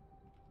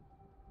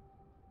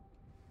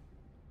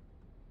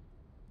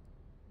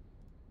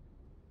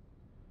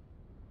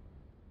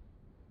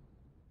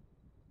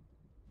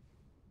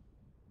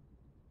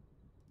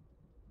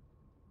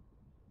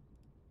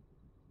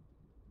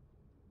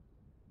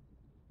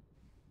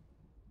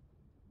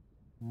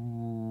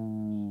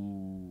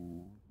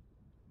 Ooh.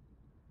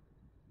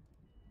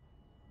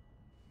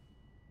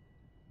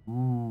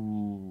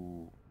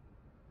 Ooh.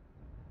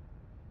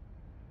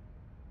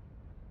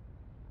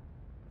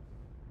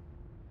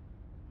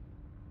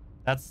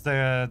 That's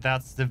the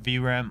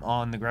VRAM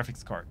on the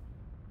graphics card.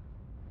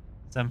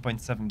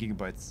 7.7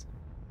 gigabytes.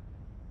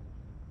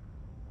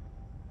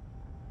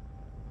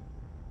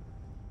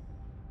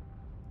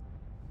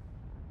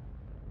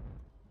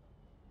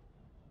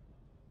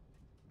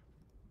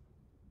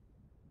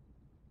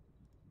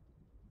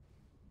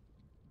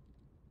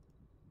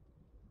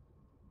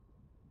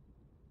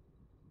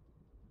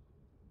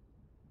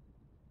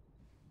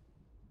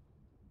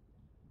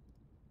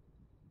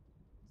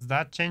 Does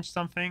that change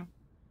something?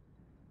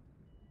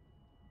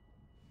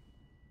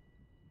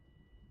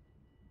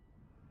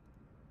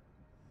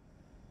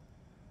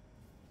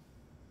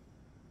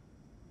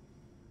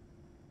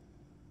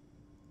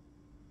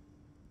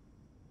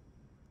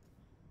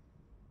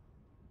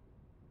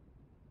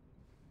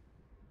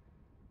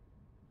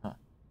 Huh.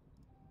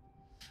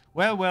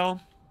 Well,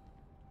 well.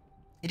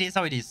 It is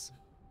how it is.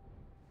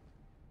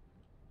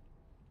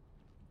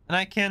 And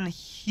I can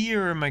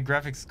hear my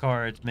graphics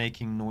card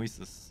making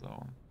noises,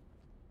 so...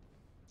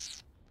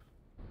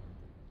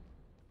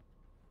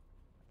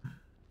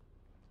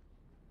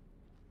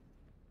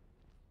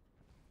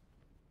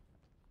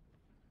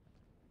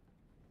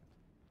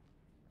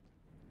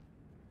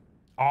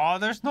 Oh,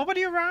 there's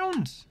nobody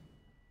around.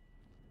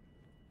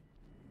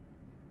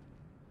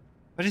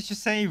 What did you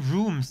say?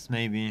 Rooms,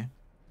 maybe.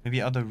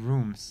 Maybe other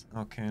rooms.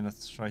 Okay,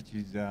 let's try to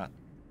do that.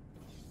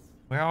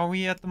 Where are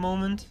we at the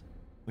moment?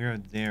 We're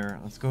there.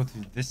 Let's go to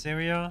this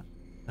area.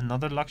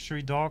 Another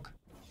luxury dog.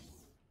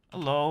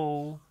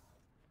 Hello.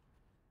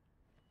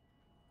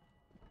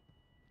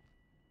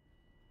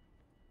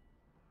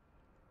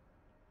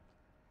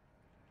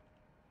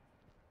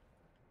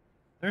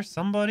 There's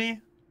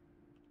somebody.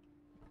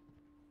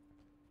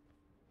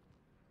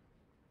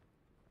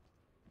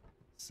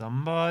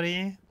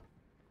 Somebody.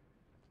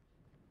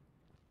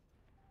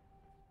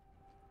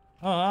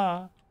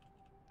 Ah,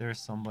 there's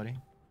somebody.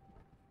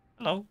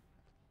 Hello.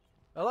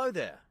 Hello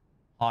there.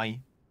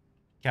 Hi,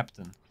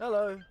 Captain.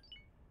 Hello.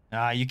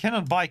 You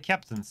cannot buy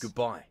captains.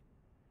 Goodbye.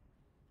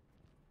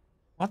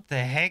 What the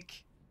heck?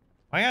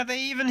 Why are they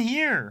even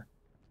here?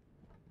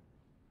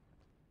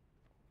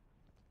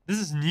 This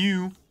is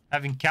new,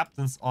 having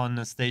captains on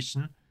a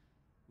station,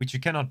 which you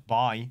cannot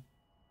buy.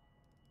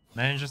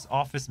 Manager's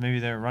office, maybe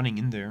they're running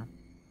in there.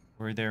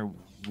 Or they're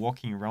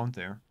walking around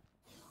there.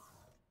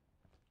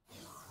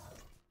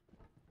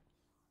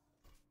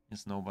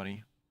 There's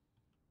nobody.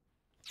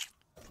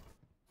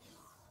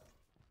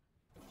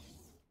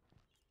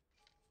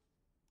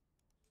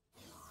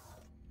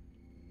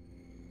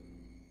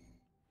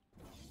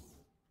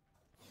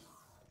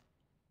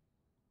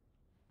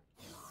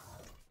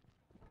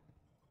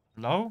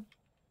 Hello?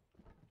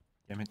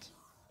 Damn it.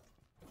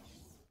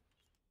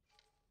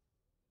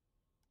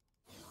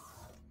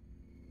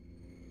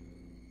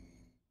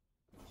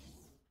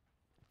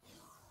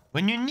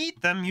 When you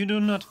need them, you do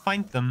not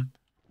find them.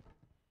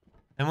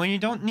 And when you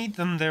don't need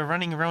them, they're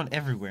running around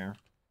everywhere.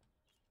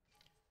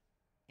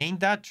 Ain't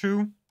that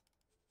true?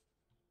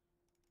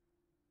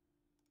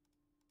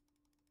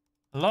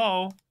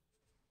 Hello?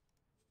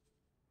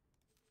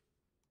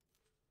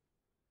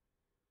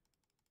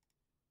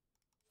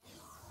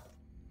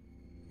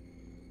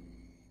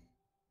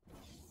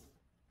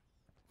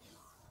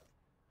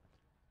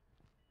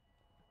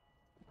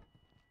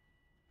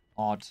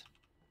 Odd.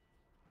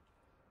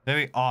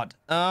 Very odd.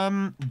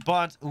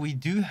 But we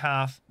do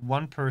have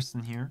one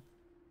person here.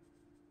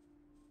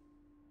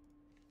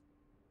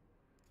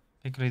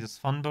 Pickle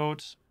fun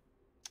boat.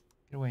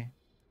 Get away.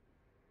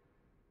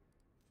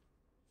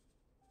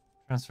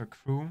 Transfer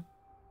crew.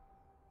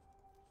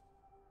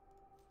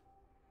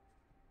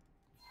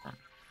 Do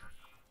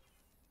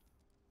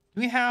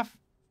we have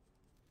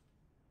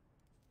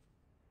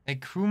a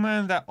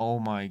crewman that... Oh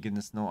my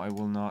goodness, no, I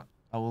will not.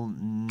 I will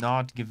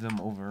not give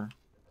them over.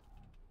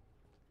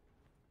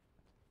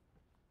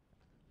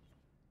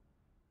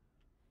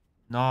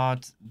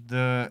 Not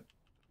the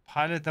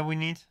pilot that we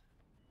need.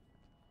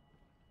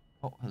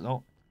 Oh,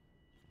 hello.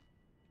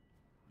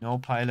 No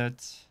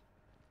pilot.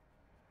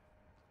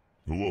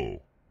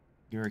 Hello.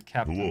 You're a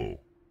captain. Hello.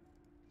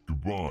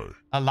 Goodbye.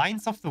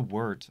 Alliance of the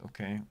Word.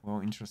 Okay, well,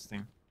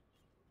 interesting.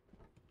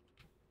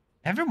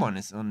 Everyone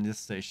is on this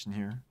station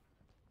here.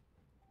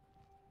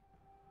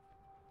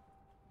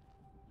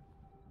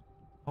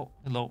 Oh,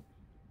 hello.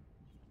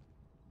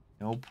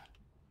 Nope.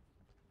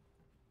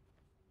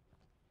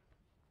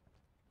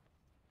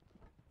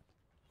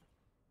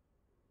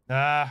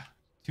 Ah,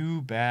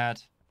 too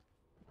bad.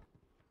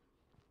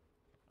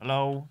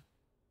 Hello.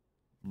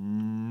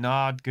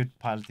 Not good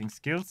piloting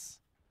skills.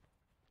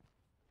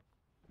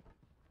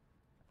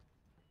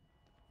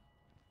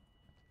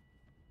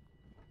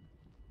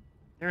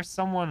 There's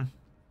someone.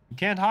 You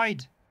can't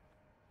hide.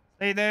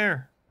 Stay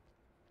there.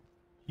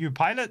 You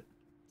pilot?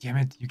 Damn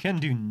it, you can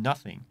do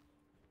nothing.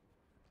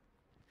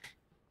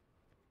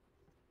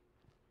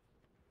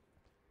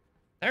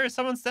 There is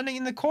someone standing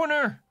in the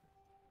corner.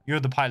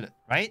 You're the pilot,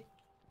 right?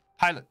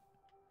 Pilot.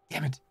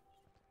 Damn it.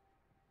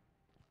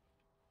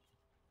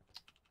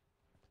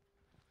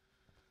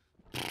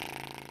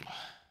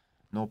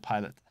 No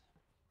pilot.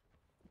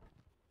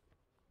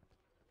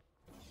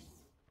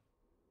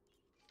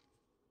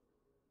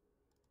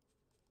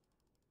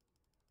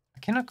 I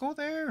cannot go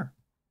there.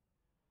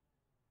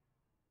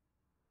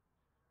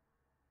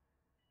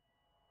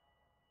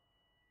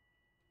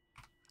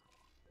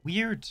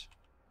 Weird.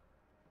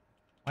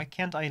 Why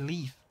can't I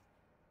leave?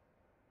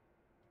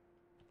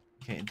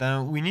 Okay,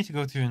 then we need to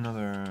go to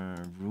another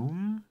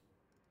room.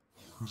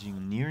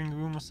 Engineering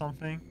room or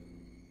something.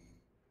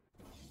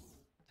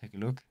 Take a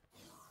look.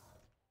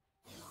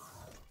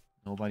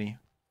 Nobody,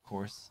 of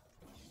course.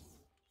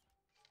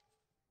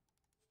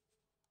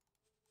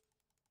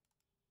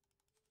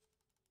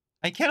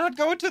 I cannot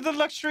go to the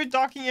luxury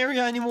docking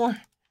area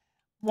anymore.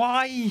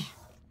 Why?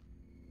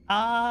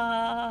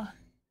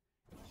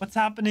 What's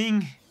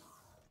happening?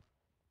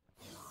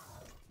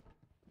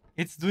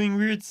 It's doing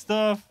weird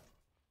stuff.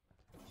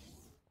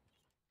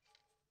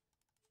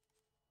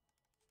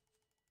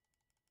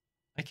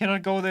 I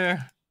cannot go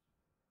there.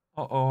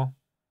 Uh-oh.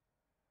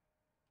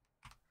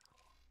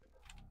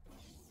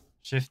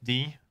 Shift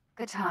D.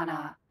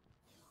 Katana.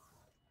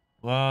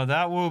 Well,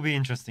 that will be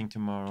interesting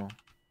tomorrow.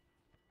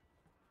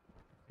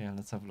 Yeah,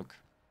 let's have a look.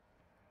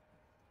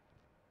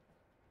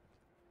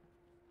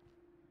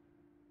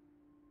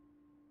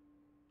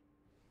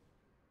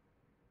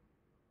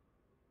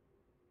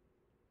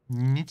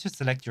 You need to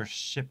select your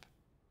ship.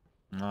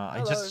 No,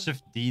 I just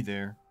shift D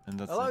there, and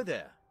that's Hello it.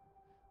 there.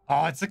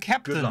 Oh, it's a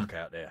captain. Good luck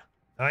out there.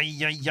 Ay,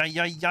 ay, ay,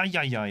 ay, ay,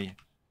 ay, ay.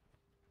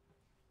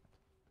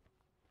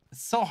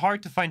 It's so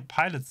hard to find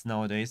pilots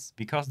nowadays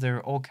because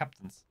they're all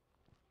captains. Is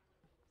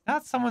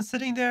that someone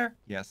sitting there?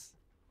 Yes.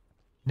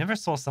 Never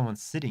saw someone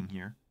sitting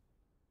here.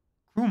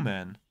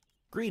 Crewman.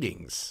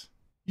 Greetings.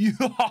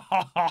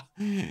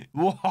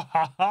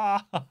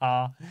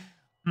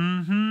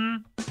 Mm-hmm.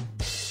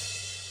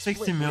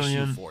 60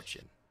 million. Wish you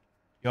fortune.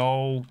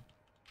 Yo.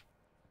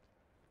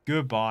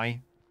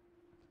 Goodbye.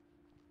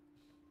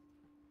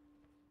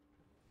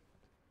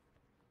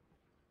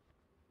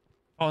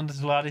 Oh,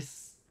 this lad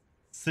is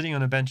sitting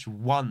on a bench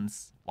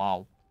once.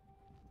 Wow.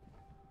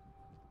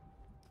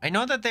 I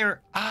know that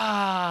they're...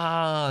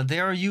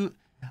 there are you...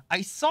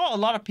 I saw a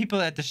lot of people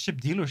at the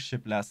ship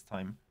dealership last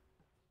time.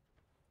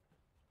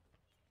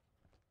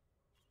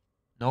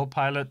 No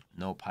pilot,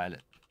 no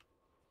pilot.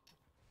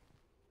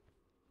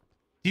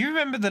 Do you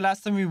remember the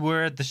last time we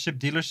were at the ship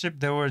dealership?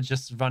 They were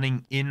just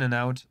running in and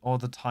out all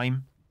the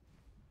time.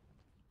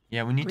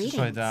 Yeah, we need to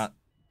try that.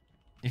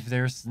 If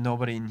there's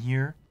nobody in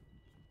here.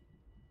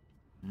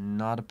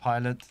 Not a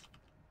pilot.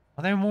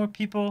 Are there more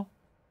people?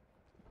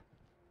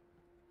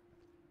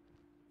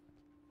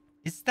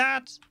 Is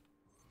that...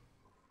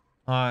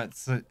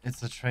 it's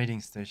a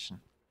trading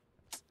station.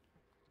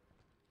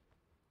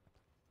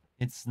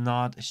 It's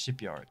not a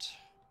shipyard.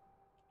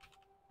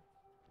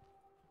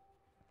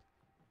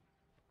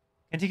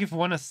 Can you give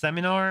one a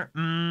seminar?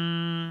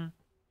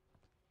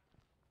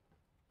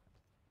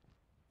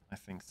 I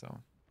think so.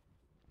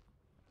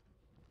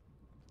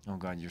 Oh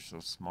god, you're so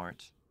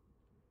smart.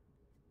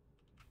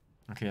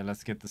 Okay,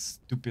 let's get the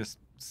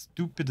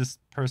stupidest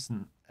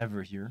person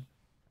ever here.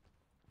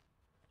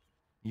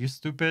 You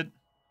stupid?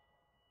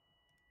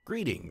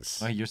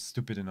 Greetings. Oh, you're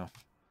stupid enough.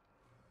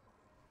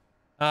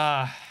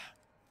 Ah.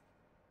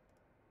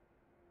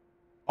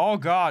 Oh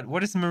god,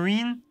 what is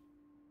Marine?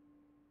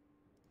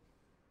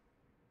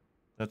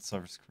 That's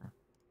service crew.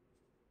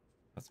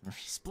 That's Marine.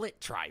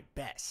 Split try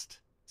best.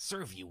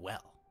 Serve you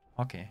well.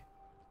 Okay.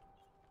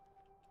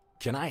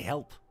 Can I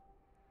help?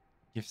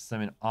 Give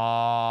seminar.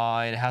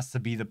 Ah, it has to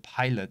be the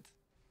pilot.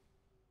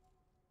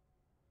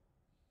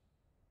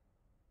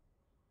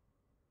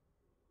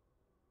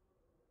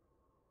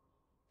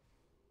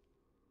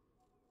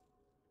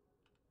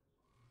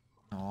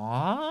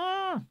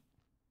 Ah.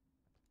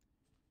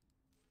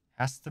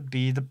 Has to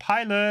be the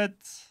pilot.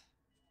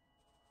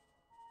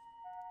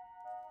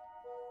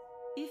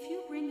 If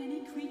you bring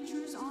any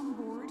creatures on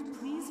board,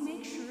 please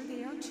make sure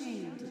they are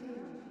chained.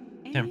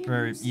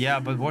 Temporary. Yeah,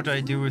 but what do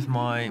I do with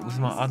my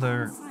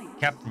other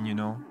captain, you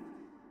know?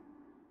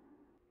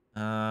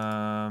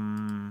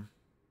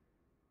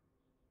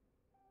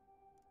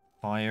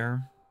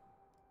 Fire.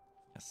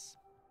 Yes.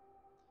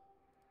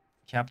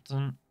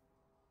 Captain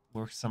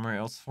works somewhere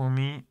else for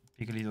me.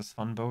 Pigolito's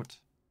fun boat.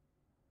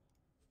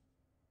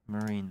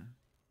 Marine.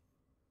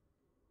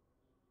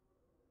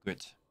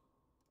 Good.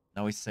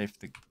 Now we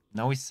saved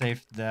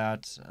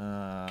that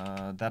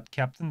that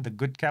captain, the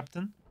good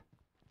captain.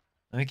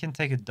 Now we can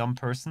take a dumb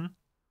person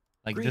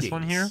like this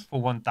one here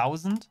for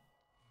 1,000.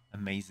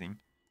 Amazing.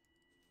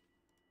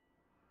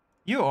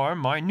 You are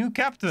my new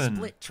captain.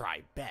 Split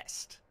try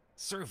best.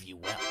 Serve you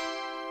well.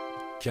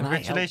 Can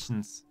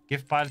Congratulations.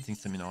 Give piloting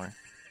seminar.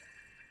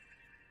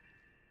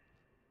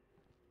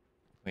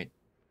 Wait.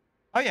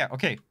 Oh yeah,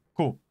 okay.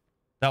 Cool.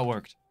 That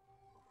worked.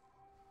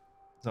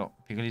 So,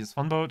 Pigolito's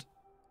fun boat.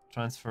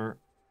 Transfer.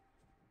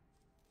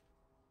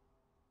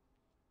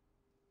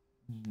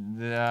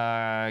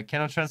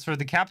 Cannot transfer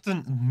the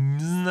captain.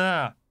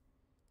 Nah.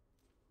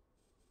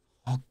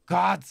 Oh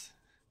god.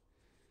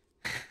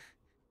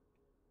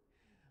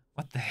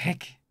 What the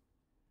heck?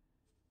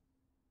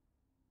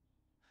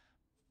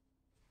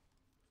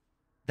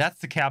 That's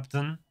the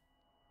captain.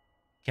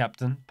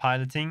 Captain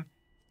piloting.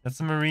 That's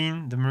the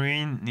marine. The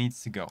marine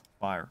needs to go.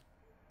 Fire.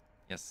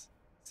 Yes.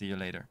 See you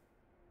later.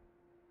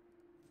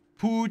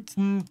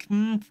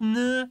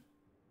 Putin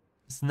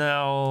is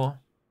now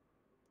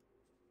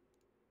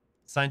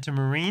assigned to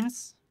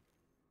Marines.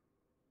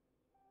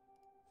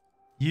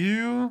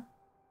 You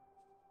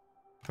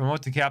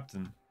promote to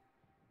captain.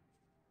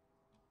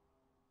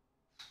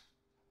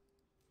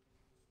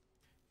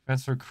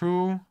 Transfer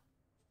crew.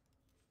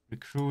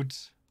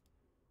 Recruit.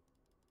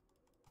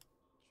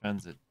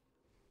 Transit.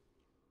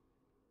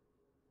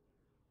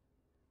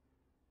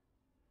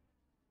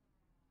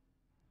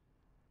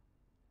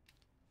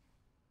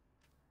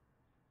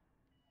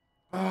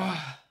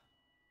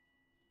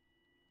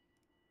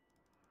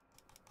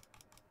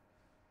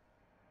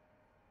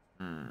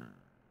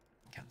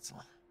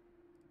 Cancel.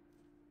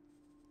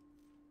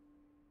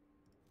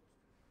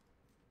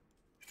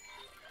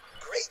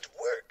 Great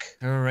work.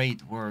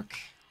 Great work.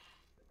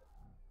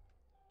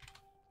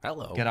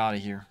 Hello. Get out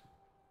of here.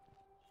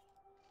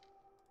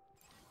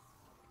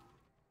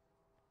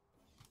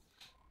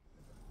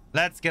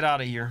 Let's get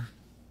out of here.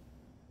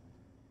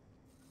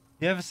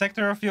 Do you have a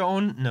sector of your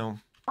own? No.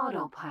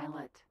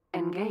 Autopilot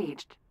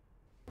engaged.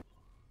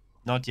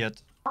 Not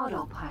yet.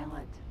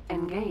 Autopilot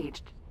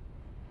engaged.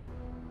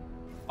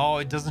 Oh,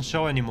 it doesn't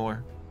show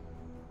anymore.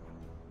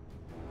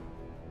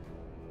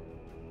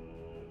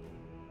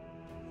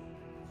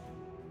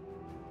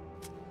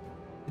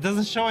 It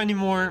doesn't show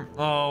anymore.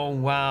 Oh,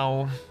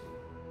 wow.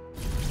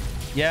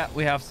 Yeah,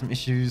 we have some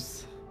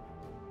issues.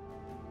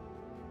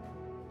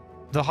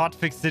 The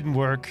hotfix didn't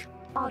work.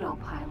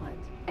 Autopilot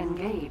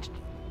engaged.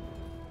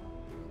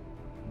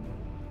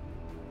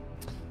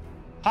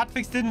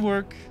 Hotfix didn't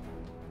work.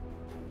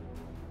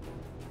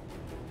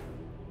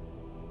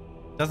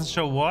 Doesn't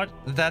show what?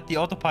 That the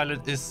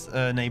autopilot is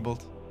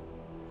enabled.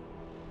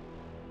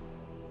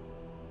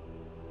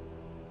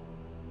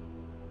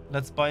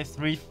 Let's buy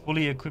 3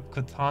 fully equipped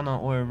katana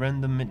or a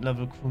random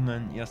mid-level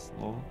crewman. Yes,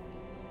 lol.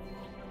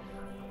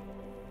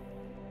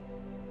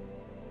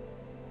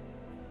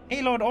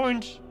 Hey, Lord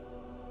Orange.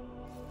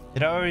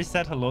 Did I already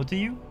said hello to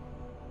you?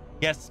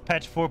 Yes,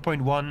 patch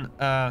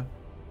 4.1.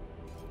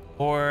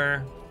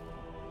 Or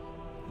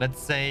let's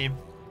say